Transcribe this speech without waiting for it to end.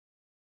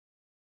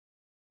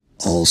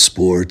All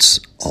sports,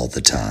 all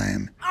the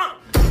time.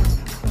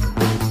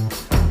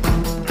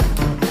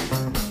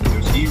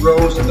 There's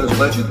heroes and there's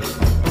legends.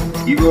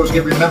 Heroes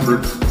get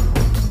remembered.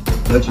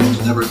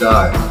 Legends never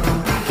die.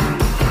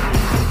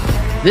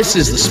 This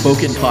is the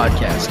Spoken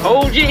Podcast.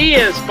 Hold your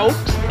ears, folks.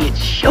 It's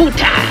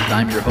showtime.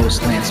 I'm your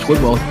host, Lance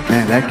Twidwell.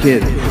 Man, that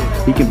kid,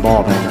 he can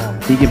ball, man.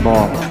 He can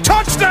ball.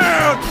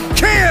 Touchdown,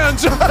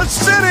 Kansas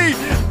City!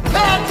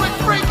 Patrick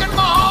freaking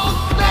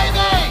Mahomes,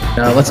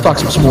 baby! Let's talk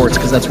some sports,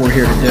 because that's what we're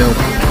here to do.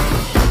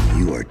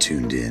 You are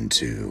tuned in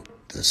to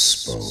The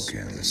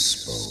Spoken.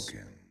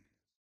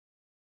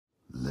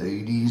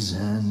 Ladies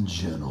and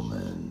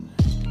gentlemen,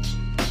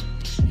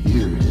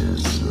 here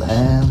is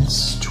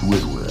Lance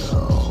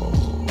Twidwell.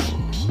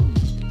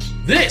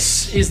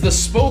 This is the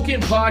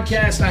Spoken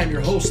Podcast. I'm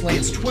your host,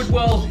 Lance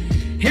Twidwell.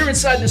 Here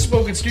inside the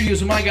Spoken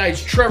Studios with my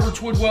guys, Trevor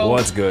Twidwell.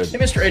 What's good?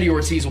 And Mr. Eddie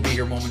Ortiz will be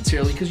here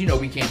momentarily because, you know,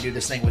 we can't do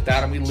this thing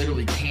without him. We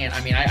literally can't.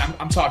 I mean,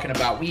 I'm talking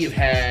about we have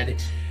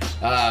had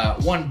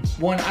one,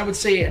 I would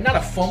say, not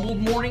a fumbled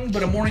morning,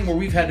 but a morning where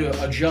we've had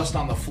to adjust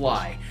on the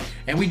fly.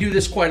 And we do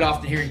this quite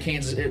often here in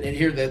Kansas, and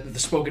here the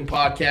Spoken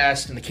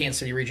Podcast in the Kansas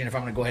City region, if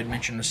I'm going to go ahead and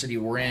mention the city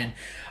we're in,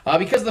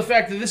 because of the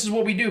fact that this is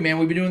what we do, man.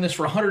 We've been doing this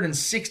for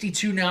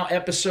 162 now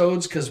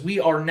episodes because we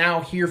are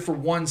now here for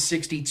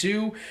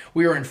 162.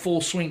 We are in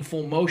full swing,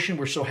 full motion.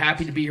 We're so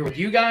happy to be here with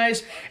you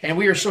guys, and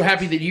we are so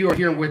happy that you are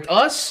here with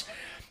us.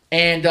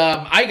 And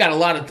I got a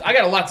lot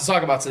to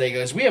talk about today,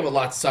 guys. We have a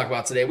lot to talk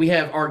about today. We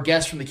have our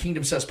guest from the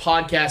Kingdom Says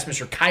podcast,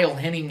 Mr. Kyle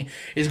Henning,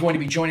 is going to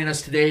be joining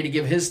us today to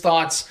give his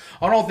thoughts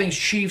on all things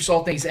Chiefs,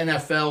 all things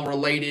NFL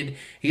related.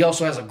 He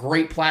also has a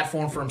great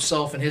platform for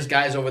himself and his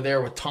guys over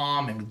there with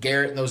Tom and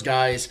Garrett and those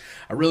guys.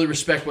 I really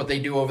respect what they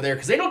do over there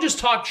because they don't just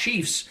talk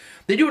Chiefs.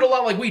 They do it a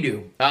lot like we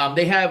do.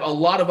 They have a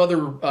lot of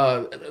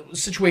other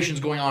situations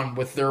going on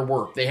with their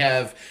work. They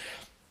have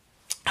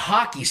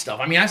hockey stuff.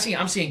 I mean,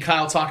 I'm seeing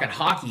Kyle talking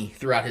hockey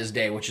throughout his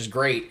day, which is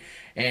great.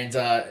 And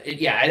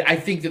I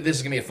think that this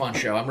is going to be a fun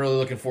show. I'm really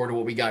looking forward to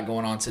what we got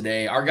going on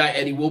today. Our guy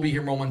Eddie will be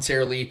here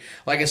momentarily.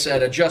 Like I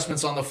said,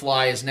 adjustments on the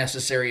fly is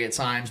necessary at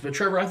times. But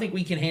Trevor, I think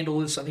we can handle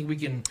this. I think we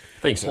can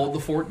hold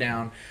the fort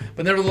down.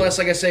 But nevertheless,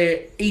 like I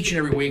say, each and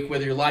every week,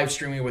 whether you're live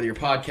streaming, whether you're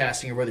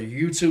podcasting, or whether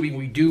you're YouTubing,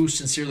 we do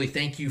sincerely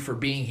thank you for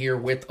being here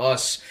with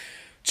us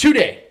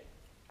today.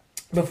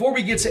 Before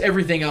we get to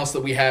everything else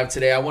that we have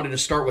today, I wanted to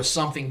start with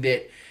something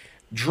that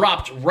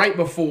dropped right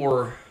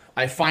before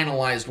I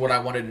finalized what I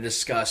wanted to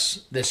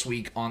discuss this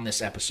week on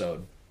this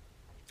episode.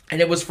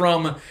 And it was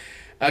from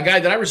a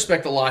guy that I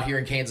respect a lot here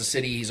in Kansas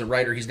City. He's a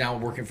writer. He's now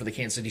working for the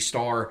Kansas City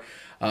Star,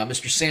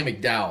 Mr. Sam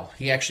McDowell.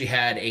 He actually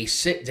had a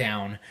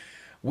sit-down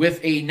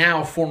with a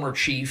now former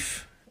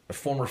Chief, a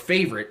former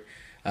favorite,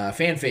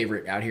 fan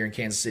favorite out here in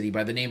Kansas City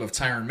by the name of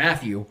Tyrann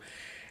Mathieu.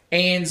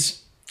 And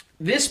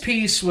this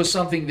piece was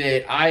something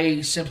that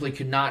I simply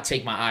could not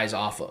take my eyes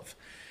off of.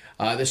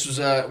 This was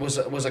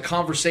a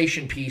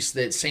conversation piece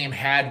that Sam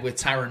had with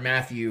Tyrann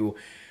Mathieu,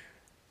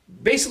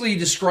 basically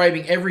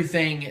describing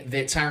everything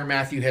that Tyrann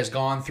Mathieu has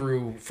gone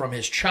through from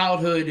his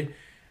childhood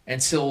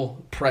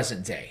until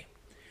present day.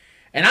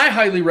 And I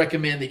highly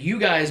recommend that you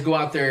guys go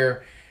out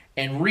there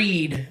and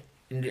read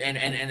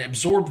and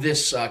absorb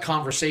this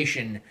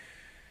conversation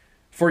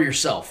for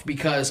yourself,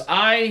 because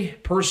I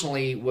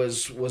personally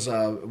was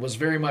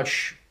very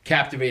much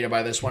captivated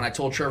by this one. I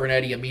told Trevor and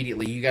Eddie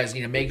immediately, you guys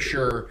need to make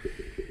sure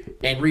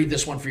and read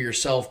this one for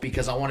yourself,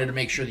 because I wanted to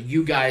make sure that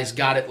you guys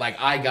got it like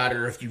I got it,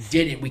 or if you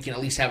didn't, we can at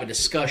least have a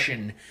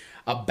discussion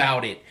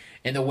about it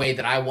in the way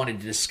that I wanted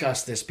to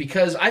discuss this,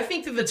 because I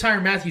think that the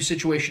Tyrann Mathieu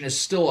situation is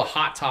still a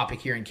hot topic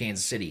here in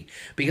Kansas City,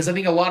 because I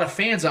think a lot of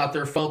fans out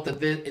there felt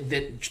that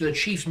the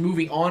Chiefs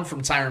moving on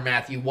from Tyrann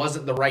Mathieu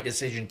wasn't the right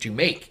decision to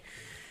make.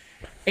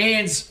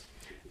 And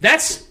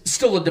that's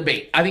still a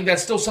debate. I think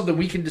that's still something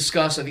we can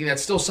discuss. I think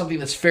that's still something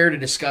that's fair to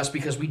discuss,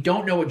 because we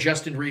don't know what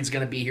Justin Reid's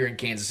going to be here in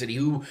Kansas City,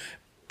 who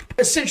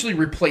essentially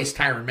replaced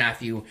Tyrann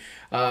Mathieu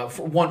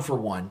for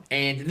one.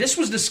 And this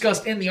was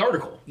discussed in the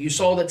article. You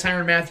saw that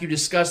Tyrann Mathieu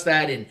discussed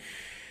that. And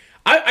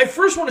I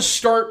first want to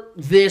start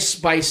this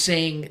by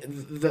saying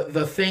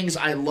the things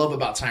I love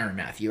about Tyrann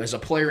Mathieu as a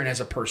player and as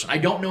a person. I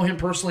don't know him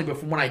personally, but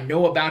from what I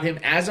know about him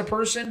as a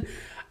person,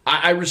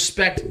 I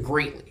respect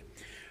greatly.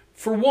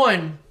 For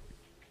one,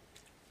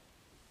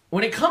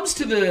 when it comes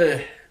to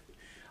the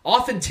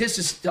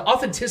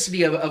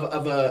authenticity of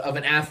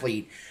an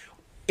athlete,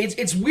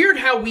 it's weird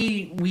how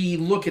we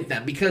look at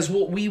them, because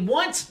we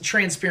want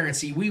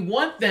transparency. We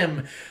want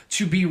them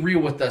to be real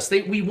with us.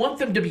 We want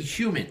them to be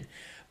human.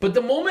 But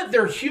the moment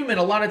they're human,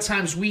 a lot of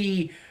times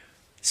we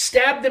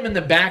stab them in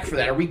the back for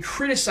that, or we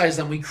criticize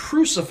them, we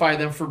crucify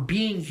them for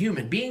being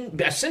human, being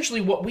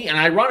essentially what we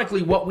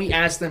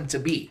ask them to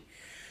be.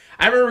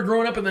 I remember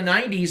growing up in the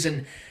 90s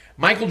and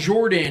Michael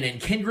Jordan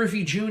and Ken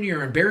Griffey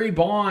Jr. and Barry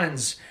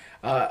Bonds,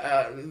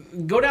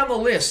 go down the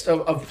list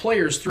of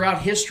players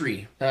throughout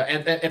history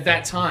at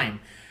that time.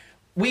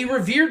 We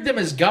revered them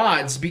as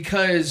gods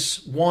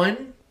because,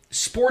 one,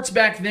 sports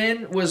back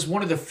then was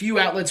one of the few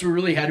outlets we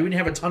really had. We didn't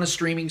have a ton of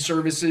streaming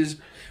services.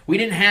 We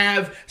didn't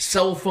have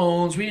cell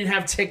phones. We didn't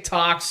have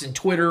TikToks and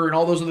Twitter and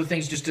all those other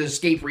things just to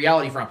escape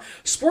reality from.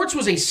 Sports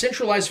was a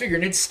centralized figure,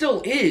 and it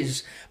still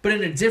is, but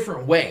in a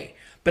different way.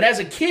 But as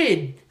a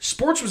kid,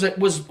 sports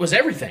was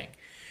everything.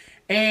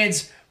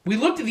 And we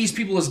looked at these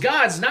people as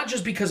gods, not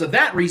just because of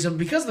that reason, but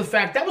because of the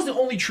fact that was the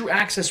only true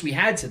access we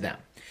had to them.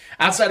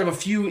 Outside of a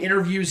few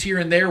interviews here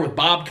and there with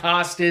Bob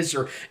Costas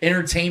or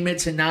Entertainment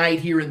Tonight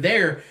here and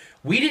there,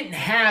 we didn't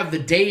have the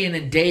day in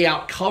and day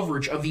out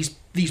coverage of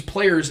these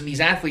players and these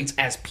athletes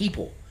as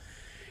people.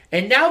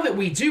 And now that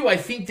we do, I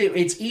think that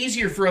it's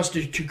easier for us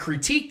to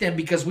critique them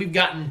because we've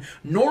gotten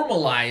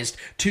normalized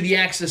to the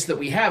access that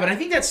we have. And I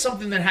think that's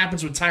something that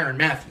happens with Tyrann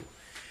Mathieu.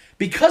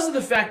 Because of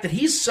the fact that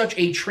he's such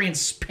a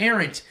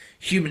transparent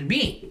human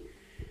being.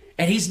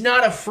 And he's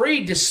not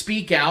afraid to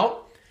speak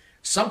out,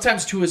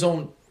 sometimes to his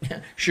own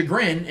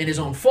chagrin and his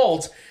own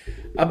fault,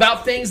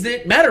 about things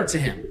that matter to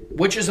him,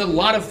 which is a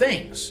lot of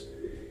things.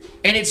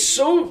 And he's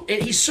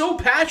so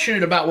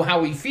passionate about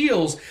how he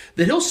feels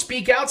that he'll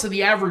speak out to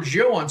the average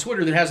Joe on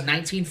Twitter that has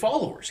 19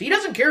 followers. He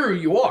doesn't care who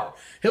you are.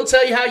 He'll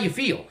tell you how you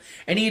feel.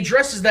 And he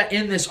addresses that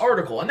in this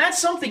article. And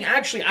that's something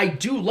actually I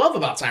do love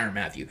about Tyrann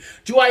Mathieu.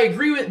 Do I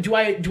agree with do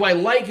I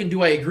like and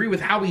do I agree with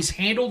how he's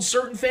handled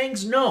certain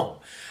things? No.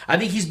 I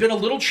think he's been a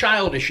little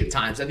childish at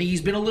times. I think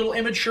he's been a little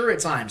immature at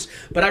times.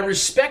 But I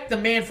respect the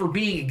man for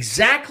being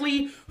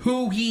exactly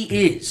who he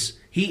is.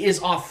 He is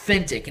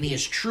authentic, and he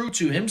is true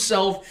to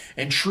himself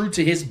and true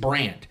to his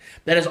brand.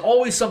 That is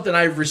always something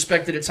I've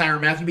respected at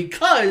Tyrann Mathieu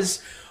because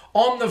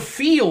on the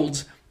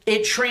field,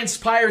 it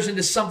transpires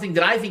into something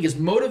that I think is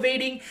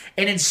motivating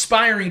and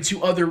inspiring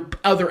to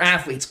other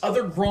athletes,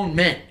 other grown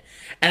men.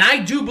 And I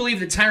do believe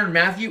that Tyrann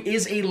Mathieu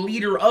is a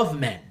leader of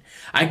men.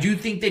 I do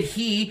think that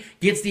he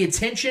gets the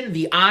attention,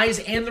 the eyes,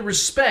 and the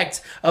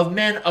respect of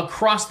men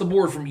across the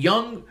board, from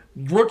young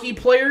rookie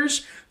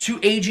players to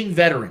aging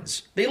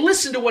veterans. They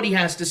listen to what he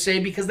has to say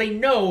because they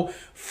know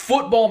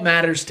football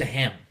matters to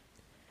him.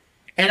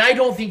 And I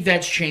don't think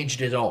that's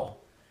changed at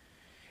all.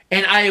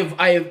 And I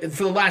have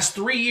for the last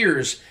 3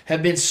 years,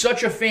 have been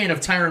such a fan of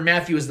Tyrann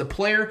Mathieu as the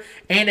player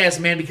and as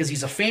a man because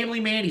he's a family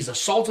man, he's a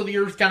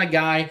salt-of-the-earth kind of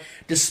guy,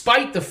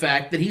 despite the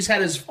fact that he's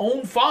had his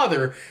own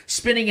father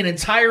spending an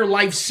entire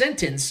life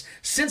sentence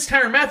since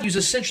Tyrann Mathieu's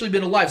essentially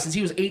been alive, since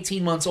he was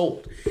 18 months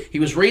old. He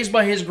was raised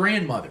by his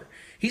grandmother.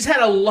 He's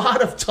had a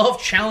lot of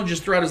tough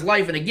challenges throughout his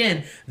life, and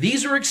again,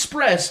 these are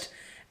expressed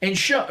and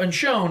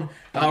shown.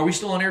 Are we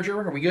still on air,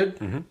 Trevor? Are we good?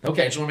 Mm-hmm.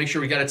 Okay, just want to make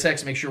sure we got a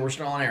text, make sure we're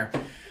still on air.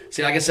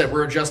 See, like I said,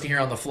 we're adjusting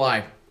here on the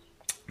fly.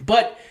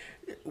 But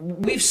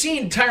we've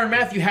seen Tyrann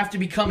Mathieu have to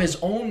become his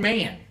own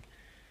man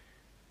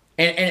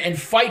and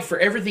fight for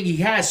everything he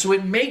has. So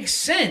it makes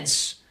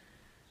sense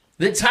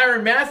that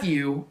Tyrann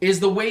Mathieu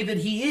is the way that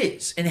he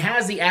is and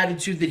has the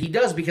attitude that he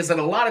does, because at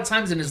a lot of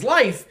times in his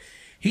life,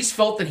 he's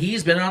felt that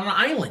he's been on an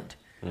island.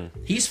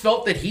 He's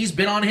felt that he's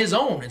been on his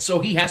own, and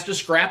so he has to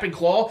scrap and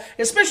claw,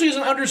 especially as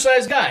an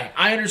undersized guy.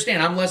 I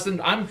understand.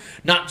 I'm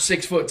not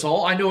 6 foot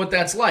tall. I know what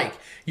that's like.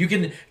 You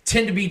can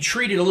tend to be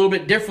treated a little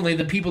bit differently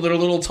than people that are a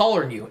little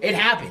taller than you. It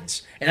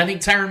happens. And I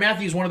think Tyrann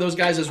Mathieu is one of those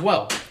guys as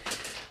well.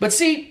 But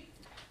see,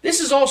 this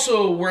is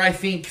also where I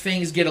think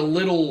things get a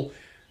little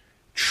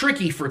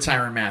tricky for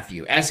Tyrann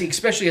Mathieu,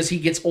 especially as he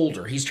gets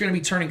older. He's going to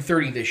be turning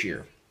 30 this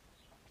year.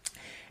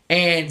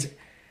 And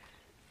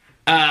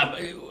I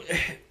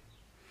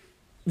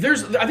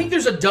think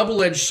there's a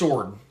double-edged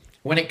sword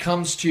when it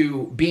comes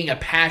to being a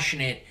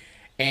passionate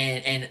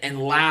and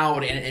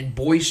loud and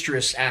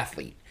boisterous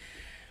athlete.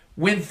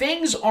 When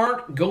things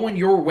aren't going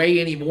your way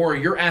anymore,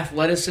 your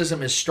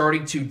athleticism is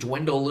starting to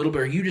dwindle a little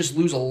bit, or you just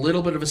lose a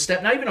little bit of a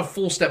step, not even a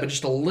full step, but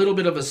just a little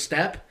bit of a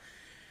step,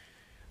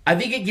 I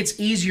think it gets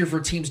easier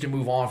for teams to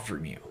move on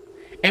from you.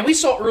 And we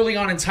saw early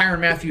on in Tyrann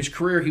Mathieu's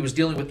career, he was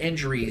dealing with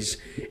injuries,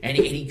 and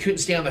he couldn't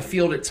stay on the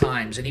field at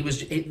times, and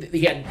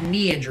he had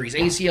knee injuries,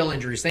 ACL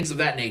injuries, things of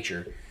that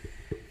nature.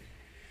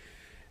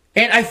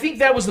 And I think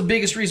that was the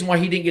biggest reason why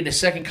he didn't get a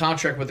second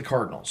contract with the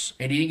Cardinals,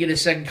 and he didn't get a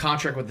second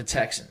contract with the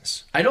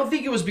Texans. I don't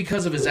think it was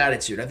because of his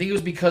attitude. I think it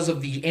was because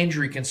of the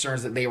injury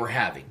concerns that they were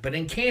having. But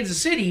in Kansas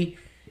City,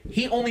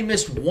 he only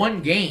missed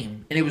one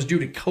game, and it was due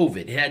to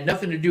COVID. It had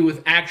nothing to do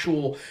with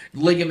actual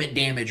ligament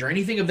damage or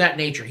anything of that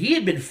nature. He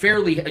had been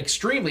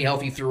extremely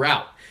healthy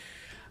throughout.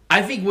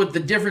 I think what the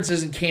difference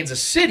is in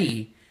Kansas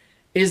City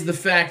is the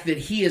fact that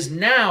he is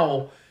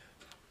now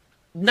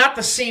not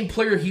the same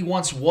player he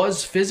once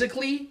was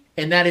physically,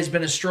 and that has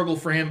been a struggle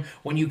for him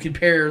when you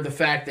compare the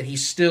fact that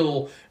he's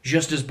still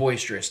just as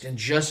boisterous and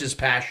just as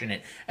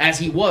passionate as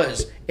he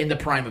was in the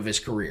prime of his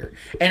career.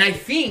 And I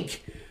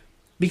think,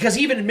 because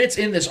he even admits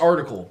in this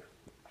article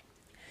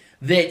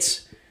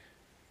that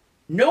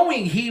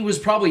knowing he was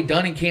probably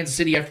done in Kansas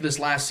City after this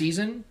last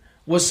season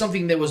was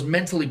something that was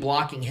mentally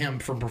blocking him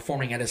from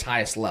performing at his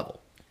highest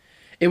level.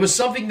 It was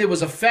something that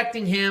was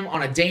affecting him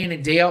on a day-in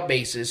and day-out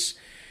basis.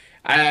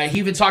 He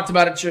even talked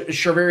about it to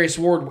Charvarius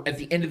Ward at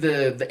the end of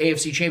the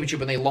AFC Championship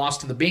when they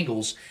lost to the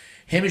Bengals.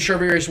 Him and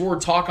Charvarius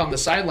Ward talk on the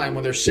sideline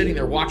when they're sitting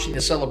there watching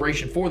the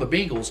celebration for the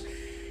Bengals.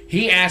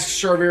 He asks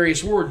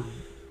Charvarius Ward,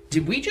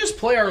 "Did we just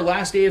play our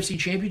last AFC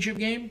Championship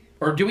game?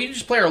 Or do we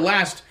just play our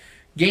last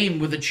game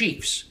with the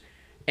Chiefs?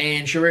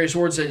 And Charvarius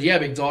Ward said, yeah,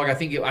 big dog, I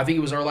think it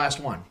was our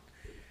last one.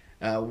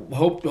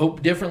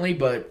 Hope differently,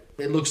 but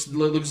it looks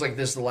like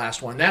this is the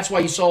last one. That's why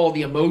you saw all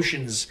the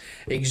emotions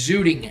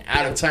exuding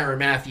out of Tyrann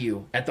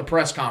Mathieu at the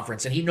press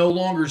conference. And he no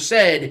longer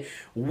said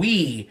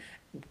we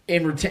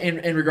in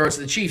regards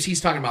to the Chiefs.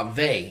 He's talking about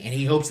they, and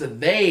he hopes that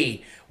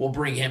they will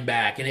bring him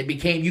back. And it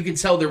became, you could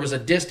tell there was a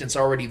distance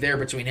already there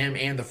between him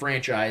and the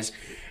franchise.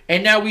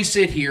 And now we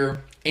sit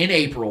here in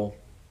April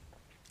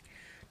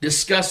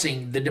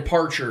discussing the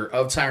departure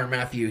of Tyrann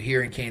Mathieu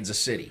here in Kansas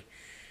City.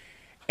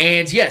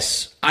 And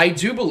yes, I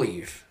do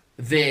believe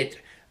that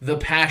the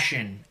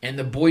passion and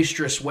the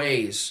boisterous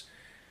ways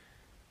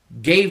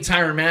gave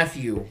Tyrann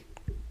Mathieu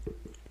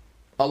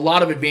a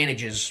lot of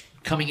advantages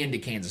coming into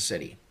Kansas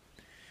City.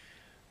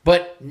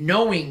 But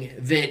knowing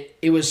that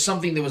it was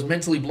something that was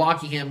mentally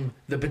blocking him,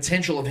 the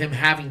potential of him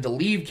having to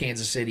leave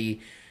Kansas City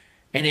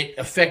and it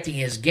affecting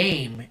his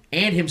game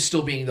and him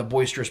still being the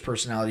boisterous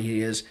personality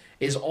he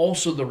is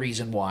also the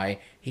reason why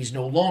he's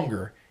no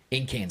longer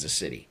in Kansas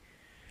City.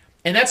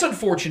 And that's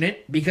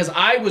unfortunate because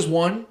I was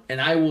one, and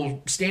I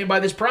will stand by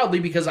this proudly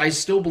because I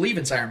still believe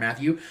in Tyrann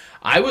Mathieu.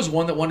 I was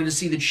one that wanted to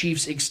see the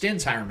Chiefs extend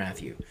Tyrann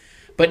Mathieu.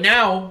 But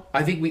now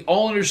I think we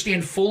all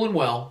understand full and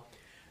well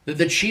that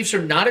the Chiefs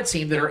are not a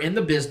team that are in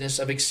the business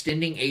of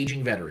extending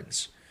aging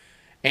veterans.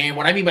 And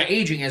what I mean by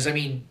aging is,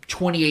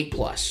 28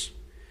 plus.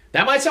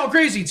 That might sound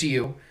crazy to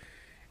you,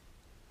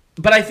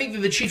 but I think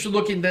that the Chiefs are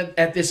looking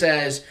at this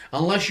as,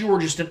 unless you were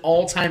just an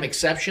all-time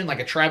exception,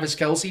 like a Travis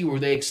Kelce, where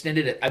they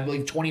extended at, I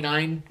believe,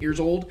 29 years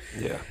old.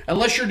 Yeah.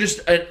 Unless you're just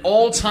an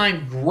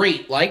all-time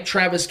great, like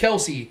Travis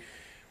Kelce,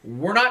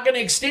 we're not going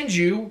to extend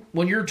you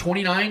when you're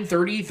 29,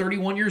 30,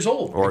 31 years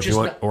old. Or if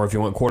you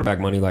want quarterback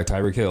money like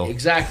Tyreek Hill.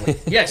 Exactly.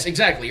 Yes,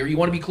 exactly. Or you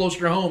want to be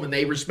closer to home, and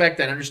they respect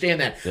that, understand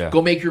that. Yeah.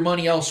 Go make your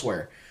money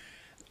elsewhere.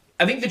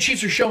 I think the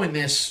Chiefs are showing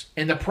this,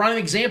 and the prime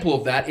example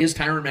of that is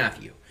Tyrann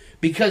Mathieu.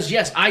 Because,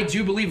 yes, I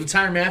do believe if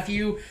Tyrann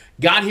Mathieu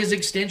got his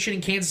extension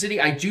in Kansas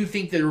City, I do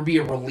think there would be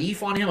a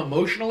relief on him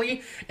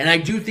emotionally, and I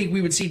do think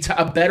we would see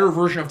a better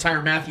version of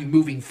Tyrann Mathieu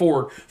moving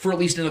forward for at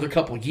least another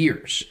couple of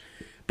years.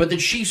 But the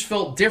Chiefs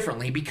felt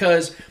differently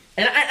because,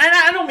 and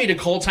I don't mean to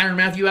call Tyrann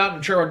Mathieu out,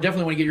 and Trevor, I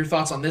definitely want to get your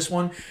thoughts on this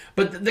one,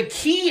 but the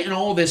key in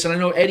all this, and I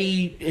know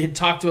Eddie had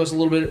talked to us a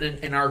little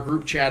bit in our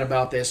group chat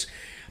about this,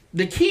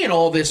 the key in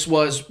all this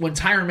was when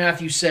Tyrann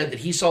Mathieu said that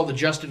he saw the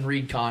Justin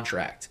Reid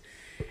contract,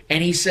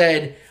 and he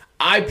said,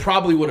 I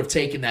probably would have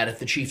taken that if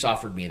the Chiefs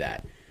offered me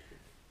that.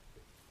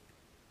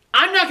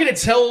 I'm not going to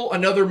tell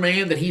another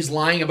man that he's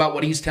lying about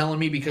what he's telling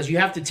me because you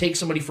have to take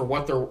somebody for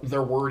what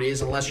their word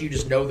is unless you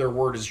just know their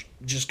word is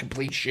just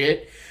complete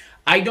shit.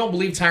 I don't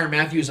believe Tyrann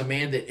Mathieu is a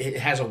man that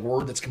has a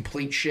word that's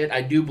complete shit.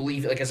 I do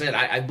believe, like I said,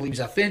 I believe he's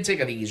authentic.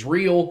 I think he's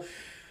real.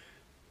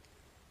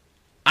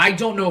 I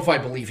don't know if I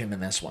believe him in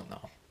this one,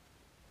 though.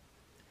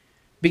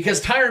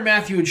 Because Tyrann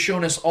Mathieu had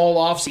shown us all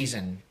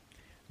offseason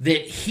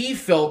that he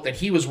felt that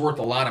he was worth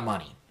a lot of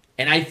money.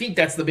 And I think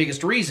that's the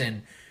biggest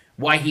reason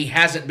why he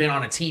hasn't been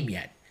on a team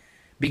yet.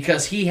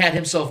 Because he had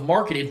himself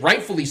marketed,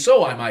 rightfully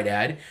so, I might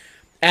add,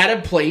 at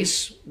a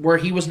place where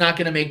he was not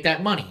going to make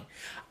that money.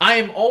 I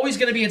am always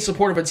going to be in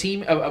support of a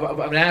team, of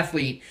an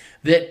athlete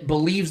that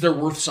believes they're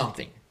worth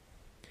something.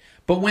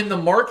 But when the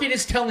market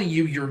is telling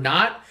you you're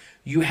not,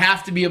 you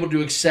have to be able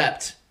to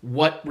accept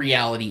what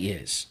reality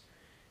is.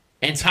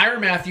 And Tyrann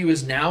Mathieu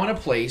is now in a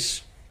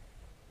place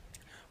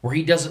where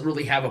he doesn't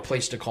really have a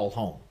place to call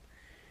home.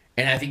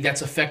 And I think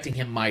that's affecting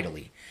him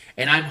mightily.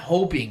 And I'm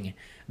hoping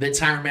that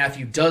Tyrann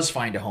Mathieu does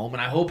find a home,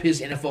 and I hope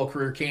his NFL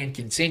career can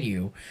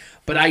continue.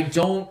 But I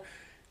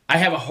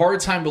have a hard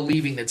time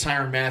believing that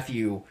Tyrann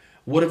Mathieu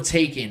would have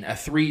taken a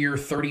 3-year,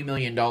 $30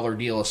 million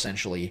deal,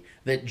 essentially,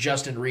 that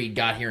Justin Reid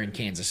got here in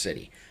Kansas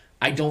City.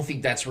 I don't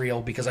think that's real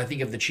because I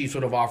think if the Chiefs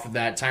would have offered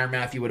that, Tyrann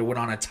Mathieu would have went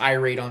on a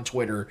tirade on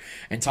Twitter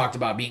and talked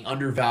about being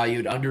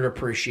undervalued,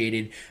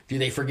 underappreciated. Do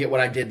they forget what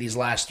I did these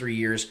last 3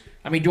 years?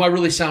 I mean, do I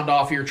really sound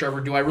off here,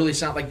 Trevor? Do I really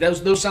sound like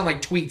those sound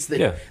like tweets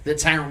that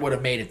Tyrann would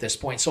have made at this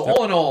point? So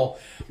all in all,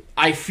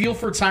 I feel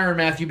for Tyrann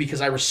Mathieu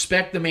because I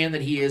respect the man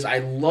that he is. I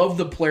love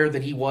the player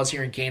that he was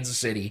here in Kansas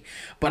City,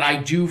 but I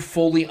do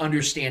fully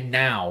understand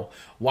now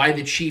why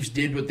the Chiefs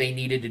did what they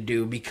needed to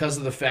do because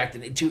of the fact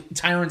that, to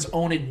Tyrann's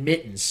own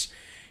admittance,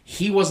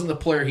 he wasn't the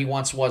player he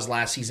once was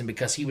last season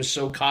because he was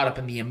so caught up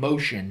in the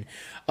emotion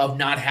of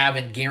not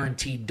having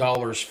guaranteed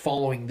dollars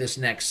following this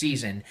next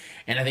season.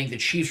 And I think the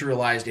Chiefs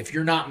realized if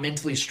you're not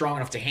mentally strong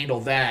enough to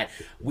handle that,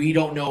 we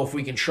don't know if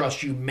we can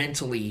trust you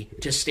mentally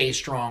to stay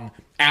strong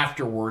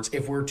afterwards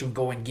if we're to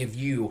go and give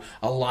you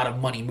a lot of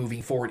money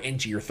moving forward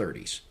into your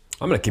 30s.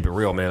 I'm going to keep it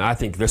real, man. I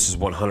think this is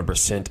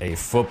 100% a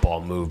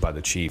football move by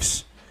the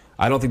Chiefs.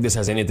 I don't think this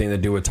has anything to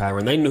do with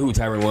Tyrann. They knew who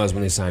Tyrann was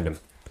when they signed him.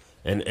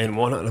 And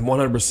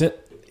 100%.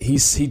 He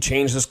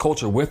changed his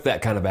culture with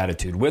that kind of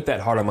attitude, with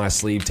that heart on my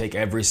sleeve, take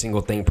every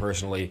single thing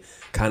personally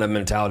kind of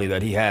mentality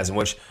that he has, and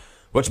which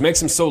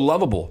makes him so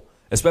lovable,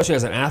 especially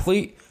as an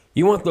athlete.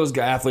 You want those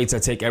athletes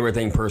that take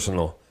everything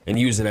personal and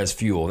use it as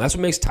fuel. And that's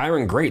what makes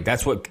Tyrann great.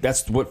 That's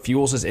what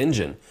fuels his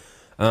engine.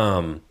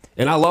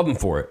 And I love him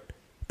for it.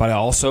 But I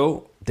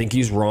also think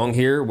he's wrong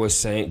here with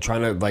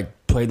trying to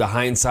like play the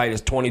hindsight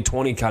is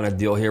 2020 kind of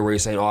deal here where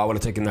he's saying, I would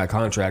have taken that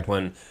contract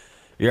when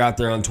you're out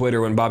there on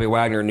Twitter when Bobby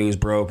Wagner news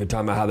broke and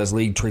talking about how this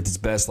league treats its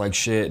best like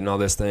shit and all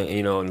this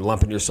thing, and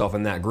lumping yourself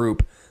in that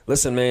group.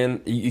 Listen,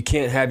 man, you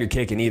can't have your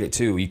cake and eat it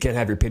too. You can't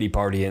have your pity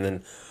party and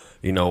then,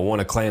 want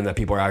to claim that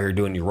people are out here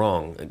doing you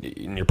wrong.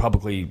 And you're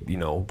publicly,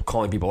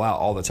 calling people out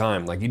all the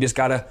time. Like, you just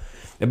got to,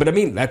 but I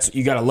mean,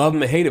 you got to love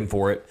him and hate him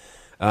for it.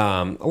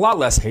 A lot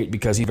less hate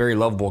because he's a very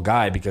lovable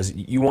guy because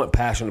you want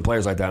passionate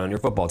players like that on your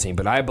football team.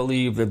 But I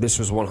believe that this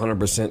was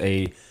 100%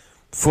 a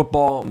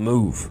football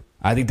move.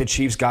 I think the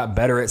Chiefs got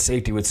better at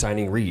safety with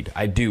signing Reed.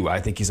 I do. I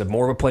think he's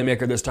more of a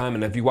playmaker this time.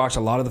 And if you watch a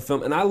lot of the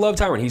film, and I love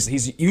Tyron,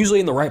 he's usually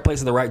in the right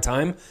place at the right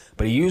time,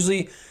 but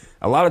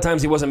a lot of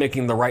times he wasn't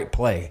making the right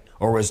play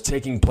or was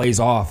taking plays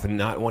off and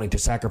not wanting to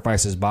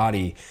sacrifice his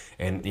body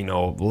and,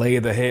 lay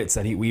the hits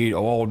that we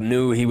all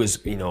knew he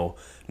was,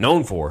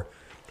 known for.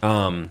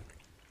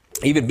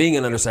 Even being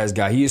an undersized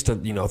guy, he used to,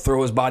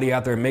 throw his body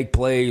out there and make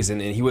plays,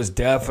 and he was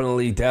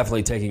definitely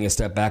taking a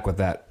step back with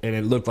that. And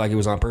it looked like it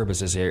was on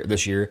purpose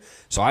this year.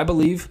 So I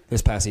believe,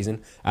 this past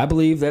season, I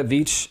believe that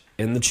Veach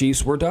and the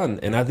Chiefs were done.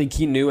 And I think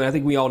he knew, and I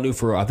think we all knew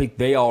I think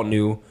they all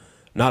knew,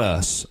 not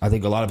us. I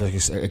think a lot of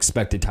us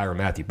expected Tyrann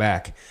Mathieu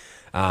back.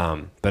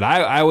 But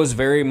I was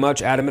very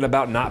much adamant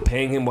about not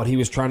paying him what he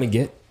was trying to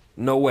get.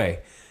 No way.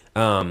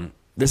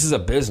 This is a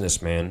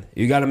business, man.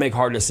 You got to make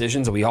hard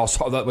decisions. We all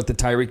saw that with the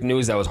Tyreek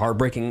news. That was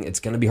heartbreaking. It's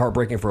going to be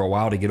heartbreaking for a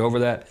while to get over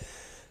that.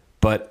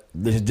 But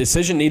the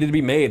decision needed to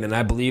be made, and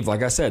I believe,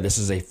 like I said, this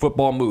is a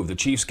football move. The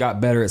Chiefs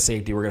got better at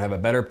safety. We're going to have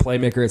a better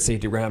playmaker at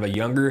safety. We're going to have a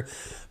younger,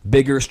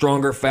 bigger,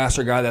 stronger,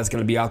 faster guy that's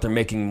going to be out there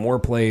making more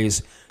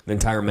plays than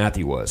Tyrann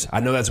Mathieu was.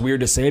 I know that's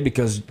weird to say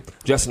because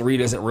Justin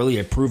Reed isn't really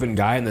a proven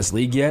guy in this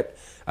league yet.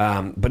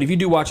 But if you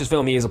do watch his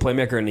film, he is a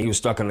playmaker, and he was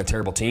stuck on a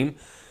terrible team.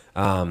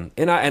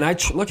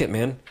 Look at,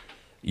 man,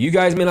 you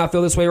guys may not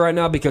feel this way right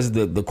now because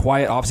of the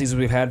quiet offseason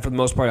we've had for the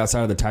most part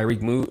outside of the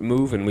Tyreek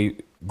move, and we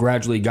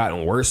gradually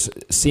gotten worse,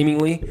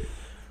 seemingly.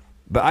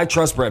 But I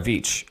trust Brett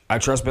Veach. I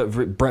trust Brett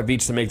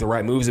Veach to make the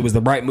right moves. It was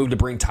the right move to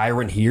bring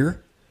Tyrann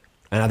here,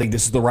 and I think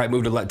this is the right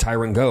move to let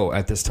Tyrann go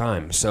at this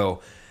time.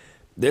 So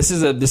this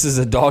is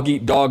a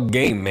dog-eat-dog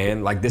game,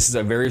 man. Like, this is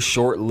a very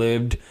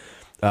short-lived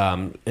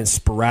and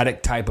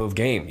sporadic type of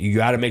game. You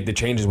got to make the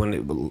changes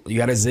you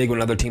got to zig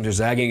when other teams are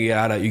zagging. You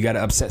got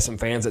to upset some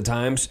fans at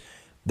times.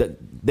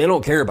 That they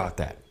don't care about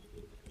that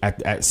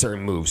at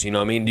certain moves. You know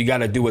what I mean? You got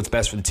to do what's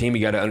best for the team.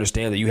 You got to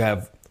understand that you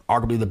have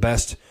arguably the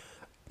best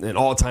and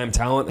all-time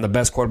talent and the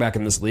best quarterback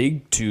in this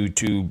league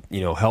to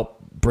help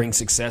bring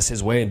success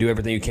his way and do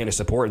everything you can to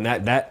support. And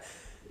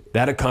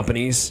that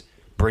accompanies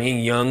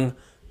bringing young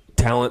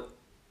talent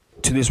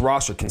to this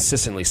roster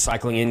consistently,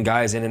 cycling in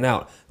guys in and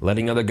out,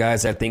 letting other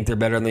guys that think they're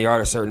better than they are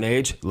at a certain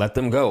age, let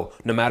them go,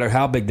 no matter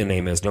how big the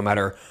name is, no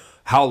matter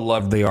how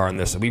loved they are in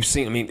this. We've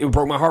seen, it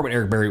broke my heart when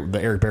the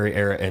Eric Berry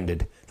era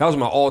ended. That was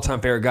my all-time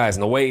favorite guys,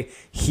 and the way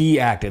he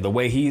acted,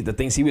 the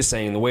things he was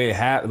saying, the way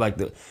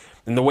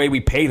and the way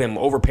we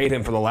overpaid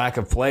him for the lack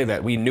of play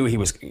that we knew he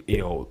was,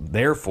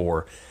 there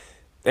for.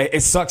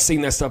 It sucks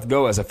seeing that stuff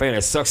go as a fan.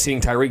 It sucks seeing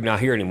Tyreek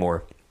not here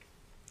anymore.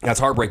 That's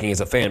heartbreaking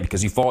as a fan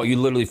because you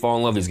literally fall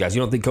in love with these guys.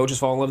 You don't think coaches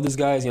fall in love with these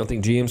guys? You don't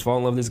think GMs fall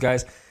in love with these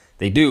guys?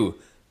 They do,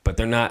 but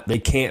they're not. They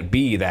can't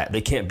be that.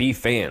 They can't be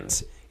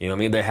fans. You know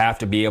what I mean? They have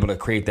to be able to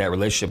create that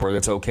relationship where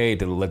it's okay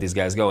to let these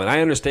guys go. And I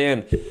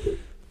understand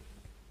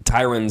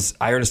Tyrann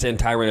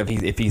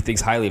if he thinks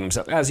highly of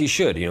himself, as he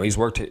should. He's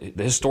worked.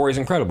 His story is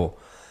incredible,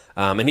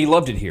 and he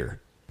loved it here.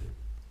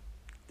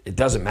 It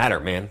doesn't matter,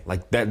 man.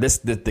 Like that,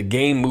 the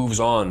game moves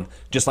on,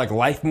 just like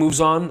life moves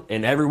on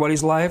in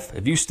everybody's life.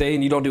 If you stay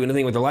and you don't do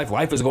anything with your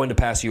life is going to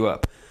pass you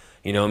up.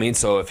 You know what I mean?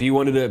 So if he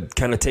wanted to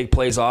kind of take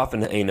plays off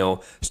and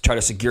try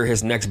to secure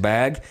his next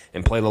bag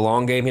and play the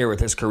long game here with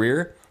his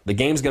career, the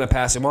game's going to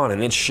pass him on,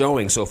 and it's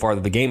showing so far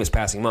that the game is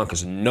passing him on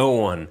because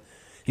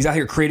he's out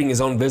here creating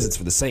his own visits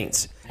for the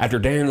Saints after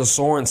Daniel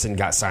Sorensen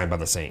got signed by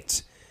the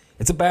Saints.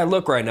 It's a bad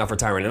look right now for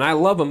Tyrann, and I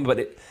love him, but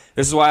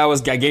this is why I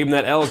gave him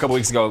that L a couple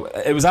weeks ago.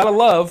 It was out of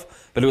love,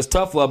 but it was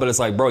tough love, but it's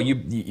like, bro,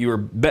 you were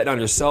betting on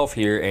yourself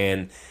here,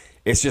 and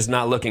it's just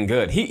not looking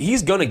good.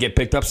 He's going to get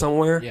picked up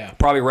somewhere,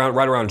 probably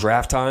right around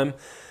draft time.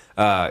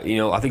 I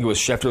think it was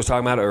Schefter was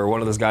talking about it, or one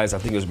of those guys, I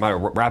think it was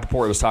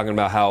Rappaport was talking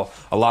about how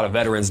a lot of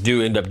veterans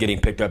do end up getting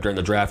picked up during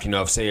the draft.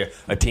 If, say,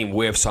 a team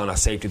whiffs on a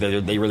safety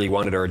that they really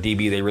wanted or a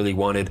DB they really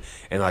wanted,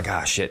 and like,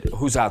 shit,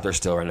 who's out there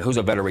still right now? Who's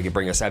a veteran we could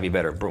bring, a savvy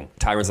veteran? Boom.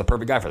 Tyrann's the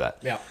perfect guy for that.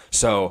 Yeah.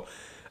 So,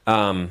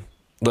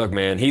 look,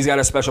 man, he's got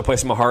a special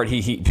place in my heart.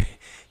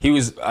 He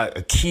was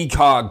a key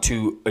cog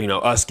to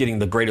us getting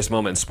the greatest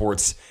moment in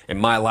sports in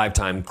my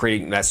lifetime.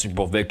 Creating that Super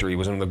Bowl victory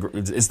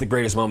it's the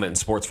greatest moment in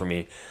sports for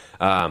me.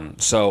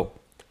 So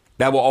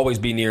that will always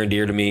be near and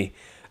dear to me.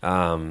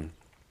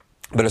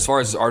 But as far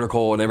as his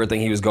article and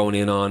everything he was going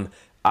in on,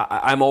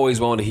 I'm always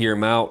willing to hear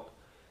him out.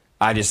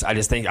 I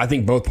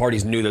think both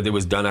parties knew that it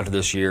was done after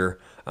this year.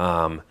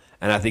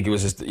 And I think it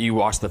was just, you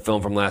watched the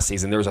film from last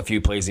season, there was a few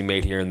plays he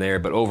made here and there,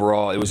 but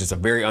overall it was just a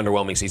very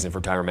underwhelming season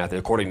for Tyrann Mathieu,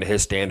 according to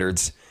his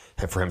standards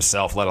for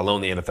himself, let alone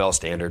the NFL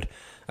standard.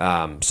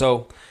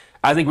 So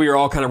I think we were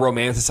all kind of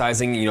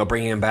romanticizing,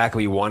 bringing him back.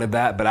 We wanted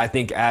that, but I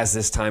think as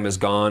this time has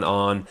gone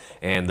on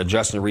and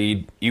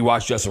you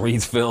watch Justin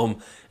Reid's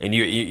film and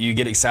you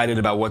get excited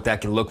about what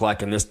that can look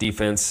like in this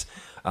defense.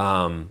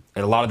 And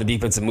a lot of the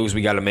defensive moves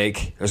we got to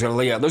make. There's going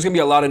to be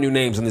a lot of new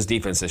names in this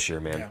defense this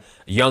year, man. Yeah.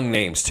 Young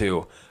names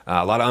too.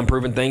 A lot of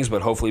unproven things,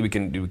 but hopefully we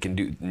can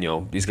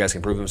do. These guys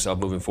can prove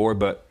themselves moving forward.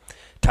 But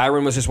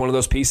Tyrann was just one of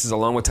those pieces,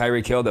 along with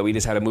Tyreek Hill, that we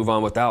just had to move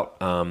on without.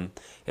 And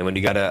when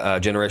you got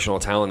a generational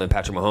talent in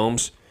Patrick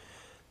Mahomes,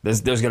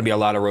 there's going to be a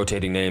lot of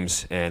rotating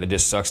names, and it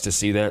just sucks to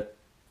see that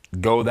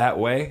go that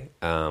way.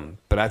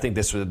 But I think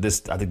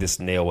this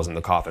nail was in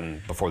the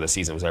coffin before the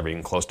season was ever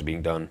even close to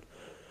being done.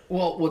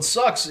 Well, what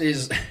sucks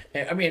is,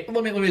 let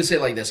me say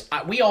it like this.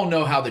 We all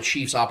know how the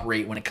Chiefs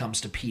operate when it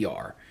comes to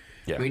PR.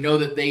 Yeah. We know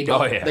that they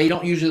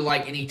don't usually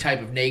like any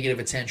type of negative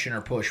attention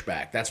or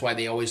pushback. That's why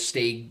they always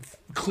stay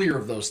clear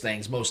of those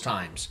things most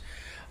times,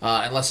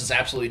 unless it's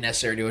absolutely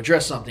necessary to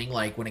address something,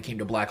 like when it came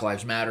to Black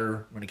Lives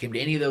Matter, when it came to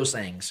any of those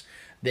things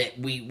that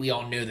we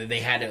all knew that they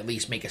had to at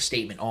least make a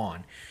statement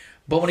on.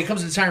 But when it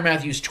comes to Tyrann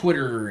Mathieu's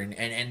Twitter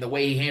and the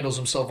way he handles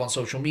himself on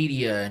social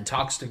media and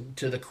talks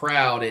to the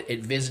crowd at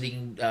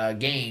visiting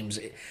games,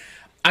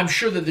 I'm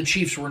sure that the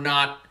Chiefs were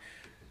not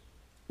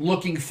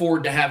looking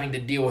forward to having to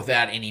deal with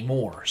that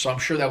anymore. So I'm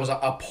sure that was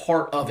a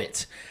part of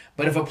it.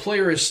 But if a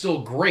player is still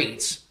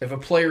great, if a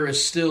player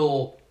is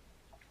still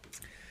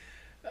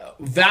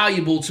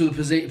valuable to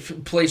the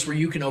place where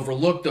you can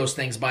overlook those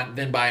things,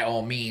 then by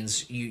all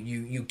means,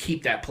 you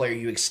keep that player,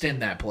 you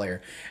extend that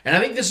player. And I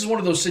think this is one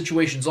of those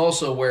situations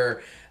also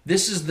where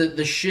this is the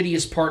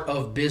shittiest part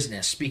of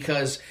business,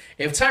 because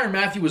if Tyrann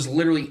Mathieu was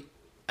literally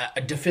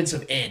a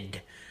defensive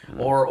end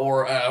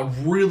or a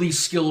really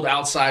skilled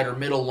outside or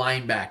middle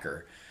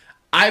linebacker,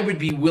 I would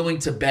be willing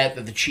to bet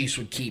that the Chiefs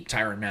would keep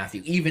Tyrann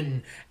Mathieu,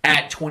 even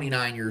at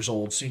 29 years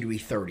old, soon to be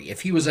 30.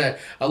 If he was a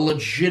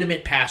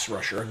legitimate pass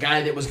rusher, a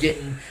guy that was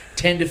getting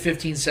 10 to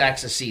 15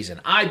 sacks a season,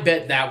 I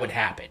bet that would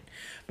happen.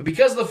 But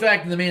because of the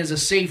fact that the man is a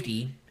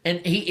safety, and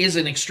he is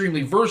an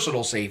extremely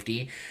versatile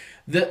safety,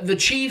 the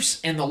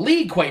Chiefs and the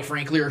league, quite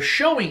frankly, are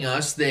showing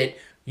us that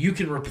you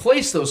can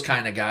replace those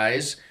kind of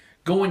guys,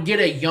 go and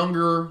get a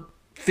younger,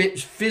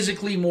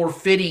 physically more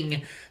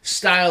fitting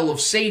style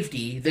of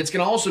safety that's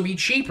going to also be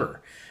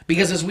cheaper.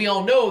 Because as we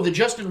all know, the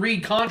Justin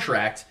Reid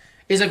contract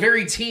is a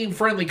very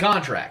team-friendly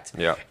contract.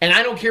 Yeah. And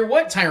I don't care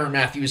what Tyrann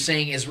Mathieu is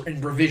saying is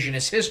in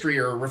revisionist history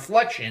or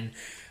reflection,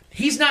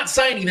 he's not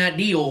signing that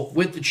deal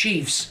with the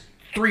Chiefs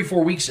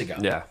 3-4 weeks ago.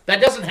 Yeah.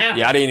 That doesn't happen.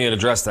 Yeah, I didn't even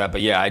address that,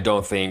 but yeah, I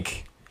don't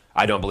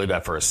believe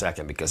that for a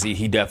second, because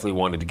he definitely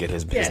wanted to get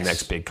his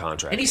next big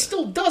contract. And he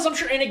still does, I'm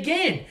sure. And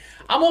again,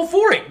 I'm all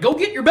for it. Go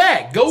get your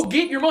bag. Go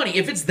get your money.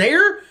 If it's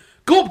there,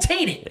 go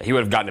obtain it. Yeah, he would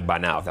have gotten it by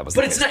now if that was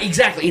the case. But it's not,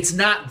 exactly, it's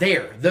not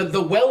there.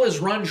 The well is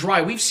run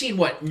dry. We've seen,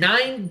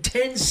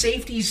 9-10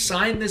 safeties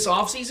signed this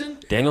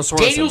offseason? Daniel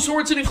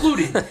Sorensen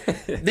included.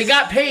 They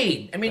got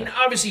paid. I mean,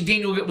 obviously,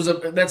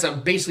 that's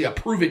basically a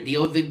prove-it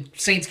deal. The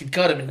Saints could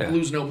cut him and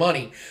lose no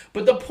money.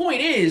 But the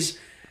point is,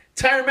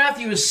 Tyrann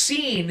Mathieu has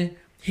seen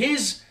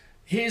his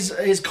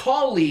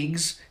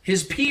colleagues,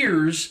 his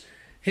peers,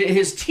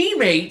 his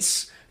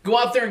teammates go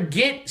out there and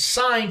get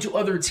signed to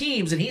other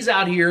teams, and he's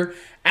out here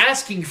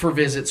asking for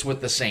visits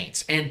with the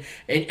Saints. And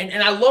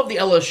I love the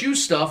LSU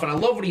stuff, and I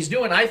love what he's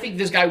doing. I think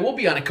this guy will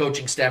be on a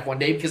coaching staff one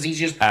day because he's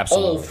just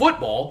all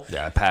football.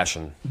 Yeah,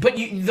 passion. But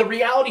the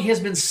reality has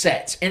been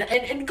set.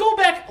 And go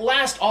back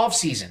last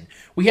offseason,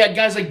 we had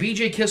guys like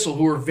B.J. Kissel,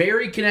 who are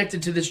very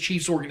connected to this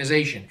Chiefs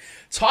organization,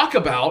 talk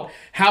about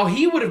how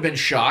he would have been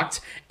shocked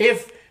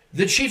if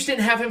the Chiefs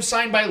didn't have him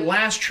signed by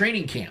last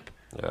training camp.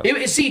 Yeah.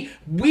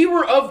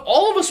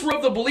 All of us were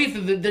of the belief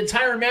that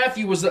Tyrann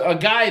Mathieu was a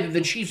guy that the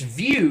Chiefs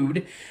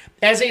viewed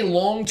as a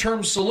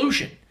long-term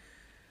solution.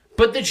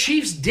 But the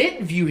Chiefs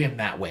didn't view him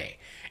that way.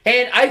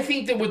 And I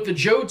think that with the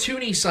Joe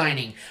Thuney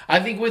signing,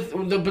 I think with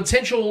the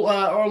potential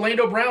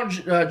Orlando Brown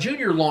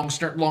Jr.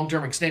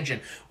 long-term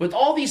extension, with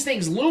all these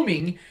things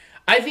looming,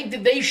 I think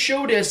that they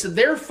showed us that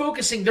they're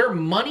focusing their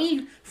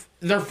money,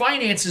 their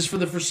finances for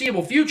the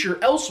foreseeable future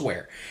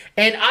elsewhere.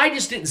 And I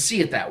just didn't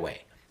see it that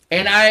way.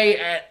 And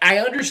I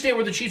understand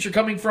where the Chiefs are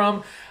coming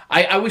from.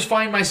 I always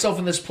find myself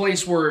in this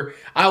place where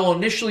I will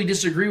initially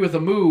disagree with a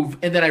move,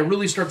 and then I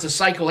really start to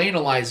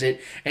psychoanalyze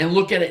it and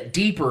look at it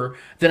deeper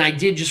than I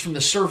did just from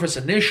the surface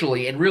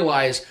initially, and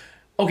realize,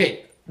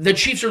 okay, the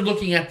Chiefs are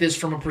looking at this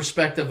from a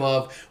perspective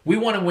of, we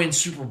want to win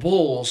Super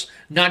Bowls,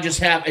 not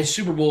just have a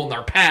Super Bowl in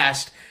our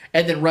past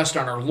and then rest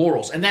on our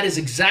laurels. And that is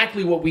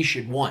exactly what we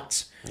should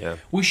want. Yeah.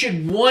 We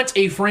should want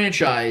a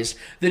franchise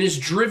that is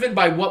driven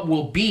by what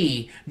will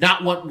be,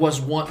 not what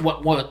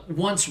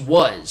once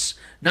was.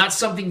 Not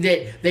something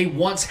that they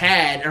once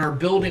had and are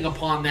building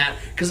upon that.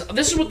 Because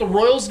this is what the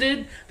Royals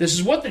did. This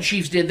is what the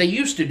Chiefs did. They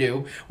used to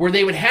do, where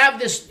they would have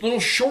this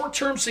little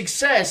short-term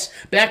success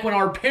back when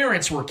our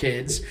parents were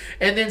kids,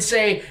 and then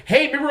say,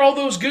 hey, remember all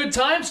those good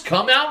times?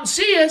 Come out and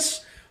see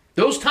us.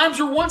 Those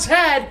times were once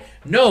had.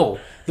 No,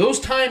 those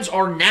times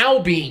are now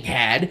being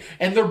had,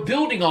 and they're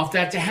building off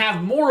that to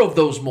have more of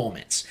those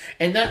moments.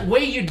 And that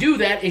way you do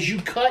that is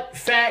you cut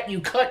fat, you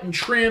cut and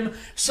trim,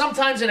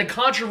 sometimes in a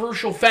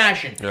controversial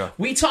fashion. Yeah.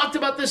 We talked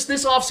about this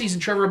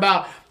offseason, Trevor,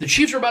 about the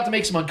Chiefs are about to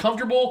make some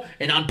uncomfortable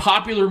and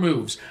unpopular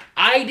moves.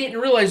 I didn't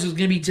realize it was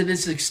going to be to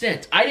this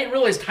extent. I didn't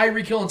realize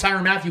Tyreek Hill and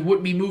Tyrann Mathieu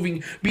wouldn't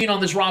be being on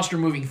this roster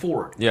moving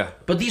forward. Yeah.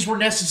 But these were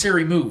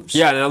necessary moves.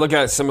 Yeah, and I look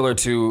at it similar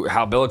to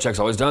how Belichick's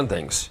always done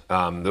things,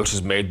 which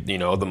has made,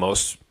 the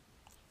most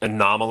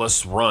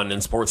anomalous run in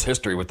sports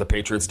history with the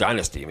Patriots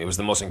dynasty. I mean, it was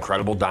the most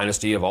incredible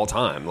dynasty of all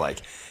time.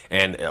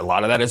 And a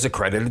lot of that is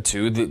accredited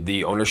to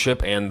the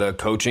ownership and the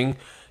coaching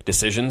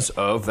decisions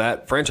of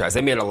that franchise.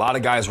 They made a lot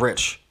of guys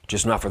rich,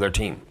 just not for their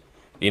team.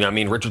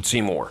 Richard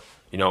Seymour.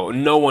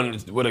 No one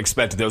would have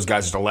expected those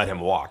guys just to let him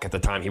walk at the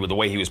time the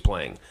way he was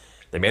playing.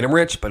 They made him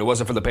rich, but it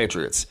wasn't for the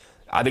Patriots.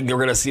 I think we're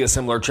going to see a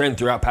similar trend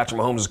throughout Patrick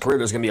Mahomes' career.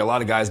 There's going to be a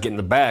lot of guys getting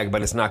the bag,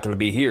 but it's not going to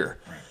be here.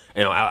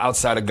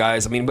 Outside of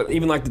guys, but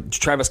even like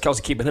Travis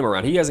Kelce, keeping him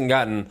around, he hasn't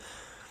gotten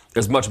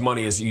as much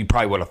money as you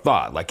probably would have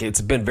thought. Like, it's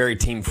been very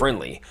team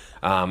friendly,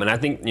 and I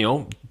think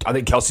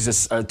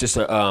Kelce's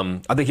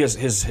I think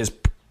his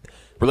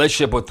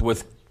relationship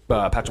with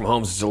Patrick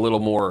Mahomes is a little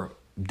more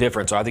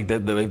different. So I think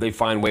that they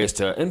find ways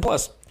to, and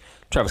plus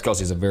Travis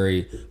Kelce is a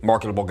very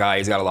marketable guy.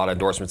 He's got a lot of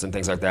endorsements and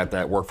things like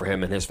that work for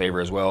him in his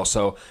favor as well.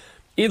 So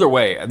either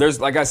way,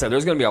 there's like I said,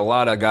 there's going to be a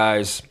lot of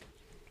guys,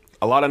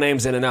 a lot of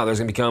names in and out. There's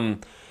going to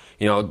become.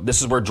 This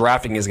is where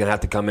drafting is going to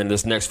have to come in.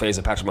 This next phase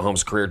of Patrick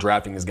Mahomes' career,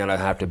 drafting is going to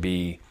have to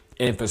be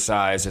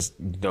emphasized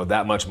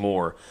that much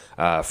more.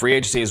 Free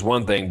agency is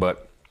one thing,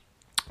 but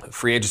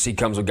free agency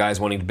comes with guys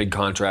wanting big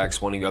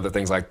contracts, wanting other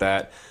things like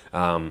that.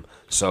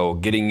 So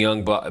getting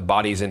young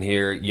bodies in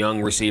here,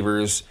 young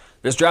receivers.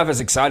 This draft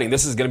is exciting.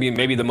 This is going to be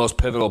maybe the most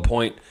pivotal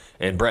point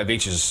in Brett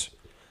Veach's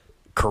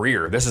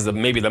career. This is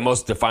maybe the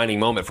most defining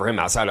moment for him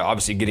outside of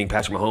obviously getting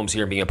Patrick Mahomes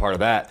here and being a part of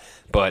that.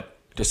 But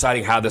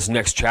deciding how this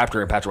next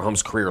chapter in Patrick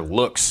Mahomes' career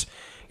looks,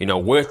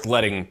 with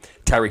letting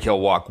Tyreek Hill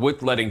walk,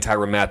 with letting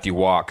Tyrann Mathieu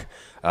walk,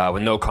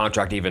 with no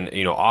contract even,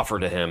 offered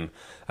to him.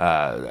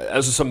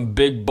 Those are some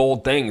big,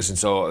 bold things. And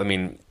so,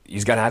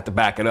 he's going to have to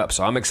back it up.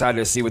 So I'm excited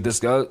to see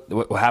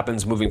what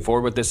happens moving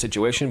forward with this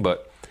situation.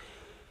 But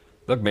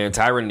look, man,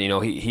 Tyrann,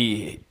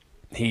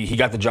 he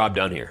got the job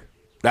done here.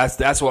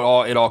 That's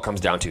what it all comes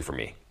down to for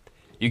me.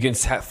 You can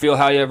feel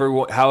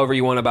however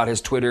you want about his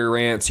Twitter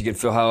rants. You can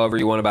feel however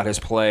you want about his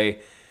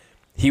play.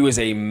 He was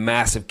a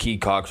massive key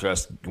cog for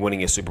us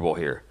winning a Super Bowl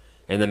here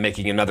and then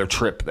making another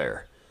trip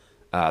there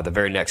the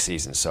very next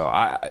season. So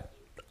I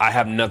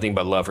have nothing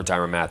but love for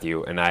Tyrann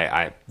Mathieu, and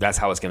I that's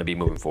how it's going to be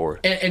moving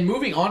forward. And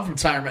moving on from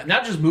Tyrann,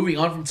 not just moving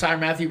on from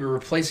Tyrann Mathieu, but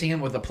replacing him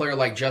with a player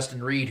like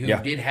Justin Reed, who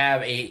did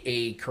have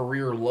a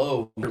career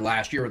low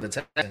last year with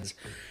the Texans.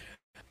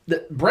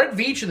 Brett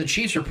Veach and the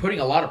Chiefs are putting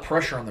a lot of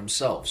pressure on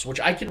themselves,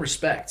 which I can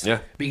respect. Yeah.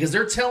 Because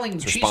they're telling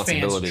Chiefs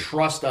fans,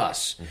 trust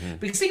us. Mm-hmm.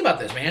 Because think about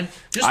this, man.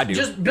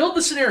 Just build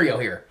the scenario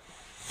here.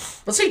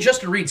 Let's say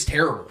Justin Reed's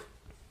terrible.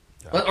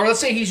 Yeah. Or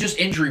let's say he's just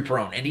injury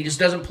prone and he just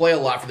doesn't play a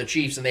lot for the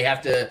Chiefs and they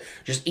have to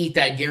just eat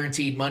that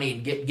guaranteed money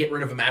and get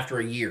rid of him after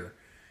a year.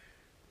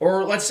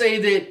 Or let's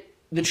say that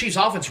the Chiefs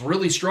offense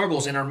really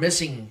struggles and are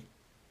missing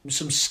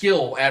some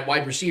skill at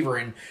wide receiver,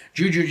 and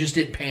Juju just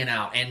didn't pan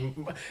out,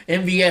 and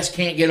MVS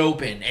can't get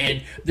open,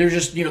 and they're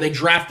just, they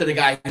drafted a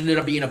guy who ended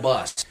up being a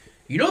bust.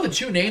 The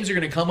two names are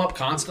going to come up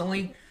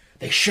constantly.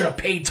 They should have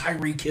paid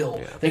Tyreek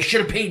Hill. Yeah. They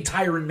should have paid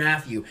Tyrann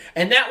Mathieu.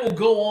 And that will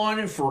go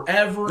on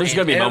forever. There's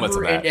going to be moments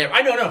of that.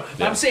 I don't know.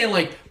 Yeah. I'm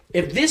saying,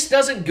 if this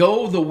doesn't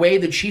go the way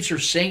the Chiefs are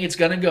saying it's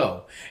going to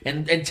go,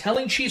 and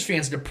telling Chiefs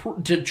fans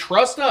to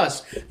trust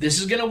us, this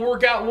is going to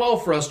work out well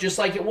for us, just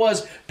like it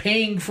was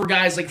paying for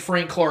guys like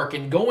Frank Clark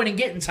and going and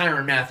getting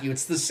Tyrann Mathieu.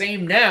 It's the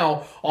same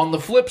now on the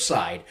flip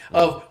side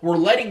of we're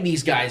letting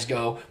these guys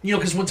go.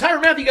 Because when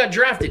Tyrann Mathieu got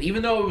drafted,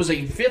 even though it was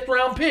a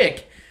 5th-round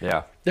pick,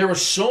 there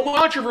was so much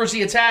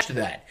controversy attached to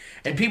that.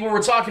 And people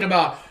were talking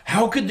about,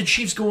 how could the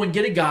Chiefs go and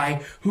get a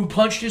guy who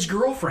punched his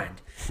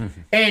girlfriend?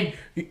 And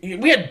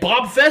we had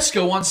Bob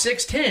Fesco on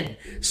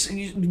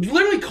 610,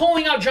 literally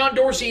calling out John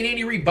Dorsey and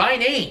Andy Reid by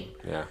name.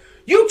 Yeah.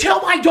 You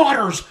tell my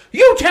daughters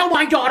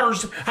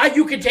how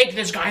you can take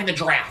this guy in the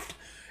draft.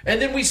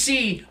 And then we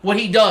see what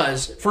he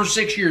does for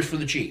 6 years for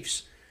the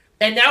Chiefs.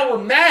 And now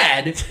we're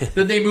mad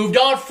that they moved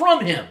on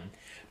from him.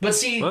 But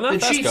see, well, not the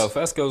Fesco. Chiefs...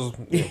 Fesco's...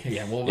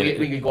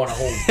 we could go on a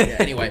whole...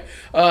 anyway.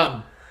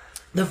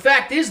 The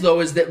fact is, though,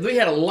 is that we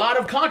had a lot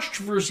of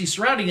controversy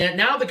surrounding that.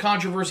 Now the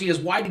controversy is,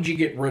 why did you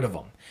get rid of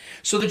them?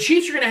 So the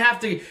Chiefs are going to have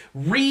to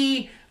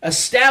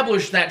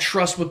re-establish that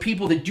trust with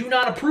people that do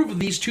not approve of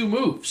these two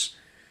moves.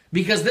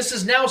 Because this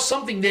is now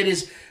something that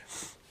is,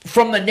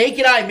 from the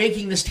naked eye,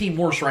 making this team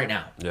worse right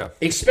now. Yeah.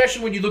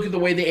 Especially when you look at the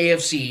way the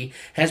AFC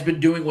has been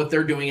doing what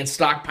they're doing and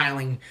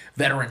stockpiling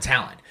veteran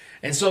talent.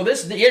 And so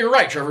you're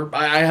right, Trevor.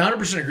 I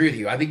 100% agree with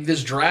you. I think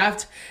this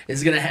draft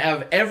is going to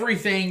have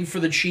everything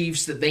for the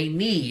Chiefs that they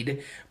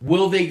need.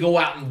 Will they go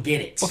out and get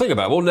it? Well, think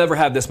about it. We'll never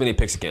have this many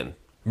picks again.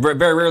 Very,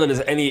 very rarely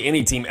does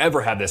any team ever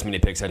have this many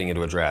picks heading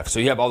into a draft. So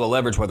you have all the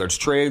leverage, whether it's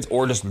trades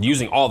or just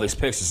using all these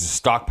picks to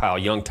stockpile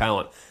young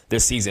talent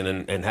this season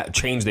and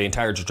change the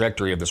entire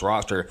trajectory of this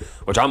roster,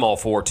 which I'm all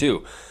for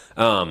too.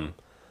 But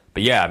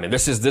yeah, I mean,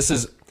 this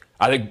is.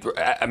 I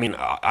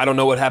don't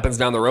know what happens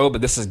down the road,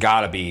 but this has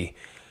got to be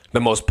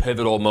the most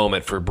pivotal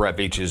moment for Brett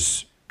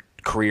Veach's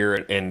career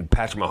and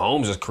Patrick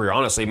Mahomes' career.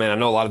 Honestly, man, I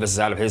know a lot of this is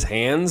out of his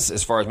hands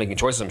as far as making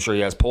choices. I'm sure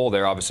he has pull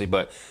there, obviously,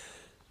 but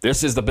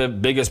this is the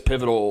biggest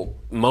pivotal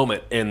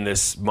moment in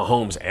this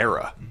Mahomes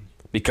era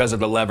because of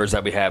the leverage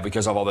that we have,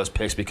 because of all those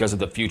picks, because of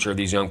the future of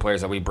these young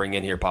players that we bring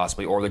in here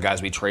possibly, or the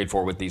guys we trade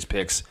for with these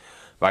picks,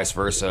 vice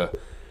versa.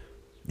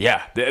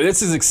 Yeah,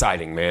 this is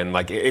exciting, man.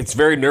 Like, it's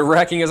very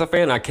nerve-wracking as a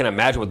fan. I can't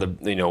imagine what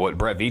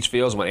Brett Veach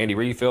feels and what Andy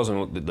Reid feels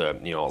and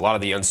a lot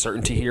of the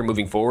uncertainty here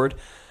moving forward.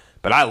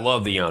 But I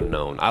love the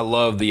unknown. I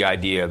love the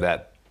idea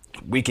that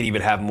we could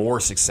even have more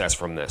success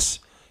from this.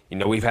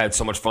 We've had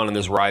so much fun in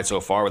this ride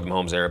so far with the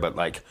Mahomes era, but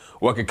like,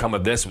 what could come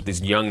of this with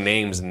these young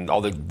names and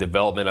all the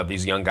development of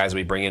these young guys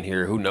we bring in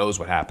here? Who knows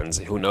what happens?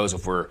 Who knows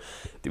if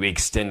we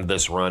extend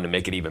this run and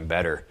make it even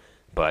better?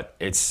 But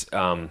it's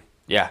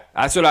yeah,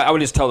 that's what I would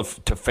just tell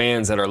to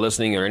fans that are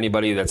listening or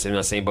anybody that's in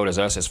the same boat as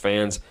us as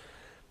fans.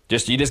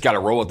 You just got to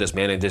roll with this,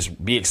 man, and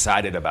just be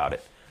excited about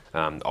it.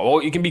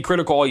 You can be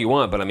critical all you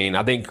want, but I mean,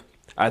 I think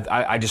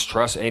I just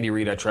trust Andy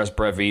Reid. I trust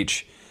Brett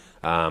Veach.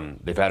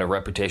 They've had a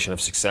reputation of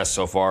success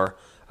so far.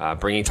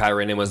 Bringing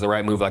Tyron in was the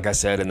right move, like I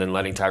said, and then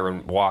letting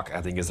Tyron walk,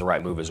 I think, is the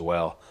right move as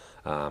well.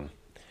 And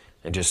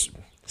just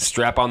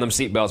strap on them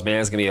seatbelts, man.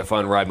 It's going to be a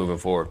fun ride moving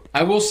forward.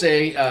 I will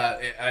say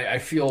I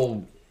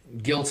feel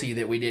guilty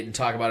that we didn't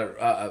talk about it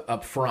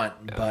up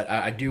front, but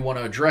I do want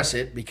to address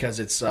it because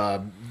it's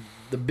the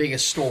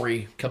biggest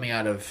story coming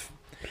out of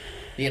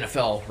the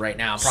NFL right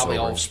now, probably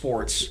all of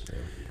sports.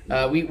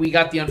 We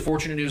got the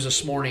unfortunate news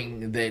this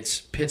morning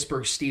that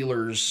Pittsburgh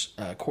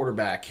Steelers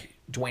quarterback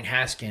Dwayne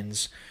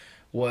Haskins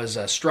was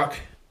struck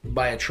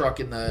by a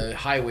truck in the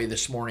highway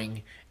this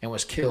morning and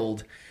was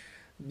killed.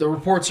 The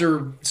reports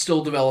are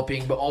still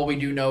developing, but all we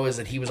do know is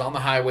that he was on the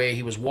highway,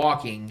 he was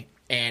walking,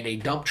 and a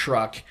dump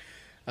truck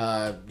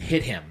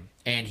hit him,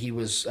 and he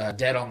was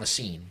dead on the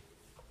scene.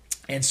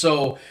 And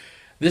so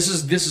this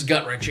is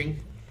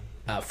gut-wrenching.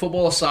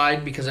 Football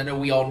aside, because I know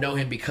we all know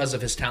him because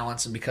of his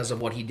talents and because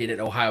of what he did at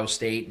Ohio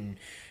State and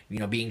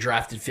being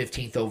drafted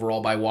 15th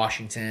overall by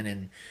Washington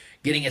and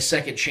getting a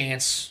second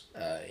chance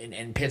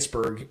in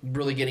Pittsburgh,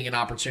 really getting an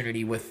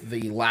opportunity with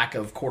the lack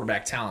of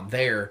quarterback talent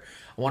there.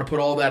 I want to put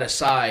all that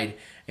aside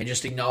and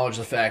just acknowledge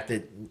the fact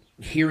that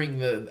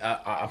hearing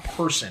a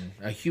person,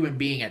 a human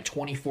being at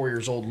 24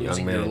 years old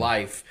losing their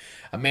life,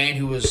 a man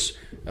who was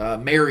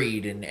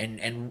married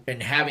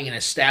and having an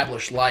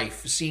established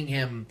life,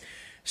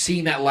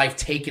 seeing that life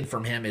taken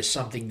from him is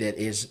something that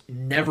is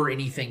never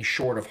anything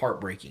short of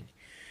heartbreaking.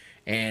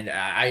 And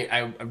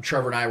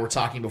Trevor and I were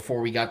talking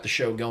before we got the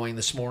show going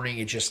this morning.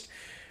 It's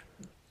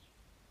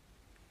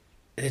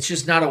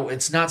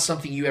not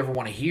something you ever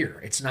want to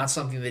hear. It's not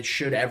something that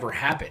should ever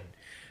happen,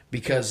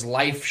 because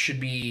life should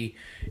be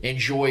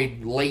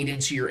enjoyed late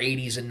into your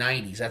 80s and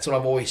 90s. That's what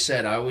I've always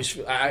said.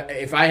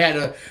 If I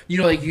had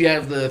like you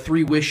have the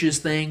 3 wishes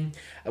thing,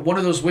 one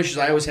of those wishes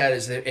I always had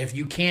is that if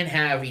you can't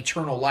have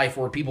eternal life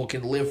where people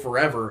can live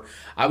forever,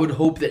 I would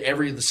hope that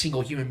every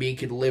single human being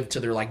could live to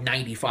their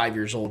 95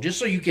 years old, just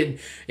so you can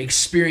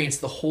experience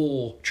the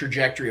whole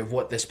trajectory of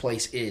what this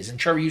place is. And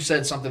Trevor, you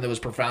said something that was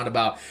profound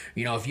about,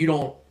 if you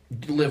don't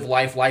live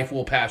life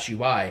will pass you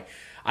by.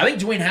 I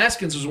think Dwayne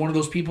Haskins was one of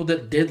those people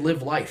that did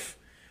live life.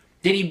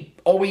 Did he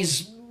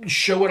always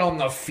show it on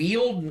the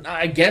field?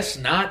 I guess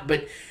not,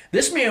 but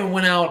this man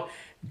went out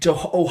to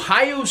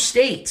Ohio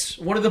State,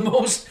 one of the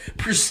most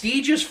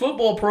prestigious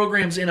football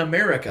programs in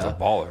America.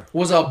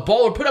 Was a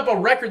baller. Put up a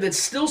record that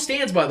still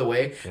stands, by the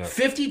way. Yeah.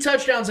 50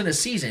 touchdowns in a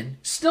season.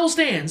 Still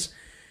stands.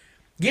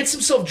 Gets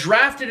himself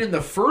drafted in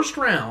the first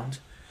round.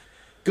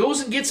 Goes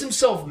and gets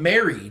himself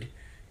married.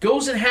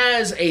 Goes and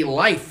has a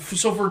life.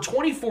 So for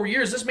 24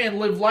 years, this man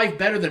lived life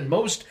better than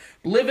most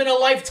live in a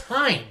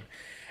lifetime.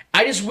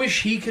 I just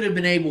wish he could have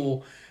been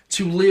able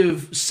to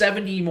live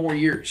 70 more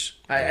years.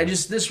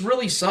 This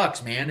really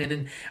sucks, man. And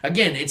then,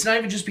 again, it's not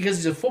even just because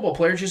he's a football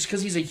player, it's just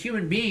because he's a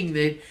human being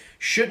that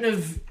shouldn't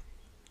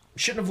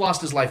have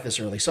lost his life this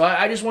early. So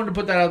I just wanted to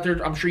put that out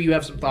there. I'm sure you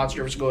have some thoughts,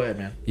 Jervis. Go ahead,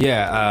 man.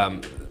 Yeah,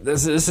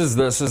 this is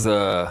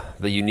the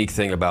unique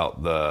thing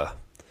about the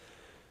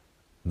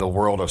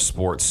world of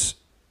sports.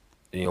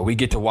 We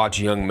get to watch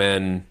young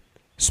men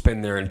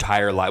spend their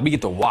entire life. We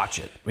get to watch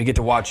it. We get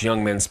to watch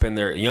young men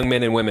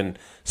and women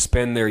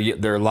spend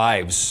their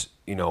lives,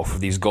 for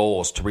these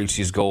goals, to reach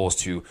these goals,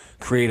 to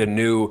create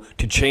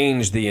to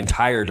change the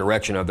entire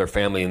direction of their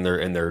family and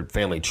their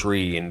family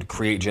tree, and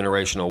create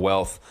generational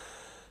wealth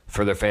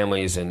for their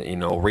families,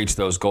 and reach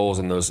those goals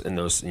and those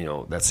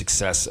that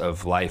success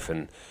of life,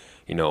 and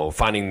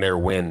finding their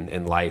win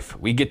in life.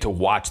 We get to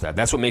watch that.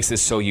 That's what makes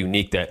this so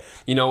unique, that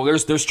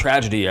there's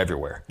tragedy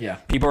everywhere. Yeah,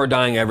 people are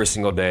dying every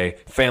single day.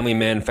 Family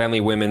men, family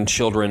women,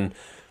 children.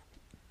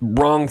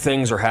 Wrong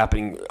things are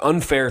happening.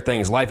 Unfair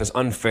things. Life is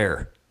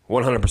unfair.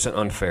 100%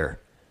 unfair.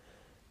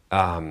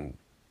 And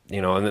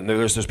then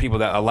there's people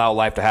that allow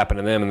life to happen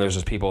to them, and there's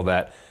just people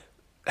that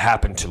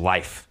happen to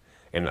life.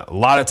 And a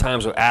lot of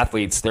times with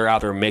athletes, they're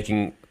out there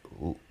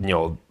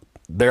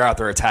they're out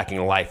there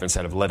attacking life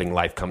instead of letting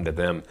life come to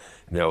them.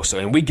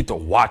 And we get to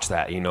watch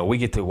that. We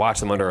get to watch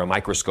them under a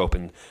microscope,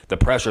 and the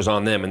pressure's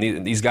on them.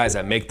 And these guys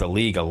that make the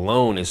league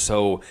alone is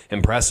so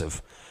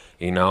impressive.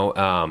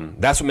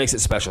 That's what makes it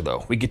special,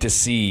 though. We get to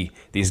see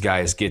these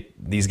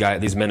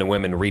men and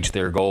women reach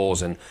their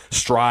goals and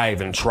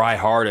strive and try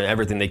hard and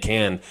everything they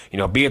can.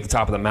 Be at the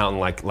top of the mountain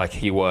like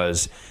he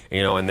was.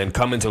 And then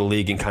come into the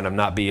league and kind of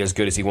not be as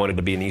good as he wanted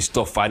to be, and he's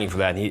still fighting for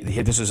that. And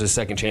this was his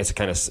second chance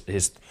to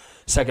his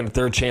second and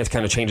third chance,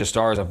 kind of change his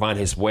stars and find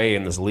his way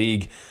in this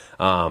league.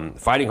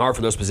 Fighting hard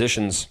for those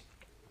positions,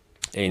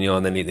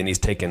 and then he's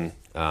taken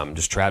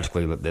just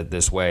tragically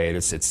this way.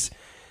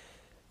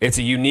 It's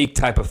a unique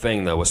type of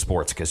thing, though, with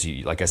sports, because,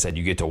 like I said,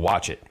 you get to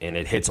watch it, and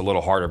it hits a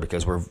little harder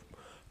because we're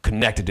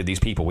connected to these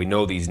people. We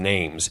know these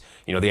names.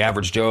 The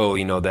average Joe,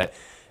 that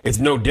it's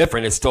no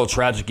different. It's still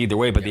tragic either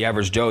way, but the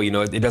average Joe,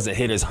 it doesn't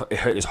hit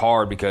as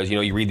hard because,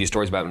 you read these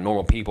stories about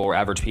normal people or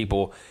average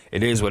people.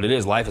 It is what it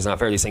is. Life is not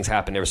fair. These things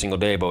happen every single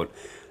day, but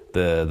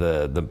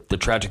the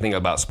tragic thing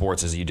about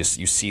sports is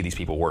you see these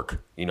people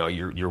work.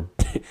 You're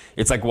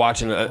it's like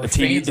watching a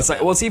TV. It's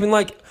like, well, it's even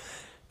like.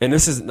 And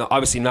this is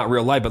obviously not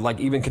real life, but like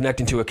even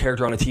connecting to a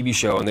character on a TV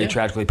show, and they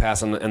tragically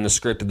pass on the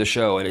script of the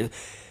show, and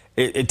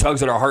it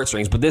tugs at our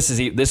heartstrings. But this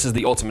is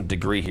the ultimate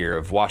degree here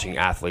of watching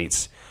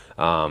athletes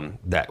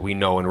that we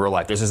know in real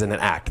life. This isn't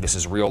an act. This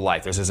is real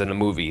life. This isn't a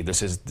movie.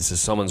 This is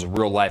someone's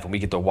real life, and we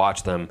get to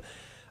watch them,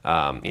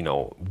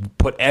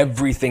 put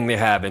everything they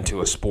have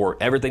into a sport,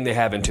 everything they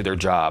have into their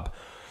job,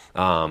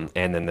 and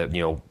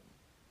then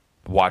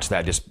watch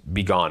that just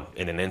be gone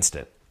in an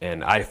instant.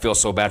 And I feel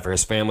so bad for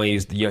his family.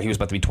 He was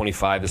about to be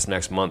 25 this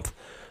next month.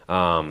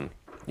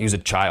 He was a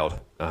child,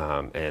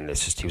 and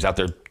it's just he was out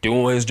there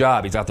doing his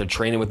job. He's out there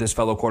training with his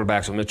fellow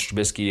quarterbacks, with Mitch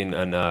Trubisky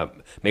and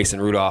Mason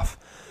Rudolph,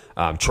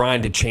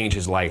 trying to change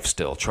his life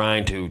still,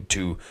 trying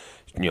to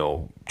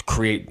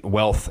create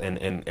wealth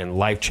and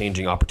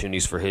life-changing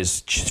opportunities for his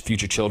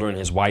future children,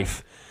 his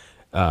wife.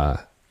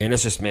 And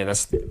it's just, man,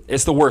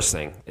 it's the worst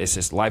thing. It's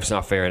just life's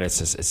not fair, and it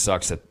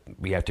sucks that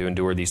we have to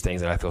endure these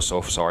things. And I feel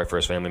so sorry for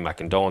his family. My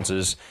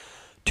condolences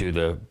to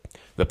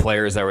the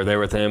players that were there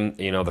with him.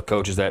 The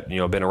coaches that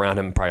been around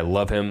him probably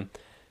love him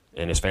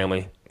and his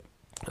family,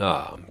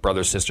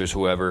 brothers, sisters,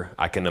 whoever.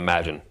 I can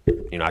imagine.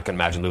 I can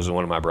imagine losing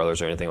one of my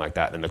brothers or anything like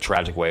that in a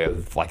tragic way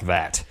of like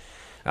that.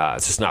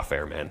 It's just not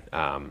fair,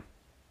 man.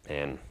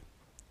 And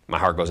my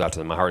heart goes out to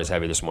them. My heart is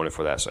heavy this morning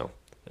for that. So.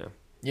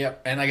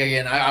 Yep, and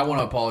again, I want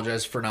to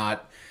apologize for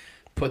not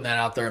putting that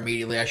out there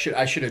immediately. I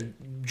should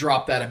have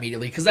dropped that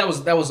immediately, because that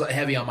was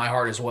heavy on my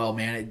heart as well,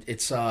 man.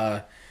 It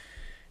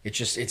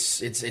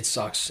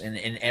sucks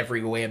in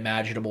every way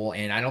imaginable,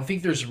 and I don't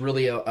think there's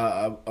really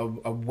a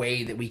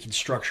way that we can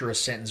structure a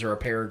sentence or a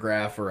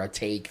paragraph or a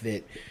take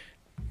that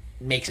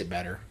makes it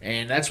better.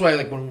 And that's why,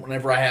 like,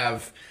 whenever I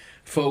have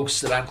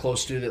folks that I'm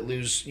close to that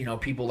lose,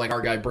 people like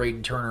our guy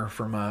Braden Turner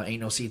from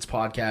Ain't No Seats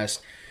podcast.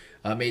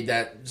 Made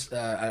that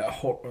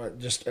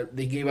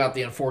they gave out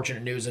the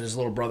unfortunate news that his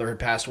little brother had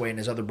passed away and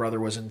his other brother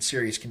was in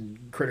serious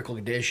critical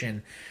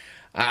condition.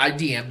 I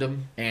DM'd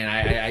him, and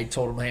I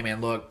told him, hey man,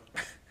 look,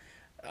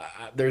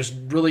 there's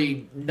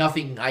really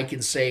nothing I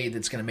can say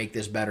that's going to make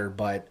this better,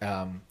 but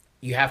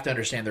you have to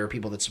understand there are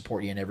people that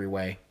support you in every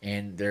way,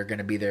 and they're going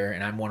to be there,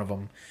 and I'm one of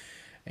them.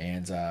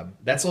 And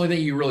that's the only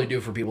thing you really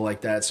do for people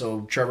like that.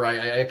 So Trevor, I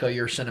echo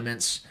your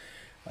sentiments.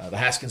 The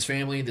Haskins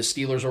family, the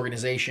Steelers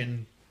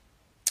organization,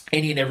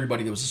 any and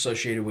everybody that was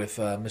associated with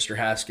Mr.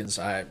 Haskins,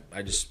 I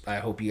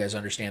hope you guys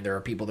understand there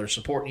are people that are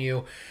supporting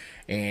you,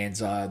 and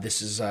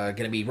this is going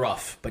to be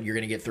rough, but you're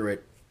going to get through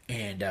it.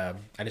 And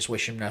I just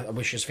wish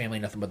his family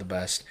nothing but the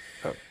best.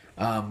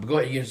 Go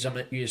ahead.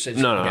 You said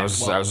no. I was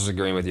just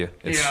agreeing with you.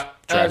 It's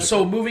tragic.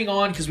 So moving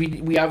on, because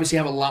we obviously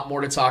have a lot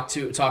more to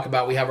talk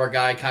about. We have our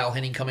guy Kyle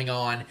Henning coming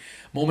on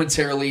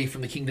momentarily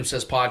from the Kingdom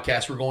Says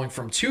podcast. We're going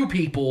from 2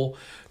 people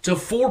to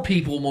 4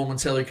 people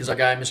momentarily, because our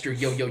guy Mr.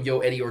 Yo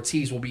Eddie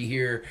Ortiz will be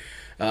here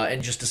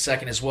in just a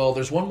second as well.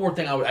 There's one more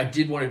thing I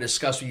did want to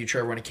discuss with you,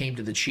 Trevor, when it came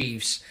to the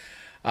Chiefs.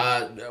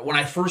 When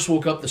I first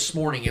woke up this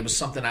morning, it was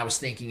something I was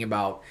thinking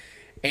about.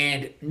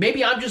 And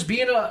maybe I'm just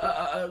being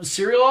a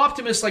serial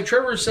optimist like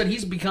Trevor said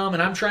he's become,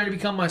 and I'm trying to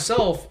become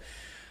myself.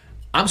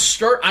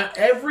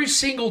 Every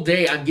single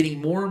day I'm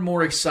getting more and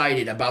more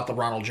excited about the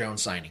Ronald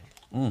Jones signing.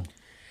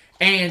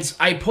 And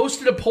I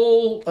posted a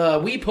poll,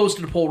 we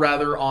posted a poll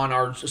rather, on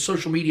our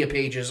social media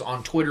pages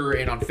on Twitter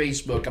and on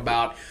Facebook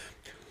about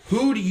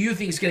who do you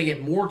think is going to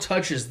get more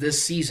touches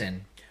this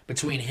season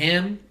between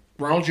him,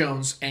 Ronald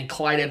Jones, and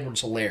Clyde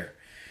Edwards-Helaire.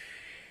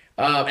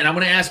 And I'm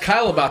going to ask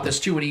Kyle about this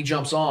too when he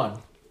jumps on.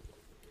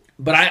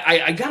 But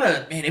I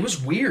gotta, man, it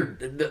was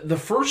weird. The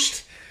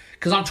first,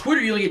 because on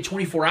Twitter you only get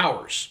 24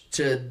 hours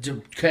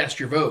to cast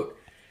your vote.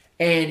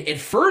 And at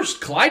first,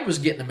 Clyde was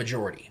getting the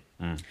majority.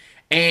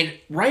 And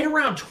right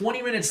around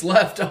 20 minutes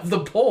left of the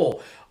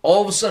poll,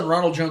 all of a sudden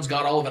Ronald Jones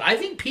got all of it. I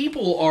think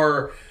people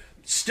are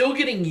still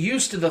getting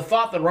used to the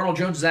thought that Ronald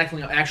Jones is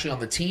actually on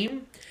the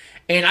team.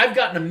 And I've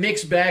gotten a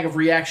mixed bag of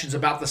reactions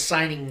about the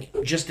signing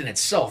just in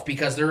itself,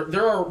 because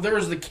there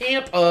is the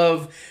camp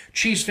of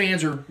Chiefs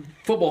fans or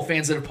football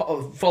fans that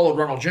have followed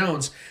Ronald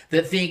Jones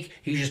that think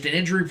he's just an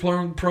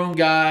injury-prone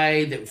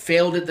guy that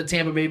failed at the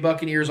Tampa Bay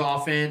Buccaneers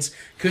offense,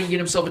 couldn't get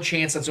himself a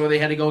chance. That's why they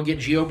had to go and get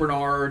Gio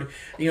Bernard.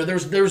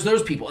 There's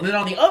those people. And then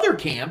on the other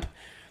camp,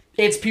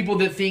 it's people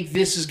that think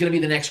this is going to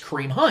be the next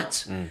Kareem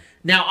Hunt.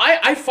 Now,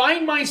 I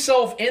find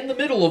myself in the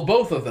middle of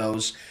both of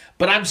those,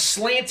 but I'm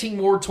slanting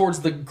more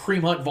towards the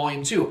Kareem Hunt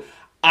Volume 2.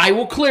 I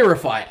will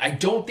clarify. I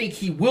don't think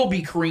he will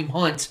be Kareem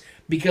Hunt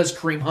because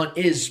Kareem Hunt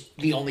is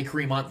the only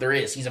Kareem Hunt there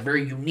is. He's a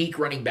very unique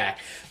running back.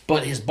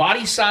 But his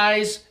body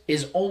size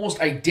is almost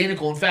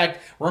identical. In fact,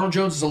 Ronald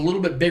Jones is a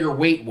little bit bigger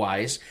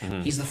weight-wise.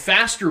 He's the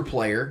faster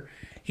player.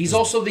 He's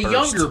also the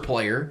younger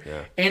player.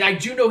 Yeah. And I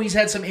do know he's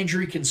had some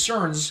injury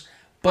concerns,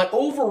 but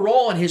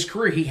overall in his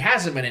career, he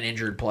hasn't been an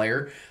injured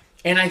player.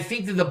 And I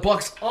think that the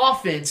Bucs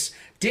offense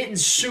didn't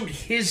suit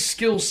his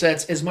skill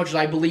sets as much as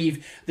I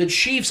believe the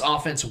Chiefs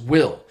offense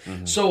will.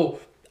 So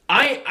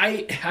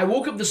I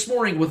woke up this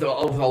morning with a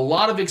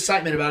lot of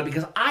excitement about it,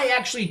 because I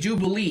actually do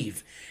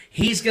believe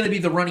he's going to be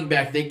the running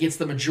back that gets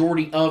the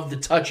majority of the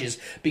touches,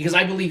 because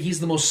I believe he's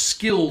the most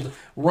skilled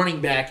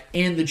running back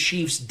in the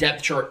Chiefs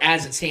depth chart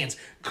as it stands.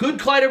 Could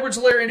Clyde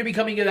Edwards-Helaire end up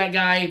becoming that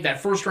guy, that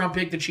first-round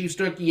pick the Chiefs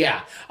took?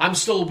 Yeah, I'm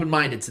still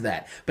open-minded to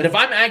that. But if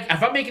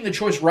I'm making the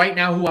choice right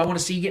now who I want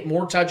to see get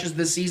more touches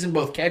this season,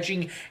 both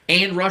catching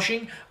and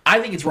rushing, I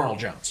think it's Ronald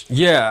Jones.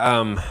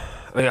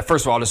 Yeah,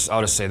 first of all,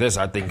 I'll just say this.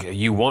 I think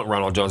you want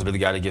Ronald Jones to be the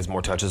guy that gets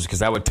more touches, because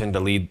that would tend to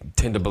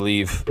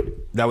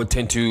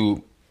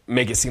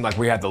make it seem like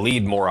we have the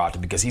lead more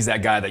often, because he's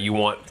that guy that you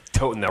want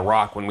toting the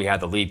rock when we have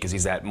the lead, because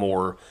he's that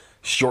more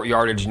short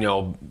yardage,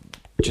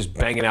 just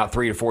banging out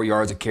 3 to 4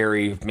 yards a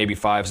carry, maybe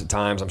 5s at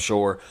times, I'm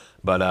sure.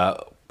 But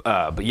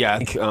yeah,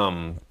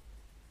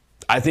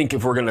 I think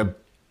if we're going to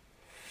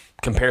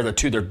compare the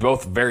two, they're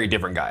both very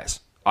different guys.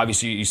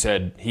 Obviously, you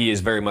said he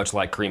is very much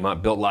like Kareem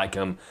Hunt, built like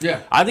him.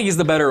 Yeah. I think he's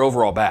the better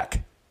overall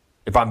back,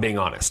 if I'm being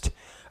honest.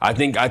 I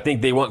think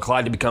they want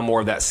Clyde to become more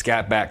of that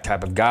scat back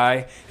type of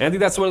guy, and I think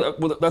that's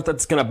what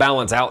that's going to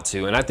balance out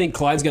to. And I think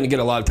Clyde's going to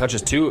get a lot of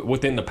touches too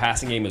within the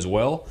passing game as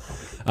well.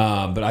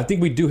 But I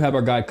think we do have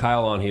our guy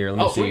Kyle on here.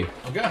 Let me see.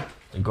 Okay.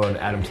 Go ahead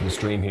and add him to the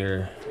stream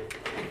here.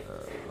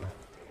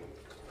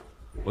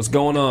 What's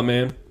going on,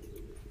 man?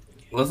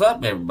 What's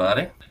up,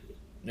 everybody?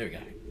 There we go.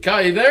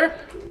 Kyle, you there?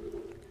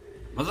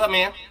 What's up,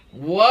 man?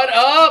 What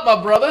up,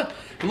 my brother?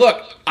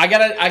 Look, I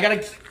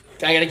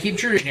gotta keep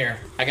tradition here.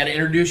 I gotta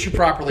introduce you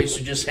properly,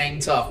 so just hang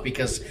tough,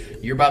 because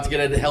you're about to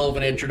get a hell of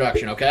an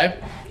introduction, okay?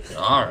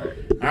 All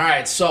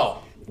right,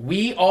 so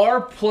we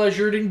are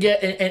pleasured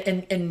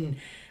and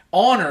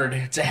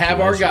honored to have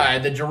our guy,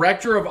 the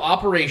Director of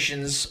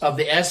Operations of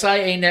the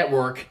SIA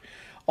Network,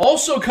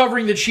 also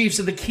covering the Chiefs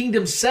of the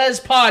Kingdom Says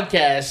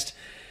podcast.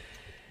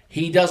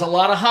 He does a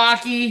lot of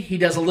hockey, he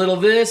does a little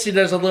this, he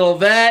does a little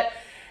that,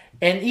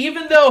 and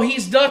even though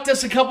he's ducked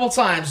us a couple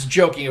times,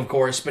 joking of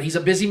course, but he's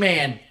a busy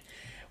man,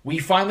 we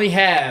finally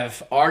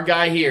have our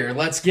guy here.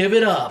 Let's give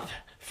it up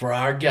for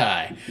our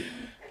guy,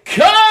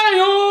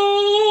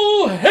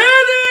 Kyle Henning!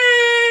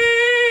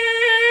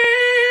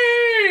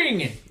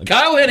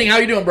 Kyle Henning, how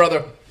you doing,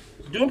 brother?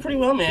 Doing pretty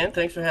well, man.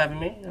 Thanks for having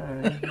me.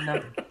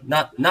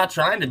 Not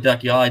trying to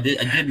duck y'all. I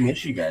did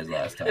miss you guys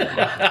last time.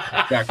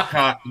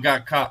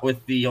 Got caught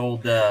with the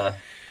old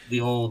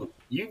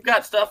you've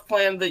got stuff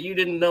planned that you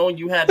didn't know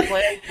you had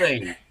planned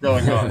thing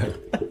going on.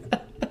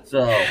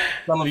 So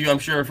some of you, I'm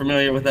sure, are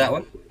familiar with that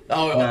one.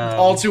 Oh,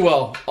 all too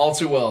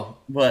well.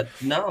 But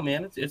no,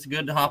 man, it's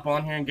good to hop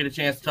on here and get a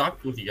chance to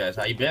talk with you guys.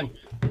 How you been?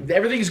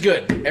 Everything's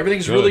good.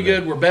 Everything's really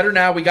good. We're better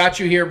now. We got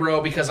you here, bro,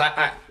 because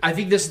I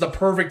think this is the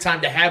perfect time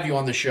to have you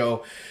on the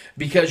show,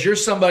 because you're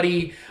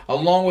somebody,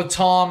 along with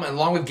Tom and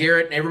along with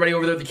Garrett and everybody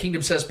over there at the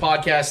Kingdom Says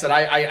podcast, that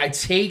I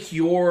take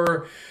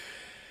your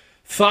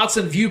thoughts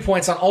and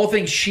viewpoints on all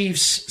things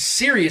Chiefs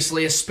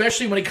seriously,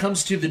 especially when it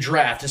comes to the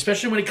draft,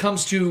 especially when it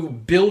comes to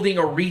building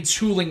or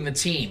retooling the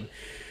team.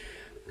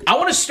 I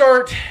want to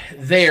start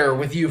there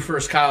with you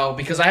first, Kyle,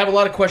 because I have a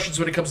lot of questions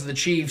when it comes to the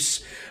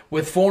Chiefs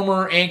with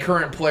former and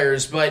current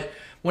players. But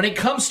when it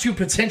comes to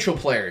potential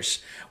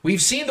players,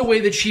 we've seen the way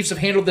the Chiefs have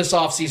handled this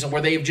offseason,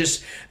 where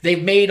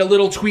they've made a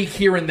little tweak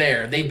here and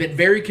there. They've been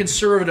very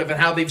conservative in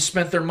how they've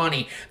spent their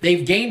money.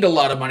 They've gained a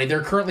lot of money.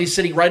 They're currently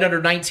sitting right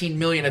under $19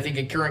 million, I think,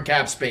 in current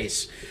cap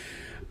space.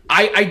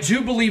 I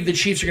do believe the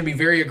Chiefs are going to be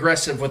very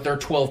aggressive with their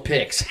 12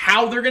 picks.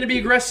 How they're going to be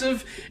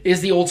aggressive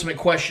is the ultimate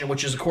question,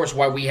 which is, of course,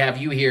 why we have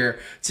you here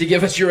to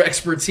give us your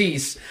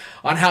expertise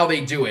on how they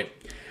do it.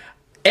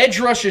 Edge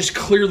rush is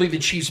clearly the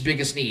Chiefs'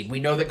 biggest need. We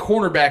know that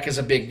cornerback is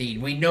a big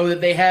need. We know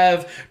that they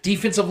have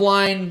defensive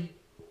line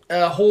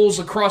holes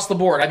across the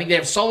board. I think they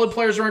have solid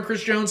players around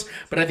Chris Jones,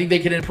 but I think they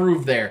can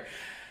improve there.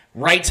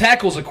 Right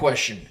tackle's a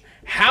question.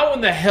 How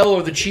in the hell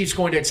are the Chiefs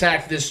going to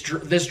attack this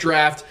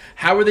draft?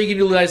 How are they going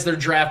to utilize their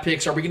draft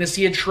picks? Are we going to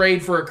see a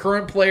trade for a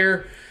current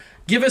player?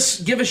 Give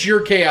us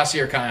your chaos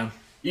here, Kion.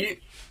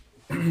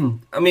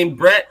 I mean,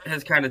 Brett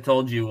has kind of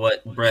told you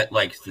what Brett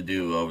likes to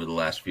do over the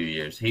last few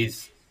years.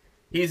 He's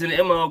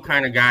an MO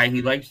kind of guy.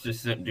 He likes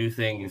to do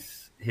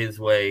things his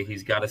way.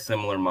 He's got a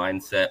similar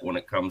mindset when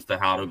it comes to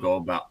how to go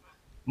about.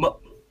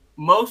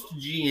 Most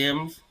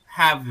GMs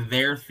have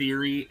their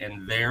theory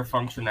and their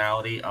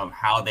functionality of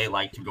how they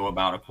like to go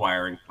about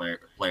acquiring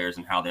players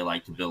and how they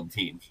like to build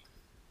teams.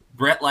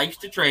 Brett likes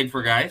to trade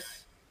for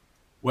guys,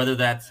 whether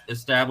that's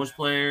established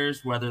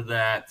players, whether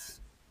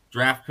that's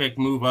draft pick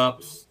move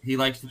ups. He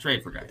likes to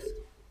trade for guys.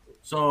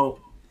 So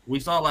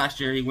we saw last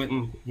year he went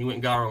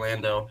and got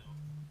Orlando,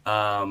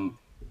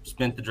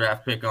 spent the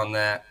draft pick on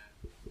that.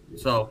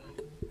 So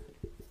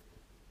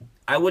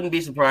I wouldn't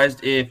be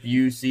surprised if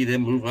you see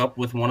them move up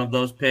with one of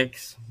those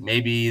picks,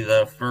 maybe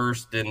the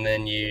first, and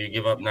then you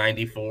give up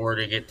 94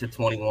 to get to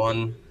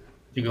 21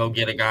 to go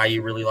get a guy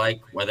you really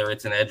like, whether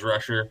it's an edge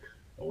rusher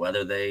or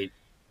whether they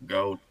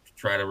go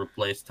try to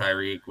replace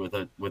Tyreek with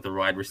a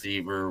wide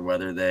receiver,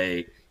 whether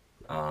they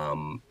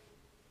I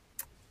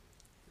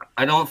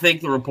don't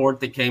think the report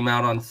that came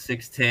out on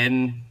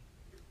 610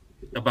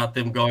 about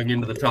them going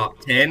into the top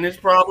 10 is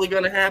probably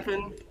going to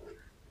happen.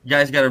 You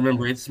guys got to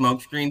remember, it's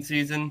smokescreen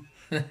season.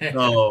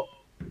 So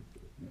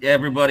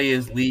everybody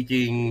is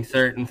leaking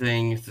certain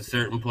things to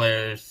certain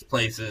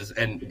places.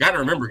 And got to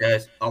remember,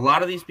 guys, a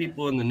lot of these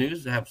people in the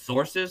news have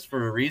sources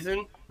for a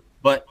reason,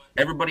 but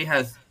everybody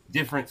has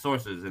different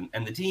sources.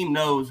 And the team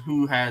knows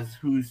who has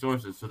whose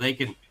sources. So they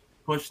can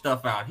push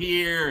stuff out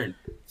here and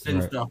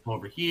send stuff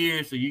over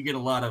here. So you get a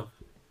lot of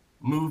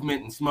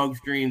movement and smoke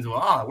screens.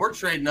 Well, we're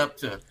trading up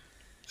to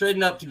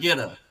get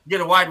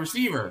a wide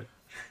receiver.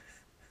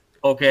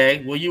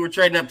 Okay, well, you were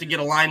trading up to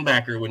get a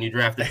linebacker when you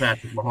drafted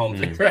Patrick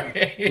Mahomes.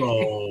 Right.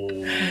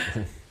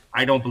 So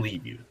I don't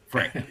believe you,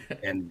 frankly,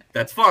 and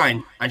that's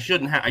fine. I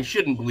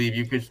shouldn't believe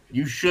you because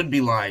you should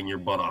be lying your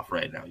butt off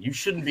right now. You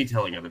shouldn't be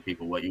telling other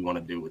people what you want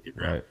to do with your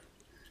draft.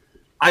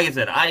 Right. Like I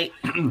said,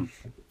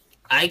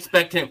 I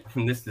expect him.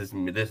 And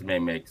this may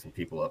make some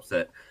people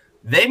upset.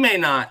 They may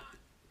not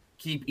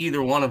keep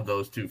either one of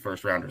those two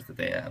first rounders that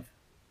they have.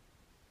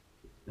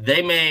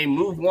 They may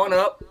move one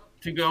up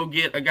to go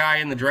get a guy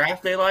in the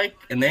draft they like,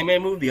 and they may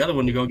move the other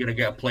one to go get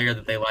a player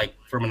that they like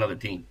from another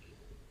team.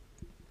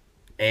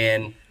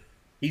 And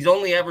he's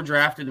only ever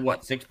drafted,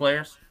 6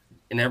 players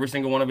in every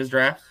single one of his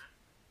drafts?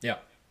 Yeah.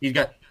 He's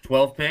got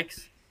 12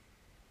 picks.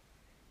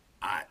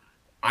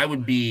 I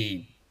would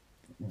be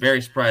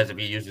very surprised if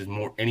he uses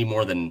any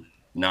more than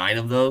 9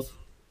 of those.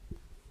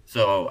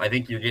 So I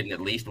think you're getting at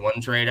least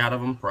one trade out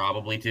of him,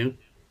 probably 2.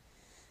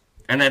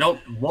 And I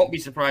won't be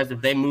surprised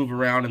if they move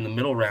around in the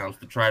middle rounds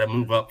to try to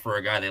move up for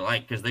a guy they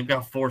like, because they've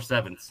got 4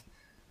 7s.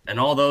 And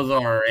all those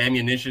are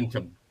ammunition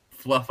to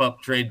fluff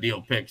up trade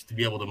deal picks to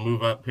be able to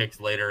move up picks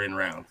later in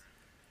rounds.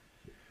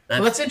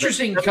 That's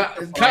interesting,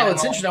 Kyle.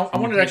 It's interesting. I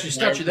wanted to actually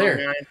stop you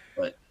there.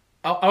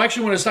 I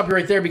actually want to stop you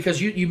right there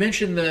because you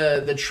mentioned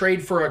the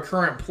trade for a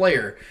current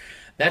player.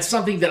 That's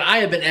something that I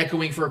have been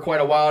echoing for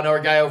quite a while. I know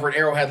our guy over at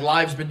Arrowhead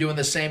Live's been doing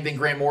the same thing.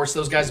 Grant Morris,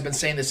 those guys have been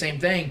saying the same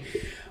thing.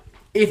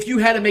 If you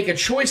had to make a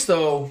choice,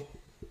 though,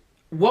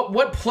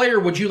 what player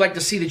would you like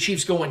to see the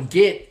Chiefs go and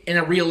get in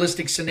a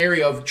realistic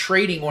scenario of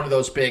trading one of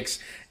those picks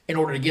in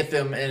order to get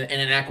them in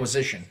an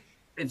acquisition?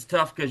 It's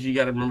tough because you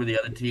got to remember the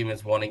other team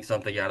is wanting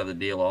something out of the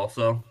deal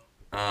also.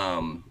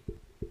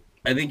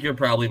 I think you're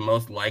probably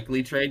most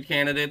likely trade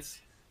candidates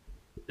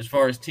as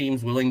far as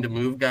teams willing to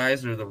move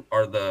guys are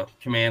the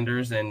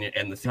Commanders and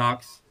the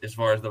Seahawks as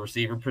far as the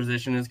receiver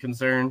position is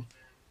concerned.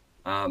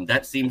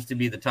 That seems to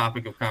be the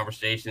topic of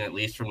conversation, at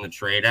least from the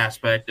trade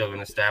aspect of an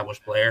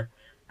established player.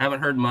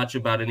 Haven't heard much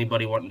about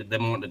anybody wanting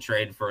to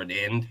trade for an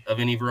end of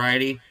any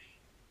variety,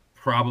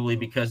 probably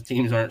because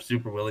teams aren't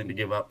super willing to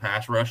give up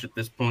pass rush at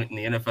this point in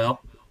the NFL.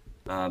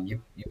 You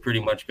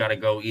pretty much got to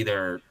go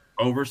either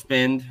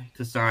overspend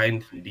to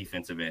sign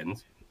defensive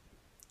ends,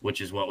 which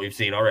is what we've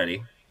seen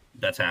already.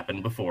 That's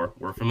happened before.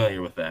 We're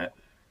familiar with that.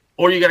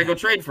 Or you got to go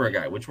trade for a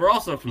guy, which we're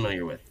also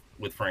familiar with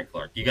Frank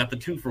Clark. You got the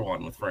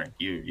 2-for-1 with Frank.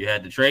 You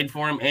had to trade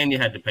for him and you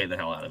had to pay the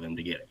hell out of him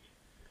to get him.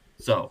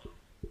 So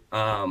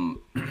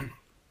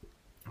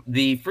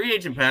the free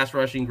agent pass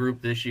rushing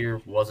group this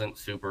year wasn't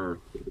super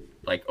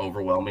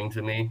overwhelming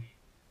to me.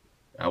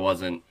 I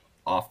wasn't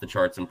off the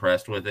charts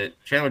impressed with it.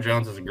 Chandler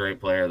Jones is a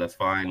great player. That's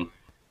fine.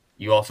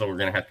 You also were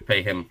going to have to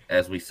pay him,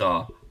 as we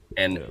saw,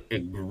 an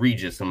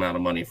egregious amount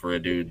of money for a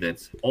dude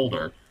that's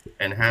older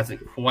and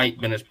hasn't quite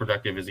been as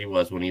productive as he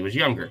was when he was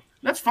younger.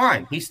 That's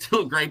fine. He's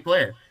still a great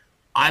player.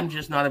 I'm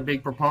just not a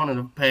big proponent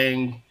of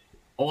paying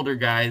older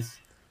guys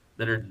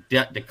that are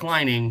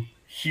declining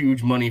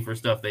huge money for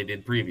stuff they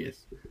did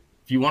previous.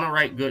 If you want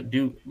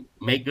to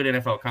make good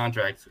NFL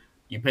contracts,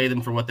 you pay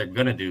them for what they're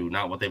going to do,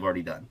 not what they've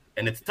already done.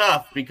 And it's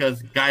tough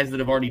because guys that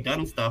have already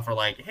done stuff are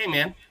like, hey,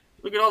 man,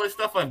 look at all this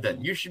stuff I've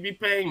done. You should be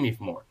paying me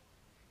for more.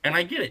 And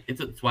I get it.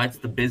 It's why it's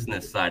the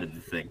business side of the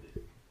thing.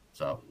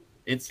 So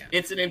it's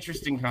an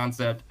interesting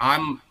concept.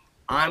 I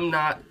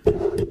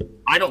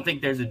don't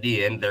think there's a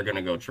DN they're going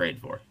to go trade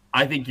for.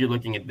 I think you're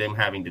looking at them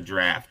having to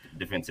draft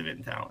defensive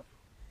end talent.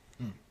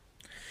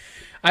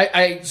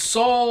 I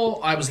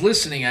was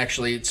listening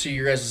actually to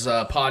your guys'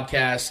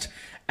 podcast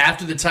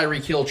after the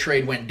Tyreek Hill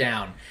trade went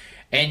down,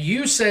 and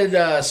you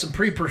said some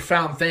pretty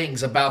profound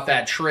things about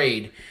that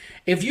trade.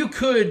 If you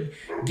could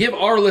give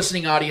our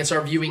listening audience,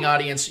 our viewing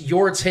audience,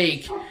 your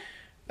take,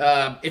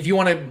 if you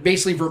want to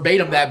basically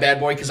verbatim that bad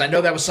boy, because I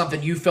know that was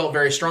something you felt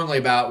very strongly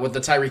about with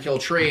the Tyreek Hill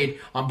trade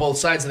on both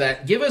sides of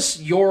that. Give us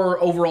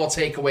your overall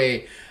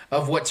takeaway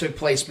of what took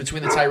place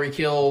between the Tyreek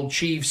Hill,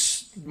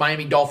 Chiefs,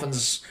 Miami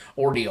Dolphins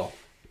ordeal.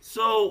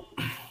 So,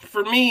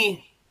 for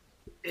me,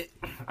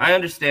 I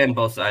understand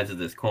both sides of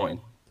this coin.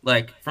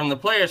 Like, from the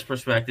player's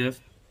perspective,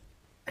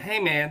 hey,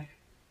 man,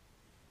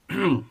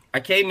 I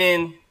came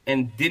in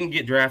and didn't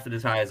get drafted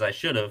as high as I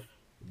should have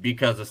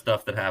because of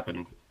stuff that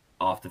happened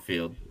off the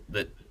field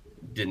that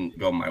didn't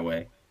go my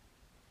way.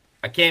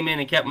 I came in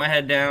and kept my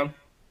head down,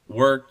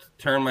 worked,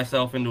 turned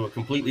myself into a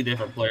completely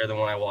different player than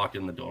when I walked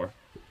in the door.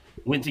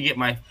 Went to get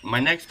my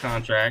next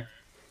contract,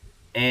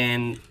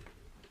 and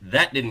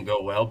that didn't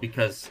go well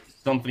because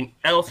something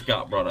else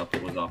got brought up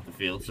that was off the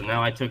field. So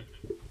now I took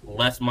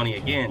less money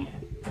again.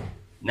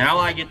 Now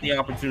I get the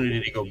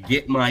opportunity to go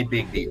get my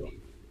big deal.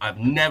 I've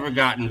never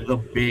gotten the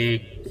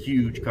big,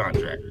 huge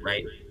contract,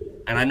 right?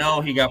 And I know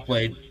he got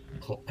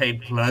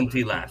paid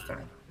plenty last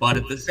time. But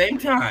at the same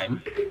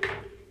time,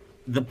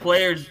 the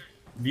player's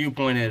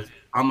viewpoint is,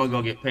 I'm going to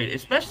go get paid,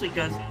 especially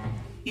because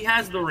he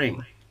has the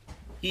ring.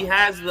 He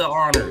has the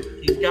honor.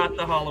 He's got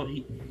the Hall of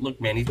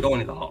look, man, he's going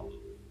to the Hall.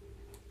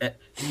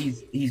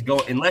 He's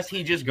going, unless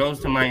he just goes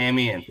to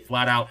Miami and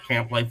flat out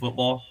can't play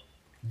football,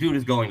 dude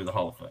is going to the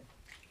Hall of Fame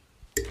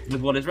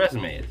with what his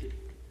resume is.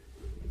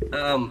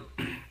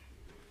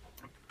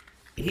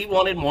 He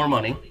wanted more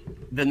money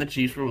than the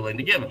Chiefs were willing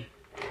to give him.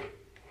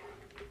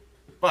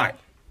 Fine.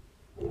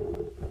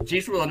 The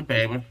Chiefs were willing to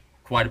pay him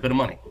quite a bit of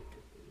money,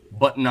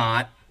 but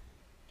not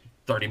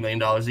 $30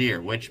 million a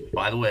year, which,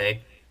 by the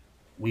way,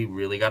 we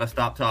really got to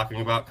stop talking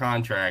about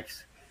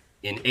contracts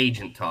in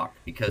agent talk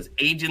because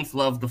agents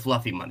love the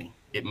fluffy money.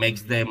 It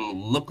makes them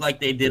look like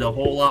they did a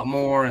whole lot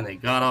more and they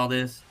got all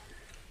this.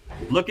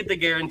 Look at the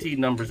guaranteed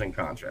numbers in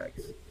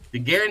contracts. The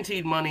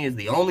guaranteed money is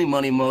the only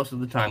money most of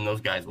the time those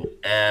guys will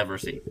ever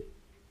see.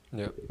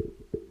 Yep.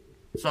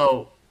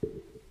 So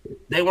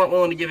they weren't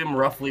willing to give him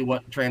roughly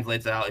what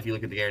translates out, if you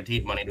look at the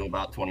guaranteed money, to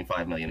about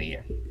 $25 million a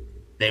year.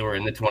 They were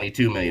in the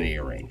 $22 million a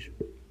year range.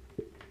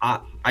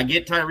 I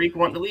get Tyreek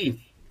wanting to leave.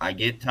 I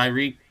get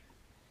Tyreek.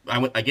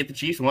 I get the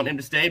Chiefs wanting him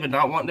to stay, but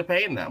not wanting to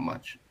pay him that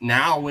much.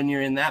 Now, when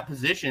you're in that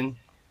position,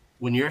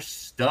 when you're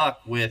stuck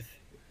with,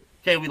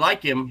 okay, we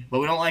like him, but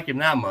we don't like him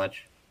that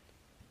much,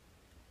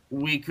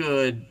 we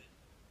could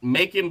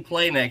make him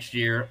play next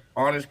year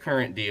on his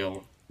current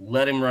deal,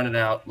 let him run it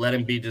out, let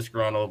him be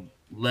disgruntled,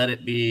 let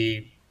it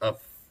be a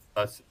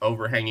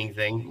overhanging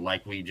thing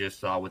like we just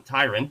saw with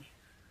Tyron,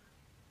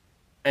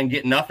 and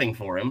get nothing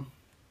for him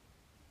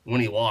when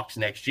he walks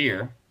next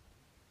year.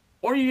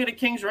 Or you get a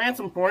king's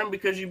ransom for him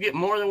because you get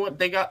more than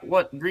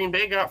what Green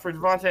Bay got for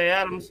Devontae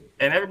Adams,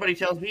 and everybody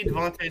tells me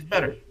Devontae's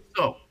better.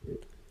 So,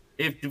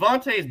 if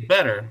Devontae's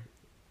better,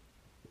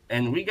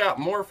 and we got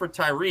more for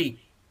Tyreek,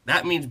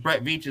 that means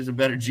Brett Veach is a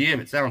better GM.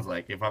 It sounds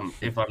like if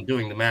I'm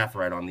doing the math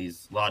right on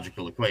these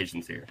logical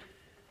equations here.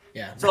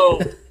 Yeah. So,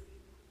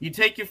 you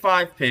take your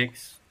 5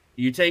 picks,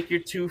 you take your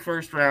 2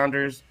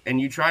 first-rounders,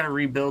 and you try to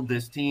rebuild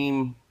this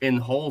team in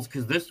holes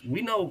because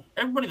we know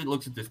everybody that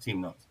looks at this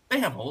team knows. They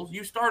have holes.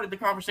 You started the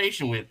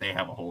conversation with they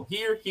have a hole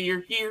here,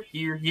 here, here,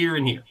 here, here,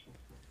 and here.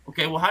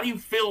 Okay, well, how do you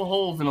fill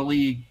holes in a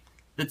league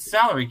that's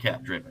salary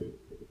cap driven?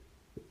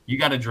 You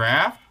got to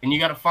draft, and you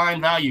got to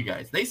find value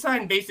guys. They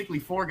signed basically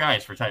 4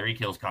 guys for Tyreek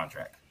Hill's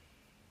contract.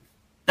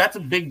 That's a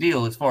big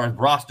deal as far as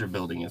roster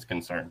building is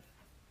concerned.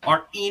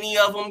 Are any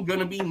of them going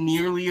to be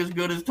nearly as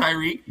good as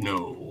Tyreek?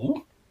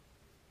 No.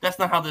 That's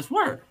not how this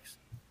works.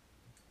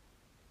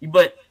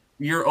 But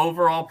your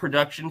overall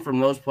production from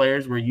those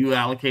players where you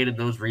allocated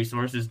those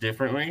resources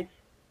differently,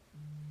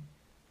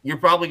 you're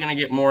probably going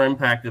to get more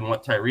impact than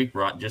what Tyreek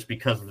brought just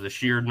because of the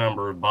sheer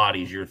number of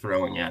bodies you're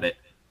throwing at it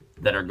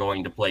that are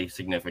going to play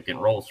significant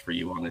roles for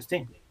you on this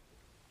team.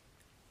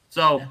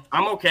 So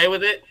I'm okay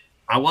with it.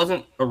 I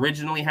wasn't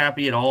originally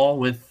happy at all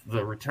with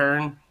the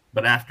return,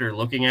 but after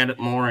looking at it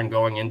more and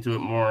going into it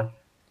more,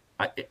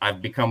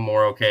 I've become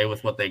more okay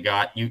with what they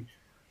got.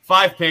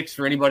 5 picks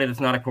for anybody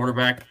that's not a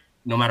quarterback,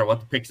 no matter what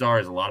the picks are,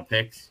 is a lot of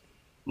picks.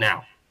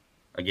 Now,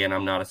 again,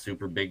 I'm not a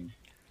super big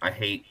 – I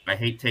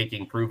hate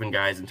taking proven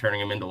guys and turning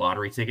them into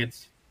lottery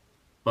tickets.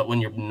 But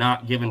when you're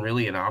not given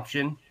really an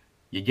option,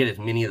 you get as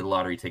many of the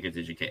lottery tickets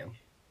as you can.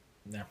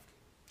 Yeah.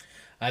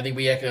 I think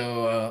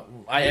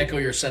I echo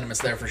your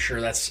sentiments there for sure.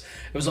 It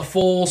was a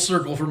full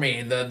circle for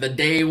me. The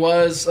day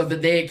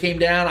it came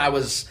down, I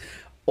was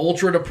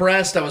ultra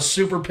depressed. I was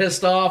super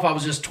pissed off. I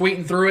was just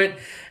tweeting through it.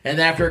 And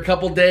after a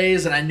couple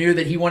days, and I knew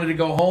that he wanted to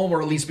go home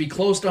or at least be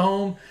close to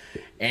home,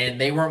 and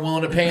they weren't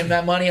willing to pay him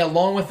that money.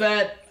 Along with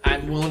that,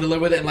 I'm willing to live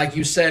with it. And like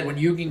you said, when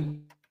you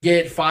can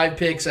get 5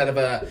 picks out of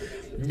a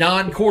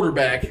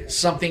non-quarterback,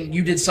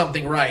 you did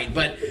something right.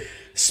 But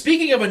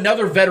speaking of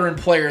another veteran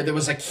player that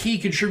was a key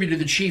contributor to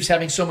the Chiefs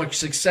having so much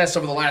success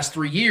over the last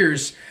 3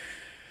 years,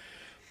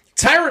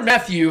 Tyrann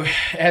Mathieu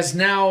has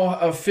now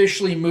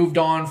officially moved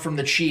on from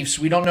the Chiefs.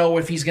 We don't know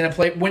if he's going to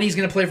play, when he's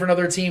going to play for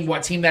another team,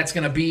 what team that's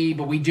going to be,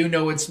 but we do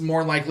know it's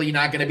more likely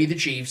not going to be the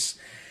Chiefs.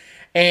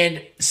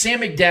 And Sam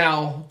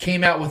McDowell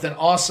came out with an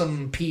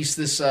awesome piece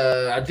this,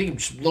 I think it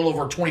was a little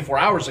over 24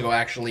 hours ago,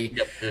 actually.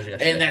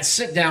 Yep. And that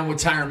sit down with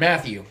Tyrann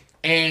Mathieu.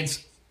 And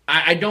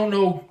I don't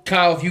know,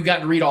 Kyle, if you got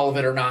to read all of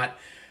it or not,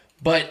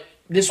 but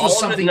this was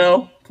something.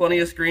 No, plenty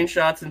of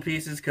screenshots and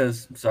pieces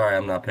because, sorry,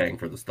 I'm not paying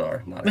for the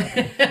Star. Not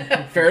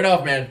Fair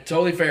enough, man.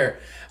 Totally fair.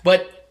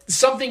 But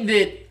something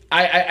that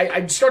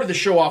I started the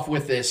show off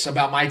with this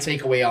about my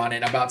takeaway on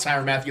it, about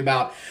Tyrann Mathieu,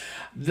 about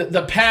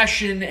the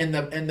passion and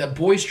the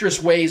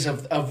boisterous ways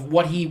of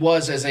what he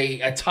was as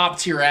a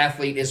top-tier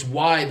athlete is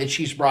why the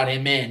Chiefs brought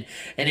him in,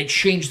 and it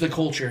changed the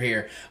culture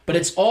here. But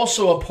it's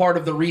also a part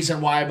of the reason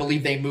why I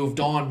believe they moved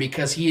on,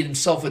 because he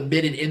himself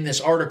admitted in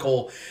this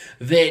article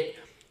that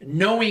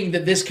knowing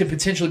that this could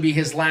potentially be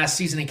his last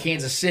season in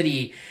Kansas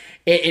City,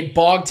 it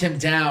bogged him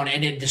down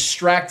and it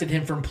distracted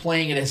him from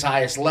playing at his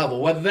highest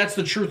level. Whether that's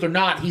the truth or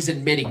not, he's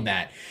admitting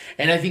that.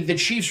 And I think the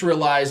Chiefs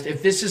realized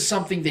if this is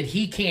something that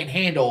he can't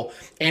handle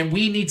and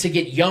we need to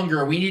get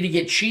younger, we need to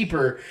get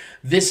cheaper,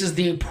 this is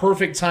the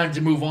perfect time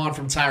to move on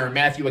from Tyrann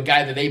Mathieu, a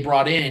guy that they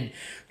brought in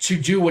to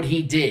do what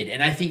he did.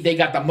 And I think they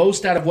got the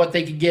most out of what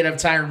they could get of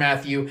Tyrann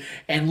Mathieu.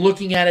 And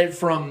looking at it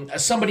from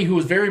somebody who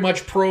was very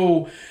much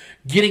pro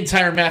getting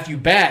Tyrann Mathieu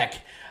back,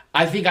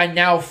 I think I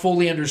now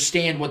fully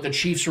understand what the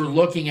Chiefs were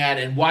looking at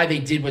and why they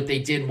did what they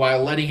did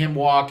while letting him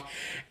walk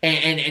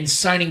and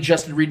signing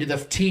Justin Reid to the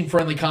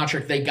team-friendly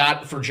contract they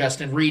got for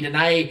Justin Reid. And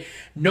I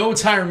know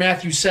Tyrann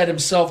Mathieu said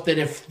himself that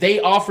if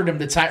they offered him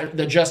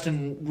the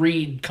Justin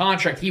Reid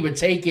contract, he would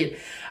take it.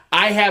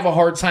 I have a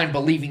hard time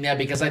believing that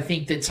because I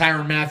think that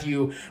Tyrann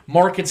Mathieu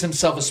markets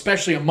himself,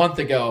 especially a month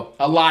ago,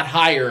 a lot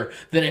higher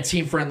than a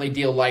team-friendly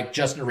deal like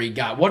Justin Reid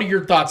got. What are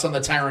your thoughts on the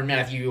Tyrann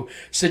Mathieu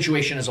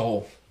situation as a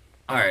whole?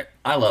 All right,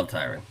 I love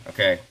Tyrann.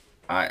 Okay,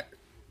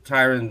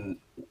 Tyrann,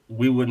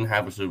 we wouldn't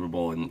have a Super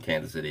Bowl in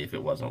Kansas City if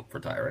it wasn't for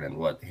Tyrann and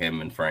what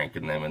him and Frank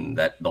and them and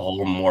that the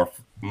whole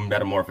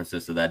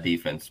metamorphosis of that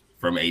defense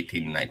from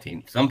 18 to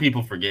 19. Some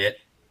people forget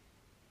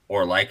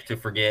or like to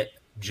forget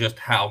just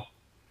how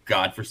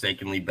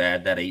godforsakenly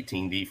bad that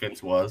 18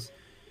 defense was,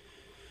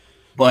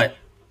 but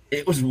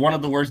it was one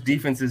of the worst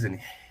defenses in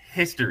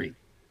history,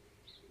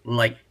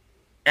 like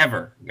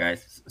ever,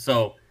 guys.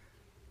 So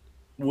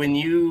when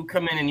you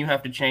come in and you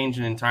have to change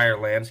an entire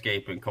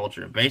landscape and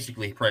culture,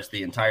 basically press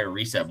the entire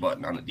reset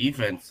button on the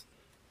defense,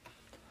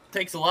 it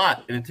takes a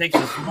lot, and it takes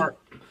a smart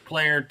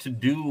player to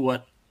do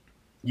what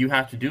you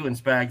have to do in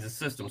Spags'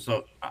 system.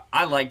 So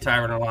I like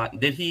Tyrann a lot.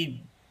 Did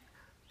he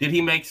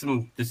make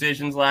some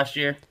decisions last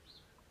year?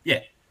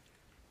 Yeah,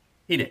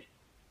 he did.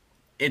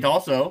 It's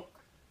also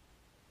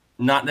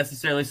not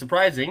necessarily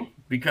surprising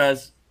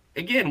because,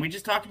 again, we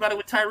just talked about it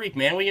with Tyreek,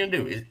 man. What are you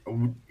going to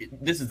do?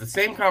 This is the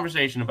same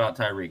conversation about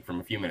Tyreek from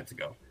a few minutes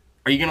ago.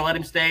 Are you going to let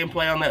him stay and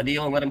play on that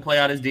deal and let him play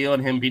out his deal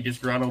and him be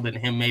disgruntled and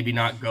him maybe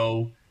not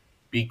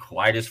be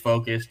quite as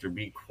focused or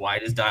be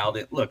quite as dialed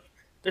in? Look,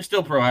 they're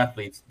still pro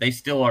athletes. They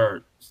still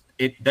are.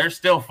 They're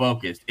still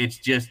focused. It's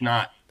just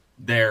not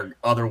their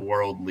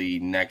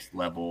otherworldly next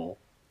level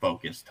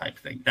focus type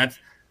thing.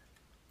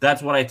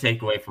 That's what I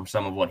take away from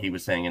some of what he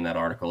was saying in that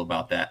article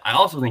about that. I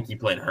also think he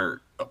played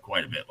hurt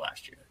quite a bit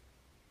last year.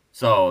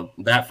 So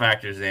that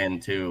factors in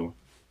too.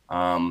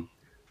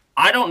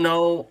 I don't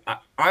know.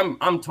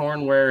 I'm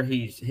torn where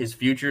his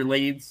future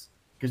leads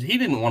because he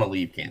didn't want to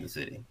leave Kansas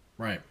City.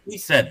 Right. He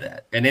said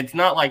that, and it's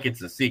not like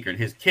it's a secret.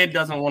 His kid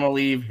doesn't want to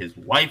leave. His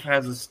wife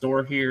has a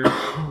store here,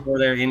 or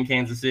they're in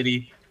Kansas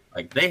City.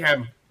 Like they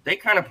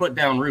kind of put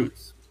down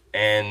roots,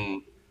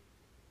 and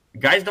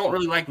guys don't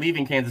really like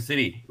leaving Kansas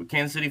City.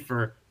 Kansas City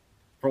for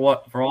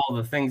all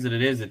the things that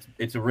it is,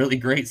 it's a really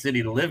great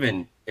city to live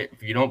in.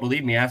 If you don't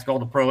believe me, ask all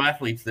the pro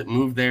athletes that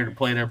move there to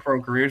play their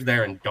pro careers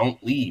there and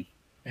don't leave.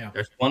 Yeah.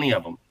 There's plenty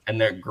of them, and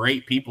they're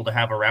great people to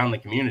have around the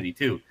community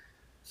too.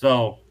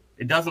 So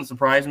it doesn't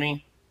surprise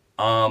me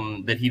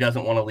that he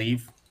doesn't want to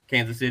leave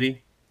Kansas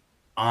City.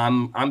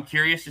 I'm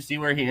curious to see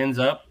where he ends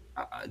up.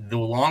 The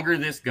longer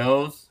this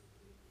goes,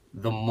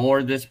 the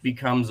more this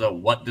becomes a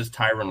what does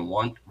Tyrann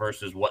want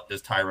versus what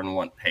does Tyrann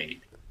want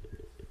paid.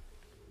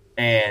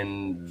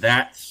 And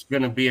that's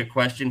going to be a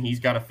question he's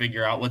got to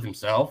figure out with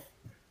himself.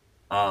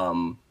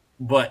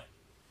 But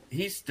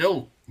he's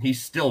still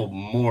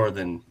more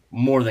than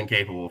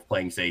capable of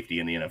playing safety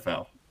in the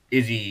NFL.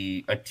 Is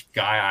he a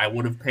guy I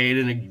would have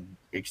paid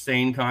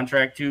insane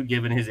contract to,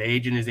 given his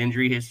age and his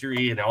injury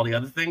history and all the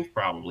other things?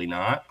 Probably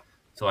not.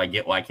 So I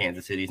get why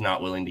Kansas City's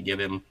not willing to give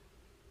him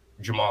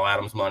Jamal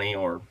Adams money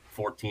or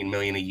 $14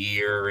 million a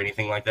year or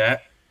anything like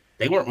that.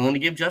 They weren't willing to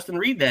give Justin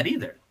Reed that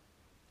either.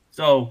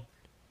 So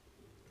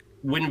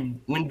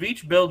when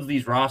Veach builds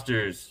these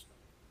rosters,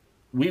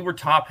 we were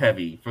top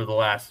heavy for the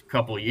last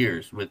couple of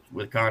years with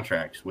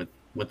contracts with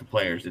the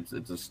players. It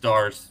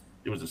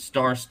was a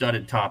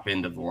star-studded top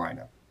end of the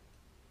lineup.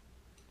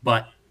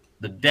 But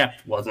the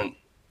depth wasn't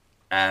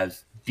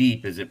as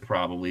deep as it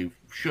probably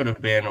should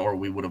have been or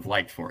we would have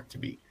liked for it to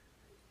be.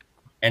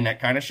 And that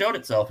kind of showed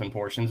itself in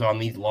portions on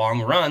these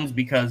long runs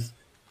because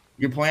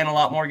you're playing a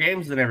lot more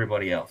games than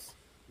everybody else.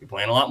 You're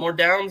playing a lot more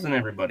downs than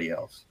everybody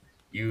else.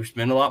 You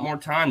spend a lot more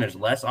time. There's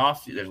less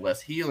there's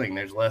less healing.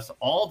 There's less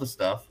all the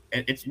stuff.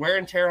 It's wear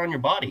and tear on your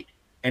body.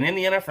 And in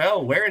the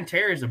NFL, wear and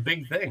tear is a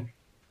big thing.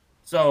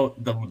 So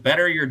the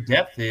better your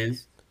depth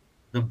is,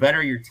 the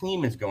better your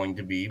team is going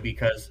to be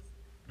because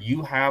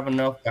you have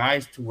enough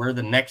guys to where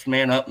the next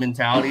man up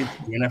mentality,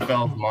 the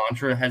NFL's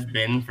mantra has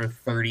been for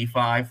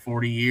 35,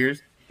 40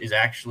 years, is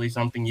actually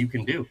something you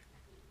can do.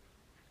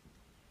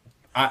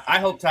 I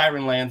hope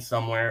Tyron lands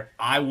somewhere.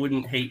 I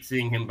wouldn't hate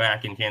seeing him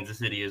back in Kansas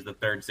City as the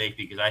third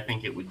safety because I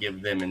think it would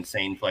give them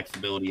insane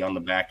flexibility on the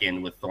back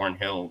end with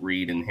Thornhill,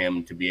 Reed, and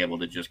him to be able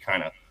to just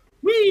kind of,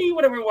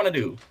 whatever we want to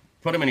do,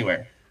 put him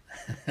anywhere.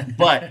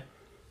 But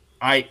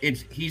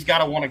he's got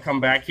to want to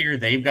come back here.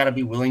 They've got to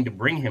be willing to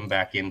bring him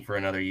back in for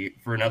another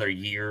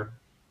year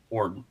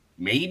or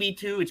maybe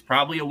two. It's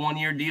probably a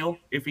 1-year deal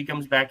if he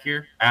comes back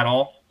here at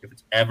all, if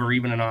it's ever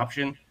even an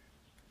option.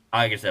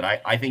 Like I said,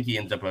 I think he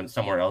ends up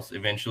somewhere else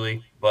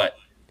eventually, but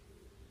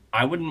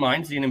I wouldn't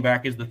mind seeing him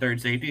back as the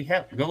third safety.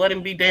 Hell, go let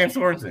him be Dan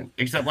Sorensen,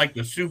 except like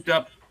the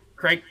souped-up,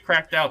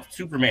 cracked-out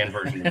Superman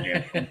version of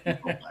Dan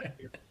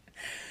Sorensen.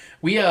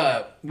 We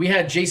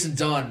had Jason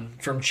Dunn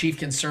from Chief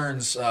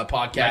Concerns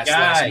podcast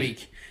last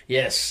week.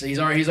 Yes, he's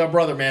our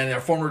brother, man,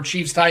 our former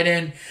Chiefs tight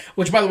end,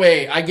 which, by the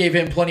way, I gave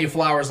him plenty of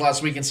flowers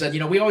last week and said,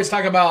 we always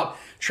talk about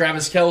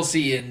Travis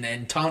Kelce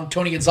and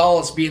Tony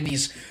Gonzalez being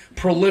these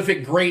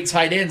prolific, great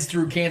tight ends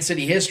through Kansas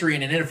City history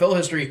and in NFL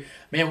history.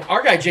 Man,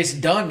 our guy Jason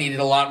Dunn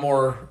needed a lot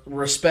more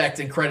respect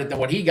and credit than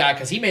what he got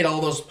because he made all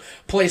those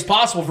plays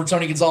possible for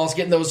Tony Gonzalez,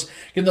 getting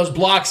those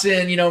blocks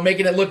in,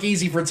 making it look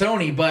easy for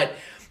Tony. But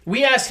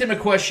we asked him a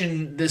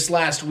question this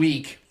last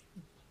week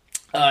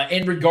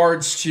in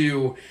regards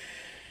to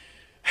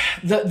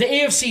the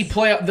AFC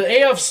playoff, the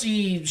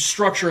AFC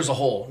structure as a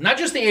whole, not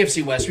just the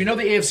AFC West. We know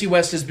the AFC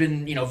West has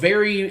been,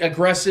 very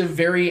aggressive,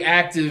 very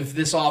active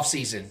this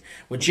offseason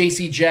with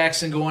J.C.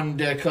 Jackson going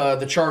to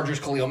the Chargers,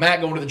 Khalil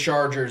Mack going to the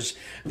Chargers,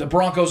 the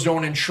Broncos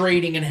going and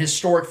trading in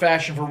historic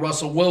fashion for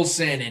Russell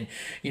Wilson,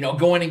 and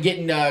going and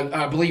getting,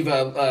 I believe,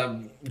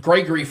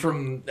 Gregory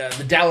from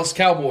the Dallas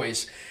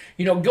Cowboys.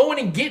 Going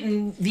and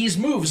getting these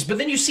moves, but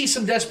then you see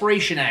some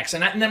desperation acts,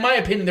 and in my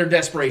opinion, they're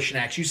desperation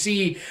acts. You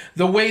see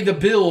the way the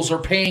Bills are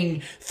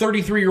paying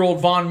 33-year-old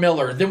Von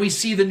Miller. Then we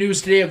see the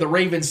news today of the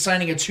Ravens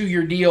signing a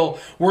 2-year deal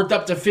worth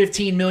up to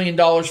 $15 million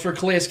for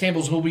Calais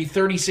Campbell, who will be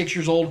 36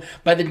 years old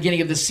by the beginning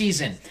of the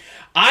season.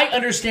 I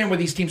understand why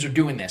these teams are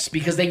doing this,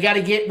 because they got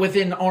to get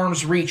within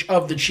arm's reach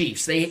of the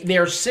Chiefs. They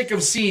are sick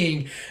of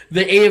seeing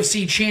the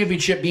AFC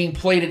Championship being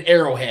played at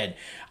Arrowhead.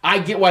 I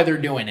get why they're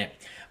doing it.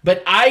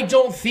 But I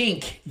don't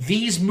think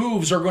these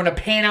moves are going to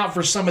pan out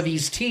for some of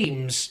these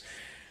teams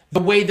the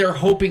way they're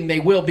hoping they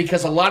will,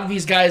 because a lot of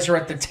these guys are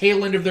at the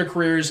tail end of their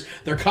careers.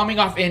 They're coming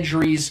off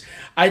injuries.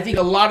 I think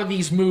a lot of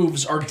these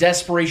moves are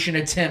desperation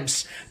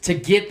attempts to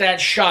get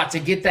that shot, to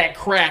get that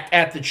crack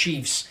at the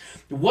Chiefs.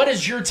 What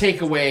has your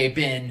takeaway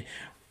been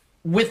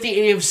with the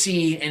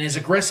AFC and as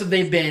aggressive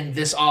they've been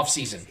this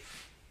offseason?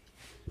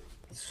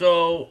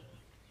 So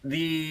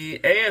the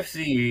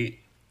AFC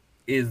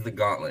is the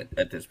gauntlet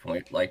at this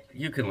point. Like,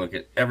 you can look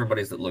at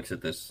everybody that looks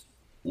at this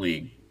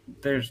league.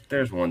 There's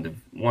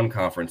one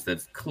conference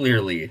that's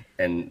clearly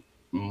and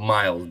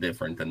miles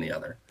different than the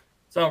other.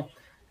 So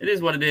it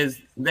is what it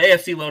is. The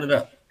AFC loaded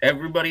up.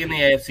 Everybody in the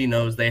AFC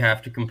knows they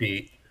have to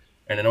compete,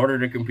 and in order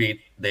to compete,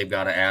 they've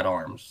got to add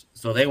arms.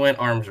 So they went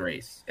arms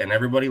race, and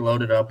everybody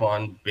loaded up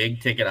on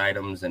big ticket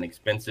items and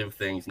expensive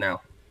things.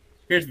 Now,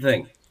 here's the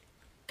thing.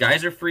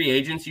 Guys are free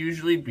agents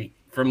usually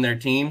from their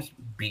teams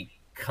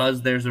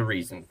because there's a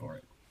reason for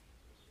it.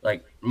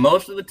 Like,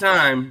 most of the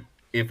time,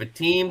 if a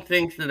team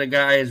thinks that a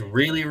guy is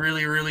really,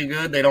 really, really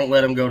good, they don't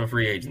let him go to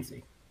free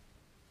agency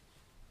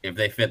if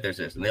they fit their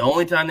system. The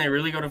only time they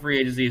really go to free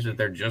agency is if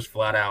they're just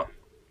flat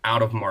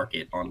out of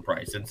market on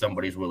price and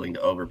somebody's willing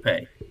to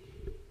overpay.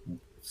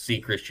 See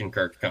Christian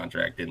Kirk's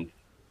contract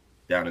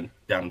down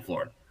in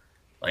Florida.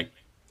 Like,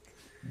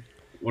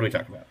 what are we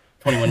talking about?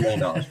 $21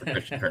 million for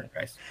Christian Kirk,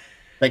 guys.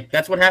 Like,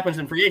 that's what happens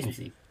in free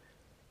agency.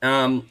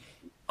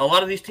 A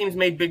lot of these teams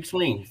made big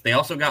swings. They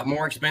also got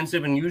more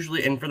expensive and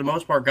usually, and for the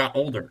most part, got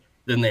older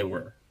than they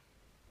were.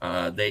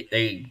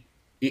 They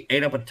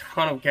ate up a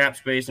ton of cap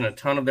space and a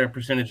ton of their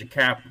percentage of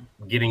cap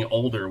getting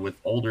older with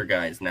older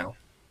guys now.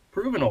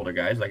 Proven older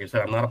guys. Like I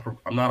said,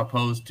 I'm not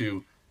opposed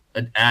to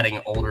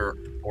adding older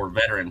or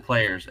veteran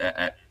players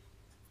at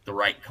the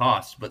right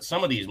costs. But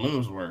some of these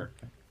moves were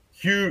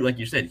huge, like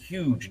you said,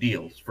 huge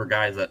deals for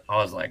guys that I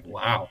was like,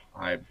 wow,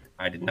 I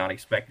did not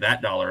expect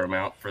that dollar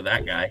amount for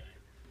that guy.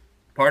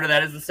 Part of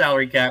that is the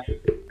salary cap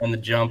and the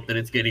jump that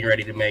it's getting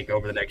ready to make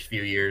over the next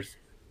few years.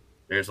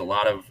 There's a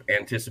lot of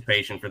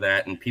anticipation for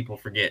that, and people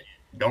forget.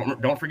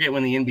 Don't forget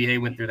when the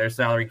NBA went through their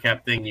salary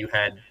cap thing, you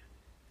had,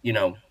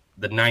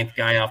 the ninth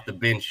guy off the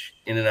bench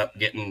ended up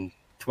getting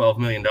 $12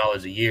 million a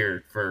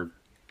year for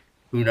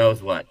who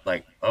knows what.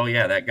 Like, oh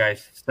yeah, that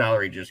guy's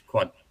salary just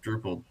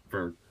quadrupled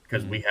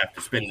because we have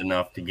to spend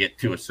enough to get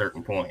to a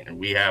certain point,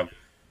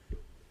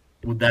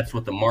 and that's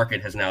what the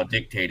market has now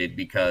dictated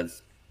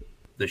because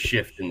the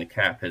shift in the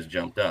cap has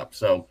jumped up.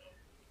 So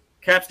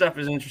cap stuff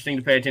is interesting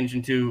to pay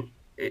attention to.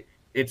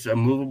 It's a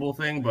movable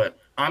thing, but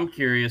I'm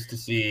curious to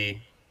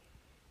see.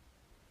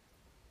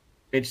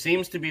 It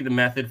seems to be the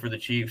method for the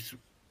Chiefs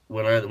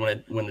when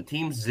the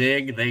teams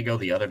zig, they go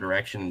the other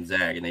direction and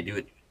zag, and they do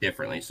it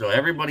differently. So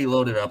everybody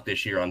loaded up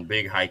this year on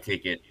big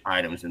high-ticket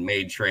items and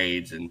made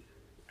trades and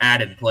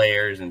added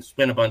players and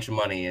spent a bunch of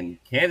money, and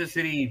Kansas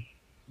City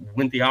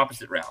went the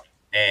opposite route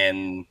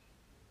and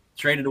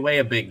traded away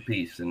a big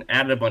piece and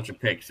added a bunch of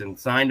picks and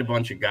signed a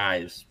bunch of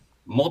guys,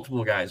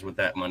 multiple guys with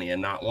that money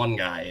and not one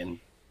guy. And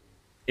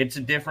it's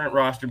a different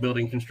roster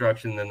building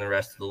construction than the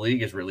rest of the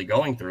league is really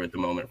going through at the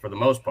moment for the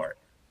most part.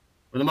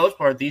 For the most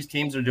part, these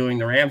teams are doing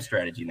the Rams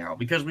strategy now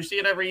because we see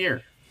it every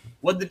year.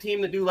 What did the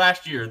team that do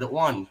last year that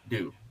won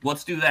do?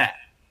 Let's do that.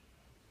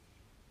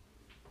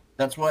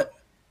 That's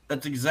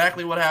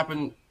exactly what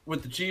happened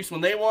with the Chiefs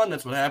when they won.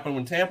 That's what happened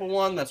when Tampa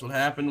won. That's what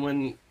happened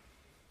when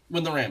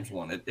the Rams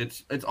won.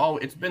 It's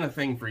been a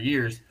thing for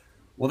years.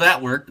 Well,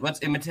 that worked.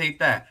 Let's imitate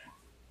that.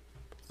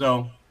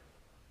 So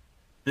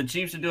the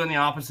Chiefs are doing the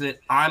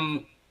opposite.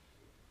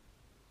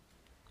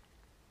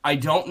 I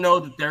don't know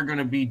that they're going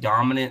to be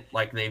dominant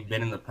like they've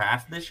been in the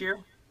past this year,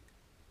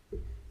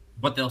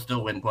 but they'll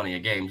still win plenty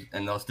of games,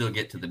 and they'll still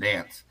get to the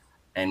dance.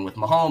 And with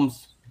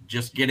Mahomes,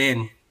 just get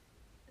in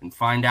and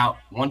find out.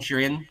 Once you're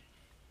in,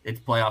 it's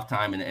playoff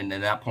time, and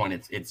at that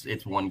point,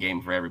 it's one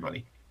game for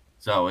everybody.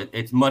 So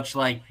it's much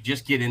like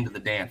just get into the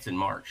dance in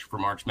March for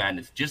March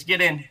Madness. Just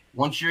get in.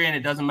 Once you're in,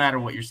 it doesn't matter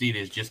what your seed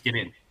is. Just get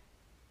in.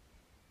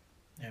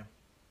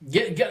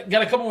 Yeah.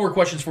 Got a couple more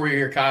questions for you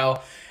here,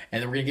 Kyle.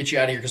 And then we're going to get you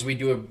out of here because we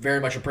do very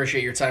much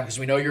appreciate your time because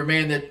we know you're a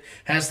man that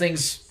has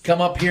things come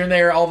up here and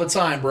there all the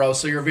time, bro.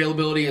 So your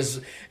availability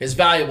is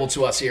valuable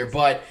to us here.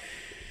 But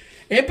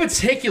in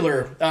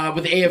particular,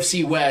 with the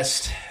AFC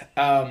West,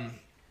 I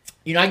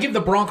give the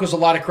Broncos a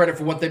lot of credit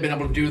for what they've been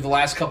able to do the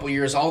last couple of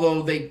years.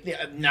 Although they've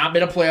not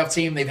been a playoff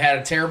team, they've had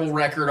a terrible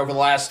record over the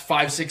last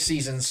 5-6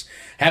 seasons.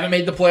 Haven't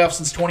made the playoffs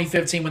since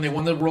 2015 when they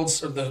won the World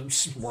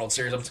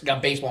Series. I've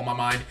got baseball in my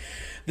mind.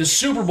 The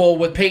Super Bowl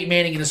with Peyton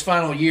Manning in his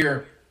final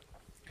year.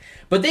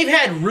 But they've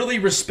had really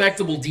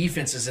respectable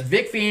defenses, and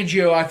Vic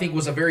Fangio, I think,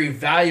 was a very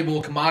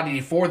valuable commodity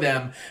for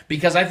them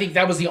because I think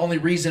that was the only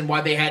reason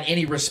why they had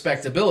any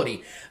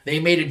respectability. They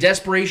made a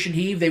desperation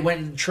heave. They went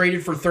and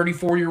traded for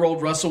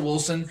 34-year-old Russell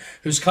Wilson,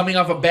 who's coming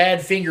off a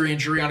bad finger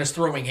injury on his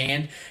throwing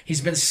hand.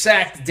 He's been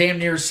sacked damn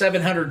near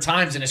 700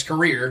 times in his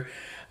career.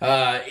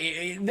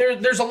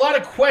 There's a lot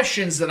of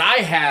questions that I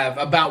have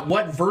about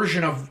what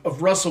version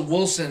of Russell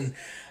Wilson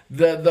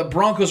the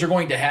Broncos are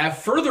going to have.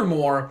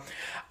 Furthermore,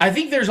 I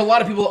think there's a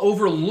lot of people that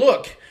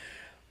overlook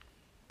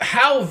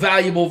how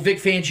valuable Vic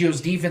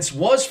Fangio's defense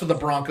was for the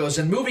Broncos,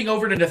 and moving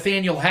over to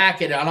Nathaniel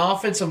Hackett, an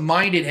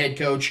offensive-minded head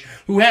coach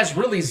who has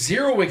really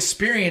zero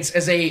experience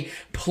as a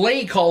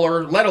play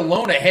caller, let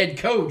alone a head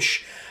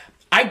coach.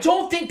 I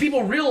don't think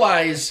people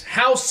realize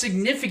how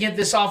significant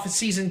this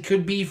offseason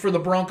could be for the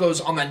Broncos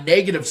on the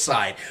negative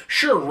side.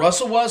 Sure,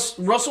 Russell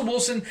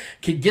Wilson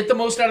could get the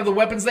most out of the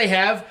weapons they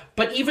have,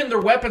 but even their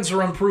weapons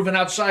are unproven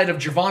outside of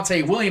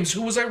Javonte Williams,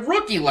 who was a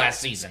rookie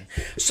last season.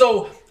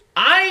 So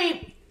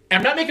I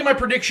am not making my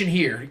prediction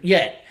here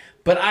yet,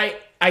 but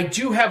I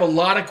do have a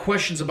lot of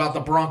questions about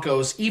the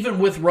Broncos, even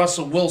with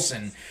Russell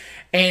Wilson.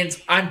 And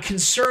I'm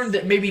concerned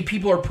that maybe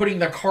people are putting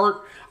the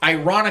cart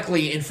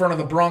ironically in front of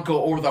the Bronco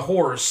or the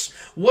horse.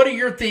 What are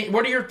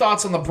your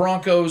thoughts on the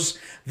Broncos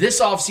this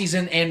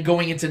offseason and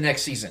going into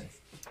next season?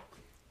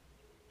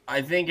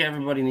 I think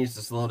everybody needs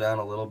to slow down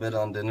a little bit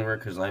on Denver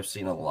because I've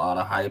seen a lot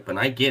of hype, and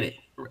I get it.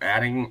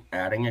 Adding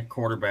a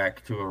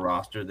quarterback to a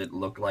roster that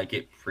looked like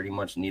it pretty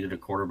much needed a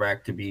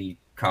quarterback to be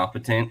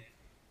competent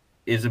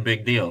is a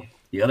big deal.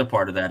 The other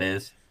part of that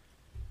is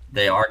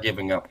they are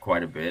giving up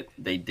quite a bit.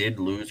 They did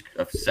lose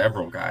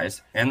several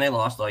guys, and they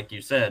lost, like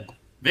you said.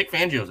 Vic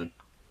Fangio's a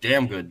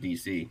damn good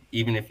DC,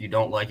 even if you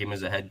don't like him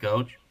as a head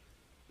coach.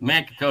 The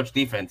man can coach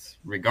defense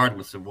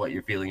regardless of what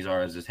your feelings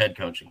are as his head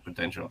coaching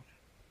potential.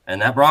 And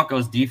that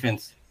Broncos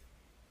defense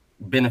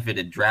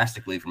benefited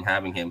drastically from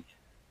having him.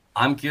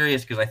 I'm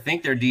curious because I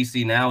think their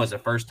DC now is a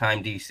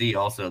first-time DC,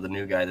 also the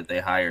new guy that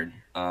they hired.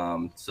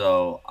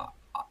 So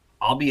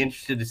I'll be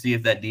interested to see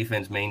if that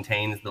defense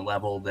maintains the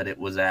level that it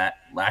was at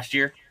last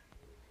year.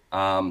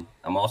 I'm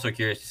also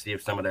curious to see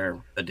if some of their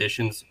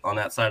additions on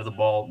that side of the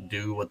ball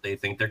do what they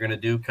think they're going to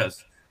do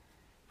because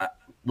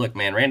look,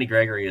 man, Randy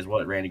Gregory is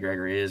what Randy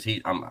Gregory is.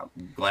 I'm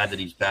glad that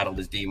he's battled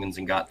his demons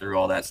and got through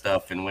all that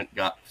stuff and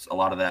got a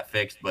lot of that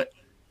fixed. But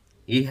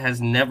he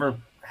has never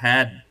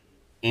had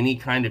any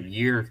kind of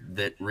year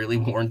that really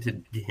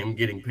warranted him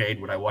getting paid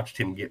what I watched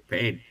him get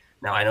paid.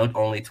 Now, I know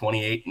only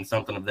 28 and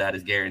something of that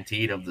is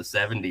guaranteed of the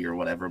 70 or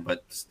whatever,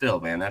 but still,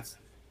 man, that's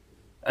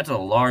a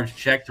large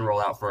check to roll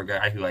out for a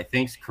guy who I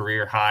think's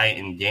career high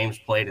in games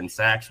played and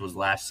sacks was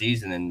last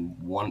season, and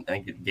I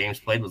think games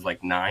played was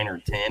like 9 or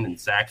 10, and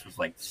sacks was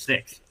like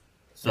 6.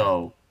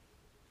 So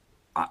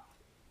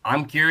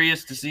I'm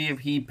curious to see if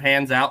he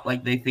pans out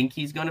like they think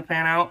he's going to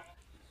pan out.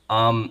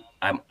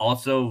 I'm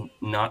also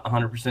not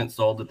 100%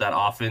 sold that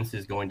offense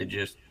is going to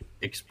just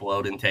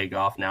explode and take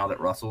off now that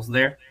Russell's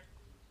there.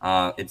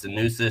 It's a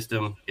new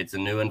system. It's a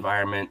new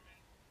environment.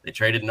 They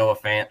traded Noah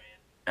Fant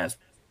as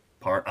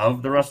part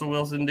of the Russell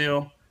Wilson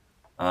deal.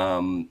 I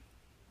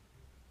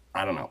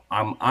don't know.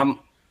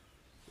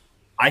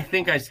 I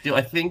think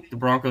the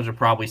Broncos are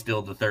probably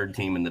still the third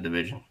team in the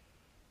division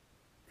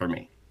for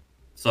me.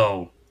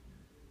 So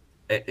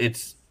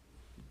it's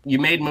you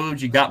made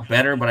moves, you got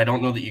better, but I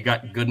don't know that you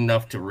got good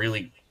enough to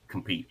really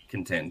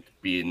contend,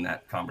 be in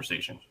that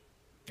conversation.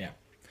 Yeah.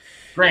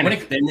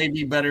 Granted, they may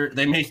be better.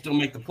 They may still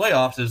make the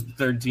playoffs as the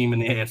third team in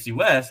the AFC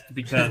West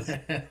because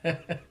the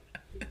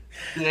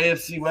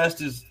AFC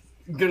West is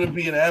going to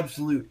be an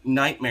absolute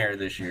nightmare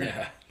this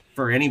year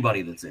for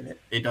anybody that's in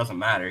it. It doesn't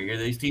matter.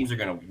 These teams are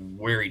going to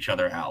wear each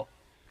other out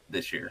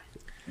this year.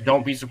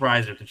 Don't be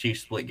surprised if the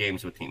Chiefs split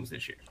games with teams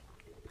this year.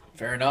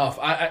 Fair enough.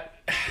 I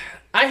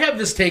have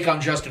this take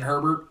on Justin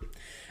Herbert,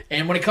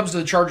 and when it comes to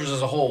the Chargers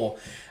as a whole,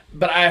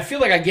 but I feel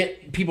like I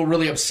get people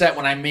really upset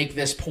when I make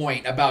this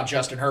point about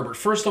Justin Herbert.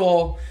 First of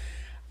all,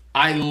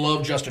 I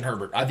love Justin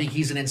Herbert. I think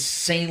he's an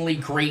insanely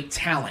great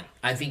talent.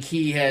 I think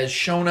he has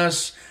shown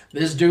us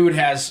this dude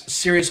has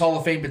serious Hall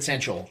of Fame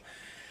potential.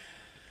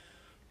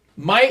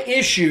 My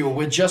issue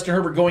with Justin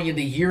Herbert going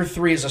into year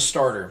 3 as a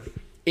starter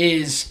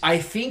is I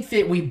think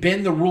that we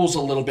bend the rules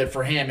a little bit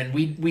for him, and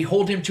we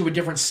hold him to a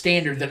different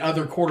standard than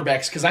other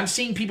quarterbacks, because I'm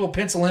seeing people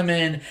pencil him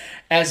in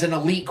as an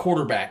elite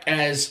quarterback,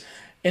 as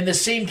in the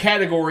same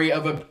category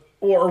of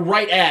or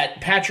right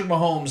at Patrick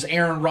Mahomes,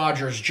 Aaron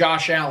Rodgers,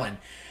 Josh Allen.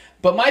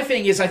 But my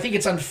thing is, I think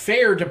it's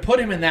unfair to put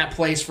him in that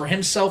place for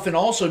himself and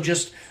also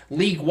just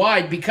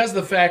league-wide, because of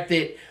the fact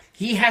that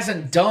he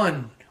hasn't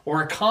done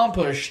or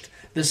accomplished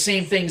the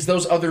same things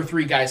those other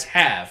 3 guys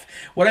have.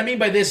 What I mean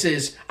by this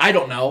is, I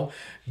don't know,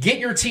 get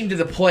your team to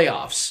the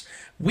playoffs.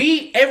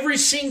 We, every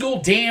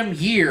single damn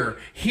year,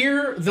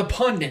 hear the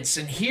pundits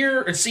and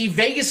see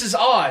Vegas's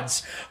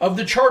odds of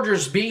the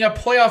Chargers being a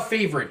playoff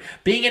favorite,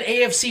 being an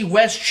AFC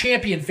West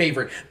champion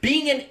favorite,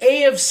 being an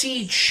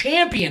AFC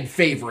champion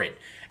favorite,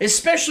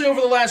 especially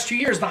over the last 2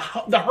 years. The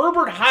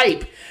Herbert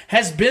hype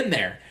has been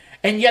there,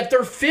 and yet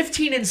they're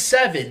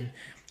 15-7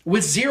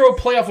 with 0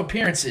 playoff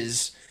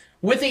appearances,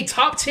 with a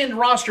top 10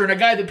 roster and a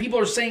guy that people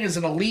are saying is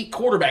an elite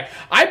quarterback.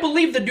 I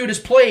believe the dude has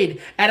played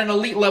at an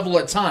elite level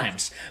at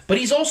times, but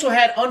he's also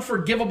had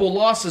unforgivable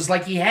losses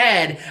like he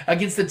had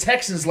against the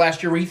Texans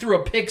last year, where he threw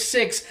a pick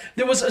 6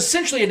 that was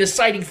essentially a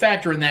deciding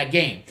factor in that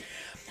game.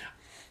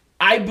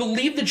 I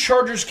believe the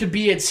Chargers could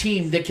be a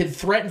team that could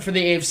threaten for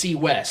the AFC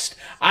West.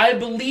 I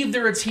believe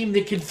they're a team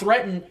that could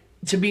threaten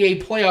to be a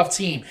playoff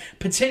team,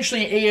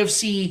 potentially an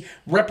AFC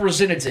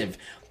representative.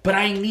 But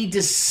I need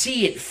to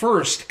see it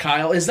first,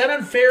 Kyle. Is that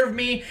unfair of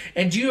me?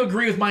 And do you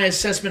agree with my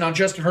assessment on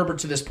Justin Herbert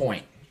to this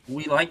point?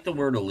 We like the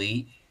word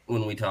elite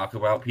when we talk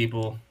about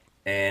people,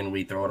 and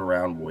we throw it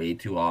around way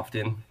too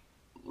often.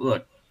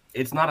 Look,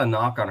 it's not a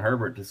knock on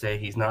Herbert to say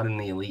he's not in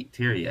the elite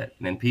tier yet.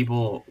 And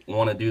people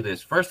want to do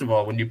this. First of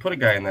all, when you put a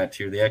guy in that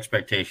tier, the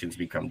expectations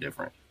become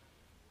different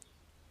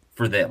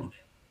for them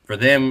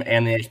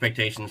and the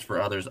expectations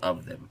for others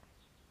of them.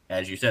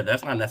 As you said,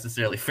 that's not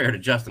necessarily fair to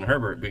Justin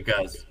Herbert,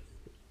 because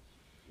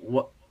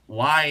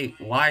why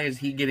is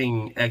he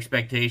getting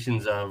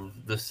expectations of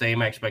the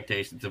same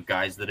expectations of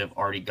guys that have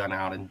already gone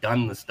out and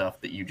done the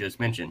stuff that you just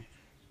mentioned?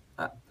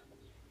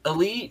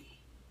 Elite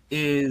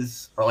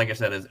is, like I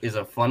said, is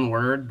a fun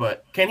word,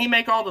 but can he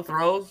make all the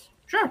throws?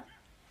 Sure.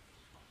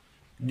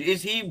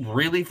 Is he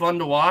really fun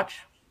to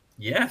watch?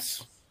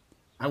 Yes.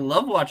 I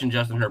love watching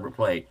Justin Herbert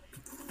play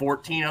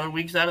 14 other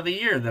weeks out of the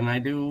year than I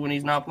do when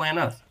he's not playing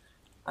us.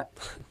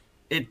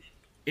 It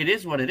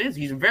is what it is.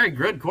 He's a very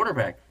good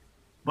quarterback,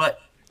 but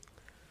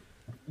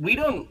we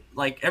don't,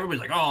 like,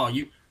 everybody's like, oh,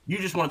 you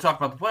just want to talk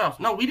about the playoffs.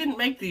 No, we didn't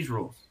make these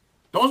rules.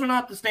 Those are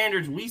not the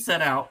standards we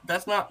set out.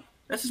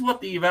 This is what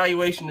the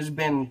evaluation has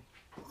been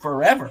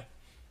forever.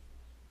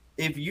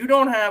 If you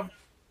don't have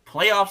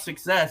playoff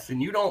success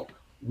and you don't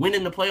win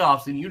in the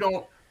playoffs and you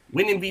don't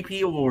win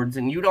MVP awards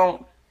and you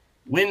don't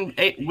win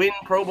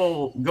Pro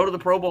Bowl, go to the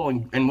Pro Bowl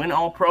and win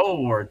all pro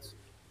awards,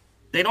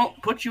 they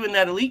don't put you in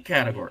that elite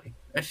category.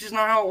 That's just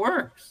not how it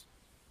works.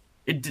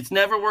 It's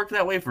never worked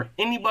that way for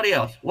anybody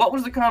else. What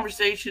was the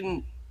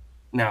conversation?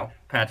 Now,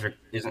 Patrick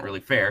isn't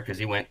really fair because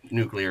he went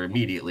nuclear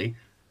immediately.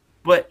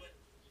 But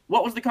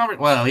what was the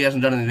conversation? Well, he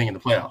hasn't done anything in the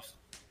playoffs.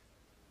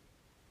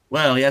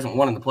 Well, he hasn't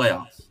won in the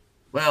playoffs.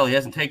 Well, he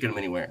hasn't taken them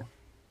anywhere.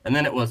 And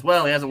then it was,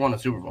 well, he hasn't won a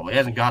Super Bowl. He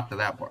hasn't got to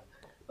that part.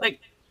 Like,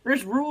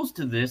 there's rules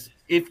to this.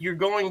 If you're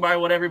going by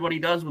what everybody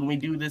does when we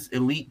do this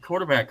elite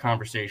quarterback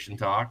conversation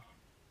talk,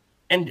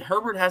 and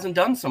Herbert hasn't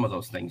done some of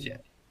those things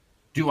yet.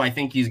 Do I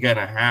think he's going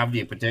to have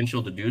the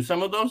potential to do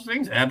some of those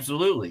things?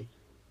 Absolutely.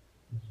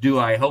 Do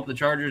I hope the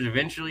Chargers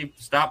eventually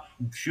stop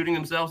shooting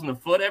themselves in the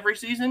foot every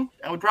season?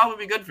 That would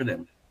probably be good for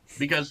them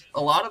because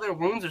a lot of their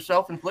wounds are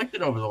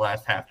self-inflicted over the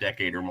last half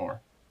decade or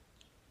more.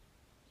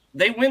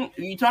 They win.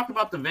 You talk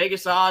about the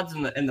Vegas odds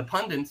and the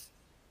pundits.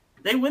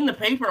 They win the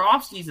paper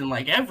offseason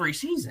like every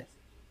season.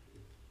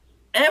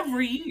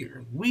 Every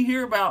year we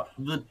hear about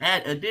the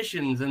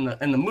additions and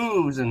the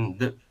moves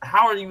and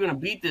how are you going to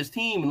beat this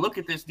team and look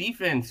at this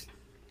defense.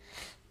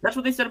 That's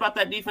what they said about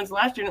that defense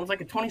last year, and it was like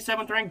a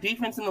 27th ranked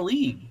defense in the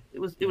league. It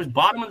was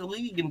bottom of the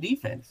league in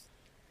defense.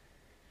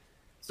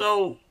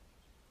 So,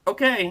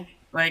 okay,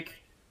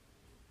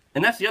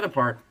 and that's the other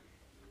part.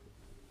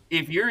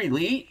 If you're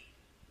elite,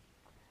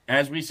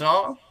 as we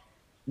saw,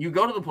 you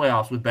go to the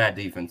playoffs with bad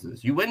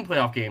defenses. You win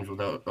playoff games with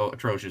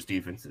atrocious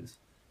defenses.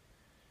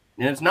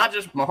 And it's not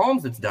just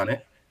Mahomes that's done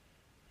it.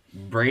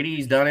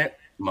 Brady's done it.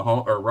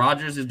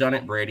 Rodgers has done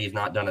it. Brady's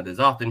not done it as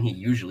often. He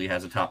usually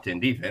has a top 10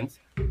 defense.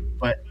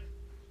 But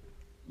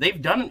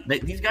they've done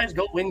it. These guys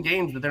go win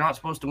games that they're not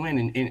supposed to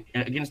win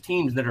against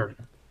teams that are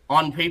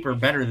on paper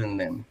better than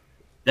them.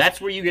 That's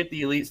where you get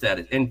the elite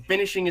status. And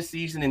finishing a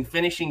season and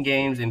finishing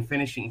games and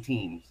finishing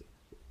teams.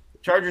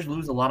 Chargers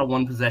lose a lot of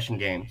one-possession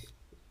games.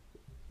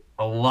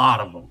 A lot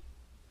of them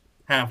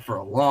have for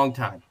a long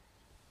time.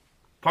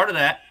 Part of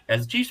that,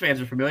 as Chiefs fans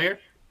are familiar,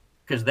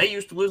 because they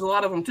used to lose a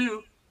lot of them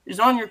too, is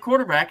on your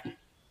quarterback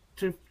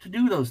to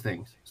do those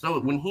things. So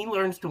when he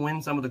learns to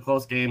win some of the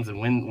close games and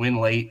win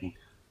late and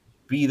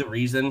be the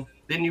reason,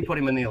 then you put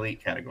him in the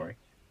elite category.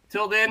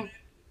 Till then,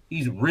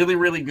 he's really,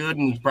 really good,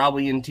 and he's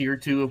probably in tier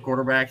 2 of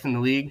quarterbacks in the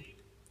league,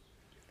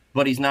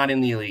 but he's not in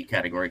the elite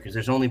category because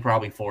there's only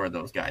probably 4 of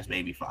those guys,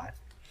 maybe 5.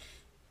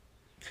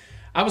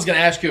 I was going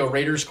to ask you a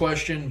Raiders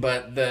question,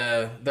 but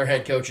their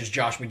head coach is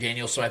Josh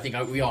McDaniels, so I think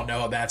we all know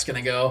how that's going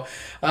to go.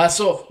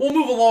 So we'll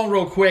move along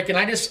real quick, and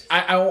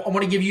I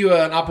want to give you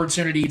an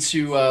opportunity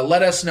to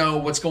let us know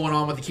what's going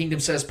on with the Kingdom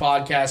Says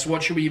podcast.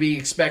 What should we be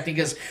expecting?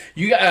 Because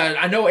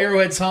I know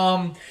Arrowhead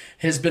Tom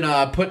has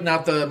been putting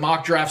out the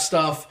mock draft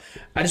stuff.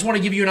 I just want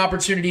to give you an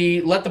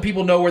opportunity, let the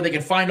people know where they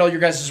can find all your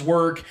guys'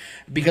 work,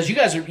 because you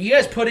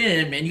guys put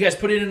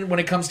in when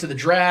it comes to the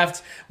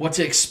draft, what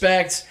to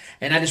expect,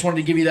 and I just wanted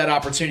to give you that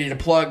opportunity to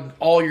plug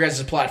all your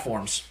guys'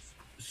 platforms.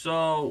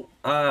 So,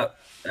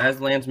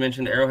 as Lance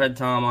mentioned, Arrowhead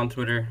Tom on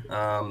Twitter,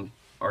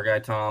 our guy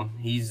Tom,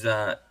 he's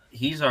our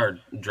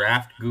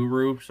draft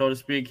guru, so to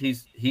speak.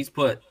 He's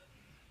put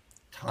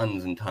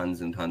tons and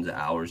tons and tons of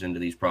hours into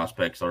these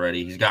prospects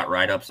already. He's got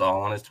write-ups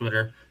all on his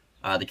Twitter.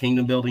 The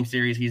Kingdom Building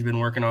series he's been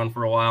working on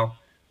for a while.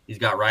 He's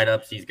got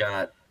write-ups. He's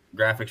got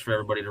graphics for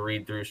everybody to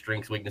read through,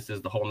 strengths,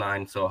 weaknesses, the whole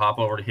 9. So hop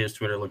over to his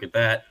Twitter, look at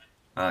that.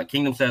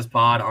 Kingdom Says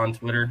Pod on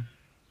Twitter,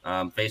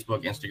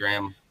 Facebook,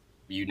 Instagram,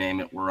 you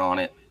name it, we're on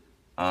it.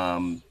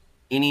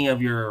 Any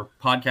of your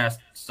podcast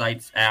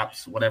sites,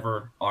 apps,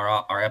 whatever,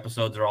 our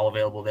episodes are all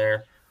available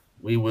there.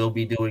 We will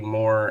be doing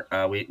more.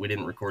 We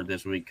didn't record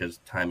this week because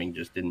timing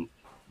just didn't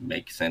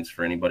make sense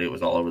for anybody. It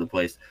was all over the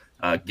place.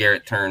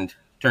 Garrett turned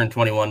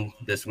 21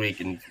 this week,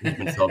 and he's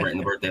been celebrating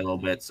the birthday a little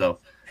bit. So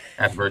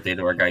happy birthday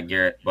to our guy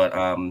Garrett. But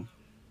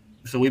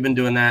so we've been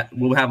doing that.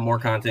 We'll have more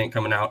content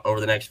coming out over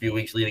the next few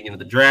weeks leading into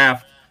the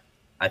draft.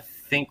 I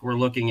think we're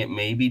looking at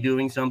maybe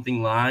doing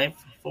something live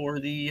for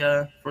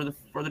the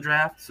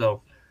draft.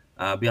 So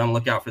be on the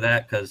lookout for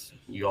that, because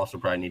you also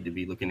probably need to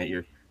be looking at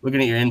your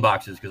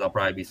inboxes, because I'll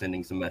probably be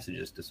sending some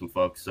messages to some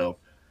folks. So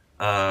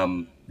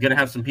gonna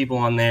have some people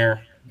on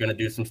there. Gonna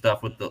do some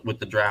stuff with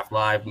the draft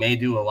live. May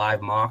do a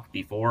live mock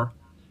before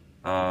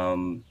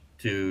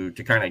to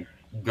kind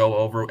of go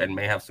over, and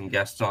may have some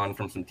guests on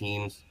from some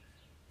teams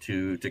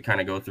to kind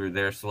of go through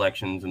their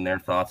selections and their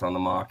thoughts on the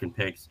mock and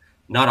picks.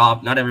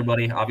 Not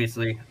everybody,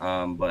 obviously,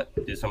 but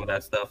do some of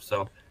that stuff.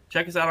 So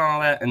check us out on all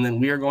that. And then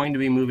we are going to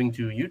be moving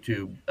to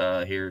YouTube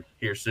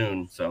here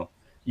soon. So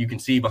you can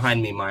see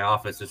behind me, my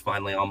office is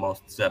finally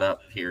almost set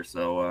up here.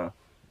 So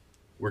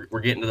we're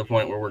getting to the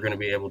point where we're going to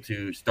be able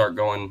to start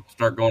going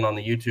on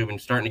the YouTube and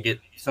starting to get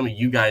some of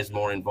you guys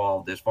more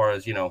involved, as far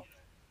as,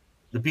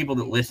 the people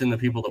that listen, the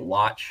people that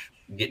watch,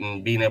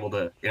 being able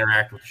to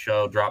interact with the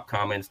show, drop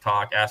comments,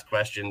 talk, ask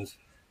questions.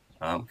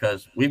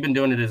 Because we've been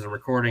doing it as a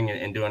recording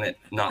and doing it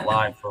not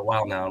live for a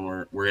while now,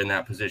 and we're in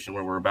that position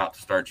where we're about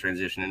to start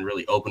transitioning and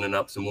really opening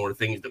up some more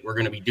things that we're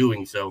going to be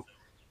doing. So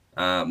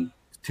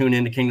tune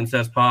in to Kingdom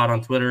Says Pod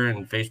on Twitter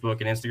and Facebook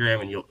and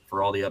Instagram, and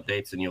for all the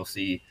updates, and you'll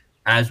see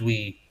as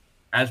we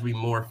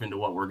morph into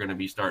what we're going to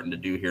be starting to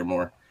do here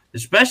more,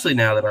 especially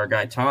now that our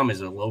guy Tom is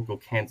a local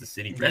Kansas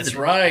City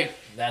resident.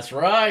 That's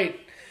right.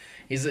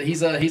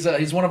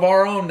 He's one of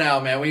our own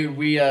now, man.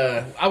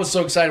 I was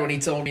so excited when he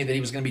told me that he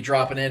was going to be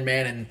dropping in,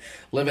 man, and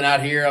living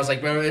out here. I was like,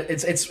 bro,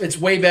 it's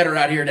way better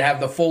out here to have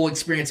the full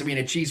experience of being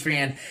a Chiefs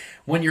fan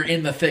when you're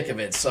in the thick of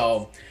it.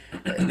 So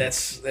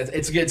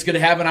it's good to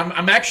have it.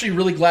 I'm actually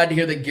really glad to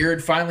hear that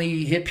Garrett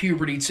finally hit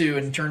puberty too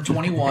and turned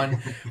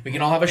 21. We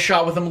can all have a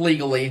shot with him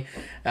legally,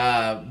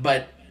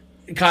 but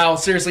Kyle,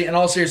 seriously, in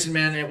all seriousness,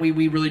 man,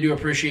 we really do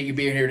appreciate you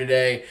being here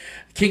today.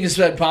 Kingdom's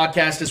Fed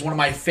podcast is one of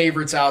my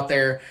favorites out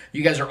there.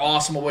 You guys are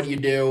awesome at what you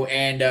do,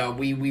 and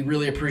we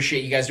really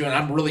appreciate you guys doing it.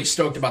 I'm really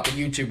stoked about the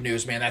YouTube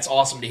news, man. That's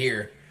awesome to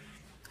hear.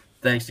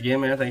 Thanks again,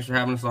 man. Thanks for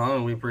having us on,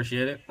 and we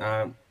appreciate it.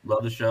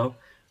 Love the show.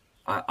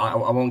 I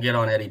won't get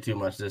on Eddie too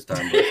much this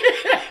time,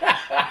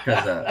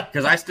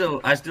 because I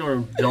still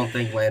don't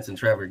think Lance and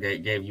Trevor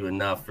gave you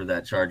enough for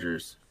that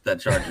Chargers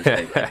tape in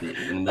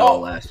the middle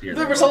of last year.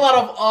 There was a lot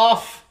of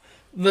off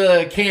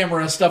the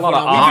camera stuff.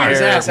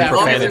 As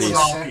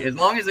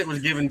long as it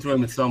was given to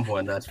him at some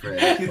point, that's great.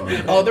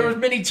 There was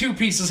many 2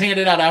 pieces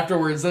handed out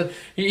afterwards. I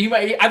think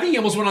he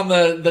almost went on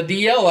the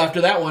DL after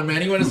that one,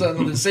 man. He went on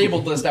the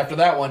disabled list after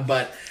that one.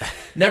 But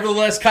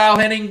nevertheless, Kyle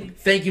Henning,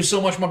 thank you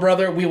so much, my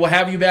brother. We will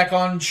have you back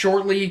on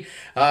shortly.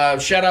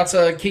 Shout out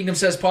to Kingdom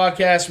Says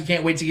Podcast. We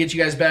can't wait to get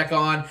you guys back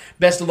on.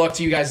 Best of luck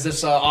to you guys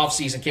this off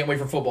season. Can't wait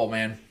for football,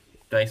 man.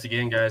 Thanks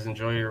again, guys.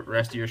 Enjoy the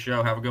rest of your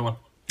show. Have a good one.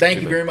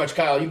 Thank you very much,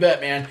 Kyle. You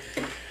bet, man.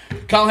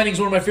 Kyle Henning's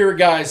one of my favorite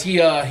guys. He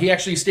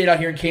actually stayed out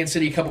here in Kansas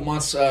City a couple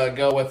months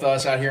ago with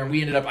us out here, and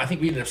we ended up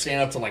staying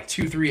up to like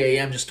 2-3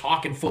 a.m. just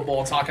talking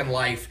football, talking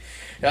life.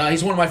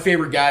 He's one of my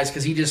favorite guys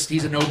because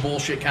he's a no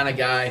bullshit kind of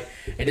guy.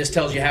 It just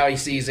tells you how he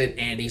sees it,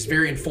 and he's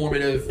very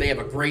informative. They have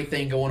a great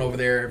thing going over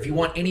there. If you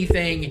want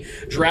anything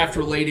draft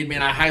related,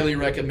 man, I highly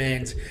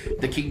recommend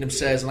the Kingdom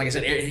Says. And like I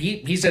said,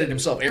 he said it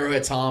himself.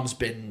 Arrowhead Tom's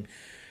been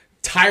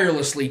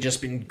tirelessly just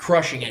been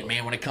crushing it,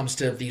 man, when it comes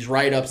to these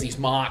write-ups, these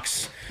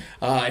mocks.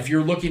 If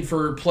you're looking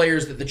for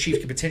players that the Chiefs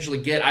could potentially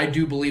get, I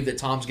do believe that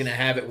Tom's going to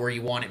have it where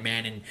you want it,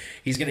 man, and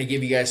he's going to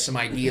give you guys some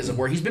ideas of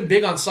where he's been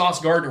big on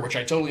Sauce Gardner, which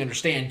I totally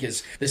understand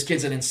because this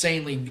kid's an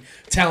insanely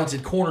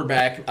talented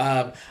cornerback.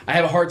 I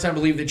have a hard time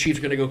believing the Chiefs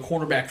are going to go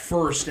cornerback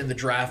first in the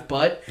draft,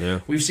 but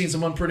we've seen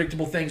some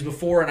unpredictable things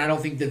before, and I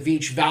don't think that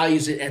Veach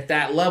values it at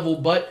that level,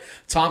 but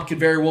Tom could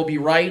very well be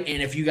right,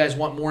 and if you guys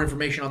want more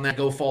information on that,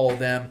 go follow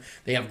them.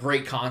 They have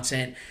great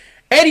content.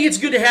 Eddie, it's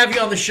good to have you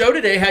on the show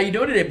today. How you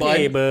doing today, bud?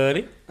 Hey,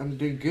 buddy. I'm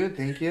doing good,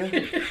 thank you.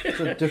 It's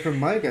a different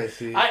mic, I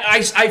see.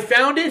 I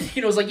found it.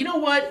 I was like, you know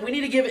what? We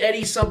need to give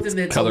Eddie something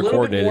that's a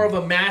little bit more of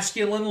a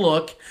masculine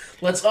look.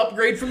 Let's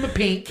upgrade from the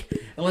pink,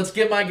 and let's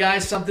give my guy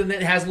something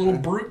that has a little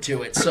brute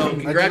to it. So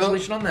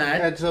congratulations on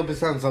that. I just hope it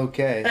sounds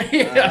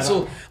okay.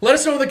 So let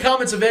us know in the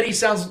comments if Eddie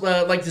sounds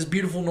like this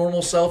beautiful,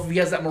 normal self. If he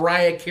has that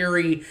Mariah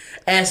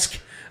Carey-esque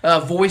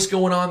voice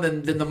going on,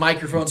 then the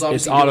microphone's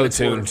obviously it's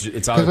auto-tuned.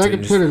 It's auto-tuned. Because I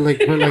can put it like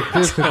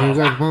this if you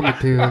guys want me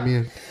to. I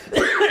mean,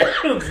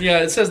 yeah,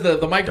 it says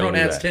the microphone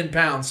adds 10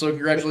 pounds, so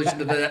congratulations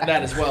to that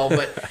as well.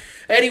 But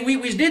Eddie,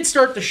 we did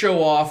start the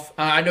show off.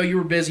 I know you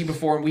were busy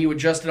before, and we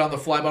adjusted on the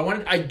fly,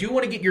 but I do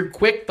want to get your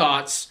quick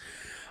thoughts,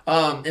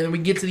 and then we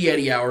can get to the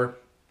Eddie Hour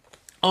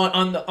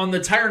on the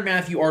Tyrann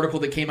Mathieu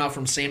article that came out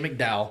from Sam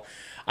McDowell.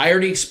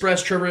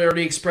 Trevor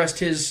already expressed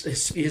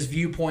his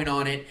viewpoint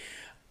on it.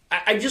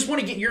 I just want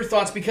to get your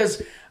thoughts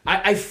because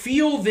I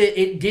feel that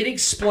it did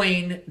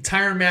explain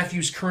Tyrann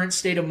Mathieu's current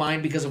state of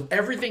mind because of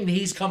everything that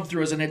he's come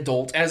through as an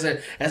adult, as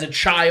a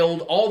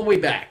child, all the way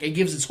back. It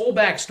gives its whole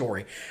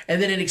backstory.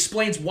 And then it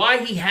explains why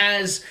he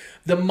has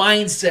the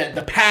mindset,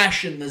 the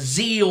passion, the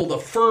zeal, the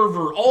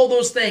fervor, all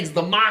those things,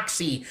 the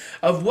moxie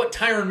of what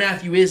Tyrann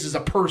Mathieu is as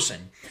a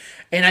person.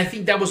 And I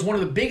think that was one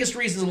of the biggest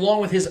reasons,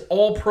 along with his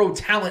all-pro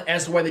talent,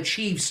 as to why the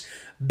Chiefs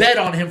bet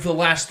on him for the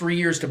last 3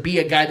 years to be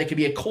a guy that could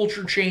be a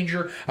culture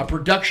changer, a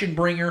production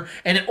bringer,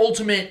 and an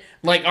ultimate,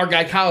 like our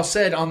guy Kyle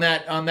said on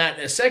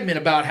that segment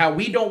about how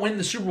we don't win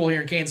the Super Bowl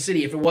here in Kansas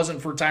City if it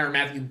wasn't for Tyrann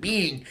Mathieu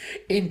being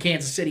in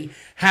Kansas City.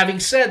 Having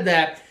said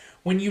that,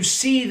 when you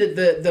see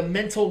that the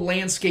mental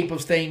landscape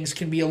of things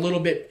can be a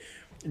little bit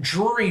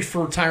dreary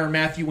for Tyrann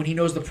Mathieu when he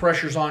knows the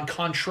pressure's on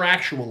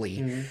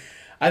contractually,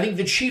 I think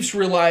the Chiefs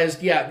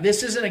realized,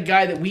 this isn't a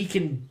guy that we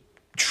can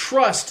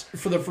trust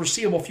for the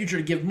foreseeable future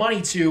to give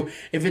money to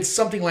if it's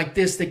something like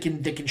this that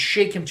can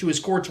shake him to his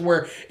core to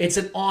where it's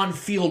an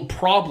on-field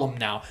problem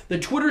now. The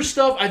Twitter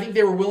stuff, I think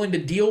they were willing to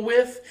deal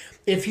with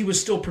if he was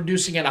still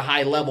producing at a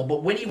high level.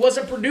 But when he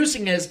wasn't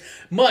producing as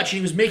much, he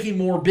was making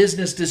more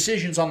business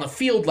decisions on the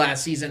field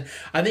last season,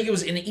 I think it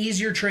was an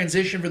easier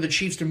transition for the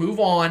Chiefs to move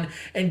on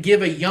and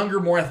give a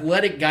younger, more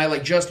athletic guy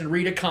like Justin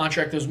Reid a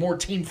contract that was more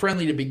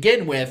team-friendly to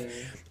begin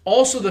with.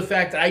 Also, the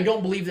fact that I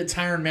don't believe that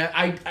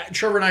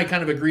Trevor and I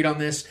kind of agreed on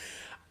this.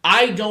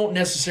 I don't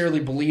necessarily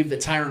believe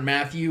that Tyrann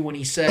Mathieu, when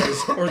he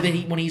says,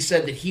 when he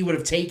said that he would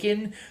have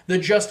taken the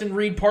Justin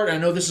Reid part. I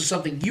know this is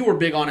something you were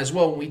big on as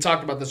well when we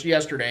talked about this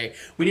yesterday.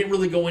 We didn't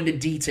really go into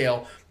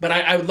detail, but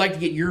I would like to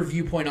get your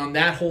viewpoint on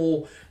that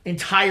whole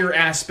entire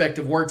aspect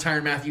of where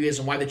Tyrann Mathieu is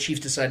and why the Chiefs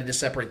decided to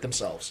separate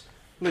themselves.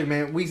 Look,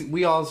 man,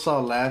 we all saw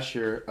last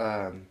year.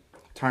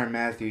 Tyrann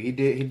Mathieu. He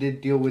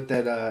did deal with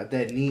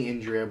that knee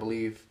injury, I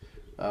believe.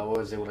 What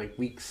was it, like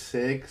week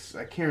 6?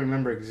 I can't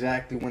remember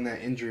exactly when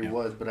that injury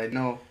was, but I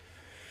know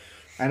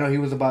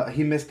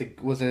he missed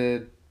it. Was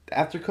it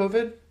after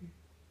COVID?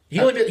 He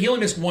only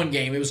missed one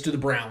game. It was to the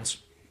Browns.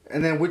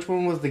 And then which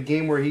one was the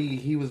game where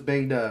he was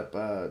banged up?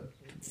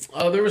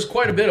 There was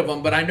quite a bit of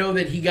them, but I know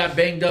that he got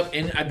banged up,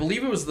 and I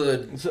believe it was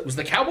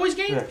the Cowboys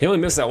game. He only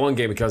missed that one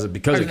game because of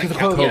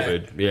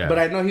COVID. Yeah. But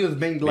I know he was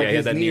banged like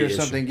his knee or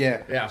something.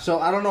 Issue. Yeah. So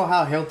I don't know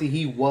how healthy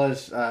he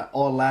was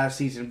all last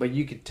season, but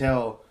you could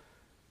tell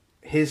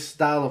his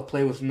style of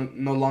play was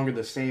no longer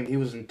the same. He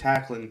wasn't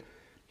tackling.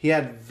 He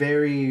had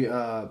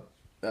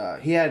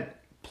he had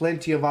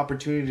plenty of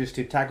opportunities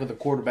to tackle the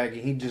quarterback,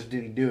 and he just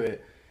didn't do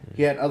it.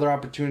 He had other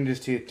opportunities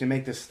to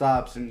make the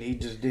stops, and he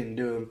just didn't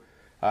do them.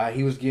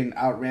 He was getting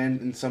outran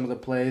in some of the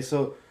plays.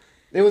 So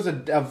it was a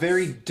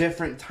very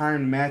different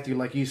Tyrann Mathieu,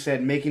 like you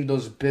said, making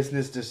those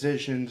business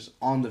decisions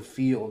on the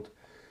field.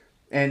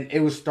 And it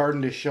was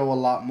starting to show a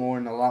lot more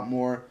and a lot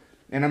more.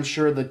 And I'm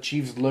sure the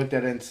Chiefs looked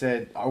at it and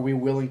said, are we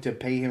willing to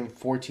pay him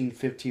 $14,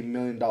 $15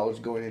 million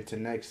going into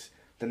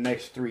the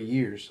next 3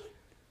 years?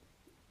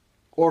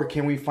 Or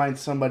can we find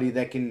somebody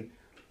that can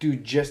do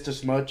just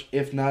as much,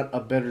 if not a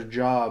better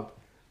job,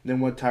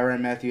 than what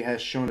Tyrann Mathieu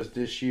has shown us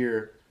this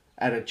year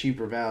at a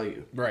cheaper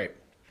value? Right.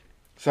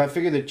 So I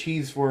figured the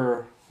Chiefs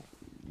were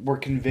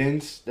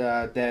convinced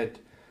that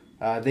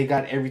they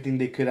got everything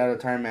they could out of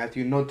Tyrann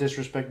Mathieu. No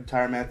disrespect to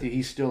Tyrann Mathieu.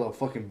 He's still a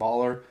fucking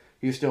baller.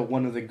 He's still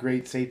one of the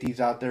great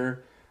safeties out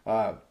there.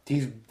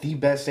 He's the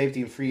best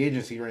safety in free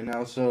agency right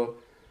now. So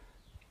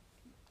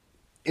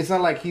it's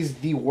not like he's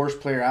the worst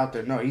player out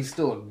there. No, he's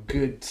still a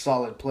good,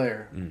 solid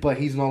player. But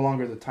he's no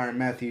longer the Tyrann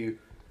Mathieu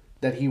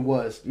that he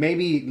was.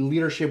 Maybe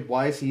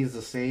leadership-wise, he is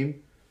the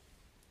same.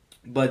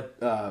 But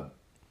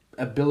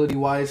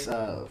ability-wise,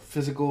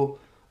 physical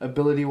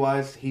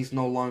ability-wise, he's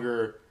no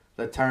longer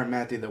the Tyrann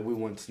Mathieu that we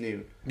once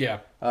knew. Yeah.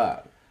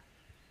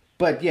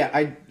 But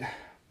yeah,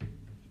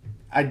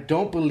 I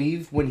don't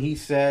believe when he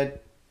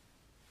said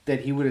that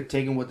he would have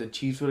taken what the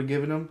Chiefs would have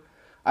given him.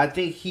 I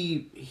think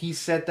he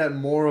said that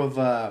more of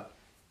a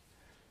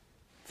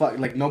fuck,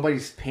 like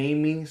nobody's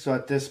paying me, so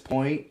at this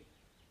point,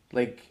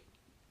 like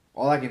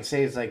all I can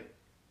say is like,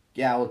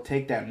 yeah, I'll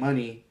take that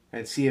money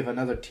and see if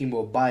another team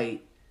will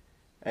bite,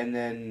 and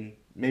then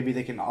maybe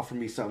they can offer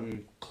me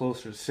something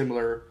closer,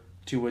 similar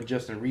to what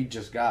Justin Reed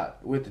just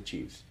got with the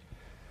Chiefs.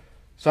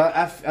 So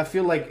I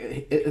feel like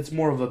it's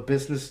more of a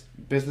business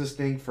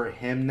thing for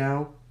him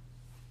now.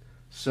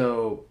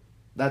 So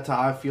that's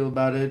how I feel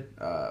about it.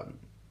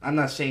 I'm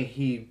not saying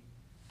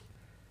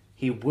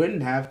he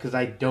wouldn't have, because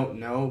I don't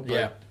know.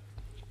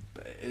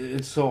 But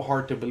it's so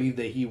hard to believe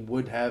that he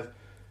would have,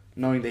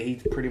 knowing that he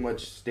pretty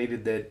much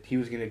stated that he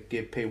was going to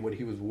get paid what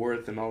he was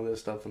worth and all this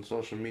stuff on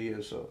social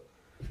media. So,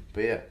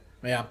 but yeah.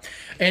 Yeah,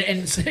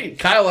 and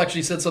Kyle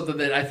actually said something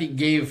that I think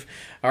gave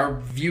our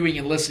viewing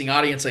and listening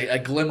audience a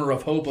glimmer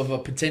of hope of a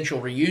potential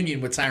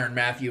reunion with Tyrann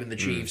Mathieu and the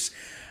Chiefs.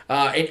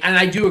 And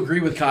I do agree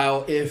with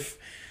Kyle. If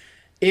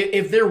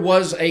there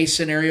was a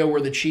scenario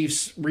where the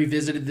Chiefs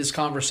revisited this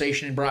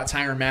conversation and brought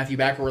Tyrann Mathieu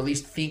back, or at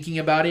least thinking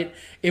about it,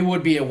 it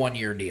would be a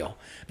 1-year deal.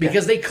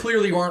 Because they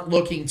clearly aren't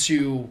looking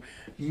to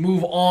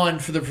move on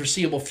for the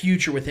foreseeable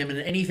future with him, and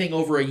anything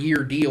over a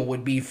year deal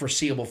would be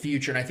foreseeable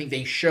future. And I think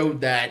they showed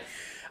that.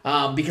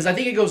 Because I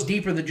think it goes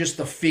deeper than just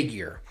the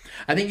figure.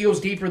 I think it goes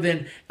deeper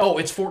than,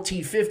 it's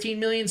 14, 15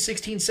 million,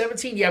 16,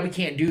 17. Yeah, we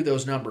can't do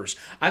those numbers.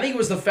 I think it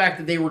was the fact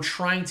that they were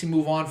trying to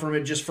move on from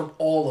it, just from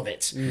all of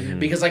it. Mm-hmm.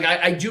 Because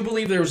I do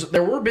believe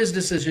there were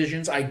business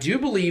decisions. I do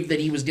believe that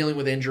he was dealing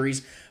with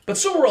injuries, but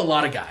so were a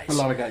lot of guys. A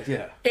lot of guys,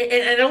 yeah.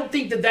 And I don't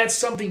think that that's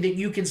something that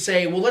you can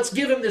say, well, let's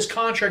give him this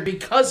contract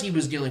because he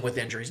was dealing with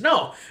injuries.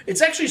 No,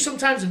 it's actually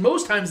sometimes and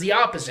most times the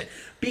opposite.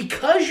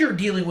 Because you're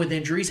dealing with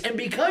injuries, and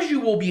because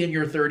you will be in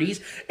your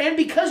 30s, and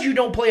because you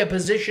don't play a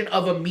position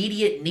of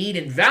immediate need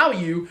and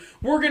value,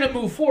 we're going to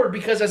move forward.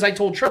 Because as I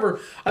told Trevor,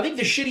 I think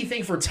the shitty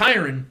thing for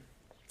Tyrann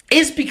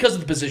is because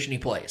of the position he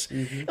plays.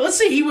 Mm-hmm. Let's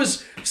say he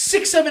was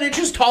 6-7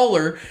 inches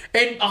taller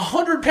and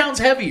 100 pounds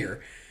heavier,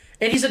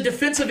 and he's a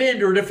defensive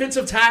end or a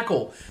defensive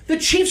tackle. The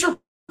Chiefs are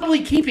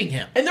probably keeping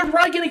him, and they're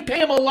probably going to pay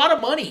him a lot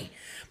of money.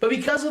 But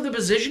because of the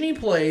position he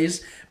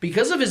plays,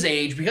 because of his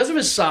age, because of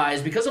his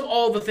size, because of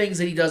all the things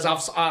that he does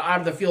out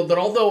of the field, that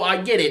although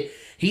I get it,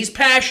 he's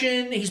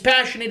passionate,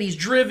 he's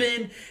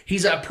driven,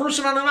 he's a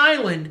person on an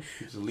island.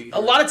 He's a leader.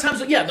 A lot of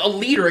times, a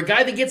leader, a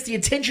guy that gets the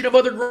attention of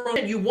other grown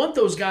men. You want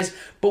those guys,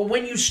 but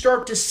when you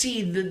start to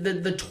see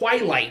the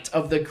twilight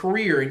of the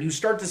career, and you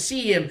start to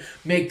see him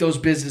make those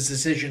business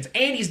decisions,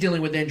 and he's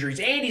dealing with injuries,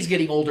 and he's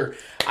getting older,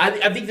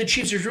 I think the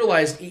Chiefs just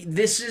realized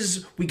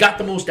we got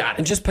the most out of it.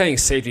 And just paying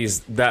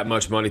safeties that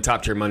much money,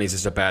 top tier money, is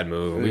just a bad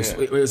move.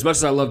 As much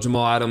as I love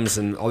Jamal Adams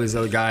and all these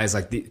other guys,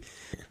 like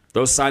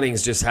those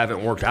signings just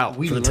haven't worked out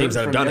for the teams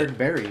that have done it.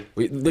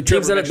 The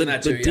teams that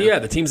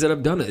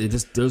have done it. It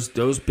just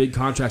those big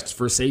contracts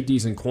for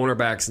safeties and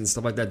cornerbacks and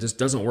stuff like that just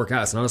doesn't work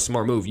out. It's not a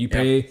smart move. You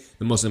pay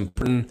the most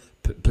important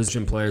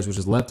position players, which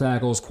is left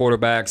tackles,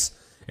 quarterbacks,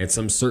 and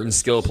some certain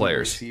skill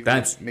players. Receivers,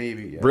 That's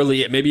maybe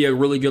really it. Maybe a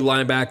really good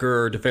linebacker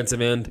or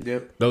defensive end.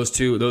 Yep.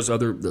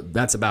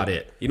 That's about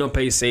it. You don't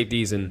pay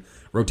safeties and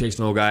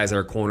rotational guys that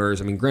are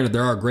corners. I mean, granted,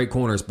 there are great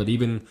corners, but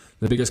even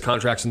the biggest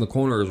contracts in the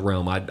corners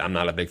realm, I'm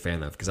not a big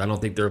fan of because I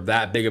don't think they're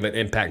that big of an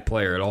impact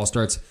player. It all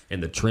starts in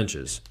the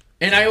trenches.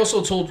 And I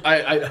also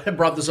I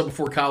brought this up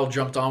before Kyle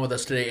jumped on with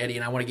us today, Eddie,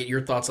 and I want to get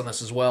your thoughts on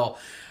this as well.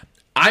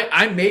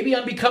 I'm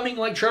becoming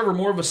like Trevor,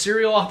 more of a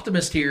serial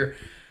optimist here,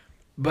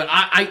 but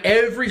I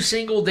every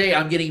single day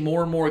I'm getting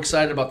more and more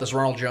excited about this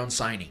Ronald Jones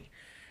signing.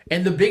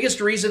 And the biggest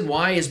reason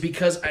why is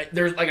because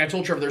there's, like I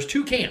told Trevor, there's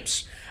two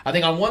camps. I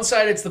think on one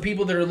side, it's the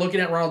people that are looking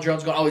at Ronald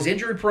Jones going, oh, he's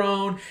injury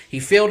prone. He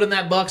failed in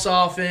that Bucs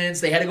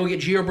offense. They had to go get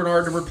Gio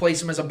Bernard to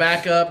replace him as a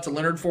backup to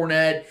Leonard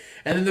Fournette.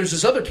 And then there's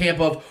this other camp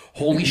of,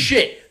 holy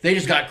shit, they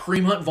just got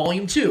Kareem Hunt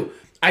Volume 2.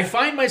 I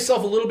find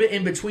myself a little bit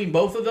in between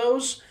both of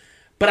those,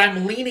 but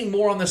I'm leaning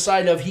more on the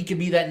side of he could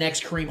be that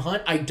next Kareem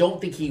Hunt. I don't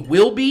think he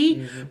will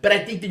be, but I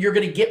think that you're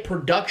going to get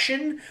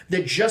production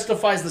that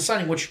justifies the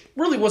signing, which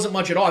really wasn't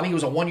much at all. I think it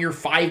was a 1-year,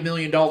 $5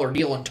 million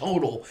deal in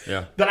total.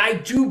 Yeah. But I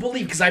do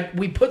believe, because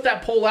we put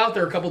that poll out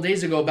there a couple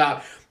days ago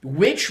about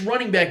which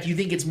running back do you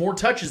think gets more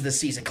touches this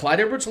season,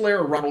 Clyde Edwards-Helaire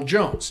or Ronald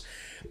Jones?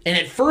 And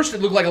at first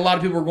it looked like a lot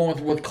of people were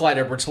going with Clyde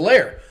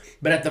Edwards-Helaire.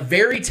 But at the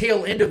very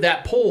tail end of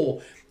that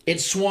poll, it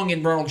swung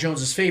in Ronald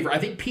Jones' favor. I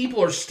think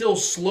people are still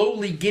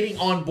slowly getting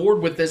on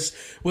board with this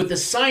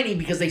signing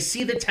because they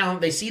see the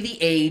talent, they see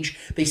the age,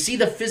 they see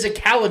the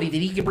physicality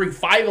that he can bring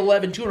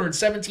 5'11",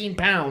 217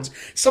 pounds,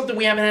 something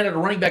we haven't had at a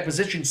running back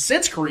position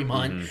since Kareem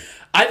Hunt.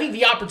 I think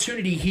the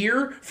opportunity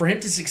here for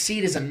him to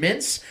succeed is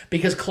immense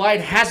because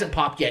Clyde hasn't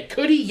popped yet.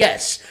 Could he?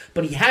 Yes,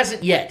 but he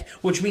hasn't yet,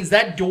 which means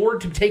that door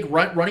to take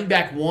running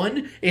back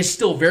one is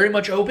still very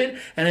much open,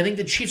 and I think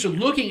the Chiefs are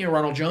looking at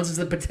Ronald Jones as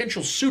the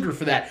potential suitor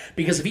for that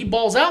because if he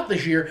balls out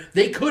this year,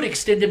 they could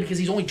extend him because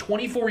he's only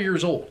 24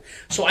 years old.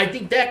 So I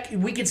think that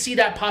we could see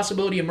that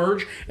possibility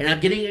emerge, and I'm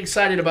getting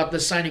excited about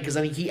this signing because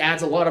I think he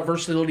adds a lot of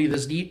versatility to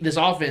this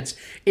offense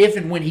if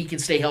and when he can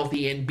stay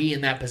healthy and be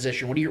in that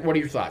position. What are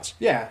your thoughts?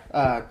 Yeah,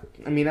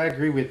 I mean, I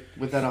agree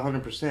with that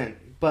 100%.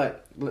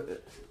 But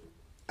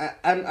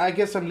I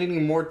guess I'm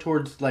leaning more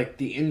towards like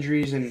the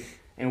injuries and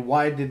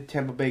why did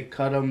Tampa Bay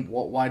cut him?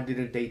 Why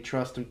didn't they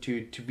trust him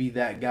to be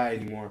that guy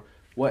anymore?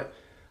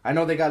 I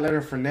know they got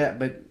Leonard Fournette,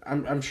 but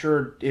I'm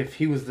sure if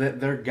he was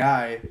their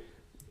guy,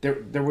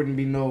 there wouldn't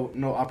be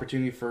no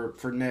opportunity for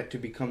Fournette to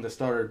become the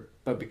starter,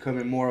 but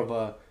becoming more of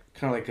a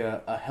kind of like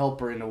a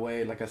helper in a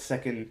way, like a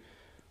second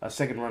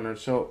runner.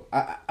 So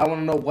I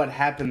want to know what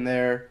happened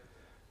there.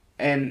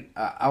 And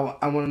I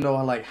want to know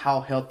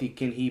how healthy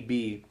can he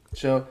be.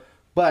 So,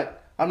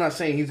 but I'm not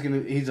saying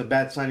he's a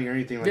bad signing or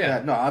anything like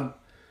that. No,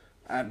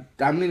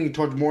 I'm leaning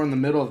towards more in the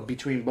middle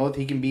between both.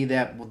 He can be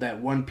that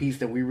one piece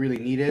that we really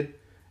needed,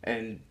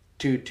 and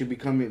to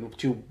become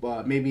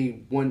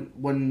maybe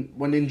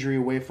one injury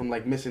away from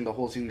like missing the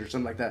whole season or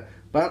something like that.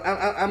 But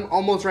I'm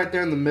almost right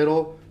there in the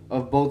middle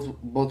of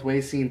both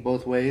ways, seeing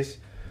both ways.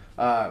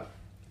 But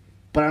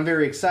I'm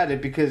very excited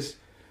because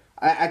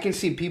I can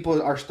see people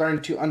are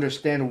starting to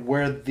understand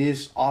where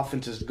this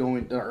offense is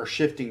going or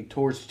shifting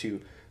towards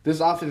to. This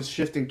offense is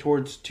shifting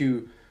towards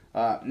to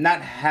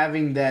not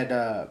having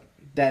that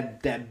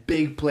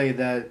big play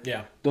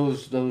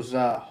those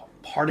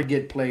hard to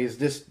get plays.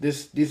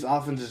 This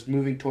offense is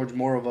moving towards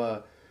more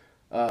of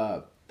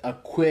a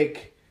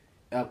quick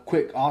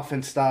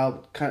offense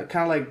style, kind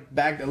of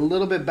like a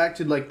little bit back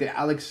to like the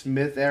Alex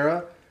Smith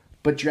era,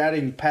 but you're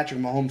adding Patrick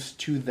Mahomes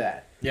to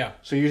that. Yeah.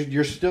 So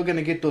you're still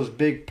gonna get those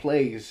big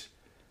plays,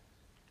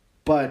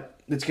 but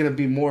it's gonna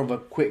be more of a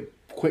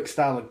quick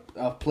style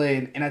of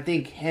play, and I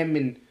think him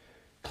and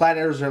Clyde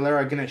Edwards-Helaire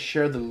are gonna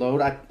share the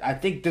load. I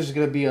think this is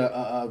gonna be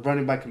a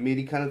running by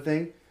committee kind of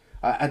thing.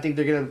 I think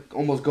they're gonna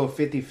almost go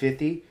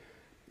 50-50.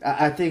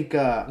 I think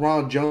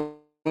Ronald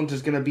Jones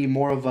is gonna be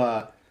more of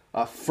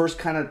a first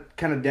kind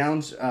of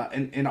downs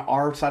in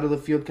our side of the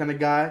field kind of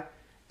guy,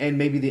 and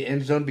maybe the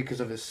end zone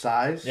because of his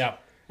size. Yeah.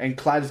 And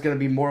Clyde is going to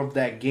be more of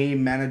that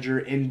game manager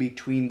in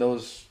between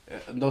those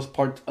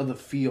parts of the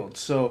field.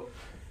 So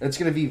it's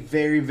going to be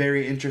very,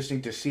 very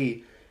interesting to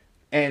see.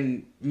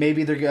 And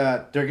maybe they're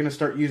going to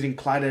start using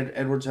Clyde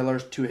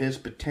Edwards-Helaire to his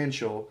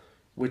potential,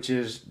 which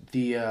is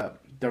the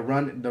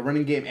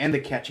running game and the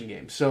catching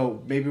game.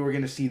 So maybe we're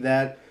going to see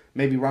that.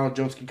 Maybe Ronald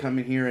Jones can come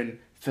in here and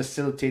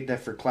facilitate that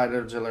for Clyde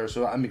Edwards-Helaire.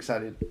 So I'm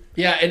excited.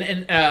 Yeah,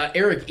 and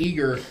Eric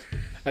Eager,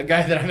 a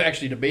guy that I've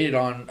actually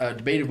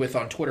debated with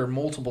on Twitter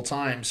multiple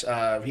times.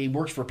 He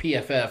works for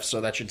PFF,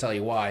 so that should tell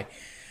you why.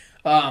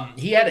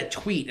 He had a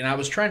tweet, and I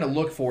was trying to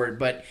look for it,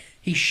 but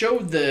he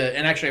showed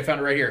and actually I found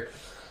it right here.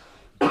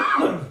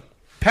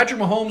 Patrick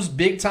Mahomes'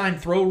 big-time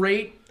throw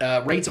rate,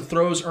 rates of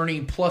throws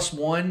earning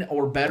 +1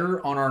 or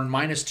better on our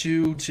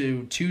 -2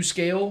 to 2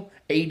 scale,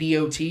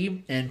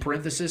 ADOT, in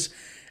parenthesis.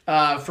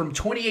 From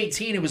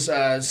 2018, it was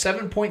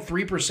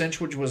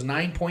 7.3%, which was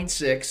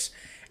 9.6.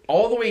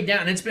 All the way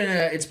down, and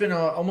it's been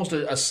almost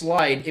a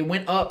slide. It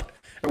went up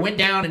It went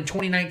down in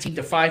 2019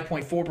 to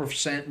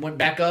 5.4%, went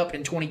back up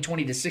in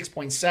 2020 to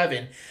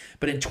 6.7%,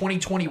 but in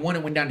 2021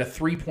 it went down to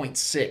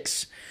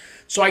 3.6%.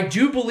 So I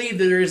do believe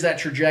that there is that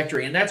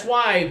trajectory, and that's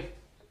why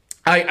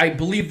I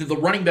believe that the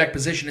running back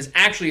position is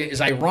actually,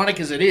 as ironic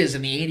as it is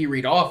in the Andy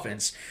Reid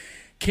offense,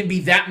 can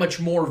be that much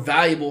more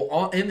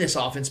valuable in this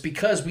offense,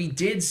 because we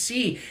did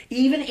see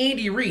even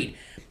Andy Reid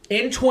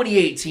in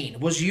 2018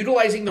 was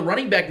utilizing the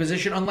running back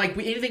position unlike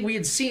anything we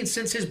had seen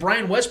since his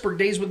Brian Westbrook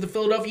days with the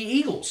Philadelphia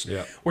Eagles,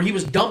 where he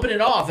was dumping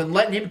it off and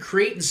letting him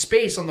create in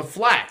space on the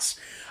flats.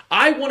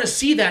 I want to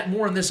see that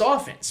more in this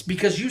offense,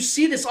 because you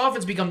see this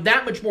offense become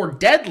that much more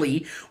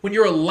deadly when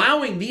you're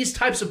allowing these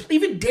types of,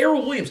 even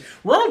Darrell Williams.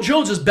 Ronald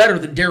Jones is better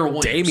than Darrell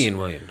Williams. Damian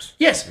Williams.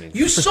 Yes,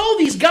 you saw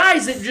these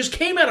guys that just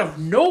came out of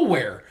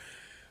nowhere,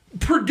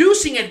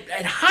 producing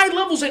at high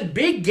levels in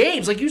big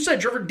games. Like you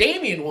said, Trevor,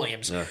 Damian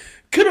Williams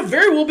could have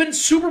very well been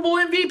Super Bowl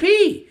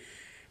MVP.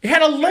 He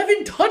had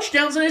 11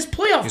 touchdowns in his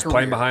playoff He's career.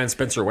 playing behind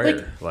Spencer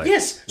Ware.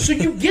 Yes, so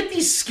you get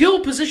these skill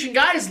position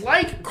guys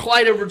like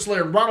Clyde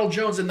Edwards-Helaire and Ronald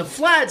Jones in the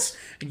flats,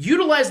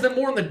 utilize them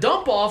more in the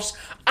dump-offs.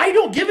 I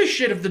don't give a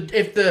shit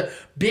if the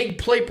big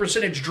play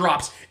percentage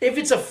drops. If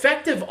it's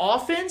effective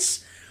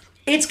offense,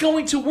 it's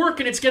going to work,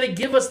 and it's going to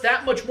give us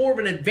that much more of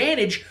an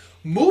advantage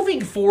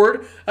moving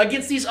forward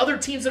against these other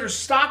teams that are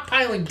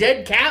stockpiling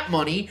dead cap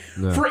money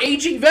for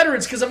aging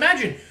veterans. Because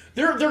imagine,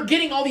 they're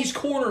getting all these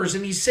corners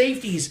and these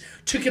safeties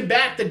to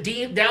combat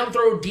the down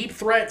throw deep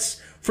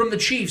threats from the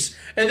Chiefs.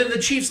 And then the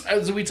Chiefs,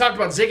 as we talked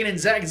about,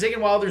 zigging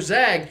while others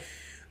zag,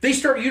 they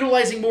start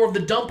utilizing more of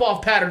the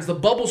dump-off patterns, the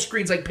bubble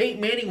screens like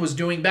Peyton Manning was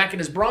doing back in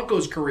his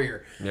Broncos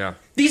career. Yeah.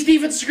 These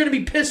defenses are going to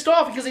be pissed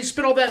off because they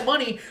spent all that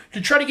money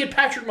to try to get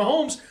Patrick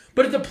Mahomes,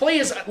 but if the play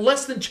is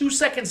less than 2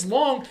 seconds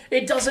long,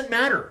 it doesn't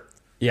matter.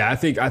 Yeah, I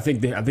think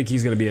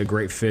he's going to be a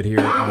great fit here.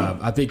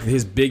 I think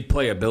his big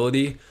play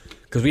ability,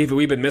 because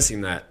we've been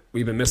missing that.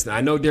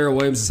 I know Darrell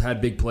Williams has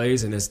had big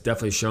plays and has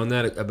definitely shown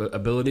that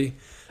ability,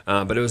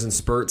 but it was in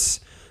spurts.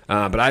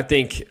 But I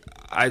think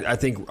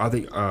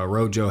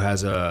Rojo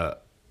has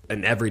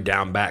an every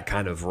down back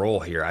kind of role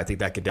here. I think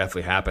that could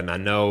definitely happen. I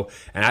know,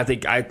 and I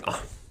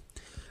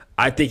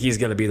think he's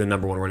going to be the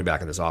number one running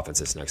back in this offense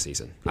this next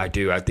season. I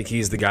do. I think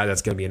he's the guy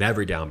that's going to be an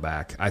every down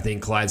back. I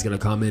think Clyde's going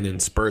to come in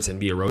spurts and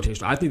be a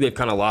rotation. I think they've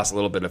kind of lost a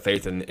little bit of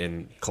faith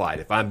in Clyde,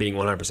 if I'm being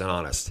 100%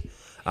 honest.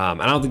 I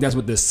don't think that's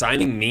what this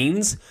signing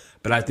means,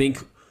 but I think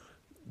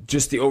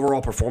just the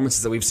overall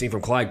performances that we've seen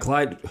from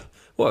Clyde,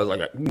 well, like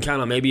you can count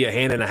on maybe a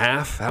hand and a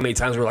half how many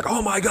times we're like,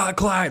 oh my God,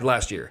 Clyde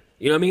last year.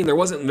 You know what I mean? There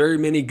wasn't very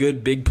many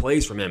good big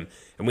plays from him,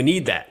 and we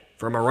need that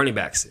from our running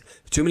backs.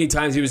 Too many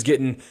times he was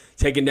getting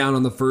taken down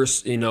on the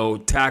first,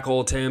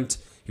 tackle attempt.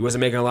 He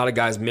wasn't making a lot of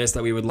guys miss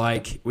that we would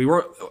like. We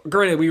were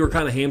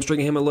kind of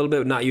hamstringing him a little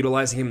bit, not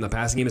utilizing him in the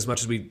passing game as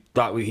much as we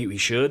thought we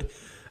should,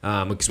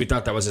 because we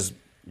thought that was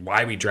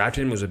why we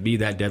drafted him, was to be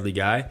that deadly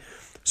guy.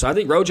 So I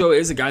think Rojo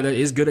is a guy that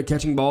is good at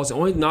catching balls. The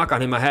only knock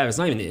on him I have, it's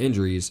not even the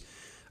injuries,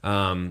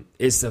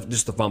 it's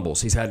just the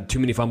fumbles. He's had too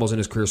many fumbles in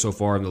his career so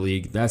far in the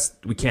league.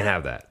 We can't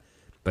have that.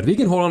 But if he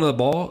can hold on to the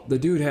ball, the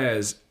dude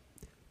has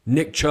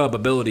Nick Chubb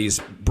abilities,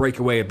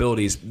 breakaway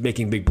abilities,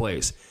 making big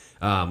plays.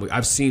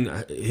 I've seen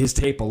his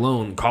tape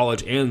alone,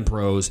 college and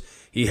pros.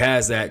 He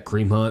has that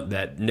Kareem Hunt,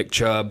 that Nick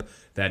Chubb,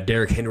 that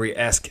Derrick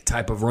Henry-esque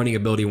type of running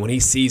ability. When he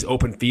sees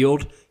open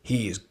field,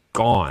 he is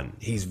gone.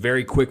 He's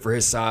very quick for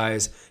his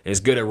size, and is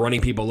good at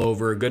running people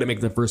over, good at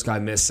making the first guy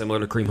miss, similar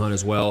to Kareem Hunt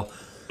as well.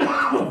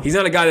 He's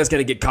not a guy that's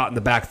going to get caught in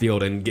the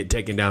backfield and get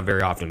taken down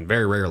very often,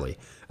 very rarely.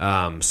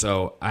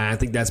 So I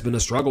think that's been a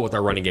struggle with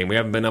our running game. We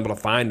haven't been able to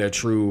find a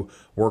true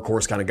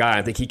workhorse kind of guy.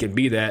 I think he can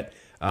be that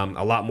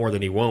a lot more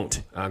than he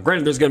won't.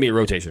 Granted, there's going to be a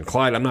rotation.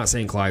 Clyde, I'm not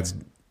saying Clyde's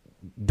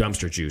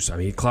dumpster juice. I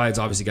mean, Clyde's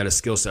obviously got a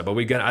skill set, but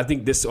I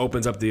think this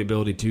opens up the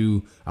ability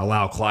to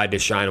allow Clyde to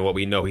shine at what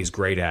we know he's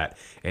great at.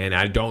 And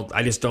I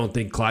just don't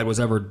think Clyde was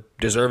ever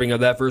deserving of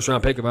that first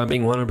round pick, if I'm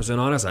being 100%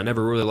 honest. I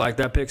never really liked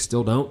that pick,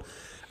 still don't.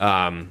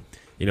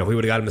 If we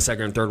would have got him the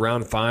second and third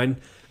round, fine.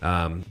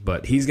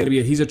 But he's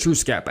a true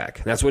scat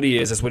back. That's what he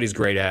is. That's what he's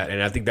great at.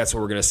 And I think that's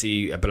what we're going to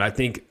see. But I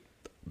think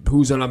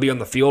who's going to be on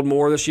the field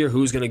more this year,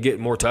 who's going to get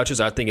more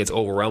touches, I think it's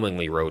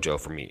overwhelmingly Rojo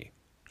for me.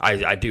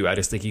 I do. I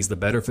just think he's the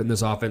better fit in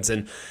this offense.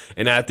 And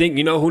I think,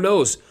 who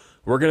knows?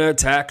 We're going to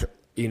attack,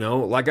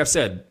 like I've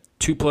said,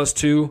 2 +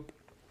 2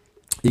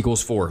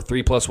 = 4.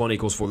 3 + 1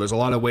 = 4. There's a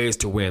lot of ways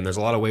to win. There's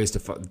a lot of ways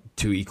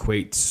to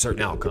equate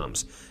certain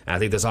outcomes. And I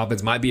think this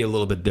offense might be a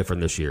little bit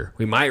different this year.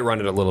 We might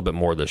run it a little bit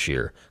more this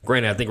year.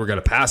 Granted, I think we're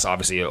going to pass,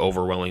 obviously,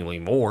 overwhelmingly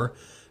more.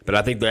 But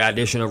I think the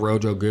addition of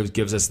Rojo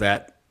gives us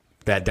that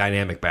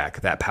dynamic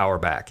back, that power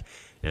back.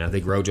 And I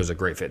think Rojo's a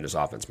great fit in this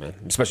offense, man,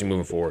 especially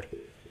moving forward.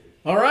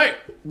 All right,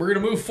 we're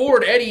going to move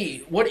forward.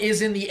 Eddie, what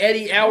is in the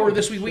Eddie Hour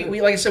this week?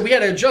 We like I said, we had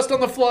to adjust on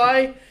the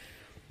fly.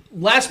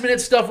 Last-minute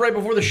stuff right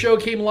before the show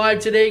came live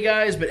today,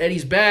 guys, but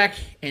Eddie's back,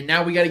 and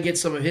now we got to get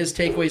some of his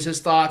takeaways, his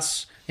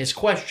thoughts, his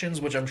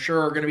questions, which I'm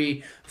sure are going to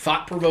be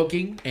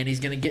thought-provoking, and he's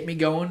going to get me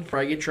going,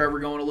 probably get Trevor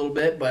going a little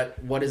bit,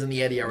 but what is in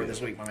the Eddie Hour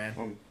this week, my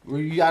man?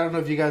 I don't know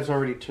if you guys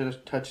already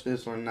touched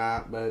this or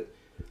not, but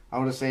I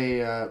want to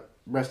say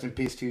rest in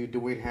peace to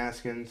Dwayne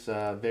Haskins.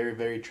 Very,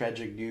 very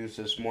tragic news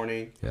this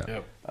morning.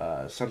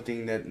 Yeah.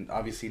 Something that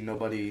obviously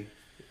nobody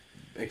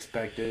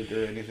expected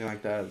or anything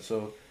like that.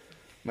 So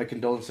my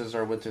condolences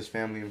are with his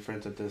family and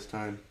friends at this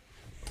time.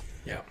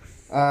 Yeah.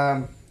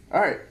 All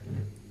right.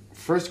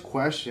 First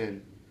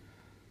question.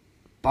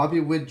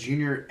 Bobby Witt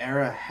Jr.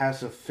 era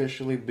has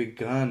officially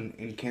begun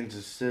in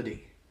Kansas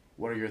City.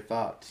 What are your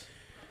thoughts?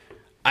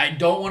 I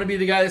don't want to be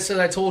the guy that said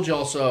I told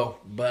y'all so,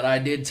 but I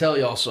did tell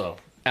y'all so.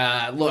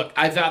 Look,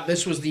 I thought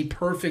this was the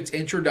perfect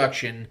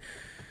introduction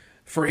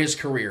for his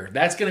career.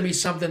 That's going to be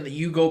something that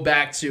you go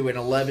back to in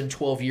 11,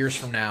 12 years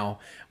from now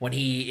when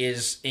he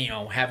is,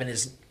 having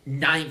his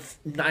ninth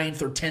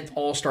or 10th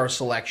All-Star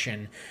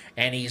selection,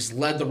 and he's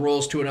led the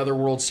Royals to another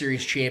World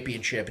Series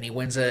championship, and he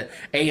wins a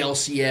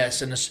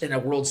ALCS and a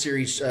World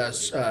Series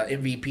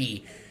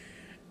MVP.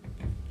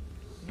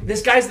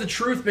 This guy's the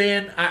truth,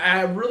 man.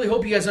 I really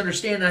hope you guys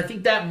understand, and I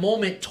think that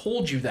moment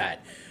told you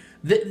that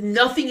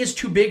nothing is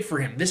too big for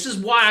him. This is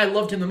why I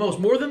loved him the most.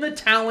 More than the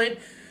talent,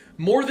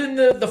 more than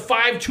the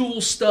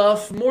five-tool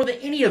stuff, more than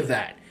any of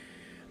that.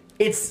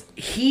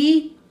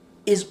 He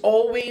is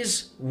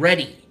always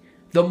ready.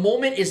 The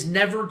moment is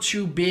never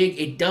too big.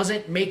 It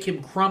doesn't make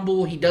him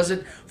crumble. He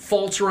doesn't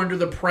falter under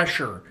the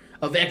pressure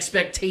of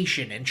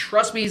expectation. And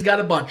trust me, he's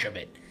got a bunch of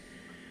it.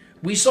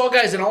 We saw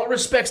guys, in all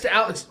respect to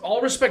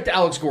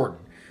Alex Gordon.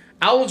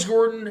 Alex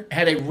Gordon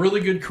had a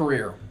really good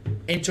career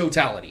in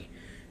totality.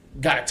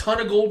 Got a ton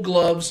of gold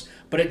gloves,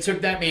 but it took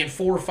that man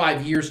 4 or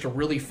 5 years to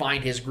really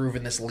find his groove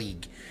in this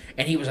league.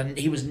 And he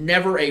was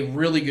never a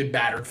really good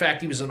batter. In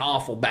fact, he was an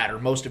awful batter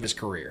most of his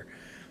career.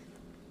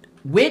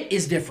 Witt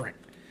is different.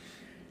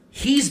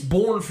 He's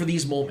born for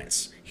these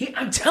moments.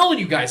 I'm telling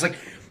you guys, like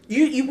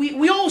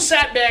we all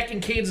sat back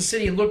in Kansas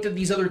City and looked at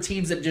these other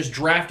teams that just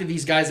drafted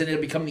these guys and ended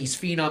up becoming these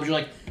phenoms. You're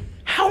like,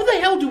 how the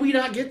hell do we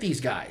not get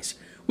these guys?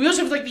 We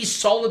also have like these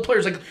solid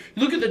players. Like,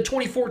 look at the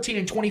 2014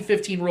 and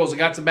 2015 Royals that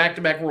got to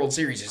back-to-back World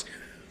Series.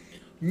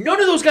 None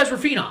of those guys were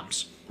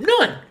phenoms.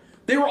 None.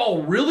 They were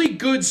all really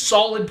good,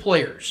 solid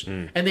players,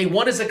 and they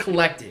won as a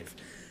collective.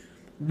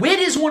 Witt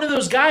is one of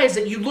those guys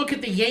that you look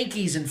at the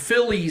Yankees and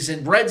Phillies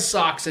and Red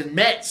Sox and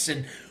Mets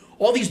and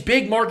all these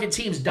big market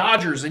teams,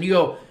 Dodgers, and you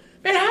go,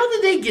 man, how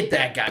did they get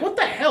that guy? What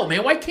the hell,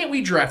 man? Why can't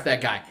we draft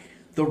that guy?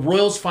 The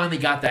Royals finally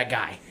got that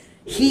guy.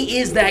 He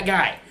is that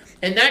guy.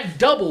 And that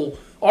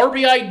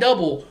RBI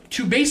double,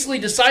 to basically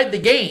decide the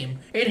game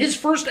in his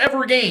first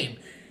ever game,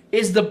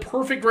 is the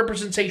perfect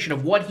representation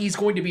of what he's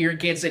going to be here in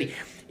Kansas City.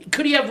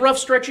 Could he have rough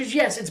stretches?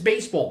 Yes, it's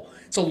baseball.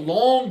 It's a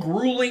long,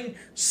 grueling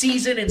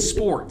season in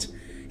sport.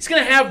 He's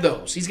going to have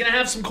those. He's going to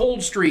have some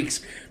cold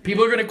streaks.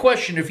 People are going to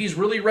question if he's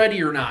really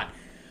ready or not.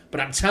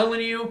 But I'm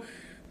telling you,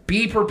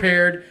 be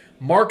prepared.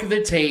 Mark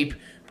the tape.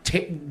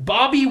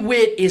 Bobby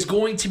Witt is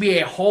going to be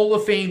a Hall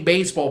of Fame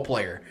baseball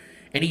player.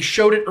 And he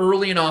showed it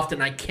early and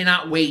often. I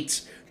cannot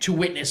wait to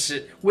witness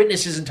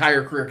his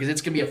entire career because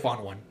it's going to be a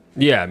fun one.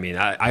 Yeah, I mean,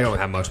 I don't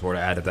have much more to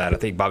add to that. I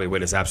think Bobby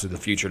Witt is absolutely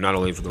the future, not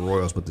only for the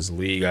Royals, but this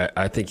league.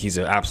 I think he's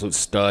an absolute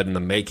stud in the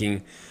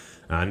making.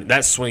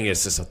 That swing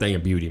is just a thing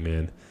of beauty,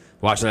 man.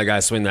 Watching that guy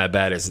swing that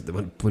bat is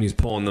when he's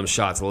pulling them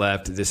shots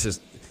left. This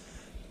is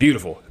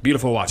beautiful,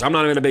 beautiful watch. I'm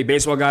not even a big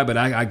baseball guy, but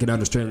I can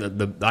understand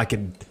that. I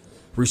can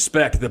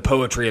respect the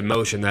poetry and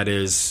motion that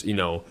is,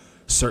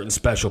 certain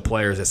special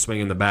players that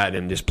swing in the bat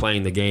and just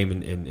playing the game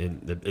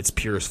in its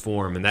purest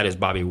form, and that is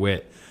Bobby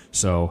Witt.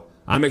 So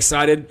I'm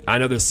excited. I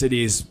know the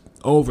city is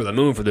over the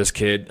moon for this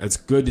kid. It's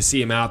good to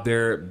see him out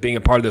there, being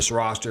a part of this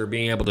roster,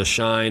 being able to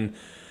shine.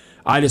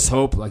 I just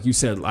hope, like you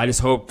said,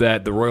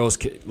 that the Royals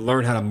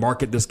learn how to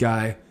market this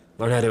guy,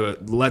 learn how to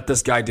let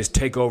this guy just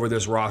take over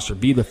this roster,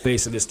 be the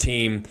face of this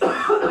team.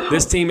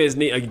 This team is,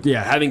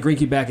 having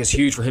Greinke back is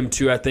huge for him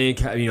too, I think.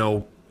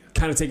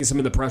 Kind of taking some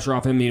of the pressure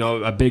off him,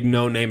 a big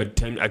no-name,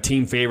 a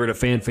team favorite, a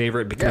fan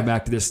favorite, but coming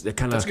back to this,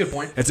 that's a good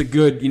point. It's a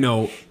good,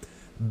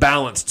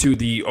 balance to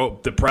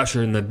the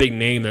pressure and the big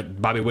name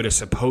that Bobby Witt is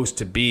supposed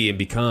to be and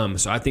become.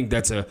 So I think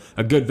that's a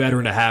good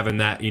veteran to have in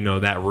that,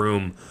 that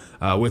room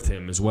with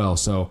him as well.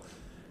 So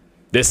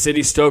this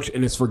city's stoked,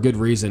 and it's for good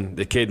reason.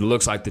 The kid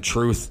looks like the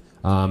truth,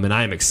 and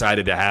I am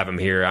excited to have him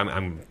here.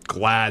 I'm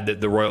glad that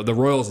the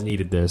Royals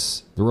needed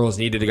this. The Royals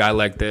needed a guy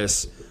like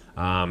this,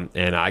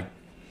 and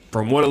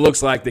from what it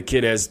looks like, the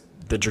kid has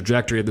the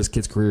trajectory of this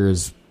kid's career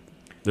is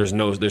there's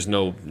no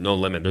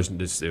limit.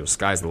 There's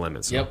sky's the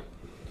limit. So. Yep.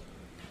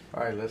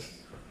 All right,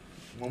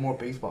 one more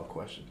baseball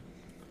question.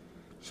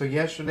 So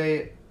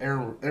yesterday,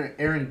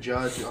 Aaron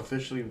Judge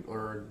officially,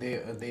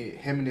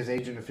 him and his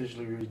agent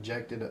officially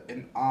rejected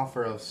an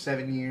offer of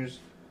 7 years,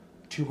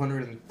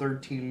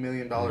 $213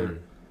 million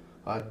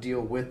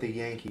deal with the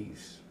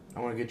Yankees. I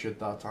want to get your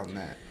thoughts on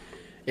that.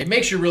 It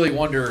makes you really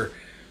wonder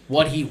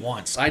what he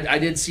wants. I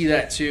did see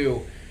that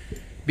too.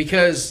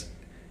 Because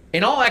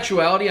in all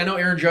actuality, I know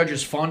Aaron Judge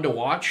is fun to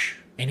watch,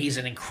 and he's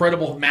an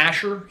incredible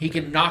masher. He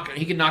can knock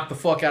the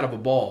fuck out of a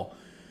ball.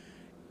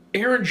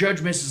 Aaron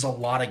Judge misses a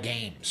lot of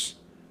games.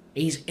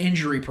 He's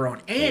injury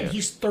prone, and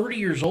he's 30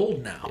 years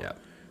old now. Yeah.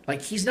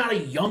 Like, he's not a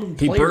young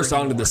player He burst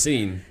anymore. onto the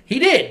scene. He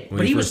did,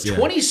 but he was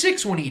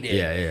 26 when he did.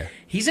 Yeah.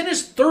 He's in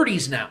his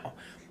 30s now.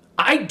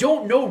 I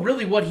don't know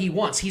really what he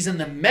wants. He's in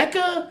the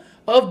mecca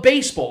of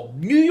baseball,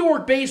 New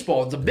York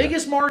baseball. It's the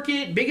biggest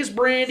market, biggest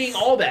branding,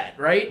 all that,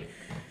 right?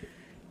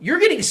 You're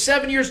getting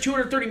 7 years,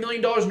 $230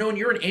 million knowing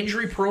you're an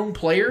injury-prone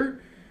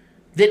player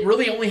that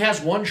really only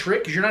has one trick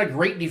because you're not a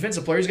great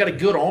defensive player. He's got a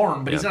good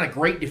arm, but he's not a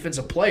great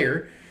defensive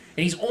player.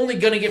 And he's only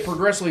going to get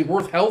progressively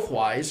worse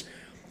health-wise.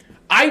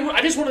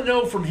 I just want to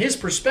know from his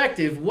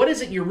perspective, what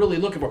is it you're really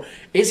looking for?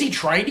 Is he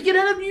trying to get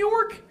out of New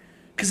York?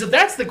 Because if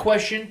that's the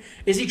question,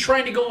 is he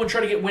trying to go and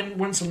try to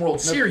win some World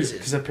Series?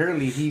 Because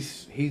apparently he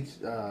said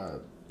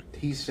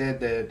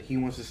that he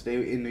wants to stay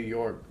in New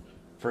York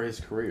for his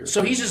career.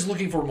 So he's just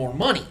looking for more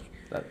money.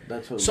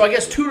 That's what. So I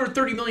guess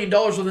 $230 million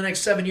over the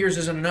next 7 years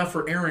isn't enough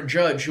for Aaron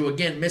Judge, who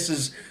again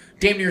misses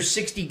damn near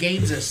 60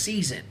 games a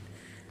season.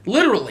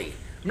 Literally.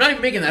 I'm not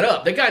even making that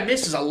up. That guy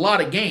misses a lot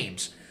of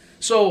games.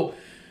 So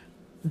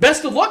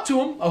best of luck to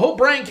him. I hope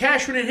Brian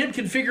Cashman and him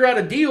can figure out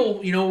a deal,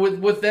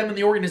 with them in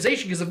the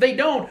organization. Because if they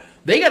don't,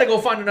 they got to go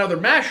find another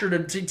masher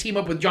to team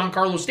up with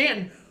Giancarlo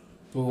Stanton,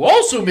 who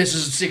also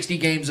misses 60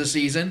 games a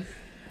season.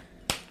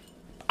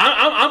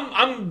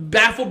 I'm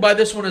baffled by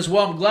this one as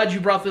well. I'm glad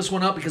you brought this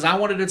one up because I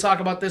wanted to talk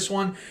about this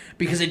one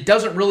because it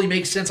doesn't really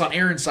make sense on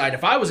Aaron's side.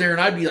 If I was Aaron,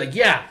 I'd be like,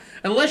 yeah,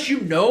 unless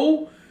you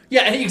know.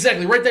 Yeah,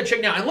 exactly. Write that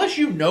check now. Unless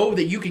you know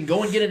that you can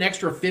go and get an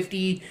extra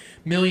 $50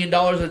 million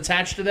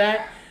attached to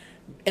that,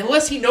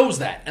 unless he knows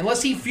that,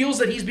 unless he feels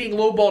that he's being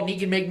lowballed and he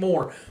can make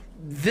more,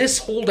 this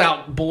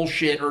holdout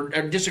bullshit or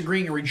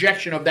disagreeing or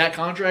rejection of that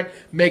contract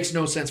makes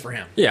no sense for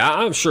him. Yeah,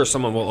 I'm sure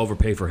someone will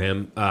overpay for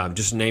him.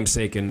 Just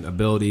namesake and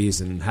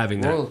abilities and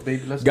having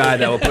that guy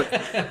that will put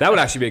that would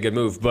actually be a good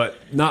move, but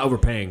not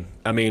overpaying.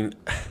 I mean,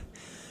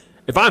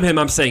 if I'm him,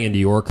 I'm staying in New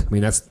York. I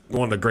mean, that's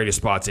one of the greatest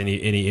spots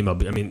any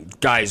MLB. I mean,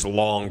 guys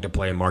long to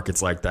play in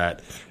markets like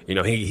that. He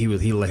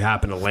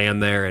happened to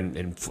land there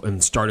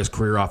and start his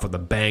career off with a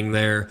bang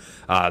there.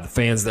 The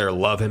fans there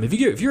love him.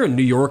 If you're in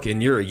New York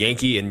and you're a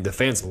Yankee and the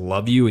fans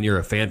love you and you're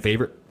a fan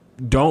favorite,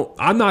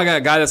 I'm not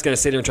a guy that's going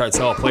to sit there and try to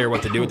tell a player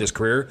what to do with his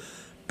career.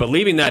 But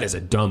leaving that is a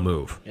dumb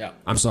move. Yeah,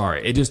 I'm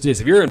sorry. It just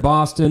is. If you're in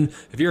Boston,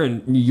 if you're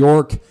in New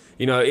York,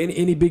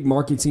 any big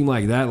market team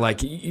like that,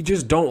 like you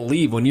just don't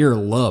leave when you're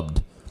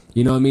loved.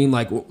 You know what I mean?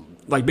 Like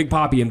Big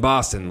Papi in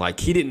Boston. Like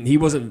they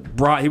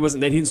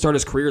didn't start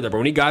his career there, but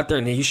when he got there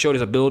and he showed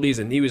his abilities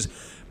and he was,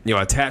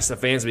 attached to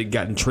fans, but he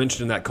got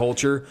entrenched in that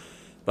culture.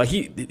 Like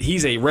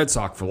he's a Red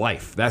Sox for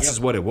life. That's just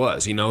what it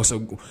was,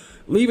 So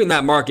leaving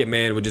that market,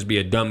 man, would just be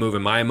a dumb move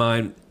in my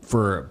mind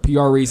for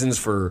PR reasons,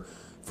 for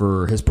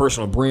his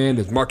personal brand,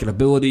 his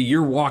marketability.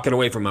 You're walking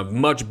away from a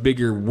much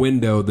bigger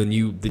window than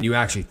you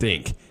actually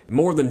think.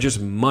 More than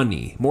just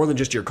money, more than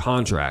just your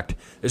contract.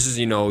 This is,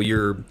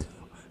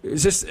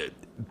 it's just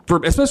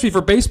especially for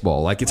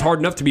baseball. Like, it's hard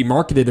enough to be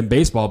marketed in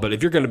baseball, but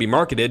if you're going to be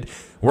marketed,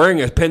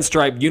 wearing a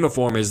pinstripe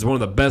uniform is one of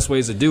the best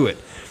ways to do it.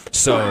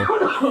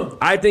 So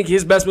I think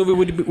his best move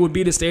would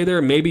be to stay there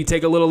and maybe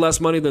take a little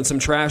less money than some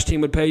trash team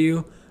would pay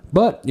you.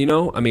 But,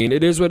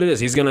 it is what it is.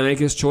 He's going to make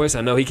his choice.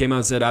 I know he came out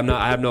and said,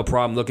 I have no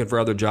problem looking for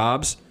other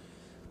jobs.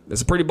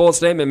 That's a pretty bold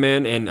statement,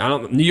 man.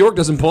 And New York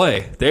doesn't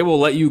play. They will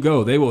let you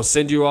go. They will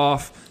send you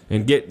off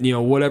and get,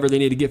 whatever they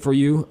need to get for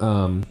you.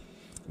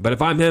 But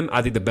if I'm him,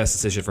 I think the best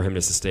decision for him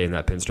is to stay in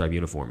that pinstripe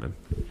uniform, man.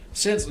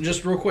 Since,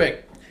 just real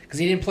quick, because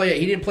he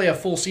didn't play a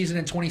full season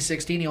in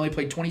 2016. He only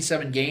played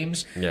 27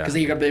 games because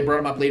they brought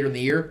him up later in the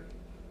year.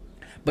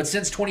 But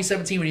since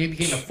 2017, when he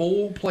became a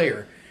full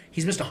player,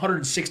 he's missed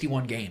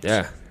 161 games.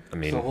 Yeah, I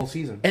mean, the whole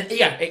season. And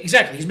yeah,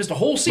 exactly. He's missed a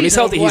whole season. When he's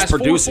healthy, he's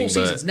producing. 4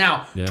 full seasons.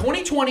 Now,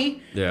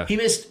 2020, he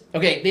missed.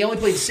 Okay, they only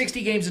played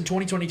 60 games in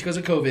 2020 because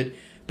of COVID.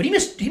 But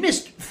he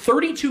missed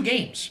 32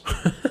 games.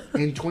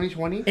 In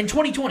 2020? In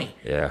 2020.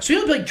 Yeah. So he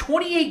only played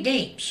 28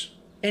 games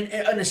in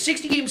a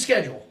 60-game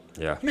schedule.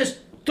 Yeah. He missed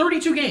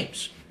 32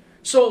 games.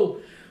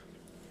 So,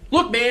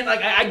 look, man,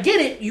 I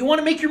get it. You want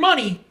to make your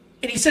money.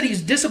 And he said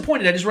he's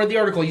disappointed. I just read the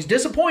article. He's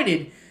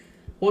disappointed.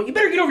 Well, you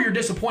better get over your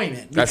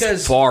disappointment. Because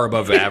that's far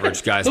above the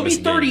average guys. He'll be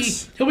 30.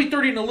 He'll be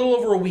 30 in a little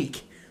over a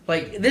week.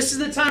 Like, this is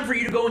the time for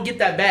you to go and get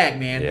that bag,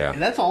 man. Yeah.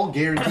 And that's all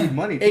guaranteed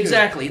money, too.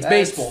 Exactly. It's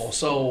baseball,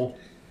 so...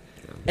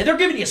 And they're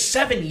giving you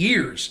 7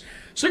 years.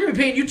 So they're going to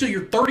be paying you till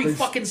you're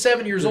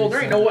 37 years old.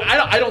 There ain't no way.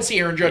 I don't see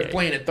Aaron Judge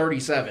playing at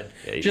 37.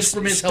 Yeah, just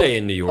from his health stay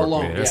in New York,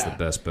 alone. man. That's the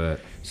best bet.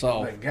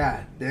 So, like,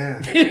 God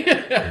damn.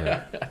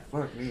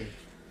 Fuck me.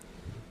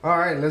 All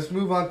right, let's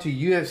move on to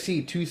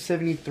UFC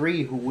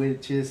 273,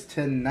 which is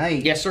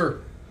tonight. Yes,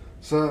 sir.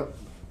 So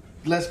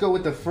let's go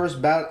with the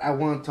first bout. I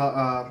want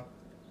to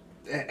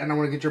and I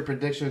want to get your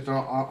predictions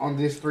on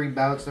these 3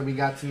 bouts that we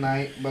got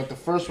tonight. But the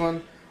first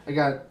one, I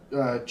got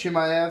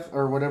Chimaev,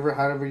 or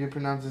however you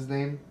pronounce his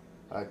name.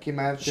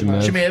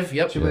 Chimaev,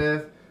 yep.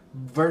 Chimaev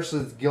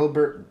versus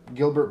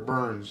Gilbert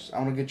Burns. I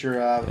want to get your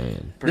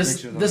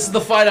predictions. This is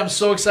the fight I'm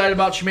so excited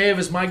about. Chimaev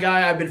is my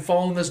guy. I've been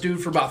following this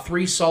dude for about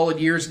 3 solid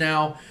years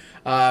now.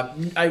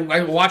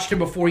 I watched him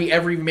before he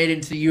ever even made it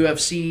into the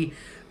UFC.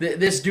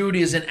 This dude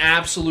is an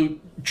absolute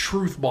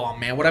truth bomb,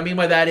 man. What I mean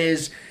by that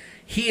is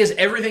he is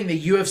everything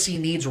the UFC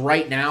needs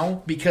right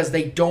now because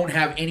they don't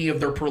have any of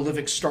their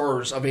prolific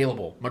stars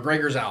available.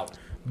 McGregor's out.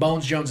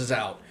 Bones Jones is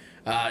out.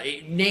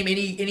 Name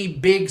any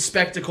big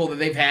spectacle that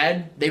they've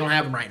had, they don't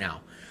have him right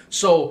now.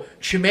 So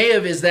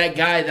Chimaev is that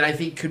guy that I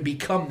think could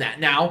become that.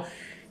 Now,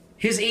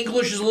 his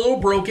English is a little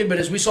broken, but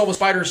as we saw with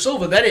Spider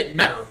Silva, that didn't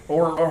matter.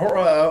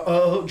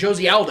 Or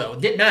Josie Aldo,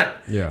 it didn't matter.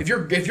 Yeah. If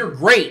you're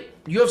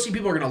great, UFC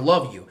people are going to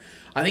love you.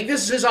 I think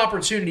this is his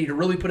opportunity to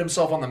really put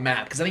himself on the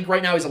map because I think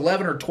right now he's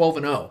 11 or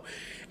 12-0,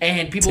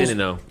 and people's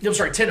 10-0. I'm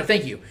sorry, 10.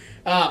 Thank you.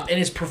 In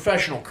his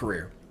professional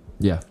career.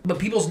 Yeah. But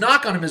people's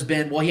knock on him has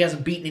been, well, he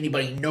hasn't beaten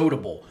anybody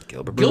notable.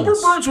 Gilbert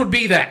Burns would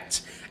be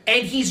that.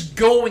 And he's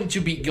going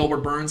to beat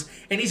Gilbert Burns,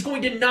 and he's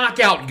going to knock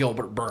out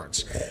Gilbert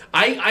Burns.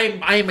 I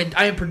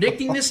am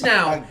predicting this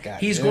now.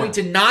 He's going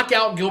to knock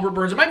out Gilbert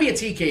Burns. It might be a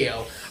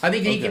TKO. I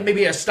think he can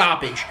maybe a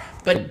stoppage.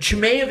 But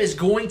Chimaev is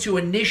going to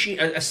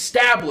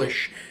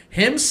establish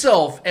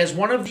himself as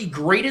one of the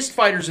greatest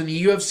fighters in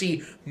the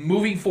UFC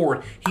moving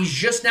forward. He's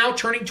just now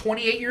turning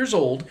 28 years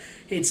old.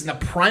 It's in the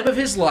prime of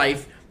his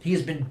life. He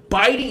has been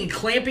biting and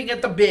clamping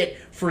at the bit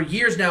for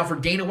years now for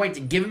Dana White to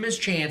give him his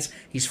chance.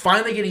 He's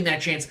finally getting that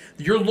chance.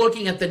 You're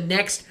looking at the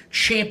next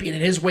champion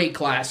in his weight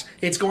class.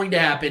 It's going to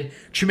happen.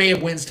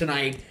 Chimaev wins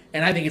tonight,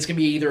 and I think it's going to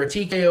be either a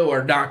TKO or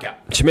a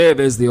knockout. Chimaev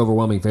is the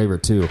overwhelming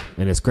favorite, too.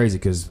 And it's crazy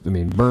because,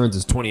 Burns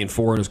is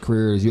 20-4 in his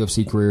career, his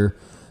UFC career.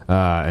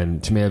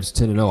 And Chimaev's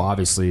 10-0,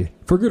 obviously,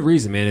 for good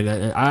reason, man.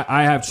 And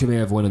I have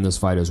Chimaev winning this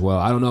fight as well.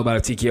 I don't know about a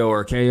TKO or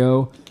a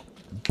KO.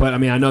 But,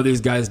 I know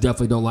these guys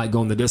definitely don't like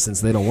going the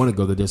distance. They don't want to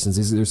go the distance.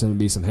 There's going to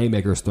be some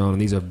haymakers thrown,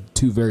 and these are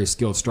two very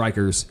skilled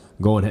strikers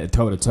going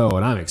toe-to-toe,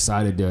 and I'm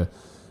excited to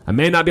 – I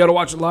may not be able to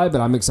watch it live,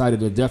 but I'm excited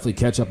to definitely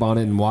catch up on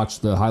it and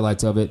watch the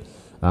highlights of it.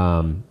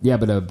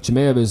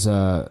 Chimaev is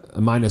a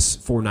minus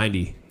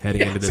 490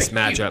 heading into this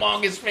matchup.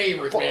 Longest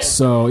favorite, man.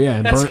 So,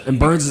 and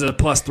Burns is a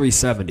plus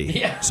 370.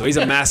 Yeah. So he's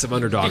a massive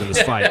underdog in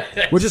this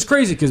fight, which is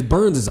crazy because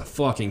Burns is a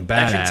fucking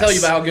badass. I can tell you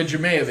about how good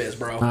Chimaev is,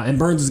 bro. And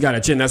Burns has got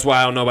a chin. That's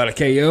why I don't know about a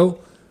KO.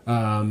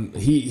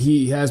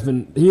 He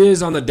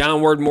is on the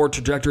downward more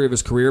trajectory of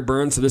his career,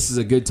 Burns. So this is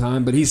a good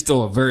time, but he's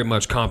still a very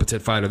much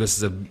competent fighter.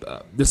 This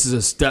is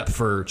a step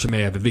for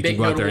Chimaev if he can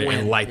go out there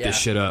and light this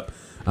shit up.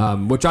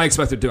 Which I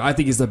expect to do. I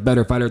think he's the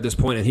better fighter at this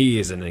point, and he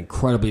is an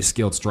incredibly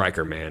skilled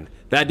striker, man.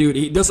 That dude,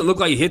 he doesn't look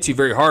like he hits you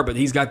very hard, but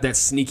he's got that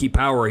sneaky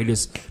power. He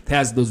just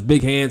has those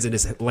big hands and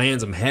just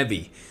lands them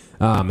heavy.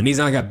 And he's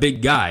not like a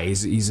big guy.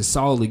 He's a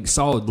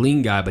solid,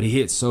 lean guy, but he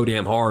hits so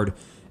damn hard.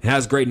 It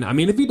has great.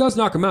 If he does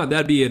knock him out,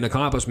 that'd be an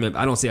accomplishment.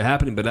 I don't see it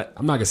happening, but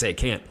I'm not gonna say it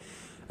can't.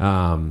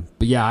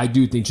 But yeah, I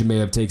do think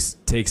Chimaev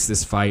takes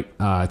this fight,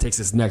 takes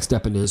this next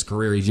step into his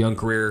career, his young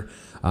career,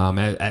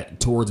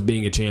 towards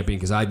being a champion.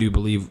 Because I do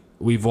believe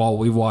we've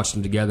watched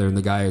him together, and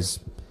the guy is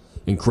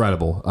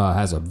incredible.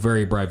 Has a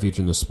very bright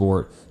future in the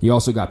sport. You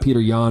also got Peter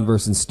Yan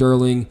versus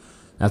Sterling.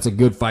 That's a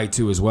good fight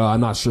too, as well.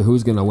 I'm not sure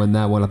who's gonna win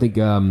that one. I think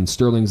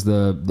Sterling's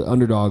the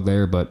underdog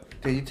there, but.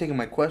 Dude, you taking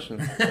my question?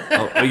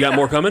 You got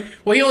more coming?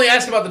 Well, he only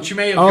asked about the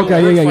Chimaev.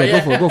 Okay,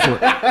 yeah. Go for it.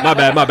 My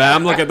bad.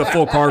 I'm looking at the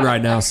full card right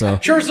now. So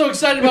sure, so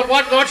excited about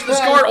watching this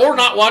card or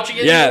not watching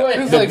it. Yeah,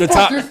 Anyway. the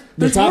top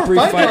three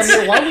fights.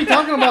 Why are we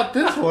talking about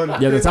this one?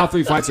 Yeah, the top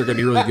three fights are gonna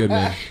be really good,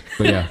 man.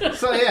 But yeah.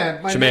 So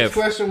my next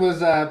question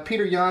was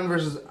Peter Yan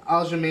versus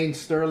Aljamain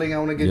Sterling. I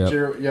want to get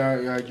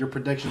your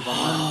predictions on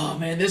that. Oh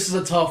man, this is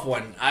a tough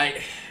one.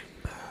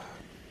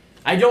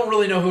 I don't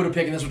really know who to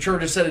pick in this one. Trevor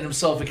just said it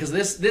himself because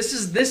this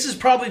is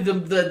probably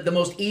the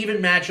most even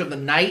match of the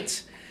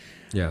night.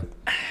 Yeah.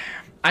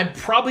 I'm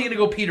probably going to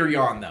go Peter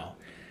Yan though,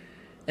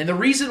 and the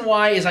reason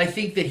why is I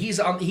think that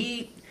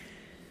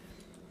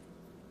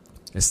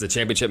It's the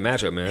championship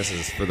matchup, man. This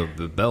is for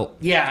the belt.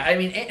 Yeah,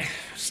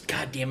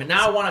 God damn it!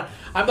 Now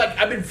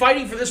I've been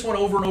fighting for this one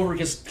over and over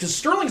because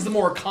Sterling's the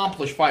more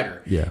accomplished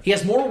fighter. Yeah. He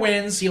has more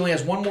wins. He only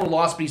has one more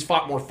loss, but he's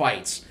fought more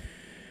fights.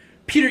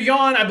 Peter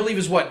Yan, I believe,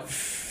 is what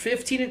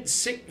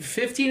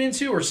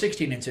 15-2 or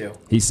 16-2.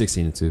 He's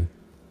 16-2,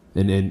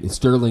 and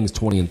Sterling's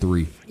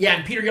 20-3. Yeah,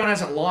 and Peter Yan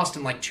hasn't lost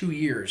in like 2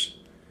 years.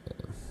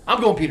 I'm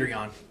going Peter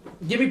Yan.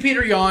 Give me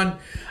Peter Yan.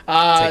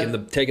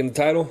 Taking the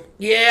title.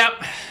 Yeah,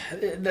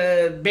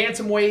 the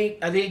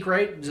bantamweight, I think,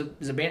 right? Is it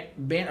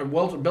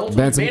welterweight?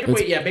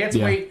 Bantamweight. Yeah,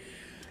 bantamweight.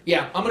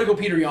 Yeah, I'm gonna go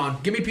Peter Yan.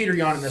 Give me Peter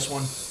Yan in this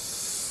one.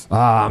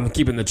 I'm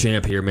keeping the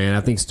champ here, man.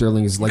 I think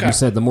Sterling is, like you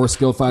said, the more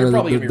skilled fighter,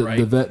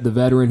 the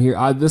veteran here.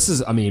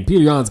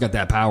 Peter Yan's got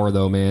that power,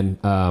 though,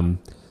 man.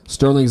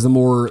 Sterling's the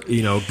more,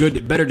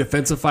 better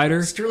defensive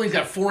fighter. Sterling's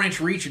got 4-inch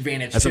reach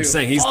advantage. That's what I'm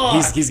saying.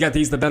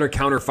 He's the better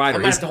counter fighter.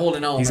 I'm gonna have to hold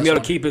an L. He's gonna be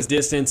able to keep his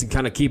distance and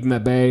kind of keep him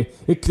at bay.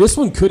 This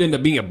one could end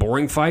up being a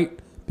boring fight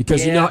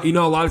because a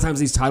lot of times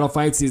these title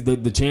fights,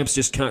 the champ's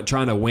just kind of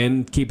trying to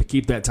win,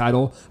 keep that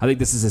title. I think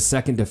this is his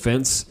second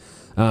defense.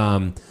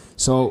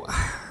 So.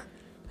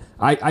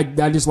 I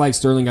just like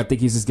Sterling. I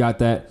think he's just got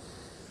that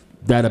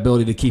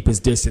ability to keep his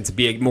distance,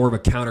 be more of a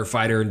counter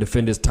fighter, and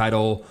defend his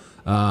title.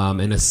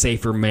 in a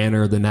safer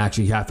manner than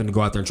actually having to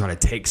go out there and try to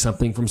take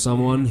something from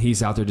someone.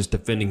 He's out there just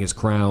defending his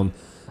crown.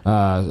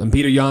 And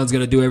Peter Yan's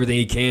going to do everything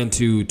he can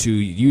to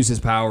use his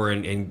power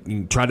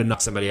and try to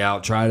knock somebody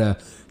out, try to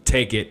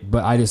take it.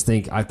 But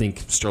I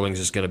think Sterling's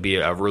just going to be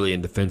really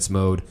in defense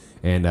mode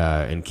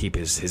and keep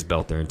his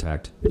belt there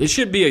intact. It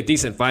should be a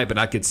decent fight, but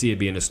I could see it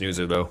being a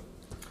snoozer though.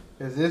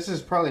 This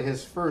is probably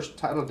his first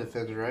title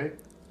defense, right?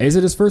 Is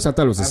it his first? I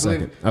thought it was his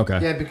second.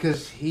 Okay. Yeah,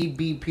 because he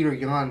beat Peter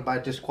Yan by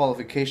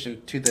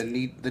disqualification to the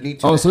knee to the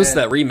so head. it's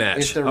that rematch.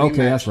 It's the okay, rematch,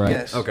 that's right.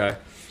 Yes. Okay.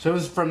 So it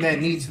was from that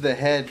knee to the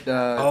head.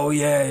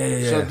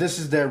 Yeah. So this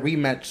is their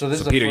rematch. So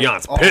this is Peter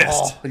Yan's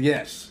pissed. Oh,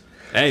 yes.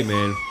 Hey,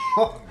 man.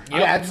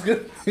 Yeah, it's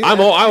good. I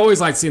always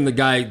like seeing the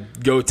guy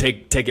go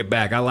take it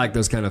back. I like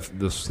those kind of.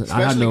 Especially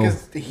I have no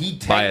because he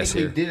bias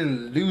technically here.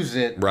 didn't lose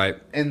it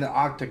in the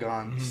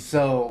octagon.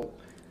 So,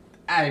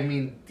 I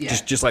mean, yeah.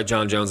 Just like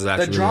John Jones is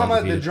actually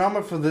the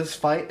drama for this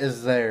fight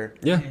is there.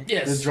 Yeah.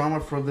 Yes. The drama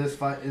for this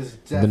fight is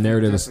definitely the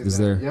narrative is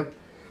there. Yep.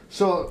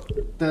 So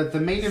the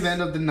main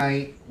event of the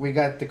night, we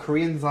got the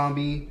Korean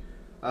Zombie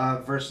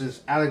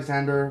versus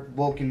Alexander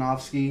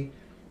Volkanovski.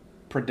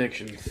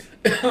 Predictions.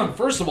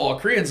 First of all,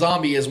 Korean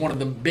Zombie is one of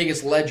the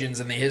biggest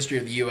legends in the history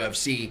of the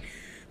UFC.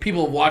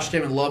 People have watched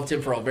him and loved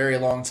him for a very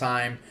long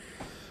time.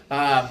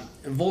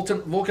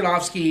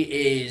 Volkanovski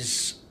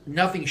is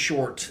nothing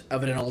short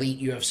of an elite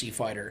UFC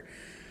fighter.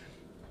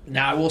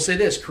 Now, I will say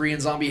this. Korean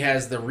Zombie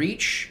has the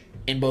reach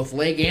in both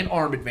leg and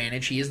arm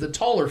advantage. He is the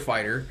taller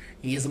fighter.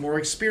 He is the more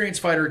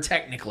experienced fighter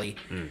technically.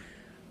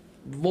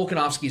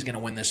 Volkanovski is going to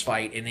win this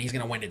fight, and he's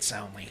going to win it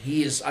soundly.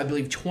 He is, I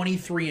believe,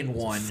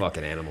 23-1.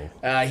 Fucking animal.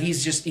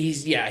 He's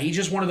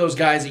just one of those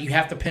guys that you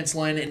have to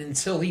pencil in, and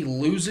until he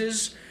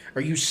loses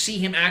or you see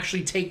him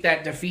actually take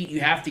that defeat, you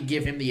have to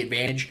give him the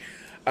advantage.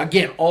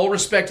 Again, all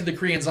respect to the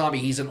Korean Zombie.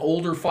 He's an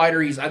older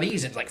fighter. I think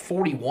he's like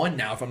 41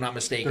 now, if I'm not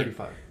mistaken.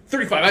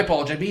 35. I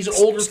apologize, but he's an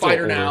older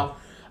fighter now.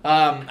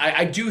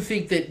 I do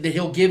think that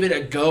he'll give it a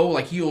go.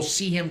 Like, you'll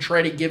see him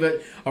try to give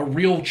it a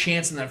real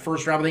chance in that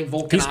first round. I think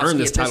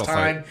Volkanovski at this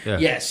time,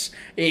 yes,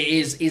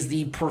 is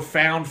the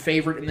profound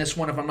favorite in this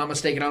one. If I'm not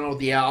mistaken, I don't know what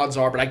the odds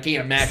are, but I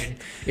can't imagine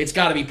it's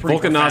got to be pretty.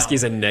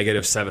 Volkanovski's a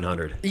negative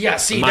 700. Yeah,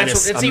 see,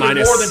 it's even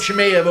more than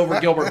Chimaev over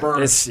Gilbert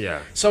Burns. Yeah.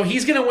 So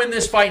he's going to win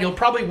this fight. He'll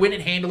probably win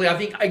it handily. I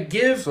think I'll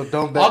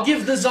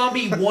give the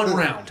Zombie one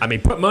round. I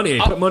mean, put money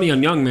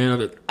on young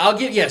man. I'll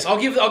give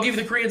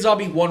the Korean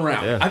Zombie one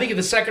round. Yeah. I think in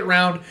the second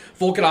round,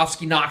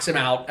 Volkanovski knocks him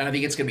out, and I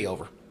think it's going to be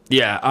over.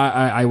 Yeah,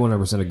 I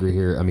 100% agree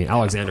here. I mean,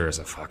 Alexander is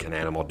a fucking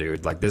animal,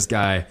 dude. Like, this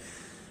guy,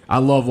 I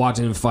love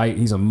watching him fight.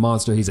 He's a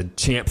monster. He's a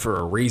champ for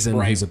a reason.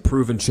 Right. He's a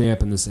proven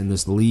champ in this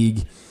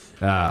league.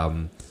 This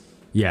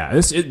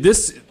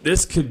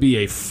could be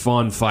a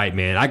fun fight,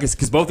 man. I guess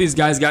because both these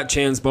guys got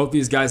chins. Both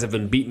these guys have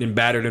been beaten and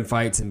battered in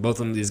fights, and both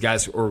of these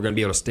guys are going to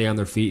be able to stay on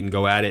their feet and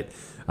go at it.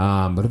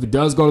 But if it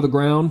does go to the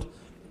ground,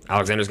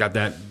 Alexander's got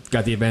the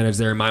advantage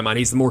there in my mind.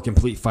 He's the more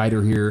complete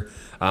fighter here,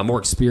 more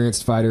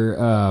experienced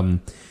fighter.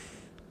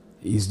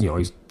 He's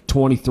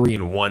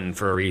 23-1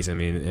 for a reason. I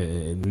mean,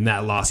 and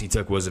that loss he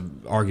took was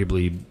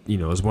arguably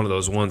was one of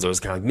those ones that was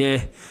kind of like,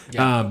 meh.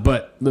 Yeah.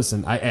 But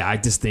listen, I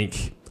just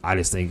think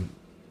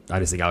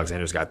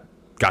Alexander's got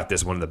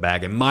this one in the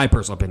bag. In my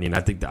personal opinion,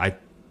 I think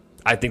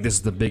this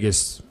is the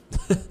biggest.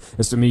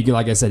 It's to me,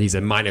 like I said, he's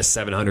a minus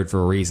 700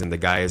 for a reason. The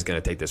guy is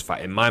going to take this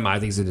fight. In my mind, I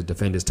think he's going to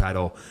defend his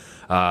title,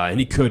 and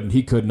he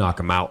could knock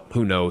him out.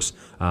 Who knows?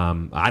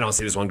 I don't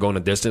see this one going a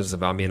distance.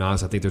 If I'm being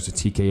honest, I think there's a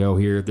TKO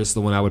here. This is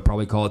the one I would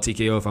probably call a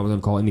TKO if I was going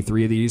to call any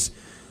three of these.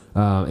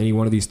 Any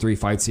one of these three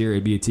fights here,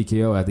 it'd be a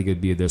TKO. I think it'd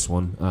be this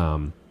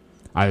one.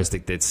 I just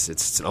think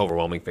it's an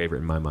overwhelming favorite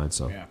in my mind.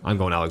 So yeah. I'm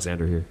going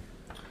Alexander here.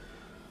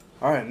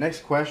 All right,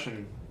 next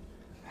question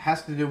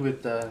has to do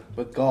with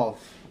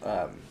golf.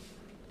 I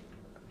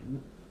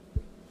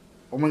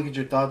want to get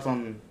your thoughts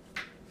on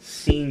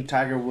seeing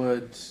Tiger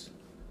Woods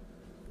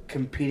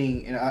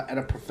competing at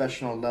a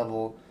professional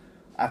level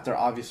after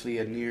obviously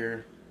a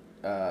near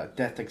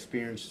death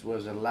experience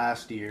was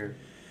last year,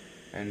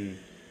 and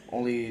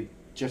only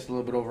just a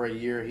little bit over a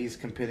year he's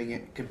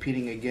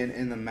competing again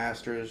in the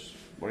Masters.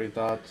 What are your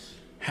thoughts?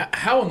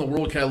 How in the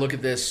world can I look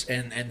at this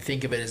and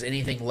think of it as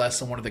anything less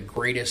than one of the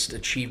greatest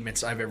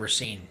achievements I've ever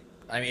seen?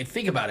 I mean,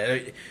 think about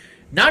it.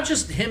 Not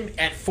just him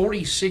at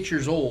 46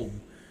 years old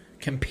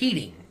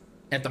competing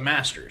at the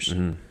Masters,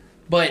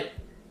 but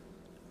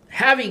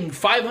having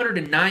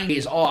 509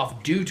 days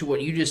off due to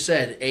what you just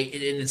said,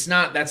 and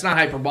that's not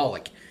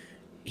hyperbolic.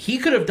 He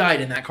could have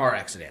died in that car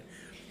accident.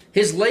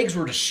 His legs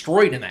were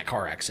destroyed in that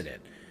car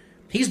accident.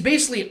 He's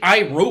basically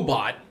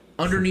iRobot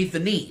underneath the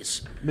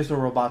knees. Mr.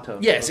 Roboto.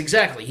 Yes,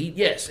 exactly.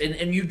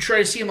 And you try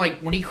to see him like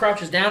when he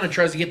crouches down and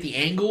tries to get the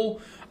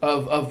angle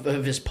of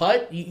his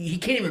putt, he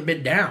can't even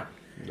bend down.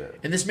 Yeah.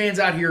 And this man's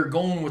out here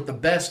going with the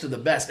best of the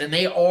best, and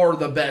they are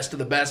the best of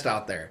the best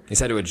out there. He's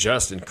had to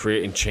adjust and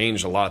create and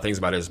change a lot of things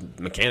about his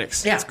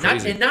mechanics. Yeah, it's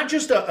crazy. not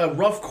just a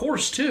rough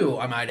course too,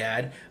 I might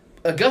add.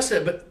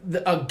 Augusta, but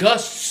the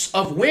gusts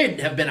of wind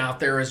have been out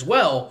there as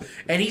well,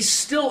 and he's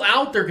still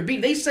out there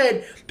competing. They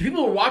said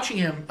people were watching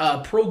him.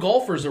 Pro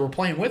golfers that were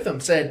playing with him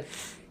said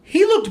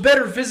he looked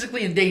better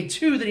physically in day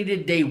 2 than he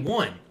did day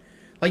 1.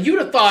 Like you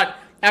would have thought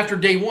after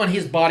day 1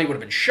 his body would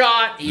have been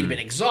shot, he'd been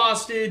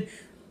exhausted.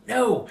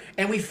 No,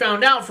 and we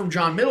found out from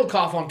John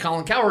Middlecoff on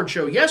Colin Cowherd's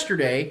show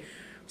yesterday.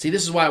 See,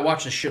 this is why I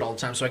watch this shit all the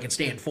time so I can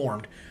stay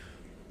informed.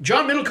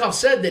 John Middlecoff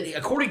said that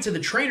according to the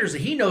trainers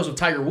that he knows of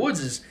Tiger Woods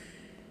is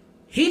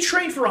he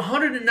trained for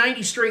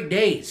 190 straight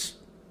days.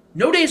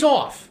 No days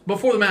off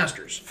before the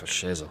Masters. For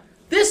shizzle.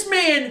 This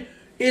man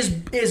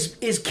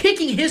is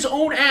kicking his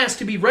own ass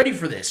to be ready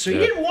for this. So he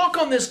didn't walk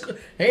on this,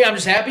 hey, I'm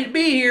just happy to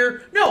be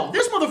here. No,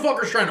 this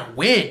motherfucker's trying to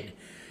win.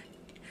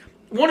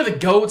 One of the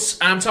GOATs,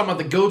 I'm talking about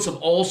the GOATs of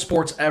all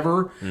sports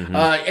ever.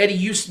 Eddie,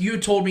 you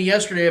told me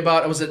yesterday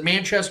about, was it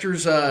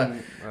Manchester's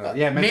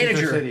Manchester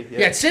manager? City,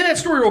 yeah, say that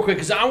story real quick,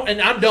 because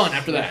I'm done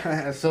after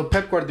that. So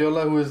Pep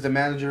Guardiola, who is the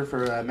manager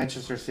for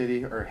Manchester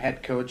City, or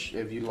head coach,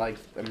 if you like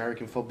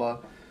American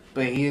football,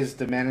 but he is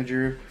the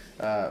manager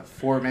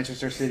for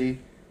Manchester City,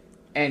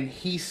 and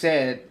he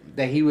said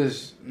that he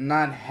was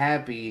not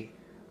happy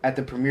at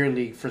the Premier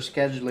League for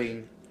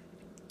scheduling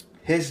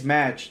his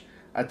match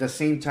at the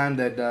same time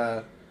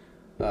that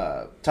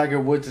Tiger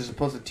Woods is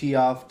supposed to tee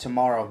off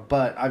tomorrow,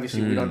 but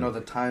obviously we don't know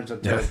the times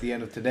until at the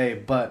end of today.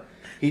 But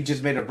he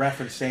just made a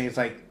reference saying, it's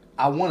like,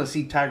 I want to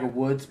see Tiger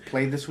Woods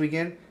play this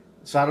weekend,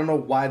 so I don't know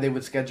why they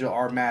would schedule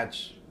our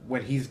match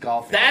when he's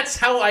golfing. That's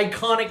how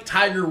iconic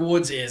Tiger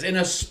Woods is in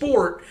a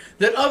sport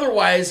that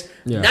otherwise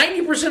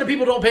 90% of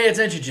people don't pay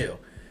attention to.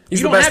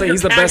 He's the best thing.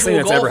 He's the best thing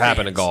that's ever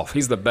happened to golf.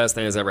 He's the best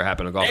thing that's ever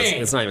happened to golf.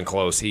 It's not even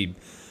close.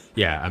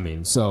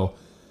 So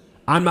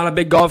I'm not a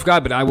big golf guy,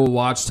 but I will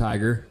watch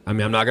Tiger. I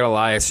mean, I'm not gonna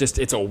lie.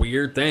 It's a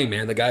weird thing,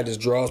 man. The guy just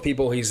draws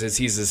people. He's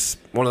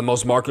one of the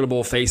most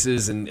marketable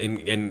faces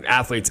in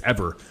athletes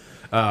ever.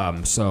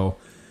 So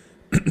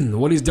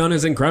what he's done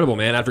is incredible,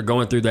 man. After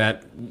going through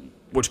that,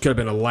 which could have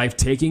been a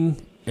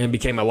life-taking and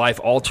became a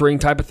life-altering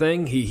type of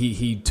thing,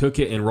 he took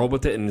it and rolled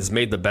with it and has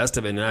made the best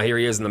of it. And now here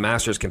he is in the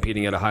Masters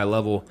competing at a high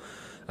level.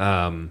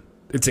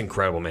 It's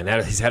incredible,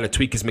 man. He's had to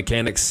tweak his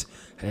mechanics.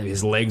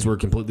 His legs were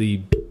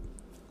completely,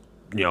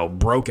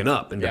 broken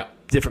up into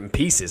different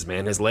pieces,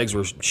 man. His legs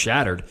were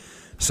shattered.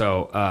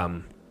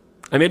 So,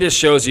 it just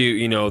shows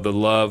you, the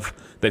love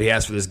that he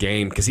has for this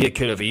game, because he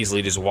could have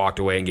easily just walked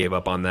away and gave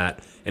up on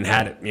that and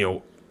had it,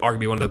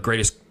 arguably one of the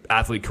greatest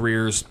athlete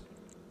careers,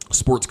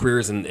 sports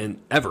careers and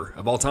ever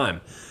of all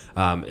time.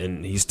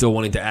 And he's still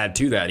wanting to add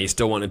to that. He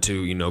still wanted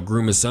to,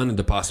 groom his son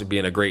into possibly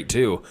being a great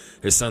too.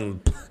 His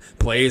son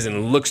plays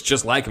and looks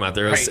just like him out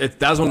there.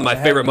 That was one of my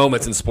favorite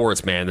moments in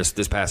sports, man,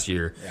 this past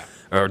year. Yeah.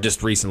 Or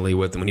just recently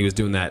with him when he was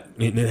doing that.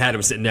 And had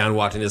him sitting down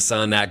watching his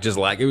son act just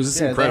like it was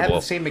just incredible. They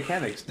have the same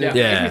mechanics.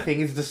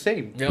 Everything is the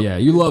same. Yep. Yeah,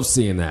 you love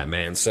seeing that,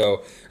 man.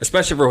 So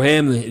especially for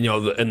him,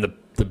 and the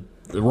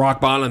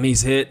rock bottom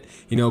he's hit,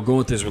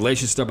 going through his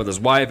relationship stuff with his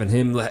wife and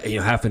him,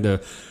 having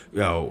to,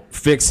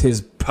 fix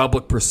his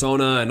public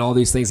persona and all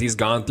these things he's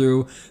gone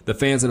through. The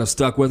fans that have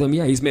stuck with him,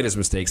 he's made his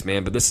mistakes,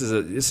 man. But this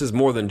is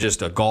more than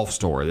just a golf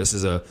story. This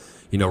is a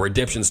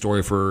redemption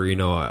story for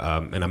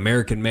an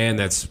American man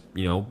that's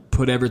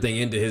put everything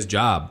into his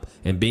job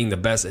and being the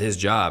best at his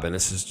job. And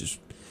this is just,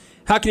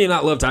 how can you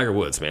not love Tiger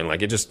Woods, man?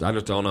 Like I just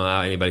don't know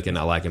how anybody can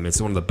not like him. It's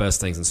one of the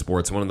best things in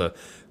sports. One of the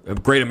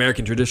great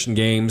American tradition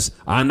games.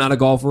 I'm not a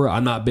golfer.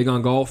 I'm not big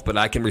on golf, but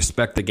I can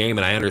respect the game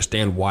and I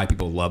understand why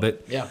people love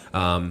it. Yeah.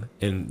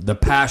 And the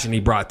passion he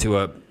brought to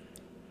a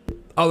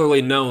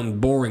otherly known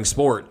boring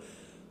sport.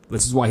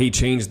 This is why he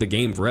changed the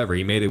game forever.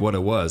 He made it what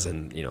it was,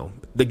 and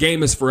the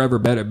game is forever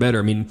better.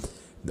 I mean,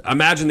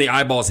 imagine the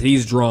eyeballs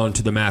he's drawn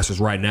to the Masters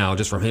right now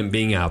just from him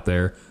being out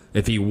there.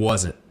 If he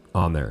wasn't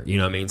on there, you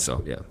know what I mean?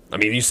 So yeah, I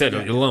mean, you said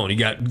it alone. You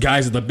got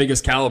guys of the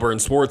biggest caliber in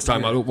sports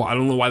talking about, I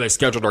don't know why they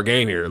scheduled our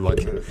game here.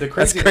 Like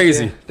that's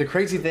crazy. Yeah, the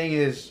crazy thing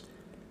is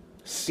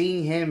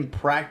seeing him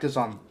practice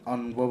on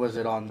what was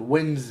it, on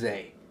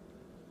Wednesday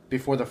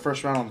before the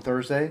first round on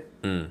Thursday.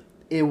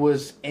 It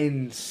was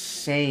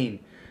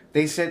insane.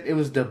 They said it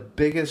was the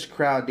biggest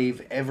crowd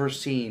they've ever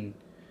seen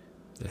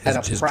at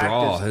a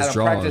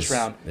practice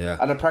round. Yeah.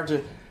 At a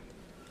practice.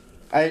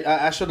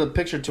 I showed a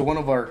picture to one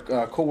of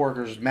our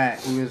coworkers, Matt,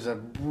 who is a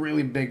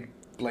really big,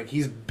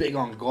 he's big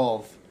on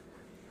golf,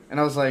 and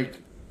I was like,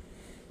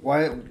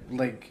 why,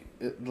 why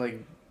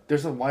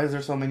is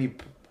there so many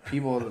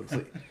people?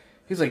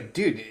 He's like,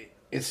 dude,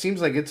 it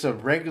seems like it's a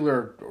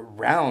regular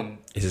round.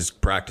 He's just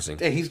practicing.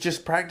 Yeah, he's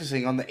just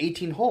practicing on the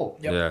 18th hole.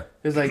 Yep. Yeah.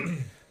 It's like,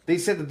 they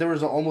said that there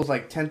was almost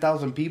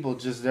 10,000 people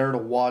just there to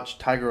watch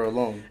Tiger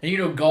alone.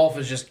 And golf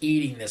is just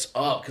eating this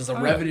up because the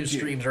revenue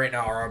streams right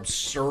now are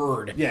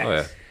absurd. Yeah. Oh,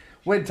 yeah.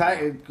 When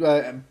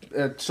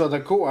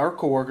our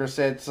coworker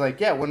said, it's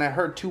like, when I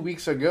heard 2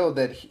 weeks ago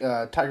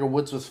that Tiger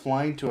Woods was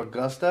flying to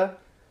Augusta,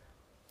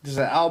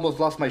 I almost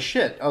lost my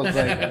shit. I was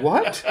like,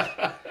 what?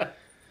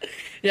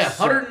 Yeah,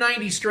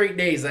 190 straight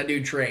days that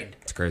dude trained.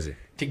 It's crazy.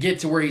 To get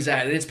to where he's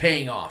at, and it's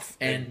paying off.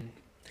 And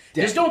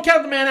Just don't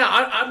count the man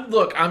out.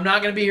 Look, I'm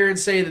not going to be here and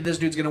say that this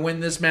dude's going to win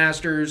this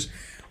Masters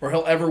or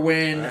he'll ever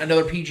win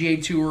another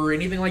PGA Tour or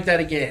anything like that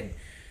again.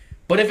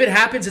 But if it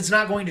happens, it's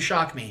not going to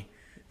shock me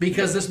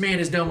because this man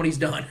has done what he's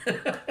done.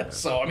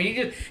 So, I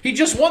mean, he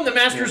just won the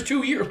Masters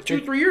 3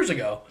 years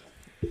ago.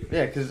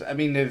 Yeah, because, I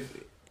mean,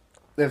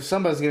 if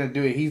somebody's going to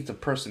do it, he's the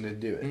person to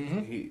do it.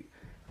 Mm-hmm.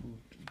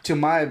 To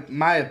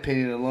my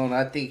opinion alone,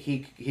 I think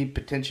he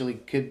potentially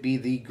could be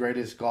the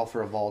greatest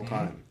golfer of all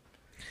time.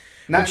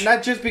 Not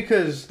just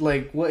because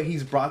like what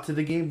he's brought to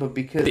the game, but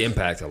because the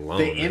impact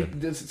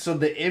alone. So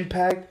the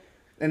impact,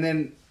 and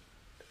then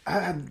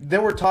they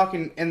were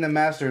talking in the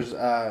Masters.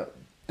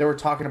 They were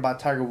talking about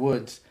Tiger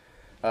Woods,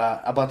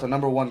 about the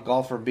number one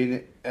golfer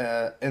being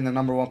in the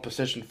number one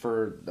position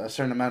for a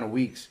certain amount of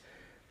weeks,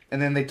 and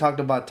then they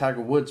talked about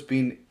Tiger Woods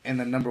being in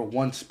the number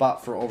one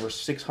spot for over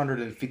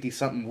 650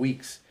 something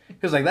weeks. He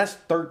was like, that's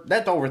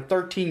over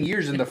 13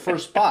 years in the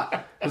first spot.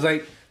 It was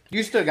like,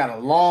 you still got a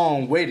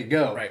long way to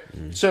go. Right.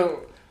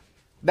 So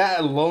that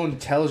alone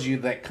tells you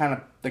the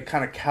kind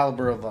of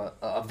caliber of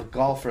a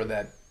golfer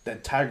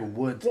that Tiger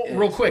Woods is.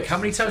 Real quick, how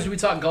many times do we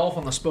talk golf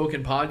on the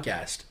Spoken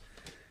podcast?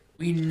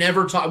 We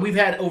never talk. We've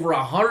had over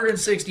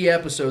 160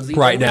 episodes.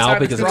 Right now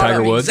because of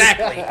Tiger Woods?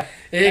 Exactly.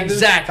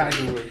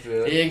 Tiger Woods, yeah.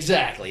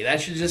 Exactly. That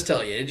should just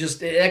tell you.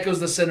 It echoes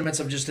the sentiments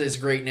of just his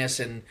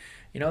greatness, and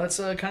that's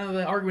kind of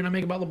the argument I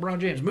make about LeBron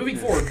James. Moving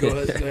forward, go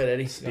ahead,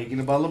 Eddie. Speaking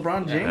about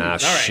LeBron James. All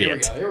right,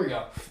 shit. Here we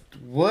go.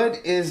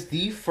 What is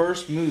the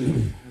first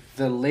move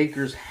the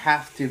Lakers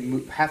have to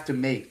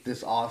make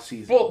this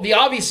offseason? Well, the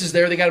obvious is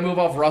there. They got to move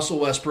off Russell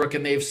Westbrook,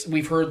 and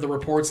we've heard the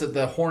reports that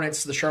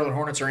the Charlotte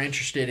Hornets, are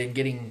interested in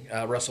getting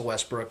Russell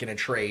Westbrook in a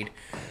trade,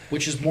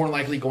 which is more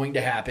likely going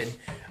to happen.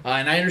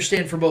 And I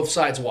understand from both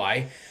sides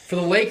why. For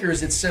the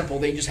Lakers, it's simple.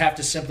 They just have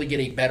to simply get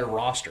a better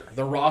roster.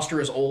 The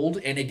roster is old,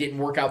 and it didn't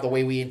work out the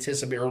way we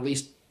anticipated, or at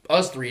least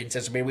us three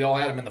anticipated. We all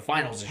had them in the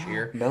finals this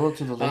year. Mellow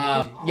to the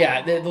Lakers.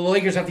 The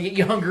Lakers have to get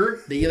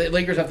younger. The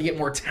Lakers have to get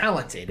more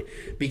talented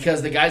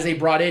because the guys they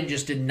brought in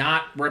just did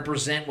not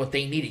represent what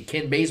they needed.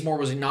 Ken Bazemore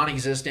was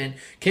non-existent.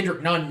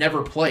 Kendrick Nunn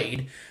never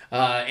played.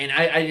 And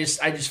I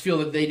just feel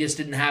that they just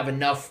didn't have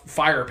enough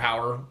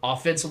firepower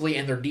offensively,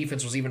 and their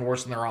defense was even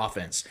worse than their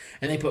offense.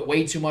 And they put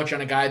way too much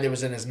on a guy that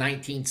was in his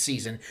 19th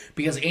season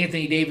because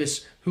Anthony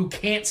Davis, who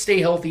can't stay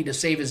healthy to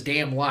save his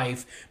damn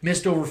life,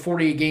 missed over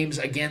 48 games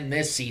again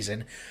this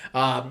season.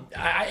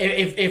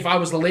 If I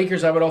was the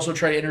Lakers, I would also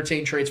try to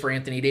entertain trades for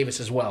Anthony Davis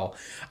as well.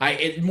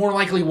 It more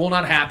likely will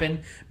not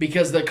happen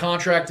because the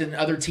contract and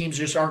other teams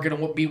just aren't going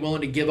to be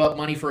willing to give up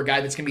money for a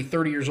guy that's going to be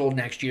 30 years old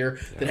next year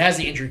that has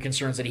the injury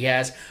concerns that he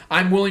has.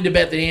 I'm willing to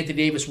bet that Anthony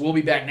Davis will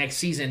be back next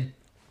season.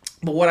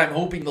 But what I'm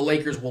hoping the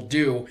Lakers will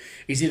do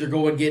is either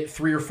go and get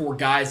 3 or 4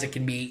 guys that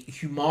can be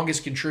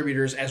humongous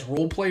contributors as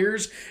role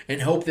players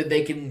and hope that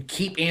they can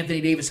keep Anthony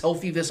Davis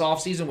healthy this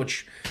offseason,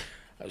 which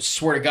I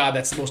swear to God,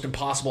 that's the most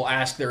impossible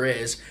ask there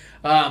is.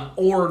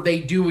 Or they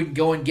do and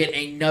go and get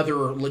another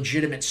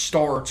legitimate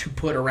star to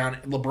put around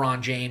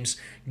LeBron James,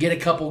 get a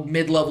couple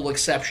mid-level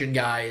exception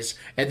guys,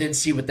 and then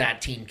see what that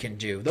team can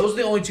do. Those are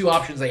the only 2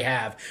 options they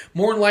have.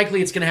 More than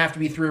likely, it's going to have to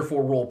be 3 or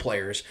 4 role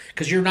players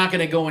because you're not going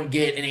to go and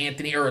get an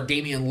Anthony or a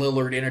Damian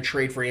Lillard in a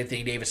trade for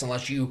Anthony Davis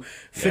unless you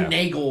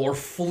finagle or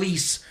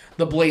fleece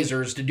the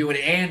Blazers to do it,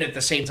 and at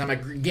the same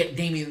time get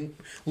Damian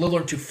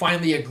Lillard to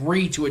finally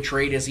agree to a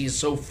trade as he's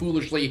so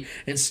foolishly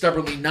and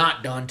stubbornly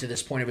not done to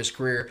this point of his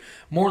career.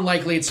 More than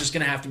likely, it's just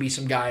going to have to be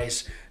some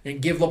guys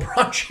and give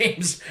LeBron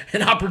James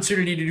an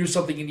opportunity to do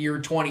something in year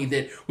 20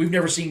 that we've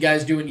never seen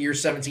guys do in year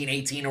 17,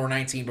 18, or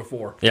 19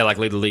 before. Yeah, like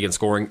lead the league in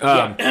scoring.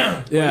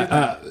 By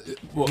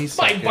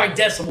By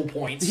decimal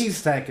points. He's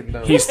second,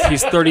 though. He's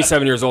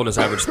 37 years old and has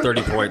averaged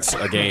 30 points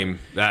a game.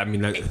 I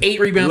mean, 8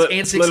 rebounds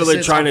and 6 literally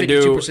assists trying on to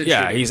do. 52%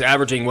 Yeah, shooting. he's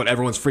averaging what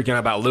everyone's freaking out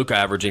about Luka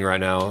averaging right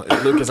now.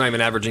 Luka's not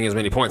even averaging as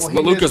many points, Well,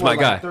 but he Luka's missed, my what,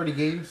 guy. like 30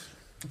 games?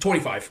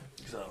 25.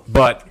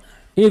 But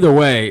either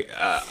way,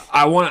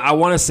 I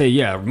want to say,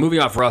 moving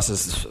off Russ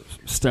is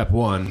step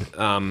one.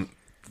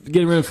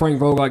 Getting rid of Frank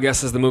Vogel, I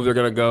guess, is the move they're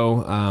going to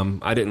go.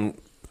 I didn't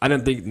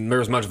think there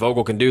was much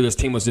Vogel can do. This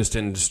team was just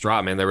in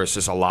distraught, man. There was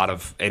just a lot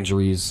of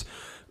injuries,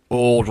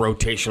 old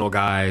rotational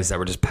guys that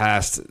were just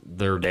past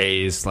their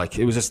days. Like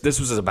this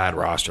was just a bad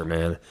roster,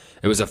 man.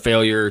 It was a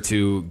failure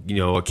to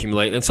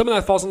accumulate, and some of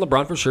that falls on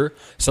LeBron for sure.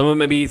 Some of it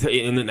maybe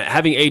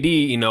having AD,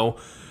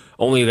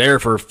 only there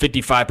for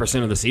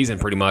 55% of the season,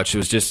 pretty much. It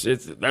was just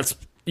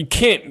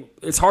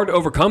it's hard to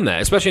overcome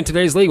that, especially in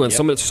today's league when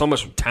so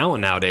much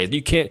talent nowadays.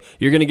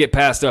 You're going to get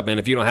passed up, and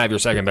if you don't have your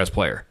second best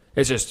player,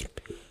 it's just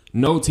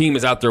no team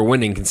is out there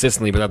winning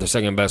consistently without their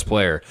second best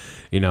player.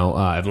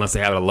 Unless they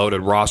have a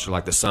loaded roster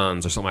like the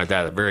Suns or something like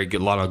that, a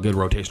lot of good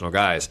rotational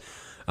guys.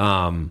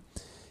 I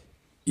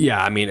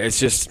mean, it's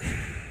just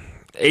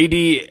AD.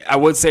 I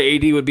would say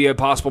AD would be a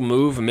possible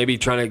move, and maybe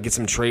trying to get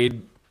some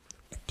trade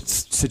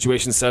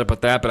situation set up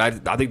with that, but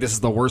I think this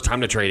is the worst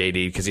time to trade AD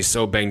because he's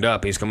so banged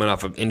up. He's coming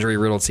off an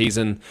injury-riddled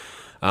season.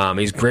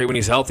 He's great when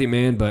he's healthy,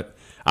 man, but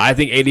I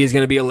think AD is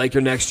going to be a Laker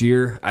next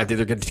year. I think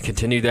they're going to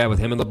continue that with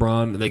him and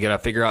LeBron. They got to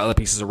figure out other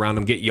pieces around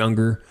him, get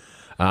younger.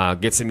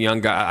 Get some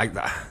young guy.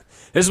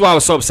 This is why I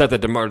was so upset that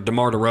DeMar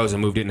DeRozan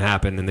move didn't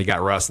happen and they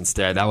got Russ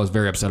instead. I was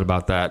very upset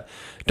about that.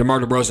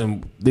 DeMar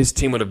DeRozan, this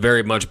team would have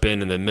very much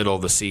been in the middle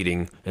of the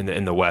seeding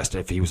in the West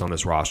if he was on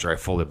this roster. I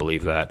fully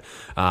believe that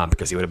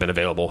because he would have been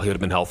available. He would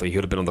have been healthy. He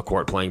would have been on the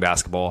court playing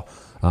basketball,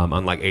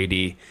 unlike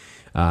AD.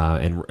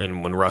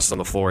 And when Russ was on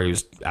the floor, he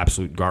was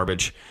absolute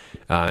garbage.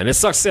 And it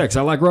sucks sick.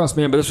 I like Russ,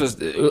 man, but it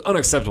was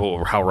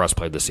unacceptable how Russ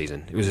played this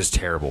season. It was just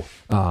terrible.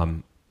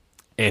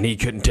 And he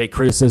couldn't take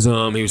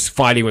criticism. He was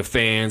fighting with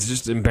fans.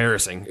 Just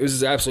embarrassing. It was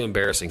just absolutely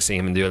embarrassing seeing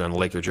him do it on a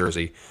Laker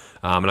jersey.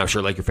 And I'm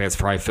sure Laker fans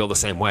probably feel the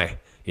same way.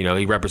 You know,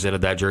 he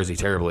represented that jersey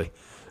terribly.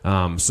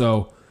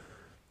 So,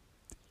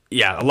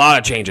 yeah, a lot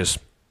of changes.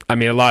 I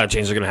mean, a lot of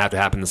changes are going to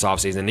happen this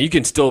offseason. You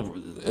can still –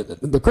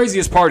 the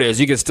craziest part is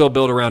you can still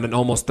build around an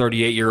almost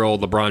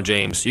 38-year-old LeBron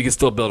James. You can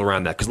still build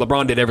around that because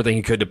LeBron did everything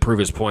he could to prove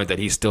his point that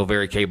he's still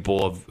very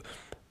capable of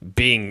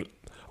being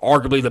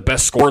arguably the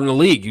best scorer in the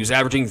league. He was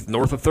averaging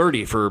north of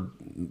 30 for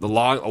a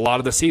lot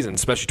of the season,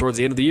 especially towards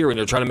the end of the year when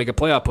they're trying to make a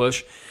playoff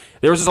push.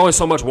 There's just only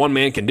so much one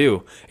man can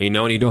do. And,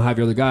 and you don't have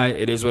your other guy,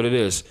 it is what it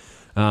is.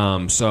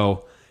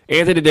 So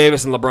Anthony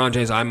Davis and LeBron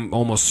James, I'm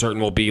almost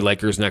certain will be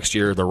Lakers next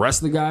year. The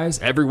rest of the guys,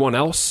 everyone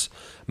else,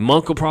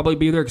 Monk will probably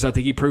be there because I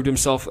think he proved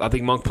himself. I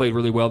think Monk played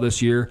really well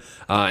this year,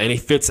 and he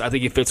fits. I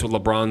think he fits with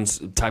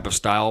LeBron's type of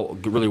style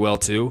really well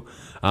too.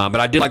 But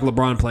I did like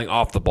LeBron playing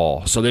off the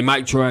ball, so they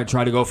might try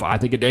to go for. I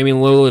think a Damian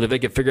Lillard, if they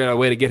could figure out a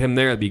way to get him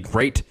there, it'd be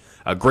great.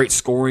 A great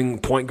scoring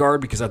point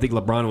guard because I think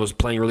LeBron was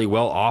playing really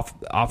well off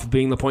of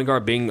being the point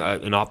guard, being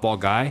an off-ball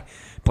guy,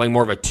 playing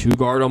more of a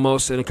two-guard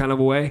almost in a kind of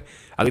a way.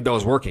 I think that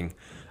was working.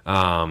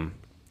 And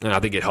I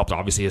think it helped,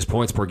 obviously, his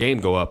points per game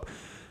go up.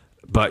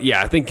 But,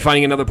 yeah, I think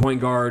finding another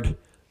point guard,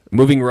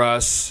 moving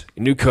Russ,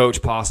 new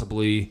coach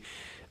possibly,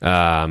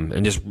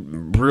 and just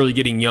really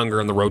getting younger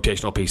in the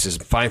rotational pieces.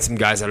 Find some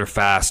guys that are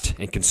fast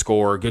and can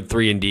score, good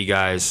 3-and-D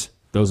guys.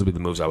 Those would be the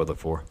moves I would look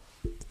for.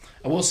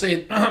 I will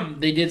say,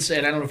 they did say,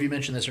 and I don't know if you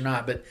mentioned this or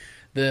not, but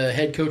the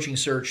head coaching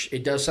search,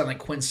 it does sound like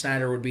Quinn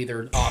Snyder would be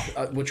their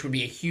which would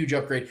be a huge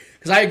upgrade.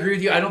 Because I agree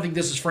with you. I don't think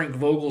this is Frank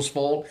Vogel's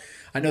fault.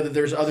 I know that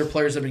there's other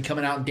players that have been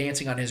coming out and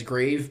dancing on his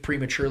grave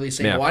prematurely,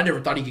 saying, well, I never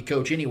thought he could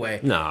coach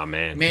anyway. Nah,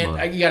 man.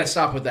 Man, you got to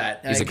stop with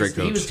that. He's a great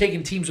coach. He was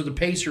taking teams with the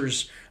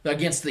Pacers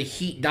against the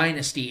Heat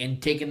dynasty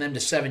and taking them to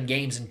 7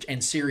 games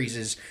and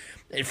series.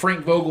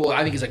 Frank Vogel,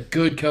 I think, is a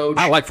good coach.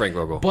 I like Frank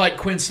Vogel. But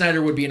Quinn Snyder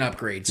would be an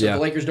upgrade. So if the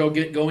Lakers don't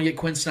go and get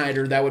Quinn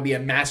Snyder, that would be a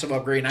massive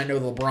upgrade. And I know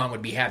LeBron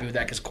would be happy with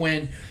that because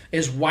Quinn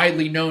is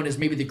widely known as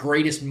maybe the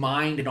greatest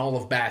mind in all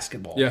of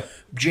basketball. Yeah.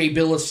 Jay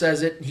Billis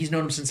says it. He's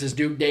known him since his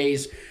Duke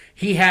days.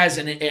 He has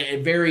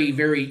a very,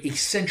 very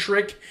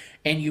eccentric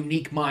and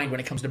unique mind when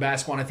it comes to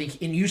basketball. And I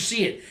think, and you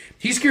see it.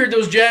 He's carried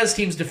those Jazz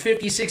teams to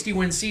 50,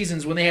 60-win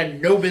seasons when they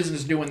had no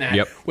business doing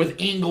that with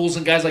Ingles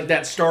and guys like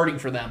that starting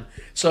for them.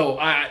 So,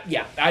 I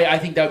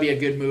think that would be a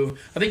good move.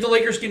 I think the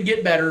Lakers can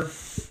get better.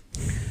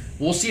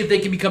 We'll see if they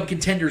can become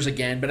contenders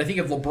again. But I think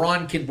if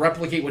LeBron can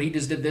replicate what he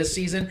just did this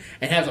season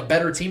and has a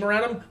better team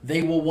around him,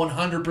 they will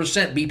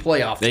 100% be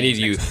playoff teams. They need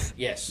youth.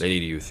 Yes. They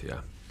need youth,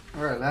 yeah.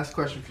 All right, last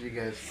question for you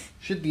guys.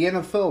 Should the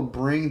NFL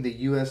bring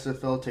the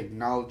USFL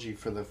technology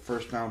for the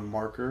first down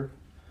marker?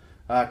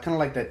 Kind of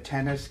like that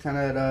tennis kind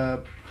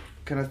of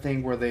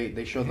thing where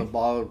they show the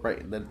ball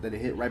right that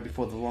it hit right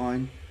before the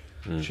line.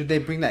 Should they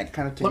bring that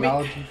kind of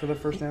technology for the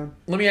first down?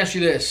 Let me ask you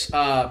this.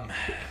 I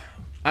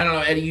don't know,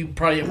 Eddie, you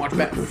probably didn't watch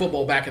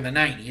football back in the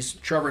 90s.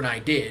 Trevor and I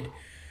did.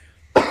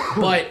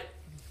 But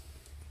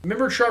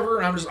remember,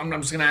 Trevor, I'm just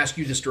going to ask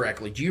you this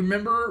directly. Do you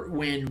remember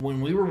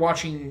when we were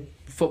watching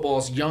football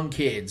as young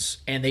kids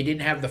and they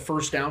didn't have the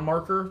first down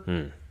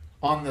marker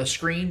on the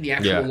screen, the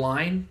actual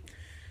line,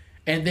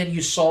 and then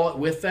you saw it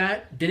with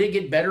that? Did it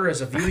get better as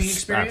a viewing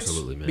experience?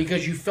 Absolutely, man.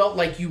 Because you felt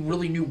like you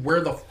really knew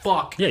where the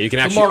fuck you can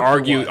actually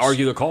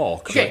argue the call.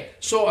 Okay,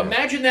 so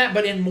imagine that,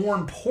 but in more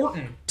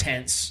important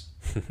tense,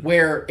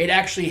 where it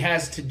actually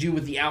has to do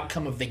with the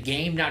outcome of the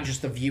game, not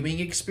just the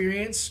viewing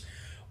experience.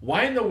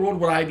 Why in the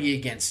world would I be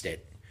against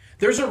it?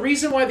 There's a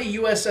reason why the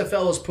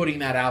USFL is putting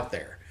that out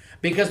there.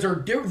 Because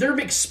they're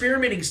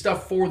experimenting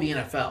stuff for the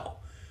NFL.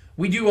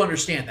 We do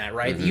understand that,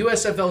 right? Mm-hmm. The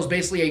USFL is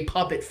basically a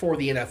puppet for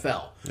the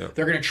NFL. Yep.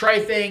 They're going to try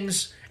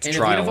things, and if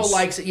the NFL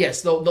likes it,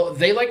 yes,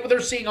 they like what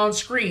they're seeing on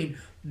screen,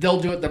 they'll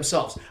do it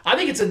themselves. I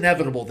think it's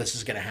inevitable this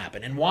is going to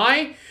happen. And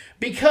why?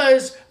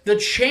 Because the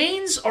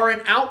chains are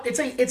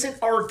it's an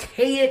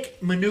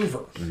archaic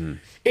maneuver. Mm-hmm.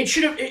 It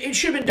should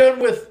have been done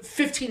with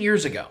 15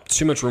 years ago.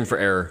 Too much room for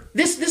error.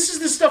 This is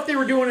the stuff they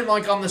were doing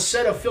on the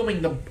set of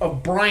filming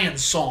of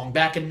Brian's song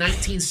back in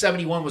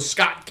 1971 with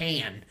Scott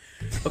Caan.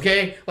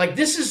 Okay?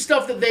 This is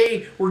stuff that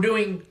they were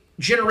doing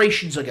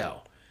generations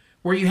ago,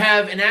 where you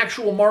have an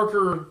actual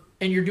marker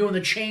and you're doing the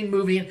chain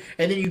moving,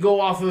 and then you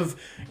go off of,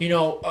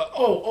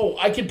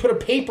 I can put a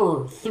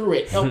paper through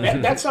it. Oh,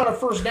 that's not a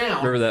first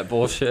down. Remember that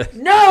bullshit?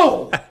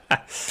 No!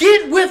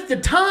 Get with the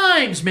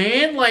times,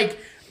 man.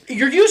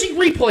 You're using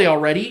replay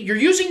already. You're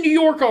using New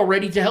York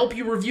already to help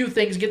you review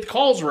things and get the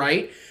calls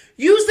right.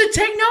 Use the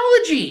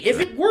technology.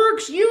 If it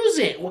works, use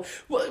it.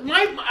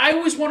 I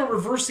always want to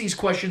reverse these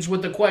questions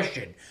with the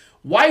question,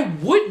 why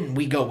wouldn't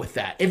we go with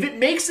that? If it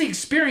makes the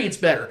experience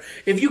better,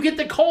 if you get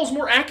the calls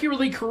more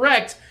accurately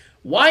correct,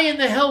 why in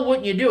the hell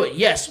wouldn't you do it?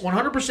 Yes,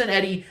 100%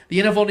 Eddie,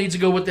 the NFL needs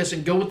to go with this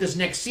and go with this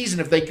next season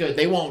if they could.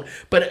 They won't.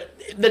 But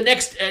the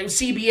next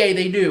CBA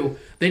they do,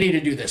 they need to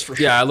do this for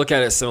sure. Yeah, I look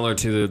at it similar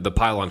to the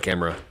pylon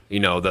camera. You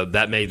know,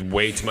 that made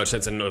way too much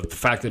sense. And the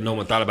fact that no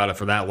one thought about it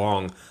for that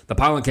long, the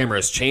pylon camera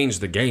has changed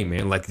the game,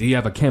 man. Like, you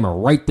have a camera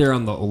right there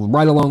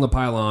right along the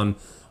pylon,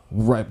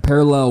 right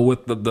parallel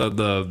with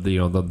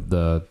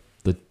the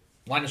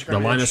line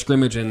of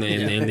scrimmage and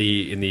in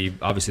the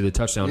obviously the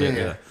touchdown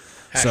area.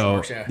 Hash So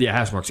marks,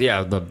 hash marks.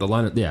 Yeah, the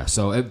line. Yeah,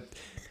 so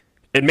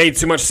it made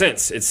too much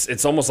sense.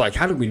 It's almost like,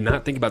 how did we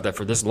not think about that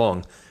for this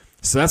long?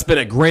 So that's been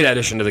a great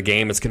addition to the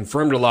game. It's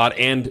confirmed a lot,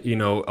 and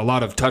a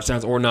lot of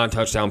touchdowns or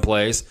non-touchdown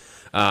plays.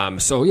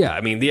 So yeah,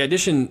 I mean the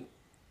addition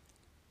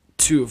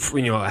to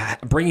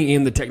bringing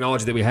in the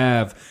technology that we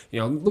have.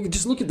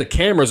 Look at the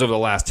cameras over the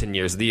last 10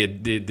 years.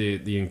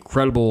 The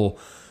incredible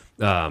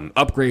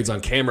upgrades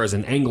on cameras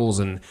and angles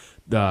and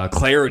the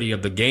clarity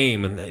of the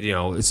game, and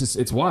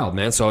it's wild,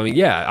 man. So I mean,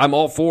 yeah, I'm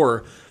all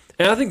for,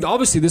 and I think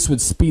obviously this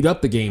would speed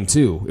up the game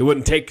too. It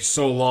wouldn't take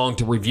so long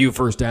to review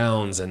first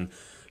downs, and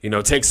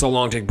take so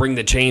long to bring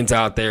the chains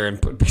out there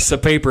and put a piece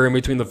of paper in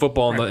between the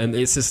football and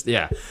it's just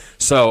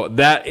So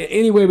that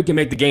any way we can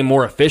make the game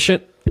more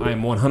efficient, I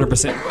am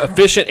 100%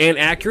 efficient and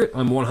accurate.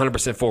 I'm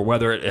 100% for,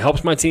 whether it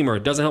helps my team or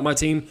it doesn't help my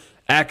team.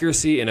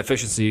 Accuracy and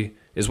efficiency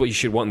is what you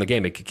should want in the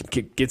game.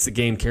 It gets the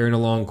game carrying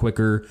along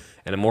quicker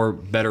and a more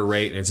better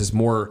rate, and it's just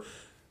more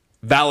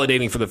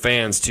validating for the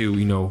fans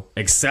to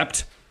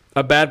accept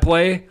a bad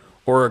play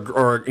or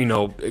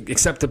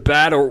accept the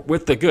bad or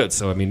with the good.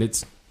 So I mean,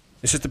 it's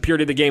just the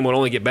purity of the game will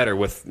only get better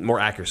with more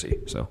accuracy.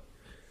 So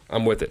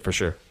I'm with it for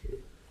sure.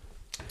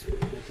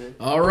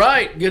 All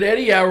right, good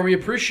Eddie Hour. We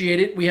appreciate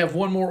it. We have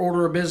one more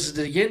order of business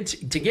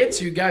to get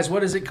to, guys.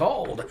 What is it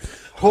called?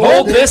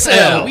 Hold this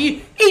L.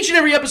 Each and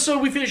every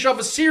episode, we finish off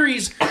a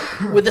series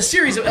with a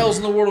series of L's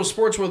in the world of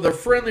sports, whether they're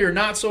friendly or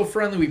not so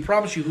friendly. We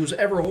promise you, who's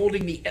ever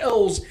holding the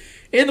L's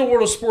in the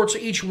world of sports,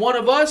 each one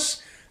of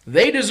us,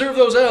 they deserve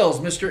those L's.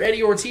 Mr.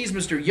 Eddie Ortiz,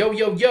 Mr.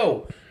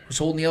 Yo, who's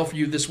holding the L for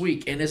you this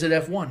week, and is it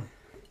F1?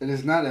 It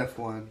is not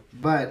F1,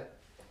 but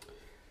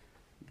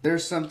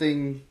there's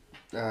something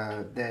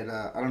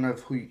that I don't know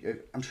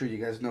I'm sure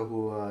you guys know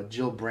who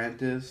Jill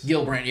Brandt is.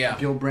 Gil Brandt, yeah.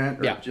 Jill Brandt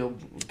or yeah. Jill.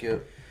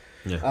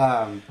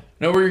 Yeah.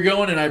 Know where you're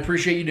going, and I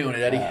appreciate you doing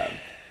it, Eddie.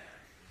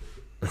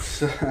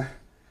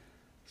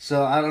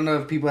 So I don't know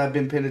if people have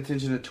been paying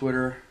attention to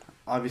Twitter.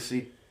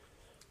 Obviously,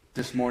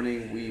 this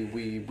morning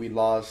we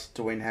lost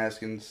Dwayne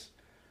Haskins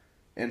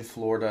in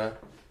Florida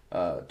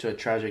to a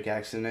tragic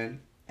accident,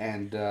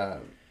 and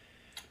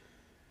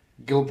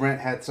Gil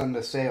Brandt had something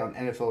to say on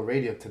NFL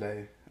radio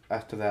today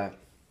after that.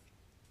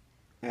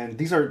 And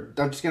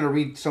I'm just going to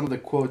read some of the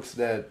quotes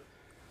that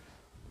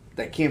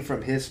came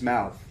from his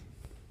mouth.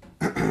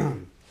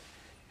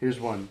 Here's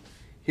one.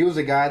 He was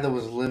a guy that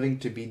was living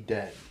to be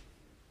dead.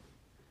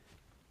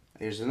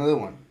 Here's another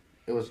one.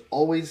 It was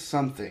always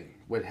something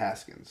with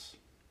Haskins.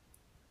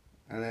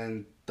 And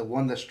then the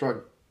one that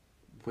struck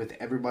with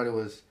everybody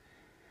was,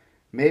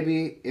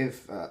 maybe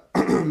if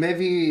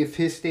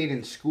he stayed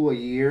in school a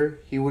year,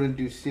 he wouldn't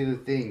do silly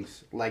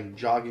things like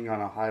jogging on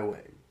a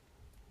highway.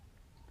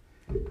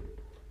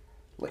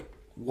 Like,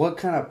 what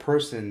kind of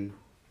person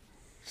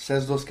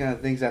says those kind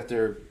of things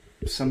after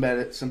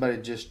somebody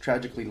just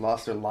tragically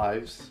lost their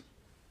lives?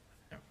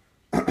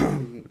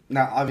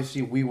 Now,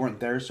 obviously, we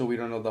weren't there, so we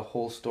don't know the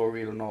whole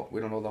story. We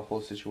don't know the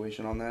whole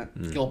situation on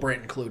that. Gil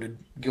Brandt included.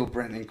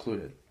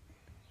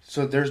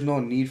 So there's no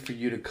need for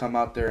you to come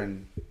out there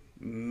and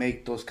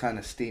make those kind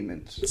of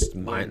statements. This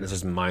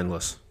is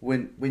mindless.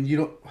 When you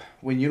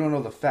don't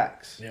know the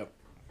facts. Yep.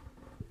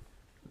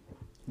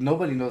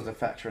 Nobody knows the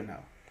facts right now.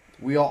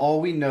 All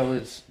we know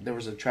is there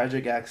was a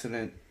tragic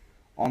accident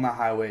on the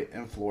highway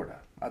in Florida.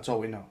 That's all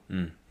we know.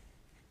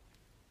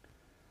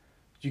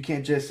 You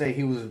can't just say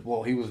he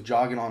was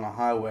jogging on a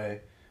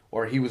highway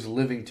or he was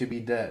living to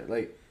be dead.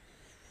 Like,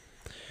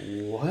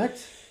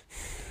 what?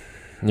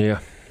 Yeah.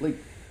 Like,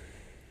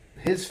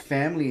 his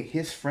family,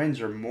 his friends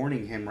are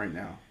mourning him right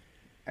now.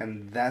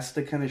 And that's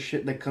the kind of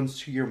shit that comes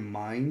to your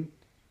mind.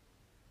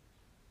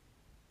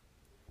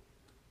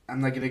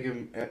 I'm not going to give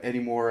him any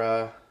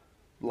more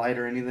light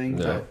or anything,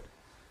 but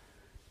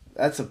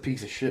that's a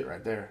piece of shit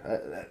right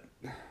there.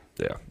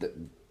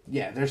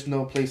 Yeah, there's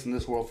no place in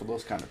this world for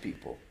those kind of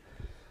people.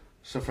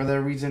 So for that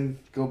reason,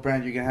 Gil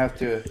Brandt, you're going to have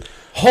to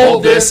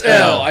hold this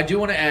L. I do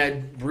want to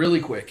add really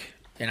quick,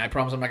 and I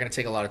promise I'm not going to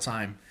take a lot of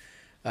time,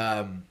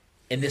 and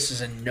this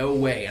is in no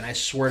way, and I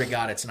swear to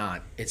God it's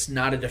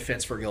not a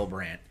defense for Gil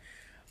Brandt,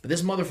 but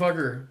this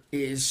motherfucker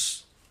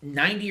is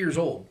 90 years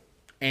old.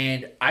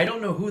 And I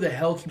don't know who the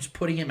hell keeps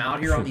putting him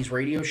out here on these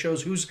radio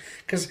shows.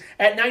 Because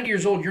at 90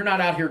 years old, you're not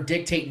out here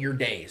dictating your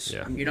days.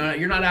 Yeah.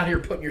 You're not out here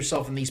putting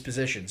yourself in these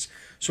positions.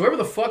 So whoever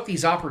the fuck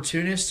these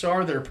opportunists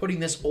are that are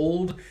putting this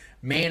old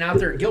man out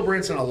there.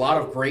 Gilbrandt's done a lot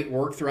of great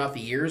work throughout the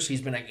years.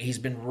 He's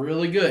been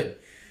really good.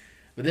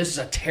 But this is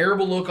a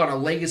terrible look on a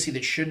legacy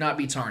that should not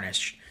be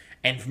tarnished.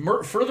 And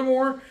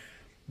furthermore,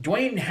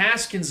 Dwayne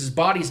Haskins'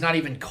 body's not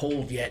even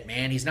cold yet,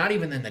 man. He's not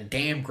even in the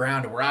damn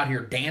ground, and we're out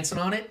here dancing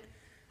on it.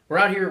 We're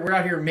out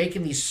here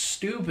making these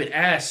stupid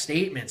ass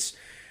statements.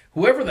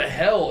 Whoever the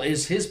hell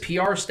is his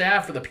PR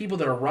staff or the people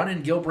that are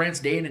running Gilbrandt's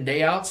day in and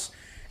day outs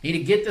need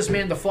to get this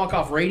man the fuck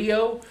off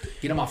radio,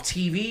 get him off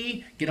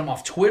TV, get him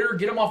off Twitter,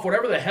 get him off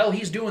whatever the hell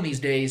he's doing these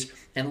days,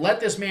 and let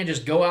this man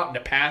just go out into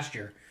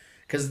pasture.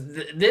 Because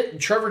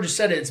Trevor just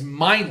said it's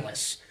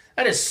mindless.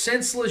 That is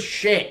senseless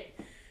shit.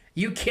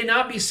 You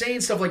cannot be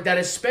saying stuff like that,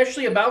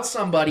 especially about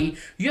somebody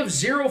you have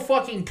zero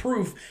fucking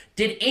proof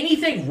did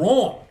anything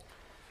wrong.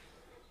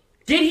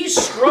 Did he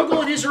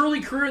struggle in his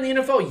early career in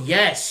the NFL?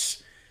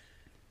 Yes.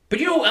 But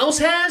you know who else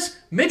has?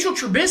 Mitchell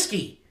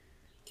Trubisky.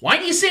 Why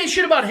aren't you saying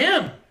shit about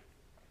him?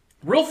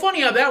 Real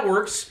funny how that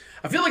works.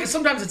 I feel like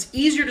sometimes it's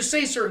easier to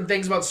say certain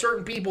things about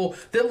certain people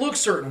that look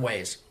certain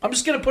ways. I'm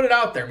just going to put it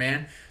out there,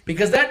 man.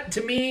 Because that,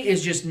 to me,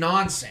 is just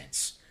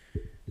nonsense.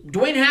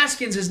 Dwayne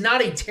Haskins was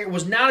not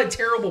a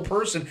terrible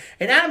person.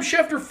 And Adam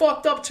Schefter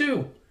fucked up,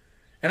 too.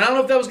 And I don't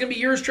know if that was going to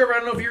be yours, Trevor. I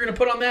don't know if you're going to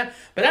put on that.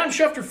 But Adam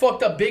Schefter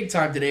fucked up big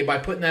time today by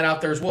putting that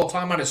out there as well,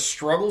 talking about his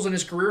struggles in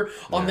his career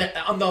on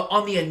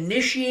the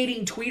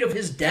initiating tweet of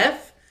his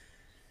death.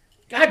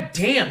 God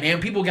damn, man.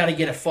 People got to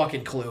get a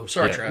fucking clue.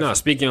 Sorry, Trevor. No,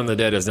 speaking on the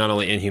dead is not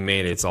only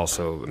inhumane, it's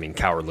also,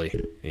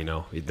 cowardly. You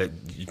know, you're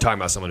talking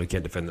about someone who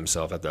can't defend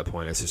themselves at that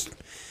point. It's just,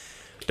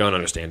 don't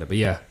understand it. But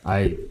yeah,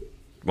 I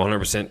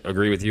 100%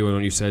 agree with you on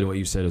what you said and what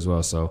you said as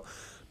well. So,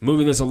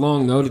 moving this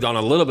along, noted on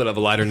a little bit of a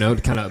lighter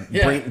note, kind of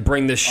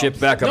bring this ship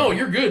back up. No,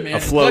 you're good, man.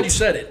 Afloat. I'm glad you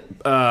said it.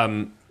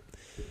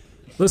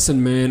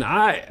 Listen, man,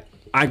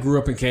 I grew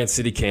up in Kansas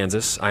City,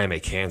 Kansas. I am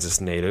a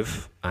Kansas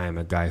native. I am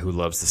a guy who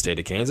loves the state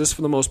of Kansas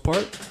for the most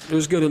part.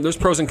 There's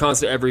pros and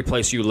cons to every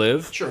place you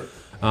live. Sure.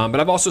 But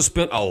I've also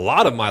spent a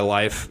lot of my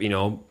life,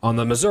 on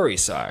the Missouri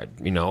side.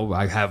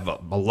 I have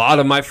a lot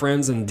of my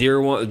friends and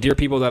dear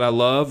people that I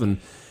love, and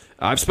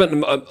I've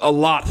spent a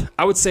lot.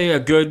 I would say a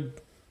good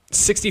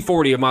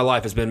 60-40 of my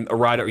life has been a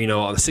rider,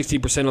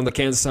 60% on the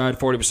Kansas side,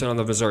 40% on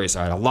the Missouri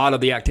side. A lot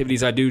of the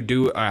activities I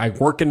do, I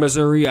work in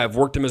Missouri. I've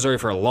worked in Missouri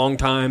for a long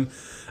time.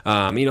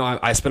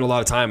 I spend a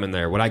lot of time in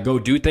there. When I go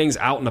do things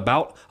out and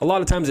about, a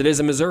lot of times it is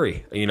in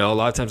Missouri. A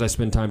lot of times I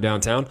spend time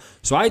downtown.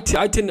 So I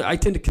tend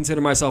to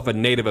consider myself a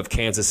native of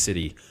Kansas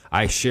City.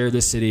 I share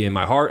this city in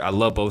my heart. I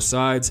love both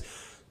sides.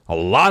 A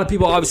lot of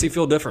people obviously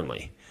feel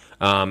differently.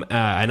 And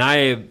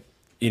I,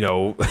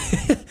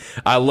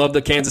 I love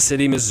the Kansas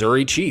City,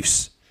 Missouri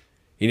Chiefs.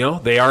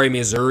 They are a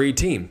Missouri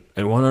team,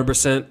 and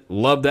 100%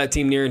 love that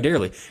team near and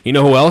dearly. You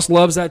know who else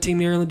loves that team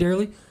near and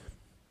dearly?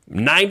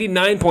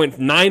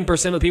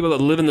 99.9% of the people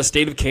that live in the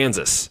state of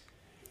Kansas,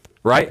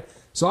 right?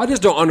 So I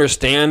just don't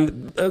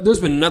understand. There's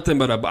been nothing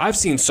but I've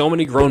seen so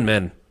many grown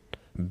men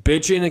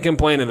bitching and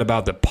complaining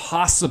about the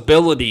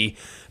possibility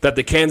that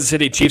the Kansas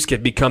City Chiefs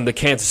could become the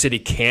Kansas City,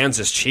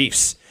 Kansas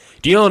Chiefs.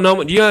 Do you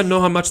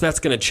know how much that's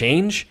going to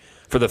change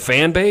for the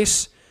fan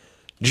base?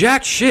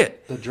 Jack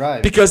shit. The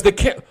drive. Because I'm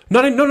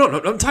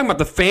talking about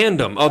the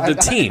fandom of the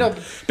team.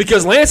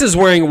 Because Lance is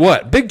wearing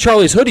what? Big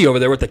Charlie's hoodie over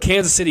there with the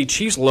Kansas City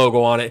Chiefs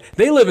logo on it.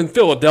 They live in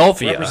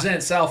Philadelphia.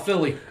 Represent South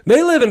Philly.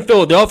 They live in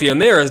Philadelphia,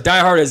 and they're as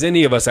diehard as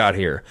any of us out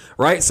here,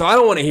 right? So I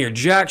don't want to hear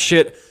jack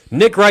shit.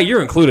 Nick Wright,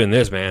 you're included in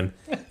this, man.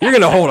 You're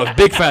going to hold a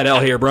big fat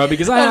L here, bro,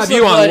 because I have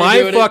you on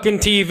live fucking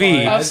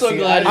TV. I'm so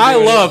glad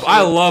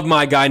I love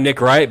my guy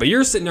Nick Wright, but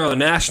you're sitting there on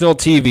national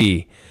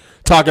TV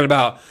talking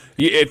about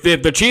if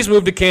the Chiefs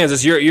move to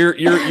Kansas, your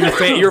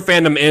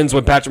fandom ends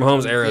when Patrick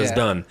Mahomes' era is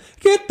done.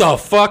 Get the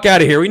fuck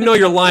out of here. We know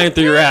you're lying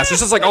through your ass.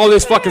 It's just like all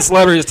these fucking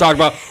celebrities talk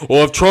about,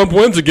 well, if Trump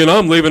wins again,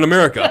 I'm leaving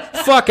America.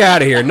 Fuck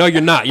out of here. No, you're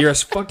not. You're a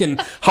fucking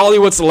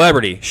Hollywood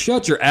celebrity.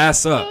 Shut your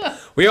ass up.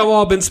 We have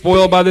all been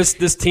spoiled by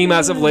this team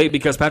as of late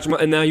because Patrick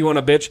Mahomes, and now you want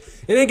to bitch.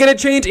 It ain't going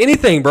to change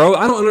anything, bro.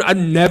 I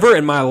never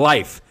in my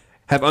life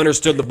have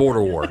understood the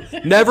border war.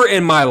 Never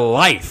in my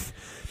life.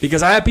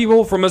 Because I have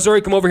people from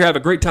Missouri come over here, have a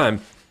great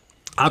time.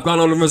 I've gone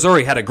on to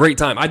Missouri, had a great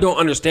time. I don't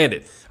understand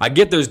it. I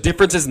get there's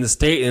differences in the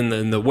state and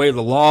in the way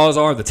the laws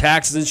are, the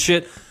taxes and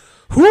shit.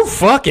 Who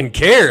fucking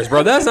cares,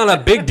 bro? That's not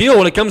a big deal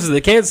when it comes to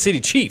the Kansas City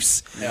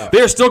Chiefs. No.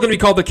 They're still going to be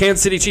called the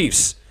Kansas City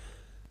Chiefs.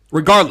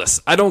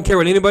 Regardless. I don't care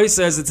what anybody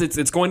says.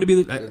 It's going to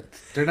be...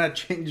 They're not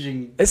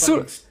changing... This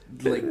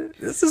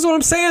is what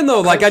I'm saying,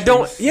 though. Like, I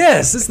don't...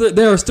 Yes,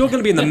 they're still going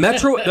to be in the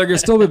metro... They're going to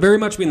still very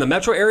much be in the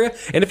metro area.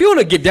 And if you want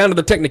to get down to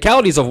the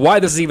technicalities of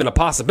why this is even a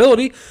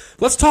possibility,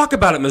 let's talk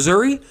about it,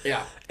 Missouri.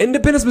 Yeah.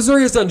 Independence,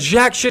 Missouri has done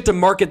jack shit to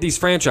market these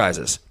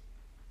franchises.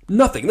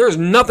 Nothing. There's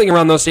nothing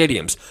around those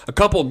stadiums. A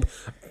couple...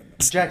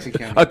 Jackson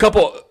County. It's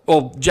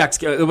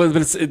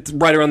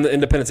right around the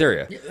Independence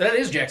area. Yeah, that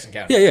is Jackson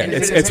County. Yeah.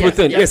 It's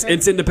within. Yes,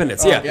 it's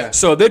Independence. Yeah.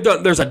 So they've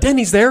done. There's a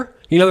Denny's there.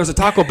 There's a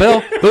Taco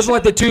Bell. Those are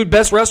like the two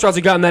best restaurants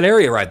you got in that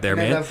area right there,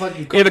 man.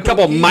 You have a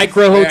couple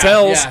micro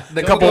hotels. Yeah.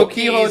 The couple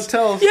key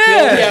hotels.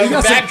 Yeah. You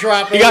got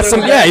backdrop. You got some.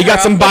 Yeah. You got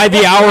some by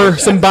the hour.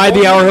 Some by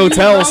the hour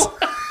hotels.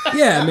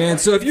 Yeah, man.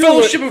 So if you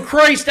Fellowship of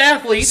Christ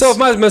athletes. So if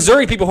my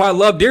Missouri people who I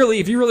love dearly,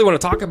 if you really want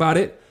to talk about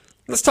it,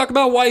 let's talk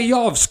about why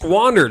y'all have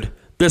squandered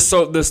this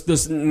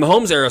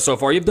Mahomes era so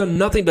far. You've done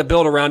nothing to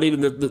build around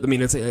even I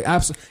mean, it's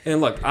absolute.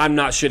 And look, I'm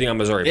not shitting on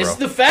Missouri, bro. It's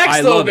the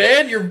facts, though,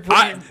 man.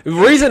 The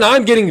reason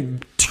I'm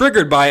getting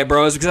triggered by it,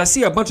 bro, is because I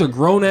see a bunch of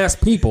grown ass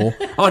people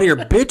on here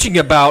bitching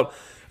about,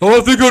 oh,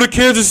 if they go to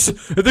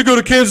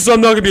Kansas,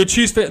 I'm not gonna be a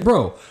Chiefs fan,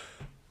 bro.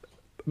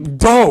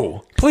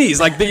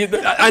 Please, like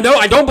I know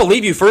I don't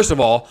believe you, first of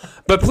all,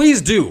 but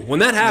please do. When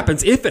that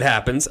happens, if it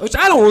happens, which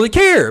I don't really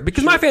care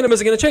because my fandom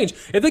isn't going to change.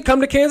 If they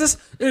come to Kansas,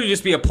 it'll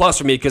just be a plus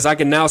for me because I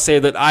can now say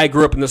that I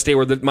grew up in the state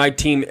where my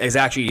team is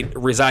actually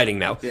residing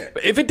now. Yeah.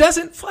 But if it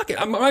doesn't, fuck it.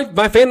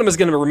 My fandom is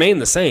going to remain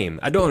the same.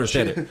 I don't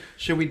understand it.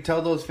 Should we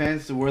tell those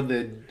fans where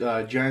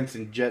the Giants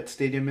and Jets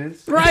stadium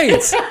is? Right,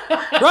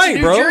 right,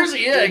 New bro. Jersey,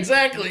 yeah,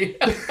 exactly.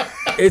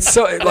 It's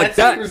so like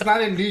that. It's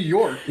not in New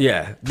York.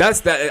 Yeah,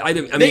 that's that. I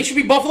mean, they should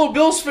be Buffalo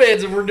Bills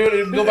fans if we're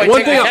doing it. Go by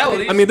one thing,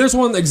 technicalities. I mean, there's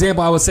one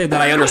example I would say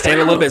that I understand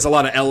a little bit. It's a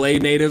lot of LA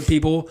native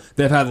people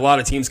that have had a lot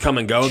of teams come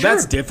and go. Sure.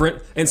 That's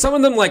different. And some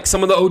of them, like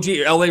some of the OG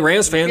LA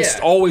Rams fans,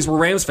 always were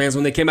Rams fans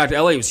when they came back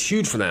to LA. It was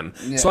huge for them.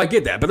 Yeah. So I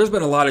get that. But there's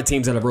been a lot of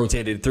teams that have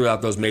rotated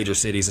throughout those major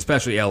cities,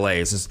 especially LA.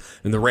 It's just,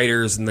 and the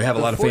Raiders, and they have a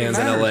lot of fans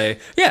in LA.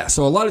 Yeah,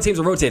 so a lot of teams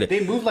have rotated.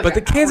 They move like but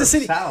the Kansas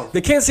City, south.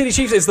 The Kansas City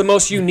Chiefs is the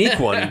most unique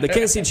one. The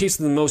Kansas City Chiefs is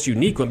the most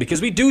unique one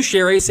because we do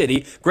share a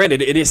city.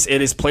 Granted, it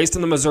is placed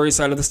on the Missouri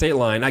side of the state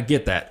line. I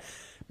get that.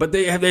 But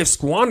they've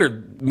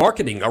squandered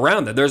marketing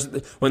around it. There's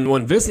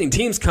when visiting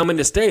teams come in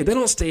to stay, they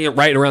don't stay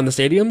right around the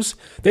stadiums.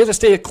 They have to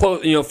stay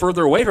close,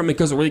 further away from it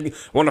because we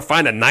want to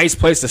find a nice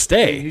place to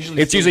stay.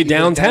 It's usually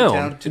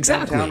downtown.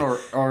 Exactly.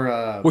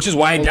 Downtown which is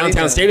why a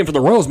downtown stadium for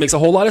the Royals makes a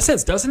whole lot of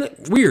sense, doesn't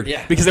it? Weird.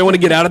 Yeah. Because they want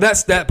to get out of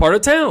that part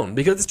of town.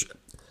 Because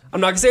I'm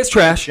not gonna say it's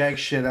trash, jack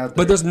shit out there.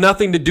 But there's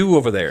nothing to do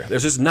over there.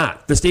 There's just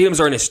not. The stadiums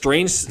are in a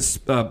strange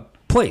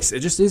place. It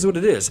just is what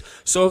it is.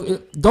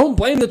 So don't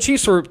blame the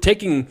Chiefs for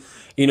taking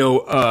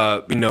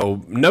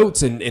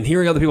notes and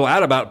hearing other people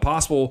out about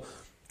possible.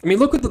 I mean,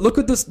 look at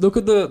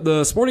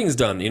the Sporting's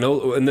done. In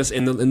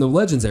the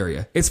Legends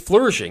area, it's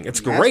flourishing. It's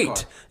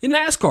great in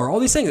NASCAR. All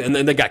these things, and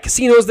then they got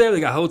casinos there, they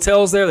got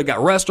hotels there, they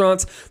got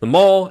restaurants, the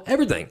mall,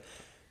 everything.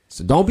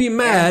 So don't be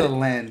mad. And the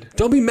land.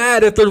 Don't be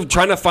mad if they're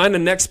trying to find the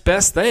next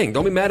best thing.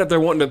 Don't be mad if they're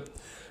wanting to.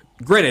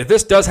 Granted, if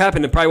this does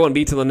happen, it probably won't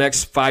be till the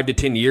next 5 to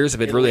 10 years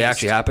if it really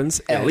actually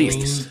happens. At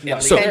least.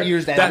 So 10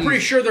 years. I'm pretty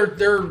sure they're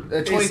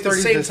 2030 the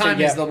same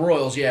time as the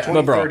Royals. Yeah.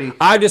 But bro,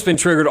 I've just been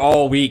triggered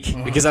all week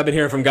because I've been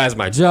hearing from guys at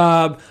my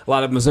job, a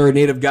lot of Missouri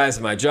native guys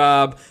at my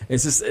job.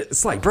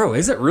 It's like, bro,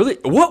 is it really?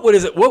 What would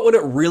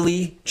it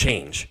really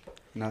change?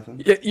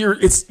 Nothing.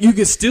 You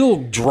can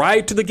still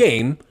drive to the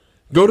game,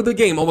 go to the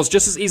game almost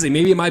just as easily.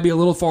 Maybe it might be a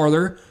little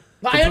farther.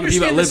 I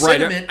understand the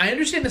sentiment. I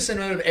understand the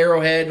sentiment of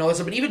Arrowhead and all that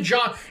stuff. But even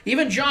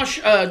Josh,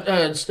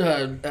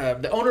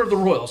 the owner of the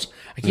Royals,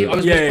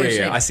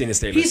 I seen his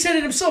statement. He said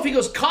it himself. He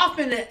goes,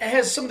 Kaufman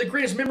has some of the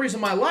greatest memories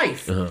of my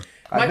life.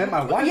 I met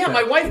my wife. Yeah,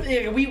 my wife.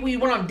 We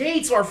went on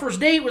dates. Our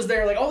first date was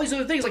there. Like all these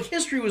other things. Like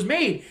history was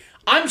made.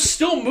 I'm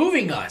still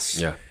moving us.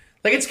 Yeah.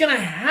 Like it's gonna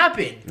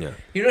happen. Yeah.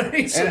 You know what I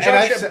mean? So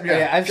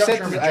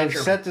I've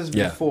said this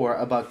before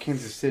about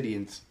Kansas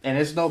Cityans, and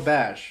it's no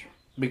bash.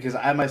 Because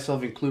I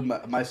myself include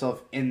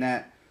myself in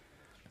that.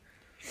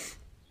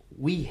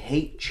 We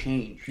hate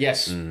change.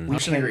 Yes, we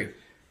should agree.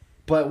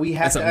 But we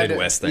have That's a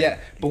Midwest thing. Yeah,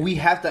 but we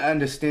have to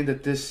understand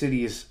that this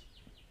city is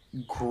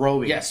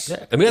growing. Yes,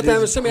 yeah. And we have to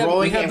understand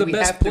we have the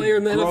best player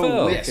in the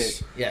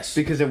NFL. Yes.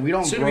 Because if we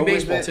don't grow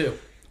baseball with it, too.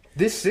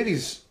 This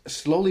city's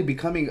slowly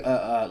becoming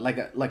like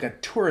a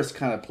tourist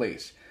kind of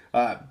place.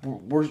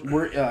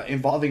 We're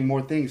involving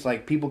more things.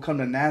 Like people come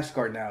to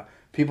NASCAR now.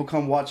 People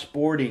come watch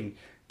sporting.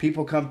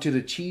 People come to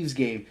the Chiefs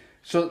game.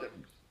 So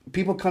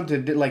people come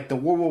to like the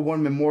World War I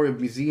Memorial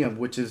Museum,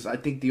 which is I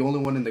think the only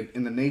one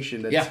in the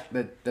nation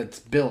that's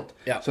built.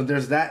 Yeah. So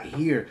there's that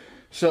here.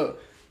 So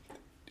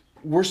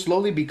we're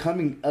slowly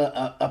becoming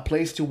a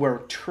place to where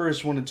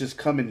tourists want to just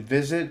come and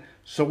visit.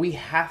 So we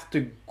have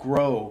to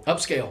grow.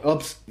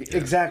 Upscale.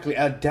 Exactly.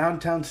 A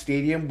downtown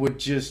stadium would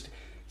just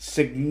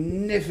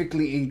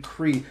significantly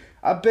increase.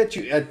 I bet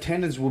you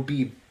attendance will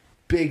be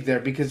big there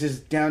because it's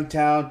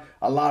downtown.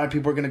 A lot of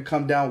people are going to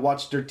come down,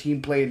 watch their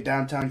team play in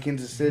downtown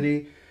Kansas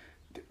City.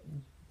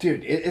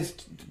 Dude,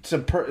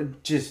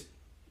 just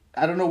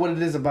I don't know what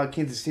it is about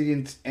Kansas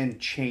City and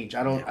change. You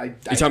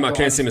talking about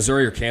Kansas City,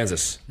 Missouri, or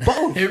Kansas?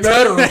 Both. It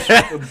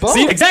matters. Both.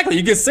 See, exactly.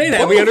 You can say that.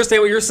 Both. We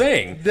understand what you're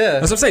saying. Yeah.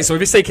 That's what I'm saying. So if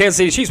you say Kansas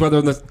City Chiefs, whether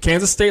in the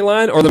Kansas state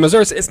line or the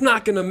Missouri, it's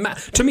not going to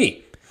matter to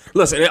me.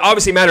 Listen, it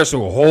obviously matters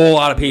to a whole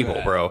lot of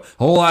people, bro. A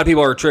whole lot of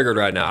people are triggered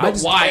right now. But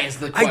why is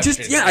the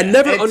question? I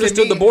never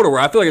understood the border war.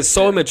 I feel like it's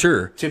so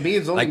immature. To me,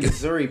 it's only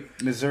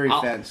Missouri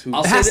fans who.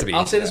 I'll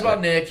say this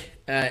about Nick,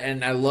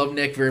 and I love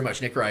Nick very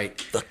much. Nick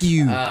Wright. Fuck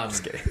you.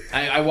 Just kidding.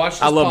 I watched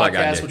this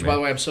podcast, which, by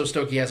the way, I'm so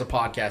stoked he has a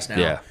podcast now.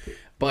 Yeah.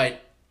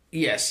 But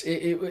yes,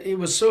 it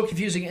was so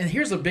confusing, and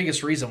here's the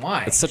biggest reason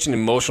why. It's such an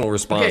emotional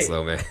response,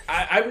 though, man.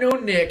 I've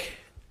known Nick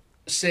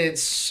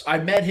since I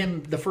met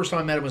him. The first time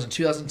I met him was in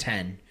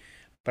 2010.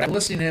 but I've been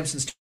listening to him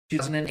since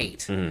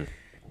 2008. Mm-hmm.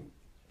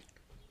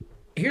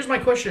 Here's my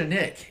question to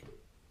Nick.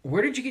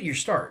 Where did you get your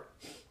start?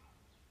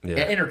 Yeah.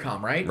 At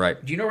Intercom, right?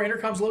 Right. Do you know where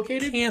Intercom's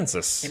located?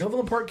 Kansas. In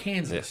Overland Park,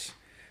 Kansas. Yes.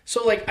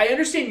 So, like, I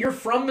understand you're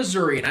from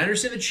Missouri, and I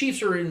understand the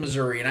Chiefs are in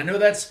Missouri, and I know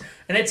that's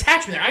an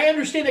attachment there. I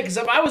understand that because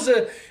if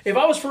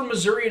I was from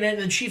Missouri and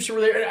the Chiefs were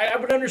there, I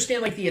would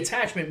understand like the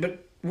attachment.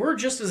 But we're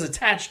just as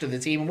attached to the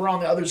team, and we're on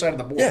the other side of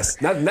the border. Yes,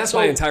 that's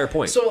my entire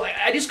point. So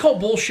I just call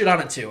bullshit on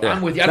it too. Yeah.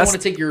 I'm with you. I don't want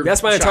to take your.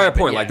 That's my shot, entire but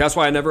point. yeah. Like that's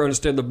why I never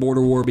understood the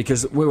border war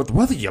because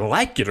whether you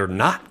like it or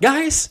not,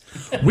 guys,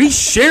 we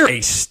share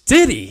a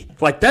city.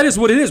 Like that is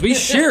what it is. We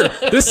share.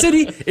 This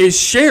city is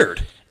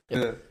shared.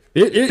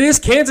 It is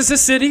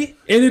Kansas City,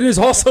 and it is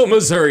also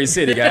Missouri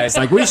City, guys.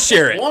 Like, we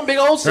share it. One big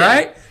old city.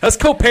 Right? Let's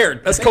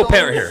co-parent. Let's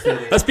co-parent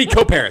here. Let's be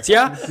co-parents,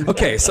 yeah?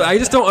 Okay, so I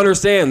just don't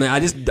understand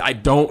that. I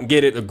don't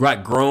get it.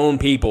 Got grown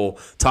people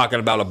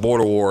talking about a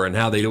border war and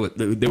how they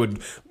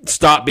would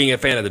stop being a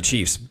fan of the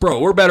Chiefs.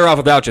 Bro, we're better off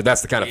without you.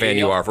 That's the kind of fan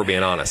you are, if we're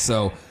being honest.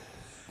 So,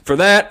 for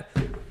that,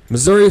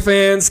 Missouri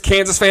fans,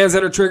 Kansas fans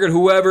that are triggered,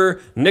 whoever,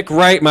 Nick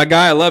Wright, my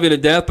guy, I love you to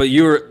death, but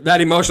you were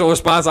that emotional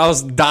response. I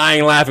was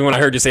dying laughing when I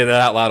heard you say that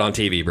out loud on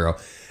TV, bro.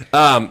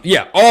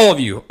 Yeah, all of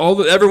you,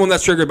 everyone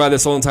that's triggered by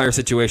this whole entire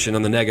situation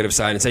on the negative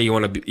side, and say you're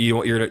not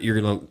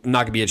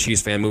gonna be a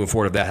Chiefs fan moving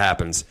forward if that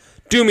happens.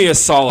 Do me a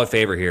solid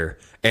favor here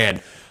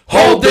and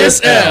hold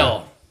this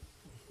L.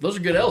 Those are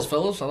good L's,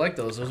 fellas. I like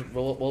those. Those are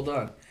well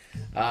done.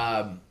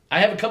 I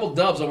have a couple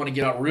dubs I want to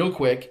get out real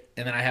quick,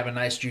 and then I have a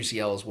nice juicy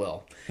L as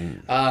well.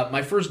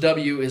 My first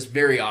W is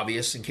very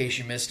obvious, in case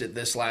you missed it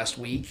this last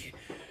week.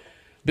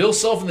 Bill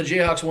Self and the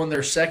Jayhawks won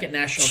their second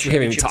national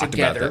championship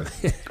together.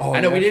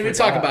 I know we didn't even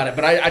talk about it,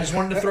 but I just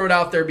wanted to throw it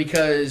out there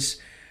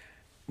because,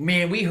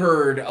 man, we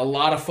heard a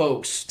lot of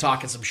folks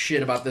talking some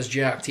shit about this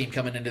Jayhawk team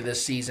coming into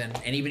this season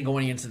and even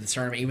going into the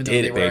tournament, even though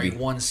they were already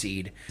 1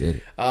 seed.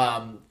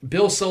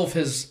 Bill Self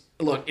has –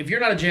 look, if you're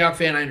not a Jayhawk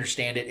fan, I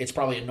understand it. It's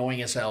probably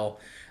annoying as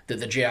hell that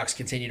the Jayhawks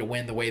continue to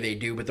win the way they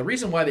do, but the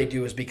reason why they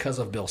do is because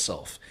of Bill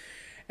Self.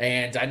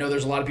 And I know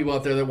there's a lot of people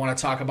out there that want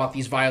to talk about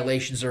these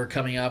violations that are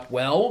coming up.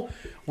 Well,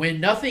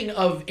 when nothing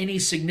of any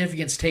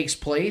significance takes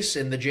place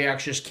and the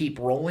Jayhawks just keep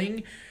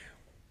rolling,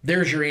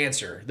 there's your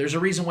answer. There's a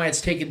reason why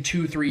it's taken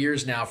 2-3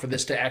 years now for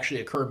this to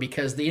actually occur,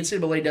 because the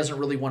NCAA doesn't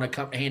really want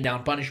to hand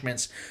down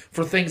punishments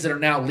for things that are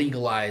now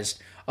legalized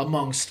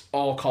amongst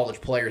all college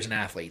players and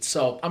athletes.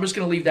 So I'm just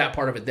going to leave that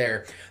part of it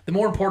there. The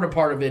more important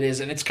part of it is,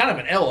 and it's kind of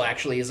an L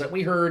actually, is that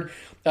we heard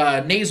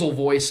nasal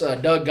voice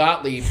Doug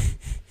Gottlieb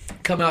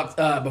come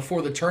out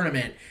before the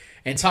tournament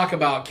and talk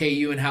about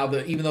KU and how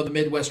even though the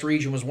Midwest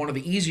region was one of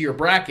the easier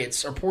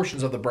brackets or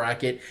portions of the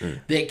bracket,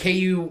 that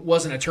KU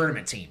wasn't a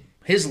tournament team.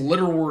 His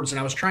literal words, and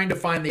I was trying to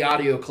find the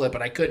audio clip,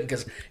 and I couldn't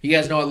because you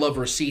guys know I love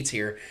receipts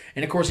here.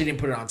 And, of course, he didn't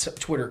put it on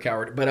Twitter,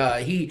 coward.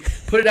 But he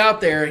put it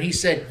out there, and he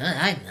said,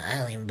 I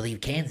don't even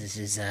believe Kansas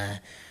is a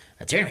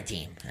tournament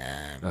team.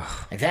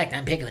 In fact,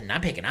 I'm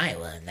picking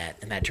Iowa in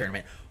that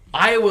tournament.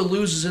 Iowa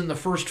loses in the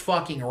first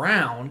fucking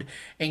round,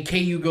 and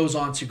KU goes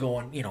on to go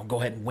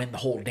ahead and win the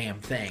whole damn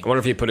thing. I wonder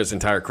if he put his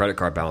entire credit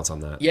card balance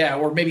on that. Yeah,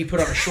 or maybe put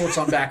on a shorts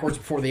on backwards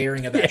before the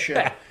airing of that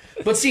show.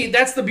 But see,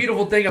 that's the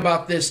beautiful thing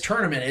about this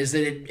tournament is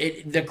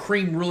that the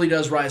cream really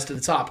does rise to the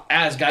top,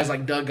 as guys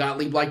like Doug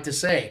Gottlieb like to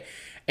say.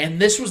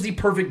 And this was the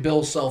perfect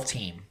Bill Self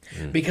team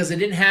because it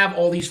didn't have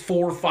all these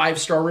 4 or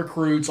 5-star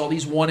recruits, all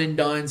these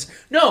one-and-dones.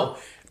 No,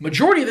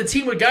 majority of the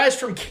team were guys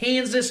from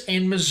Kansas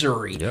and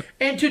Missouri. Yep.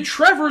 And to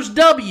Trevor's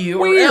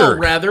or L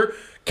rather,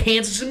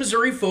 Kansas and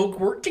Missouri folk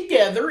worked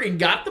together and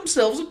got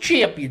themselves a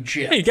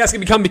championship. Hey, you guys can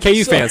become the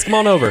KU fans. Come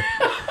on over.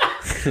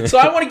 So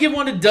I want to give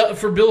one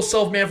for Bill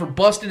Self, man, for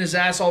busting his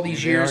ass all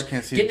these years,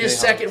 getting his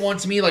second one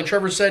to me, like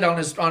Trevor said on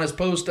his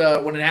post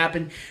when it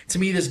happened. To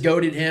me, this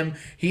goated him.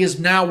 He is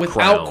now,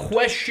 without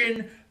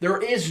question, there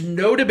is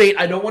no debate.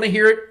 I don't want to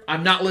hear it.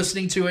 I'm not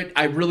listening to it.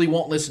 I really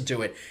won't listen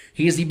to it.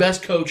 He is the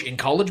best coach in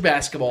college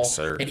basketball,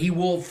 and he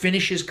will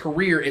finish his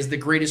career as the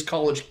greatest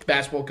college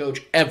basketball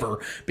coach ever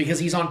because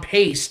he's on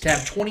pace to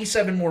have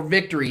 27 more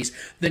victories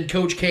than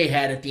Coach K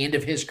had at the end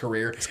of his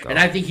career. And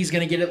I think he's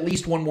going to get at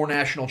least one more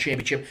national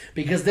championship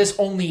because this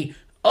only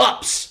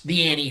ups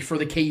the ante for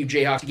the KU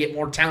Jayhawks to get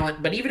more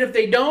talent. But even if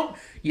they don't,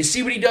 you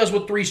see what he does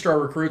with 3-star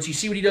recruits. You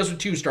see what he does with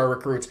 2-star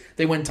recruits.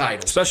 They win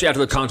titles. Especially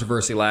after the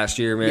controversy last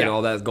year, man,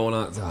 all that's going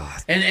on.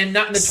 And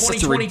not in the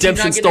 2020 team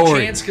not getting a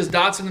chance because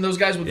Dotson and those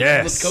guys with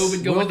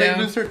COVID going down. Will they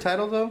lose their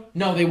title, though?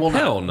 No, they will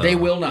not. Hell no. They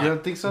will not. You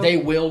don't think so? They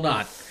will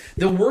not.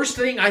 The worst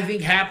thing I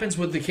think happens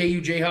with the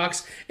KU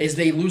Jayhawks is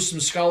they lose some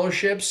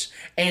scholarships,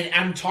 and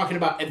I'm talking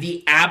about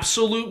the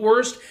absolute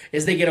worst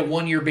is they get a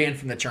 1-year ban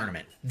from the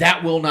tournament.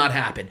 That will not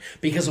happen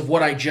because of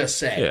what I just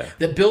said. Yeah.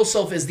 That Bill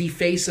Self is the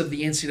face of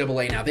the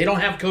NCAA now. They don't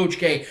have Coach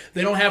K.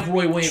 They don't have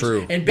Roy Williams.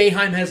 True. And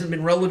Boeheim hasn't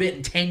been relevant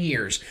in 10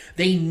 years.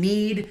 They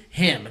need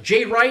him.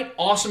 Jay Wright,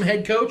 awesome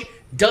head coach,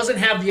 doesn't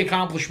have the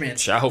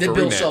accomplishments that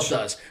Bill Self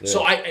does. Yeah.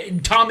 So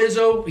Tom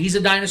Izzo, he's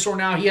a dinosaur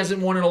now. He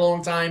hasn't won in a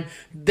long time.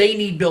 They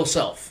need Bill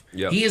Self.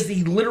 Yep. He is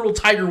the literal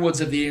Tiger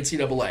Woods of the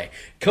NCAA.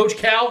 Coach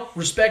Cal,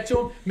 respect to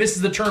him,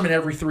 misses the tournament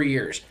every 3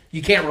 years.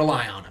 You can't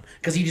rely on him.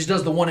 because he just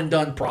does the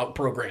one-and-done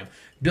program.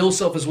 Bill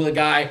Self is with a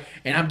guy,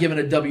 and I'm giving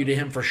a W to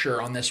him for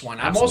sure on this one.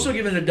 I'm also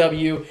giving it a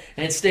W,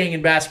 and it's staying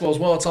in basketball as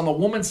well. It's on the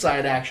woman's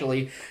side,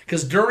 actually,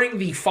 because during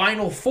the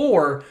Final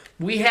Four,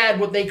 we had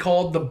what they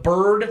called the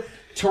Bird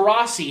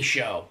Taurasi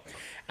show.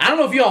 I don't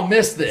know if y'all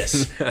missed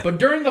this, but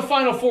during the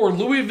Final Four,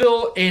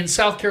 Louisville and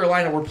South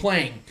Carolina were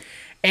playing.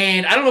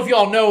 And I don't know if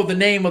y'all know the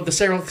name of the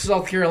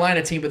South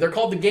Carolina team, but they're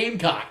called the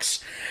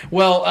Gamecocks.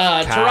 Well,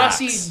 Diana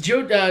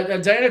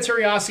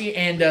Taurasi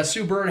and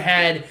Sue Bird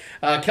had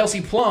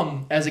Kelsey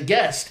Plum as a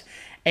guest.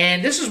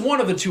 And this is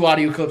one of the 2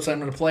 audio clips I'm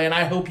going to play, and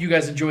I hope you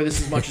guys enjoy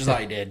this as much as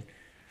I did.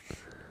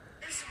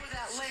 This is where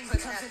that lane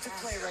comes into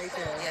play right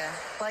there. Yeah.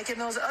 Like in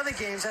those other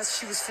games, that's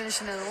she was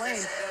finishing in the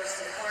lane.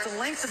 The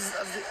length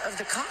of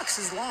the cocks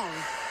is long.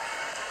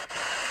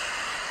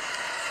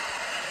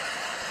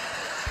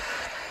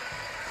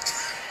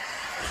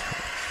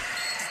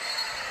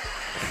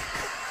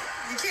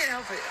 You can't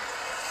help it.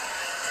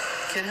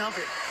 Can't help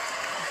it.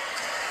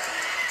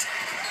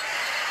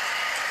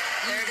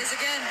 There it is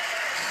again.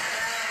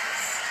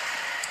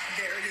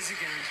 There it is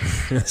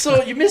again.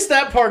 So you missed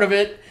that part of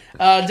it.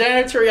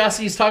 Diana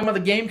Taurasi is talking about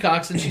the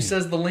Gamecocks, and she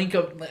says the link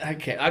of.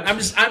 Okay, I'm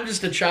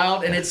just a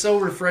child, and it's so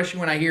refreshing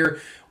when I hear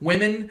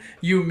women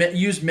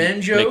use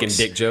men jokes, making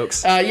dick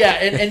jokes. Yeah,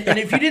 and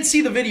if you didn't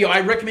see the video,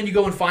 I recommend you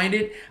go and find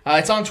it.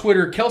 It's on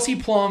Twitter. Kelsey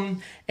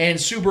Plum and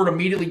Sue Bird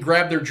immediately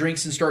grab their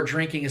drinks and start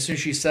drinking as soon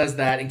as she says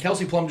that, and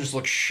Kelsey Plum just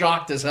looks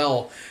shocked as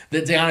hell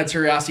that Diana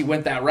Taurasi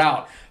went that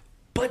route.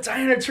 But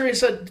Diana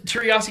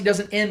Taurasi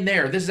doesn't end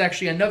there. This is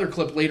actually another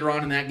clip later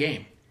on in that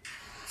game.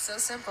 So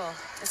simple.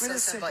 It's so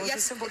simple. Yeah,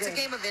 it's a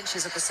game of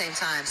inches at the same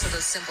time, so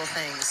those simple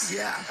things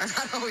are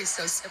not always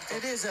so simple.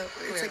 It's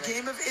a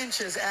game of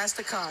inches. Ask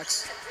the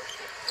Cox.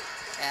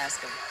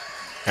 Ask them.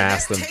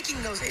 Ask them.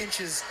 Taking those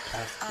inches.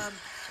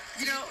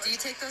 Do you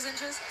take those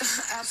inches?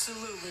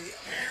 Absolutely.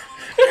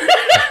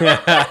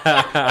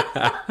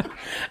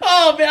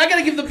 Oh man, I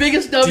gotta give the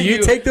biggest W. Do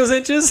you take those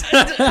inches?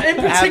 In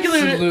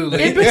particular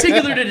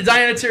to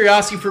Diana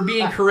Taurasi for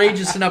being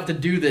courageous enough to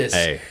do this.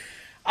 Hey.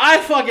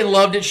 I fucking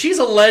loved it. She's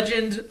a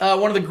legend,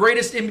 one of the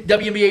greatest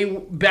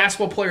WNBA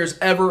basketball players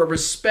ever, a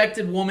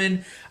respected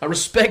woman, a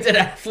respected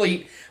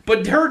athlete.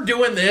 But her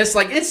doing this,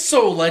 like, it's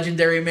so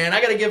legendary, man.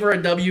 I got to give her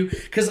a W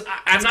because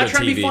I'm not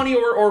trying to be funny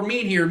or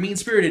mean here,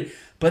 mean-spirited,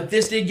 but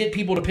this did get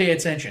people to pay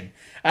attention.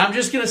 I'm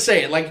just going to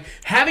say it. Like,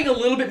 having a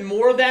little bit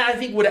more of that, I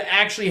think, would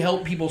actually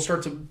help people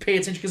start to pay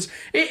attention because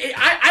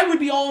I would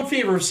be all in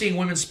favor of seeing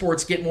women's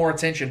sports get more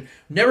attention.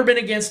 Never been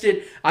against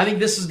it. I think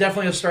this is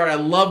definitely a start. I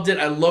loved it.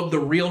 I loved the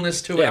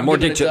realness to it. Yeah, more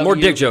dick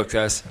jokes,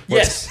 guys.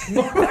 Yes.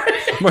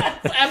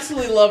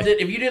 Absolutely loved it.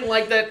 If you didn't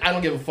like that, I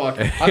don't give a fuck.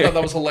 I thought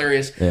that was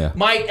hilarious. Yeah.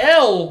 My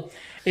L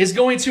is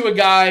going to a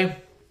guy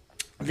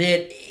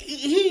that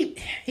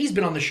he's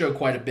been on the show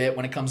quite a bit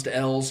when it comes to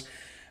L's.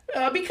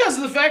 Because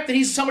of the fact that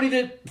he's somebody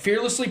that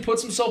fearlessly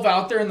puts himself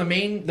out there in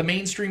the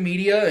mainstream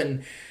media,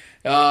 and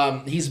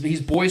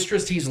he's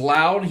boisterous, he's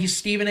loud. He's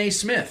Stephen A.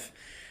 Smith.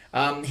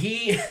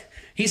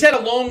 He's had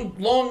a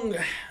long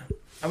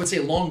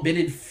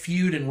bitted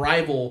feud and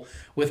rival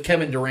with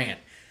Kevin Durant.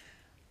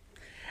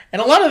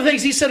 And a lot of the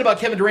things he said about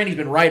Kevin Durant, he's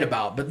been right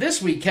about. But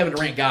this week, Kevin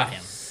Durant got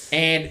him.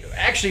 And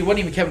actually, it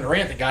wasn't even Kevin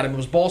Durant that got him. It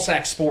was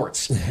Ballsack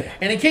Sports.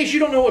 And in case you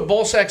don't know what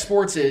Ballsack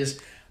Sports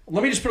is,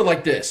 let me just put it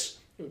like this.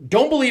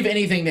 Don't believe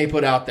anything they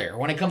put out there.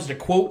 When it comes to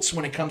quotes,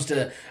 when it comes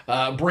to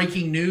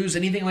breaking news,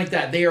 anything like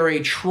that, they are a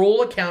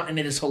troll account, and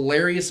it is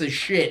hilarious as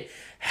shit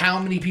how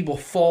many people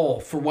fall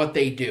for what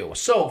they do.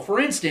 So, for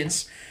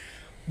instance,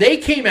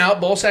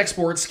 Ballsack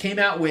Sports came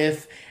out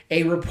with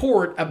a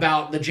report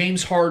about the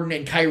James Harden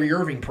and Kyrie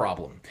Irving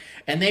problem.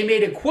 And they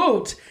made a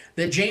quote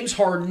that James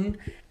Harden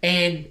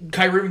and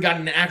Kyrie Irving got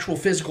in an actual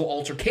physical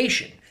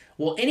altercation.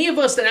 Well, any of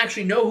us that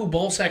actually know who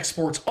Ballsack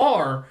Sports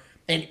are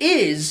and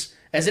is,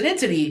 as an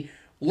entity,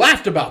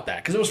 laughed about that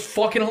because it was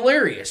fucking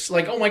hilarious.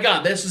 Like, oh my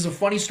God, this is a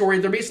funny story.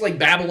 They're basically like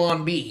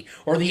Babylon Bee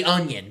or The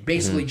Onion,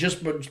 basically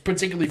just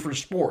particularly for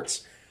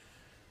sports.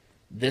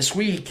 This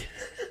week,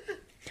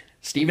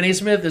 Stephen A.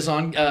 Smith is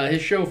on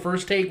his show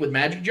First Take with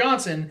Magic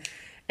Johnson,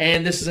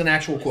 and this is an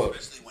actual quote.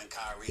 Especially when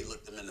Kyrie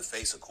looked him in the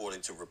face,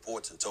 according to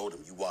reports, and told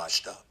him, "You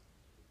washed up."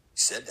 He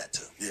said that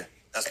to him. Yeah,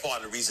 that's part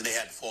of the reason they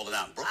had to fall it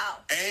out. Wow.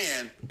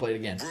 And play it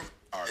again.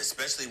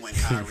 Especially when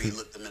Kyrie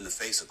looked him in the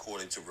face,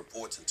 according to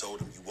reports, and told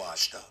him, "You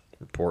washed up."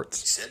 Reports.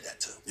 He said that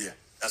to him. Yeah.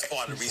 That's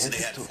part of the reason they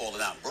had to fall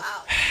it out.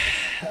 Wow.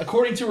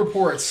 According to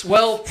reports.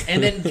 Well,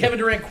 and then Kevin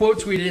Durant quote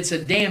tweeted and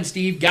said, "Damn,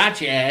 Steve,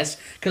 got your ass,"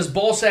 because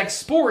Ballsack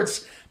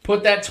Sports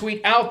put that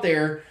tweet out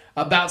there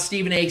about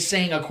Stephen A.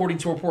 saying, according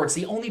to reports,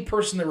 the only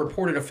person that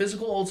reported a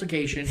physical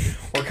altercation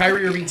or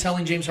Kyrie Irving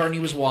telling James Harden he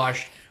was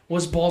washed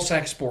was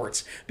Ballsack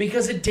Sports,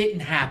 because it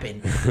didn't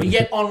happen. But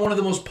yet on one of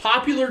the most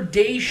popular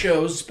day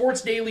shows,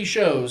 sports daily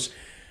shows,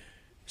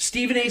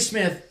 Stephen A.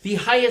 Smith, the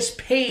highest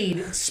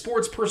paid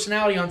sports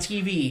personality on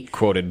TV,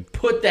 quoted,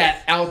 put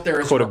that out there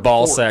as quoted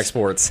ball sack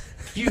sports.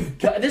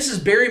 This is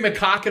Barry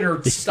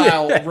McCockiner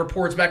style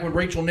reports back when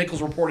Rachel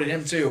Nichols reported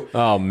him too.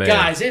 Oh, man.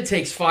 Guys, it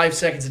takes 5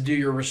 seconds to do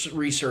your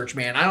research,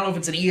 man. I don't know if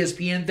it's an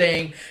ESPN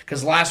thing,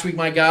 because last week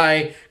my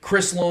guy,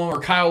 Chris Long,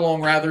 or Kyle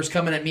Long rather, is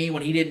coming at me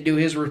when he didn't do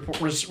his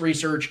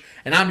research,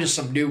 and I'm just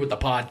some dude with the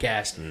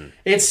podcast.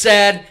 It's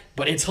sad,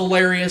 but it's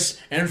hilarious.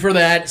 And for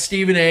that,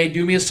 Stephen A.,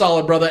 do me a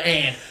solid, brother,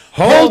 and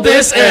hold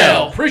this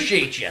L.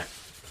 Appreciate you.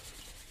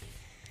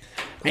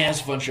 Man,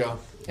 it's a fun show.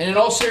 And in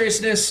all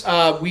seriousness,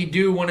 we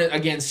do want to,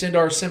 again, send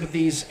our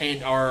sympathies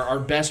and our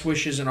best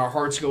wishes, and our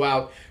hearts go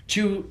out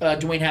to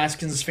Dwayne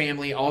Haskins'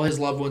 family, all his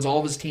loved ones, all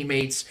of his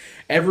teammates,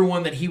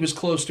 everyone that he was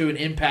close to and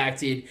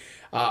impacted.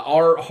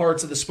 Our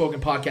hearts at the Spoken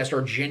Podcast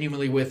are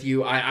genuinely with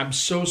you. I'm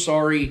so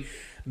sorry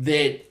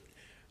that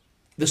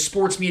the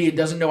sports media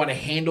doesn't know how to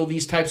handle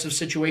these types of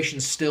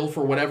situations still,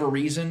 for whatever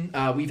reason.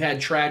 We've had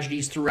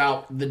tragedies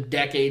throughout the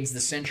decades, the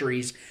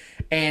centuries,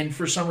 and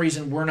for some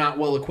reason we're not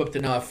well equipped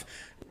enough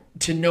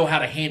to know how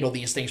to handle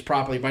these things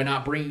properly, by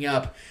not bringing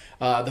up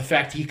the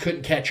fact he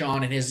couldn't catch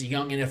on in his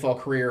young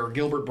NFL career, or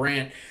Gilbert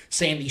Brandt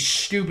saying these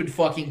stupid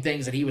fucking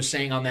things that he was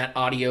saying on that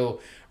audio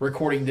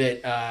recording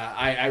that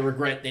I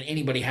regret that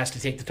anybody has to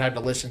take the time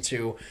to listen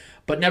to.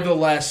 But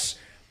nevertheless,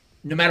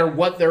 no matter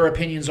what their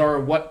opinions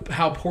are,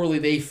 how poorly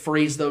they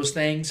phrase those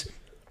things,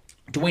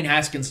 Dwayne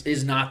Haskins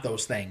is not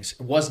those things,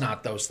 was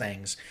not those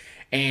things.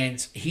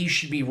 And he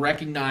should be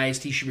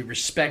recognized. He should be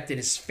respected.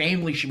 His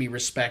family should be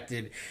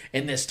respected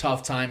in this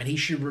tough time. And he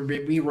should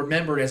be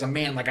remembered as a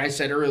man, like I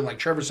said earlier, like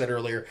Trevor said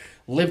earlier,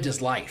 lived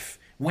his life,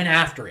 went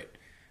after it,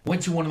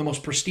 went to one of the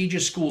most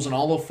prestigious schools in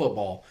all of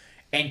football,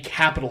 and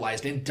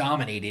capitalized and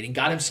dominated and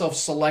got himself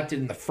selected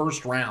in the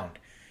first round.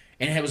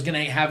 And was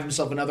going to have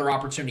himself another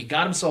opportunity,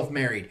 got himself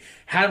married,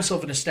 had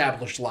himself an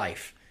established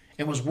life,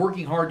 and was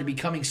working hard to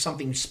becoming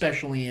something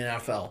special in the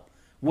NFL.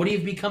 Would he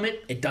have become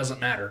it? It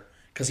doesn't matter.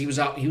 Because he was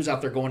out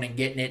there going and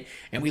getting it,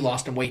 and we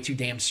lost him way too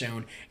damn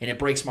soon. And it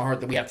breaks my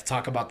heart that we have to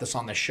talk about this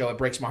on this show. It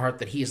breaks my heart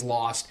that he is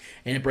lost,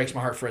 and it breaks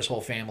my heart for his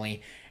whole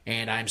family.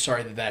 And I'm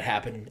sorry that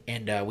happened,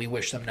 and we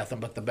wish them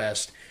nothing but the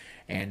best.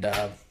 And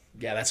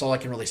yeah, that's all I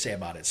can really say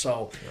about it.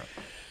 So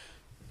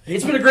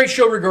it's been a great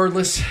show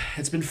regardless.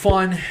 It's been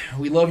fun.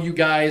 We love you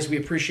guys. We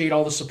appreciate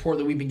all the support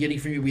that we've been getting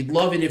from you. We'd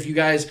love it if you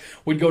guys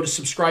would go to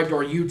subscribe to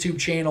our YouTube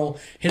channel.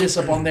 Hit us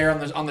up on there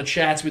on the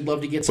chats. We'd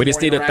love to get some We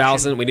need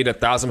 1,000. We need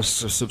 1,000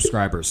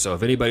 subscribers. So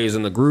if anybody's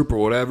in the group or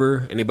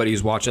whatever, anybody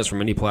who's watching us from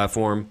any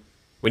platform,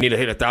 we need to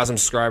hit 1,000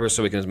 subscribers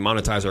so we can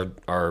monetize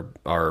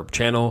our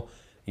channel.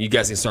 You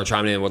guys can start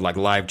chiming in with like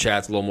live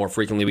chats a little more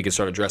frequently. We can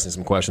start addressing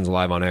some questions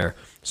live on air.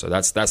 So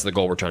that's the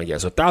goal we're trying to get.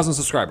 So 1,000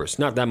 subscribers,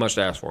 not that much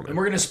to ask for, man. And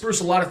we're going to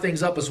spruce a lot of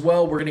things up as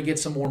well. We're going to get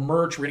some more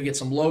merch. We're going to get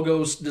some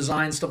logos,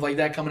 designs, stuff like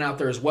that coming out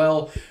there as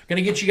well. We're going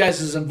to get you guys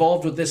as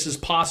involved with this as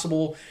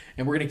possible,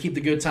 and we're going to keep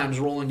the good times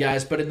rolling,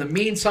 guys. But in the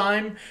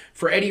meantime,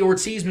 for Eddie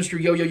Ortiz, Mr.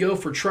 Yo-Yo-Yo,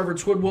 for Trevor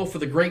Twidwell, for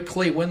the great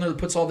Clay Windler that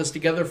puts all this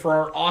together, for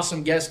our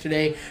awesome guest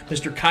today,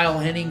 Mr. Kyle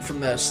Henning from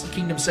the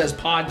Kingdom Says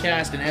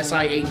podcast and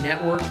SIA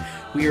Network,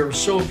 we are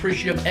so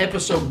appreciative.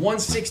 Episode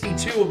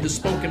 162 of the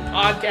Spoken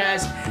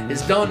Podcast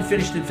is done,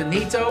 finished, and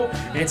finito.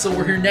 And so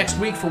we're here next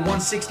week for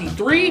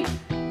 163.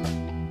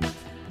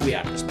 We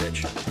out of this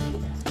bitch.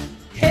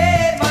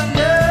 Hey, my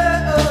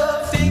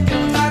love,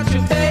 thinking about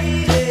your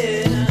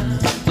baby.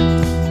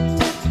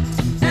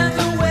 And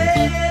the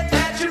way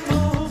that you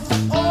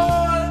move,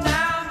 all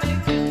now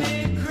making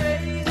me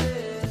crazy.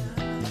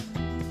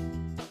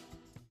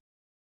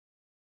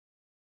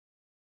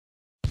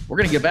 We're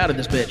going to get out of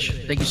this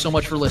bitch. Thank you so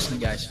much for listening,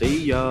 guys.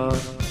 See ya.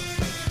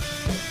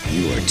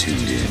 You are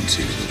tuned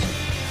into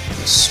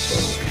The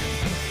Spoken.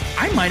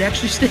 I might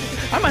actually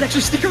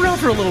stick around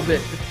for a little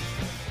bit.